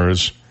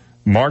swimmers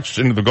marched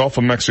into the Gulf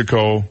of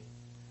Mexico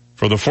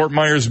for the Fort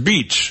Myers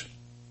Beach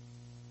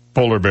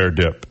polar bear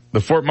dip. The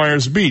Fort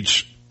Myers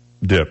Beach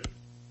dip.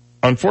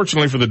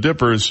 Unfortunately for the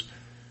dippers,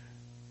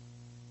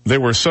 they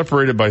were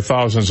separated by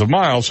thousands of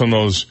miles from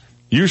those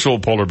usual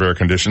polar bear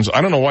conditions.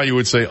 I don't know why you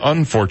would say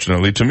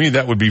unfortunately. To me,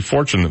 that would be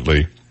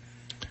fortunately.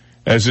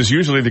 As is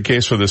usually the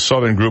case for this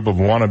southern group of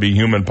wannabe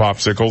human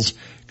popsicles,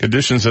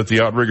 conditions at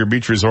the Outrigger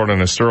Beach Resort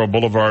on Estero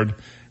Boulevard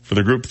for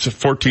the group's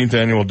 14th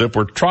annual dip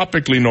were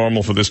tropically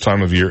normal for this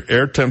time of year.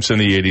 Air temps in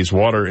the 80s,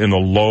 water in the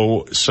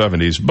low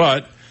 70s.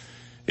 But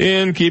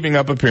in keeping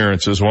up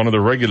appearances, one of the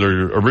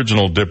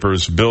original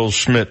dippers, Bill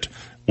Schmidt,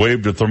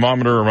 waved a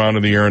thermometer around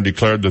in the air and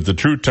declared that the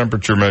true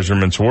temperature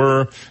measurements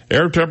were,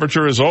 air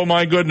temperature is, oh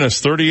my goodness,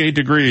 38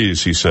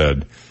 degrees, he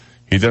said.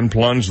 He then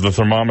plunged the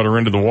thermometer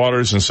into the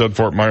waters and said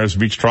Fort Myers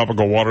Beach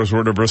tropical waters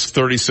were at a brisk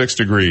 36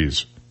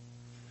 degrees.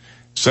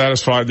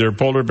 Satisfied their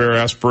polar bear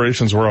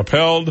aspirations were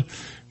upheld,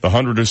 the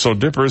 100 or so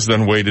dippers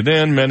then waded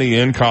in, many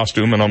in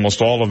costume and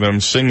almost all of them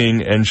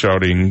singing and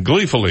shouting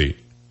gleefully.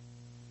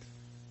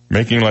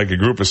 Making like a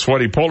group of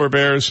sweaty polar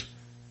bears,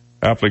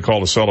 aptly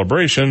called a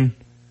celebration,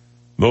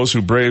 Those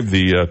who braved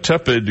the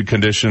tepid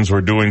conditions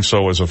were doing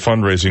so as a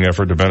fundraising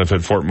effort to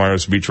benefit Fort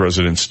Myers Beach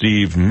resident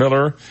Steve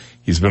Miller.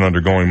 He's been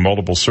undergoing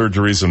multiple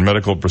surgeries and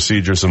medical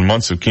procedures and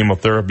months of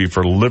chemotherapy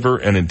for liver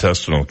and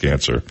intestinal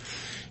cancer.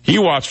 He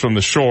watched from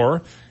the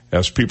shore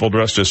as people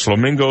dressed as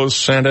flamingos,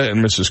 Santa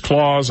and Mrs.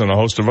 Claus, and a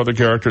host of other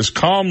characters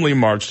calmly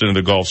marched into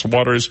the Gulf's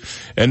waters,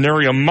 and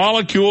nary a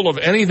molecule of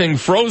anything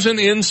frozen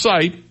in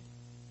sight,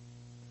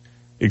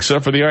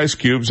 except for the ice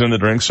cubes and the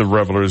drinks of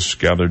revelers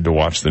gathered to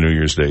watch the New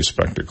Year's Day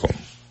spectacle.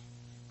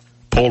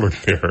 Polar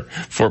bear,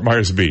 Fort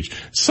Myers Beach.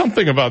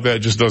 Something about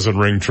that just doesn't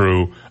ring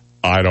true.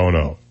 I don't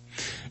know.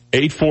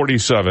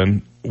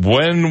 8:47.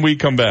 When we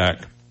come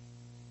back,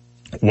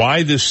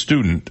 why this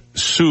student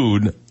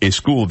sued a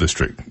school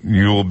district.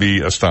 You will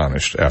be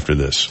astonished after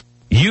this.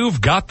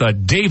 You've got the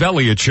Dave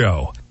Elliott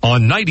Show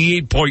on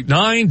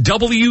 98.9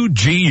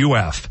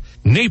 WGUF,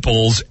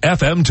 Naples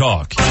FM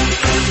Talk.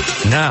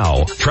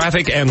 Now,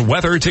 traffic and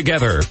weather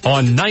together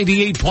on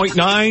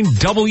 98.9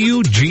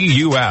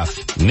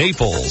 WGUF,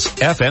 Naples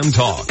FM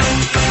Talk.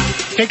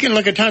 Taking a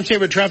look at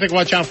time-saver traffic,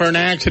 watch out for an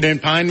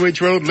accident. Pine Ridge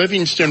Road,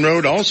 Livingston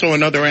Road, also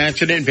another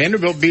accident.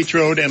 Vanderbilt Beach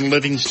Road and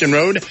Livingston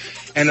Road.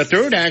 And a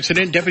third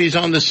accident, deputies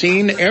on the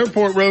scene.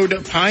 Airport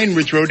Road, Pine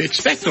Ridge Road.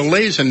 Expect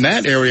delays in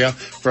that area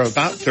for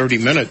about 30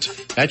 minutes.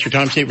 That's your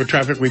time-saver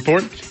traffic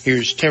report.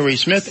 Here's Terry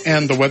Smith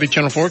and the Weather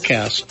Channel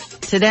forecast.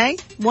 Today,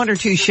 1 or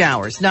 2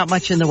 showers, not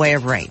much in the way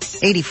of rain.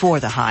 84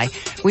 the high.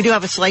 We do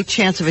have a slight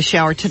chance of a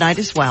shower tonight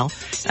as well.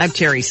 I'm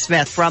Terry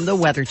Smith from the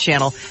Weather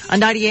Channel on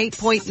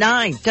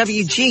 98.9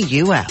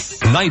 WGUF.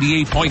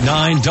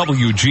 98.9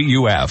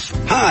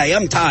 WGUF. Hi,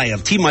 I'm Ty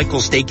of T.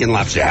 Michael's Steak and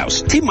Lobster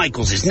House. T.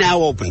 Michael's is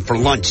now open for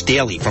lunch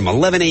daily from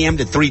 11 a.m.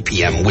 to 3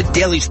 p.m. with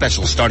daily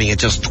specials starting at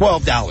just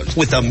 $12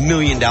 with $1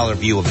 million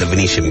view of the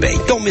Venetian Bay.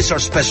 Don't miss our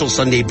special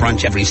Sunday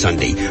brunch every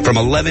Sunday from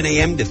 11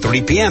 a.m. to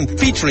 3 p.m.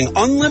 featuring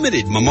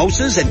unlimited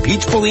mimosas and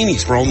peach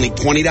bellinis for only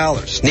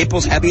 $20.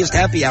 Naples' happiest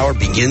happy hour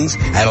begins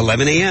at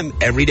 11 a.m.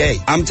 every day.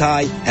 I'm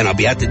Ty, and I'll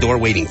be at the door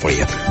waiting for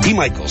you. T.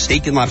 Michael's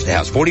Steak and Lobster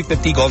House,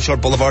 4050 Gulf Shore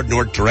Boulevard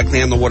North,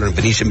 directly on the water in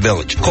Venetian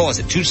Village. Call us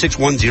at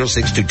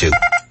 261-0622.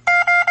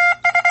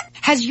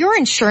 Has your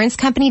insurance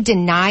company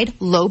denied,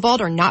 lowballed,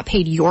 or not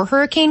paid your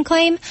hurricane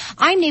claim?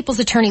 I'm Naples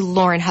Attorney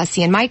Lauren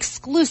Hussey, and my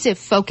exclusive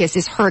focus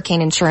is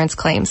hurricane insurance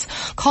claims.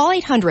 Call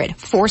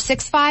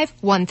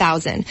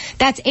 800-465-1000.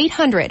 That's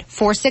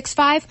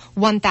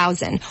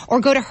 800-465-1000. Or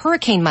go to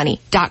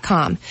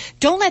hurricanemoney.com.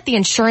 Don't let the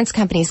insurance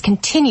companies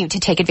continue to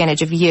take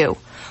advantage of you.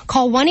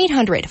 Call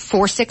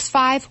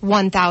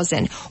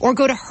 1-800-465-1000 or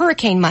go to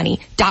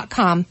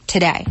hurricanemoney.com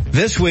today.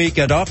 This week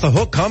at Off the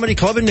Hook Comedy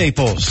Club in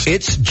Naples,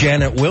 it's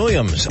Janet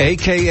Williams,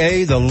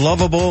 a.k.a. the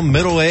lovable,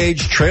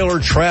 middle-aged, trailer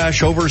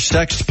trash,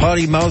 oversexed,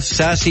 potty-mouthed,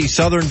 sassy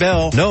Southern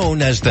belle,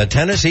 known as the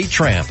Tennessee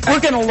Tramp.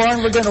 We're going to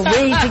learn, we're going to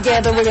read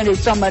together, we're going to do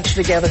so much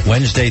together.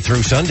 Wednesday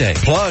through Sunday.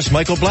 Plus,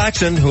 Michael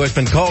Blackson, who has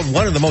been called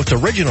one of the most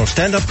original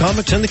stand-up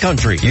comics in the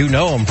country. You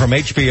know him from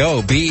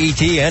HBO,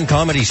 BET, and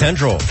Comedy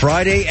Central.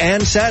 Friday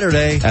and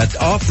Saturday at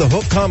Off the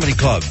Hook Comedy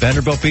Club,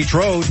 Vanderbilt Beach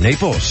Road,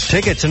 Naples.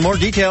 Tickets and more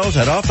details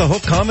at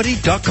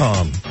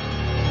offthehookcomedy.com.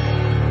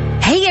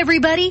 Hey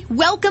everybody,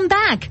 welcome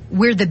back.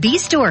 We're the B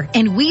Store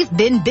and we've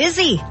been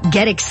busy.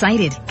 Get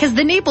excited because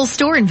the Naples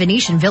store in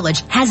Venetian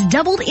Village has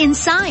doubled in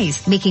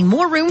size, making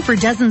more room for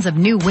dozens of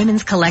new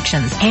women's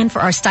collections and for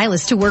our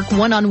stylists to work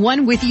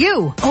one-on-one with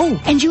you.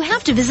 Oh, and you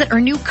have to visit our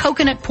new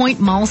Coconut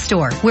Point Mall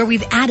store where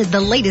we've added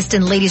the latest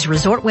in ladies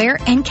resort wear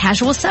and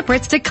casual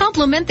separates to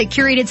complement the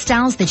curated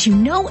styles that you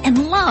know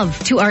and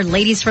love. To our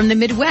ladies from the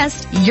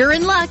Midwest, you're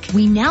in luck.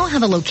 We now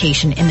have a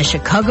location in the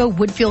Chicago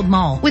Woodfield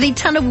Mall with a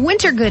ton of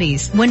winter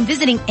goodies. When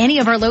visiting any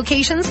of our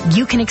locations,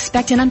 you can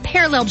expect an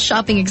unparalleled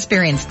shopping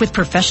experience with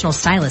professional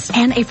stylists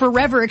and a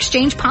forever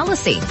exchange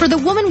policy. For the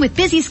woman with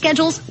busy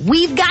schedules,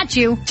 we've got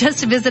you.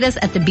 Just visit us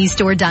at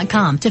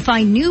thebstore.com to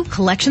find new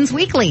collections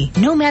weekly.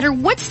 No matter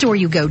what store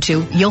you go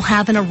to, you'll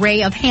have an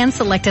array of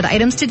hand-selected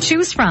items to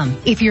choose from.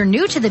 If you're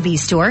new to the B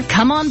Store,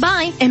 come on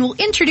by and we'll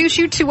introduce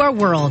you to our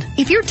world.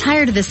 If you're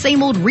tired of the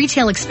same old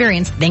retail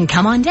experience, then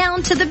come on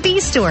down to the B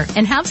Store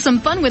and have some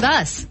fun with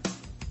us.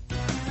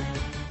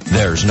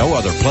 There's no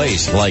other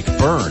place like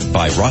Burn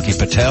by Rocky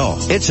Patel.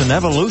 It's an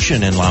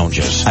evolution in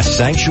lounges, a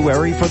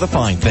sanctuary for the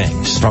fine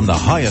things. From the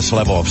highest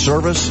level of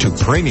service to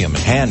premium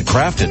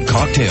handcrafted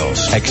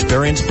cocktails.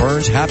 Experience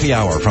Burn's happy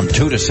hour from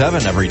 2 to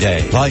 7 every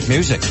day. Live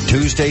music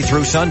Tuesday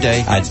through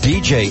Sunday, a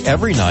DJ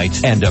every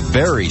night, and a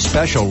very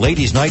special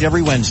ladies' night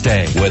every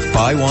Wednesday with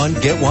buy one,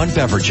 get one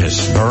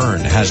beverages. Burn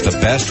has the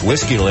best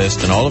whiskey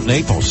list in all of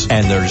Naples,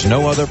 and there's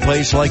no other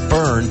place like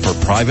Burn for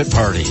private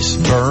parties.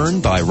 Burn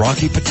by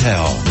Rocky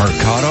Patel.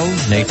 Mercado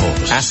Metro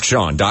Naples.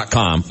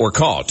 AskSean.com or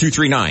call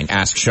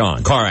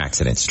 239-ASK-SEAN. Car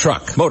accidents,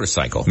 truck,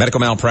 motorcycle, medical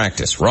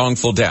malpractice,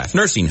 wrongful death,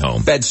 nursing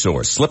home, bed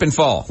sores, slip and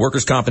fall,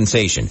 workers'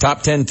 compensation.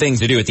 Top 10 things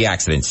to do at the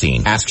accident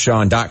scene.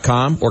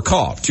 AskSean.com or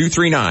call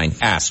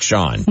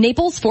 239-ASK-SEAN.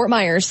 Naples, Fort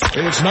Myers.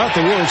 It's not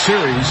the World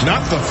Series,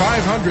 not the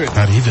 500.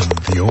 Not even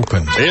the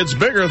Open. It's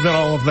bigger than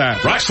all of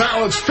that. Rock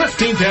Solid's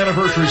 15th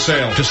anniversary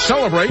sale. To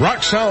celebrate,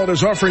 Rock Solid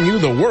is offering you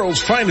the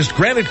world's finest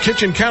granite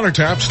kitchen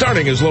countertop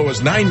starting as low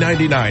as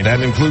 $9.99.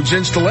 That includes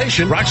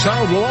installation. Rock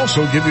Solid will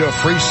also give you a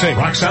free sink.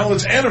 Rock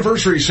Solid's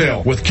anniversary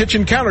sale with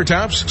kitchen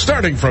countertops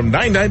starting from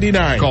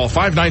 $9.99. Call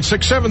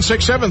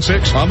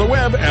 596-7676 on the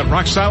web at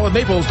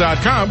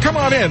rocksolidnaples.com. Come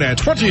on in at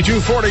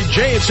 2240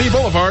 J&C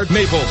Boulevard,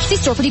 Naples. See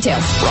store for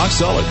details. Rock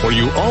Solid, where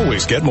you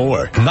always get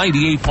more.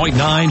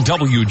 98.9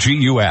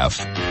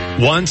 WGUF.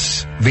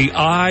 Once, the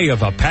eye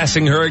of a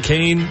passing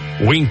hurricane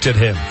winked at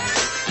him.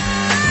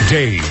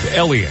 Dave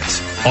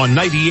Elliott on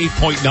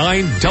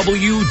 98.9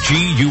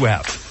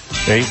 WGUF.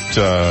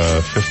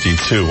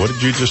 8:52. What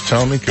did you just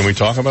tell me? Can we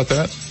talk about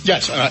that?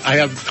 Yes, I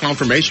have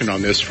confirmation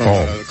on this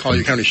from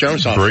Collier County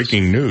Sheriff's Office.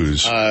 Breaking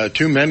news.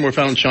 2 men were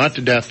found shot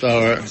to death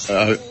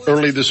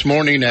early this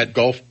morning at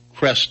Gulf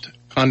Crest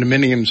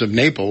condominiums of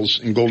Naples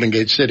in Golden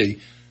Gate City.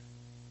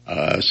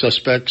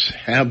 Suspects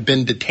have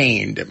been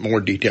detained.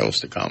 More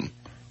details to come.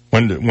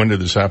 When did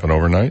this happen?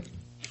 Overnight?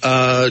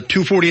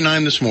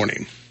 2:49 this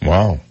morning.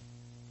 Wow.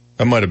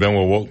 That might have been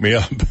what woke me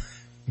up.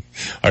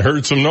 I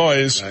heard some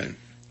noise. Right.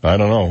 I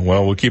don't know.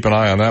 Well, we'll keep an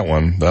eye on that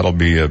one. That'll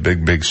be a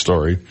big, big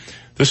story.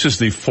 This is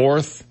the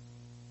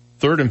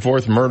third and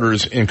fourth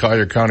murders in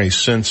Collier County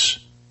since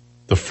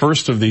the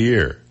first of the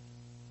year.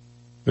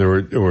 There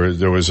was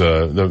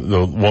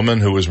the woman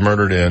who was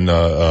murdered in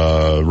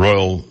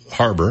Royal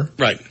Harbor.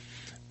 Right.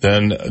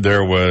 Then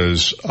there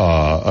was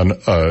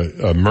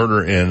a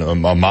murder in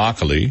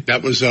Immokalee.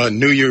 That was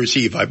New Year's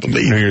Eve, I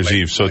believe. New Year's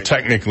Eve. So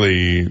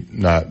technically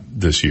not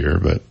this year,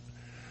 but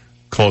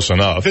close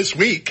enough. This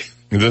week,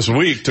 to and be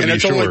sure. And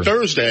it's only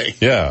Thursday.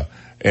 Yeah.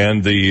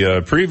 And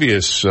the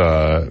previous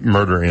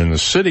murder in the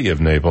city of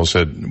Naples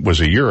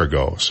was a year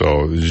ago.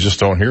 So you just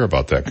don't hear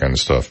about that kind of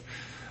stuff.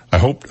 I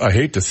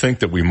hate to think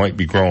that we might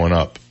be growing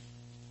up.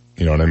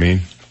 You know what I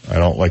mean? I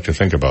don't like to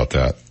think about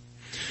that.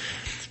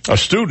 A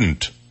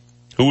student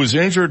who was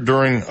injured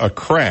during a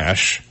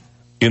crash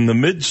in the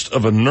midst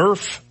of a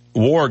Nerf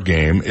war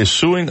game is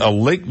suing a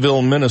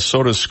Lakeville,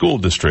 Minnesota school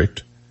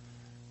district,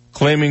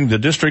 claiming the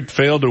district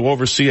failed to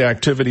oversee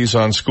activities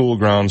on school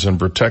grounds and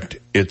protect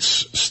its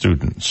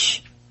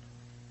students.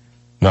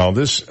 Now,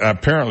 this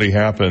apparently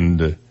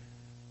happened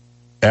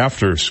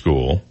after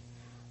school,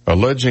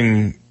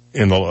 according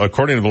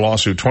to the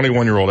lawsuit,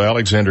 21-year-old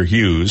Alexander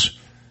Hughes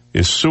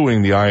is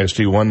suing the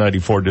ISD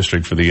 194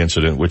 district for the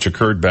incident, which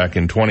occurred back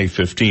in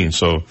 2015.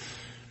 So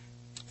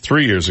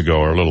 3 years ago,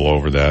 or a little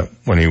over that,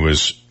 when he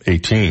was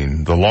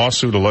 18. The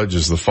lawsuit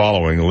alleges the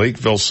following.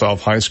 Lakeville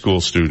South High School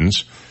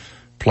students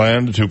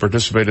planned to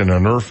participate in a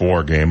Nerf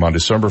war game on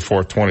December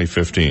 4th,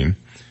 2015.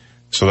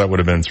 So that would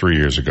have been 3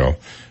 years ago.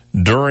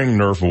 During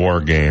Nerf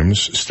war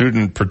games,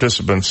 student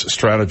participants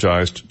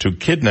strategized to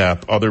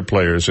kidnap other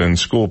players in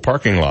school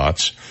parking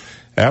lots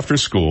after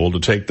school to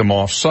take them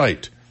off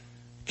site.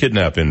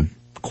 Kidnap in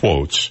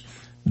quotes.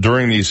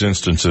 During these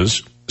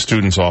instances,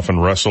 students often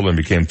wrestled and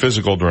became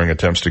physical during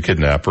attempts to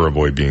kidnap or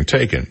avoid being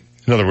taken.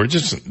 In other words,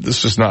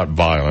 this is not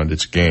violent,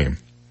 it's game.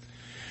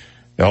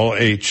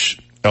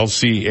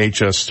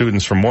 LCHS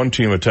students from one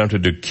team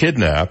attempted to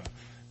kidnap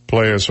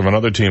players from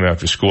another team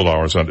after school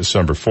hours on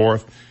December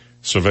 4th.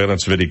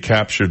 Surveillance video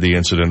captured the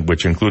incident,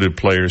 which included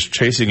players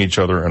chasing each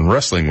other and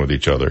wrestling with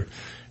each other.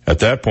 At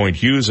that point,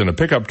 Hughes in a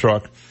pickup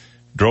truck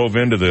drove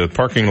into the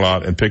parking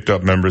lot and picked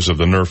up members of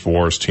the Nerf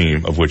Wars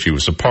team, of which he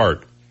was a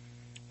part.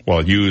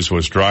 While Hughes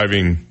was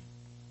driving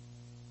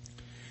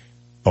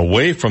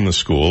away from the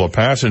school, a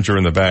passenger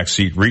in the back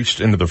seat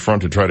reached into the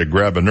front to try to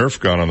grab a Nerf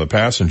gun on the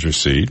passenger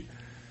seat.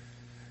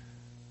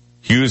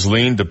 Hughes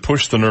leaned to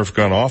push the Nerf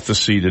gun off the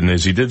seat, and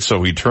as he did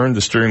so, he turned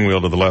the steering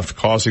wheel to the left,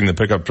 causing the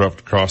pickup truck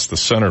to cross the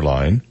center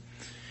line.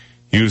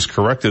 Hughes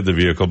corrected the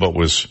vehicle, but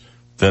was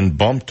then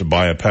bumped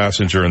by a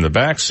passenger in the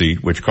back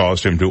seat, which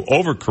caused him to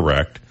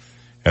overcorrect,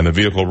 and the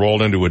vehicle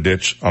rolled into a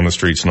ditch on the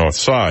street's north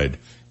side.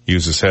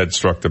 Hughes' head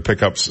struck the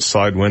pickup's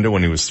side window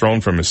when he was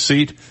thrown from his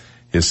seat.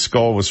 His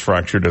skull was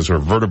fractured, as were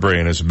vertebrae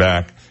in his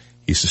back.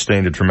 He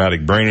sustained a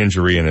traumatic brain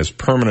injury and has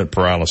permanent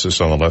paralysis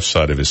on the left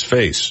side of his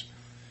face.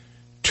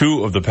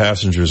 2 of the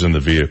passengers in the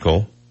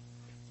vehicle,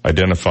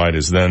 identified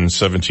as then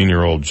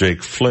 17-year-old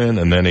Jake Flynn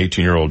and then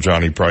 18-year-old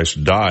Johnny Price,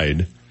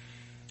 died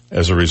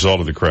as a result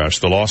of the crash.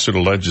 The lawsuit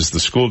alleges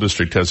the school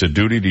district has a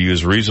duty to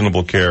use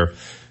reasonable care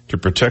to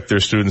protect their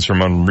students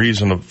from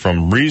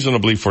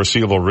reasonably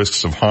foreseeable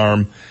risks of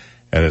harm,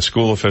 and that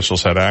school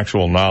officials had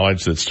actual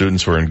knowledge that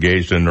students were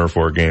engaged in Nerf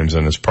war games,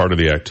 and as part of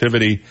the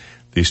activity,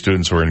 these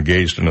students were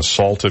engaged in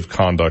assaultive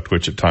conduct,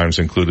 which at times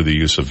included the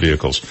use of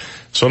vehicles.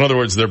 So in other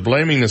words, they're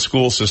blaming the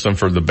school system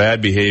for the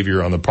bad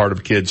behavior on the part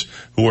of kids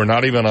who were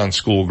not even on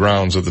school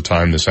grounds at the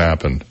time this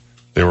happened.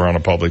 They were on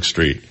a public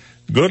street.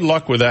 Good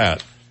luck with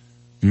that.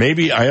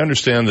 maybe I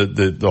understand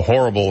the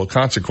horrible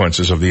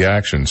consequences of the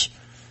actions,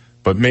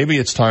 but maybe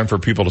it's time for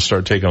people to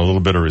start taking a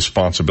little bit of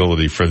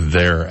responsibility for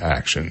their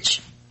actions.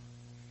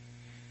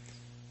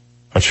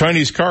 A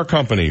Chinese car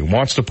company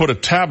wants to put a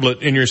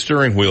tablet in your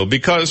steering wheel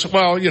because,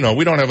 well,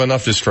 we don't have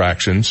enough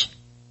distractions.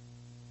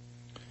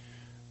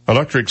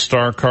 Electric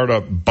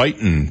startup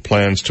Byton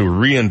plans to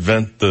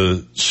reinvent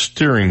the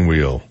steering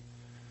wheel.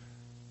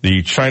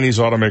 The Chinese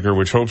automaker,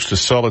 which hopes to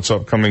sell its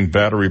upcoming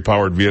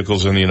battery-powered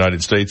vehicles in the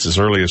United States as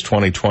early as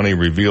 2020,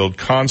 revealed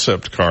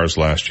concept cars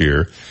last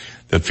year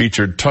that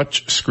featured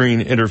touch-screen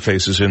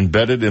interfaces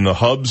embedded in the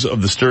hubs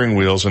of the steering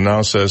wheels, and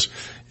now says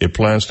it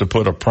plans to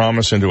put a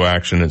promise into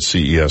action at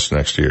CES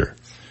next year.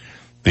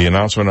 The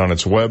announcement on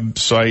its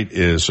website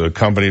is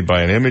accompanied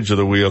by an image of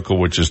the vehicle,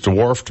 which is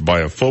dwarfed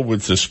by a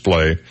full-width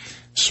display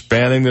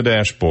spanning the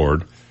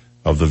dashboard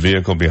of the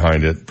vehicle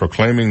behind it,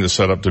 proclaiming the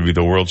setup to be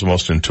the world's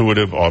most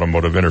intuitive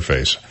automotive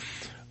interface.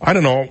 I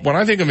don't know. When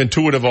I think of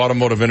intuitive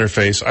automotive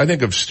interface, I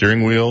think of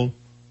steering wheel,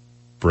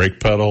 brake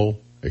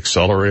pedal,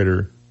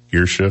 accelerator,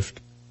 gear shift.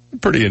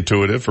 Pretty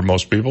intuitive for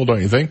most people,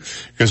 don't you think?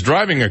 Because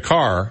driving a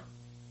car,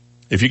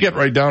 if you get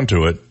right down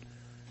to it,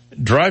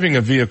 driving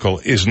a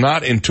vehicle is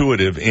not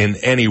intuitive in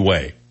any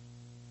way.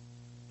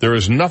 There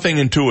is nothing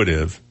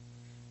intuitive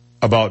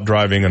about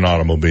driving an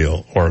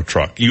automobile or a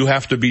truck. You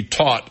have to be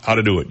taught how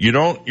to do it.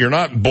 You're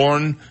not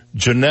born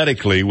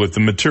genetically with the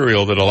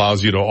material that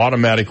allows you to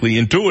automatically,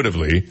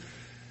 intuitively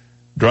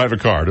drive a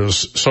car.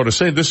 So to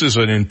say this is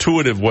an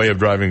intuitive way of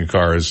driving a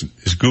car is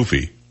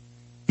goofy.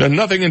 There's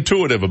nothing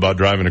intuitive about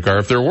driving a car.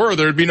 If there were,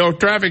 there'd be no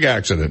traffic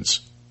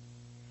accidents.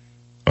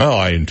 Well,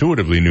 I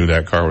intuitively knew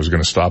that car was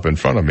going to stop in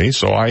front of me,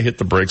 so I hit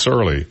the brakes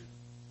early.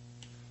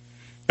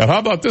 And how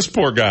about this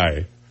poor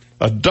guy?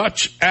 A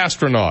Dutch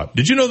astronaut.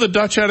 Did you know the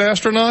Dutch had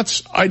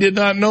astronauts? I did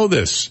not know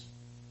this.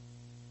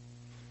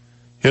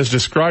 He has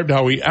described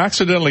how he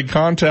accidentally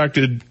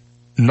contacted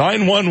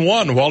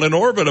 911 while in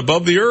orbit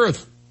above the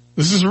Earth.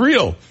 This is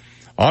real.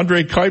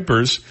 Andre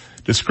Kuipers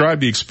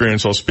described the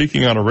experience while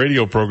speaking on a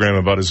radio program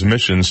about his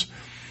missions,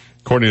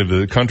 according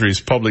to the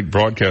country's public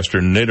broadcaster,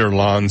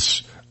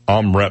 Nederlands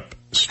Omroep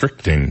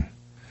Stichting.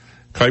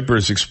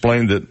 Kuipers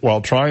explained that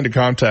while trying to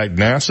contact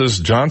NASA's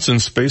Johnson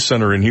Space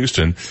Center in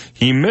Houston,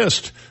 he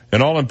missed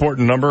an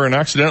all-important number and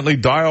accidentally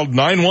dialed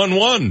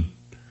 911.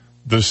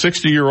 The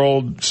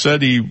 60-year-old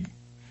said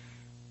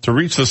to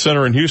reach the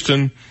center in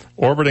Houston,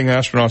 orbiting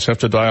astronauts have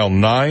to dial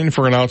 9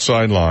 for an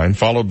outside line,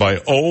 followed by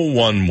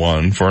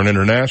 011 for an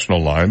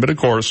international line. But of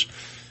course,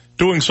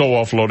 doing so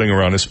while floating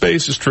around in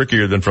space is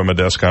trickier than from a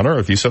desk on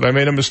Earth. He said, I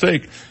made a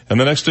mistake, and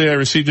the next day I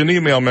received an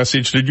email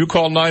message, did you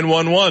call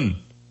 911?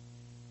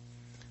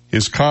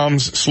 His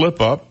comms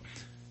slip-up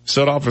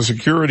set off a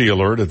security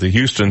alert at the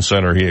Houston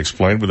Center, he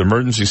explained, with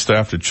emergency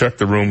staff to check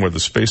the room where the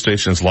space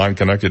station's line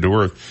connected to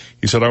Earth.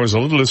 He said, I was a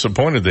little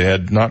disappointed they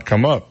had not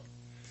come up.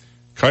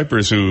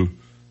 Kuipers, who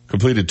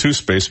completed 2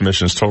 space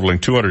missions totaling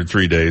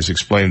 203 days,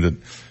 explained that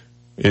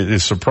it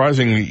is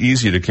surprisingly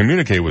easy to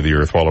communicate with the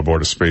Earth while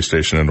aboard a space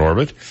station in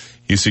orbit.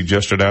 He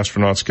suggested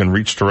astronauts can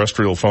reach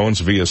terrestrial phones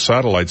via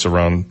satellites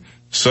around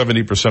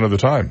 70% of the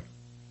time.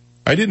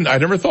 I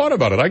never thought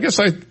about it. I guess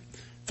I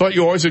thought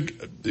you always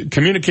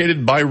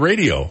communicated by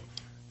radio,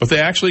 but they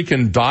actually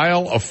can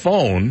dial a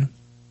phone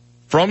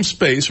from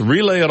space,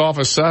 relay it off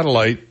a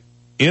satellite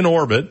in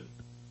orbit,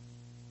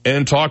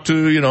 and talk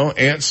to,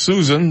 Aunt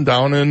Susan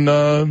down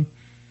in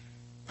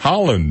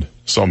Holland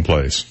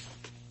someplace.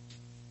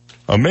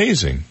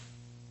 Amazing.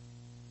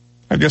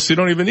 I guess you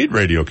don't even need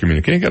radio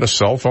communication. You got a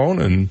cell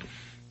phone and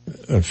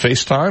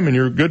FaceTime and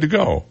you're good to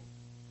go.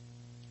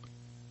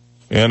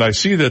 And I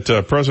see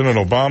that President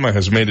Obama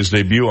has made his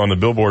debut on the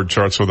Billboard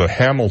charts with a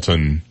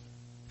Hamilton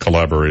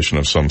collaboration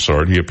of some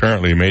sort. He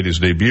apparently made his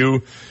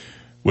debut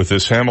with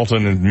this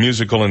Hamilton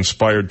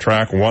musical-inspired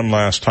track, One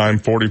Last Time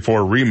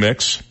 44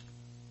 remix.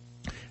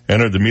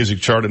 Entered the music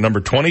chart at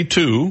number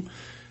 22.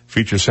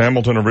 Features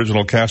Hamilton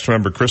original cast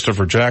member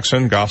Christopher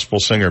Jackson, gospel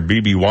singer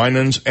B.B.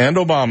 Winans, and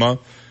Obama,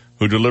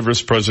 who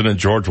delivers President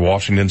George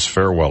Washington's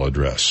farewell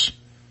address.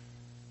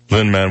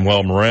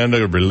 Lin-Manuel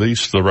Miranda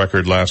released the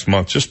record last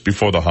month, just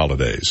before the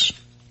holidays.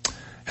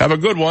 Have a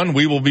good one.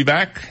 We will be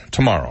back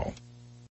tomorrow.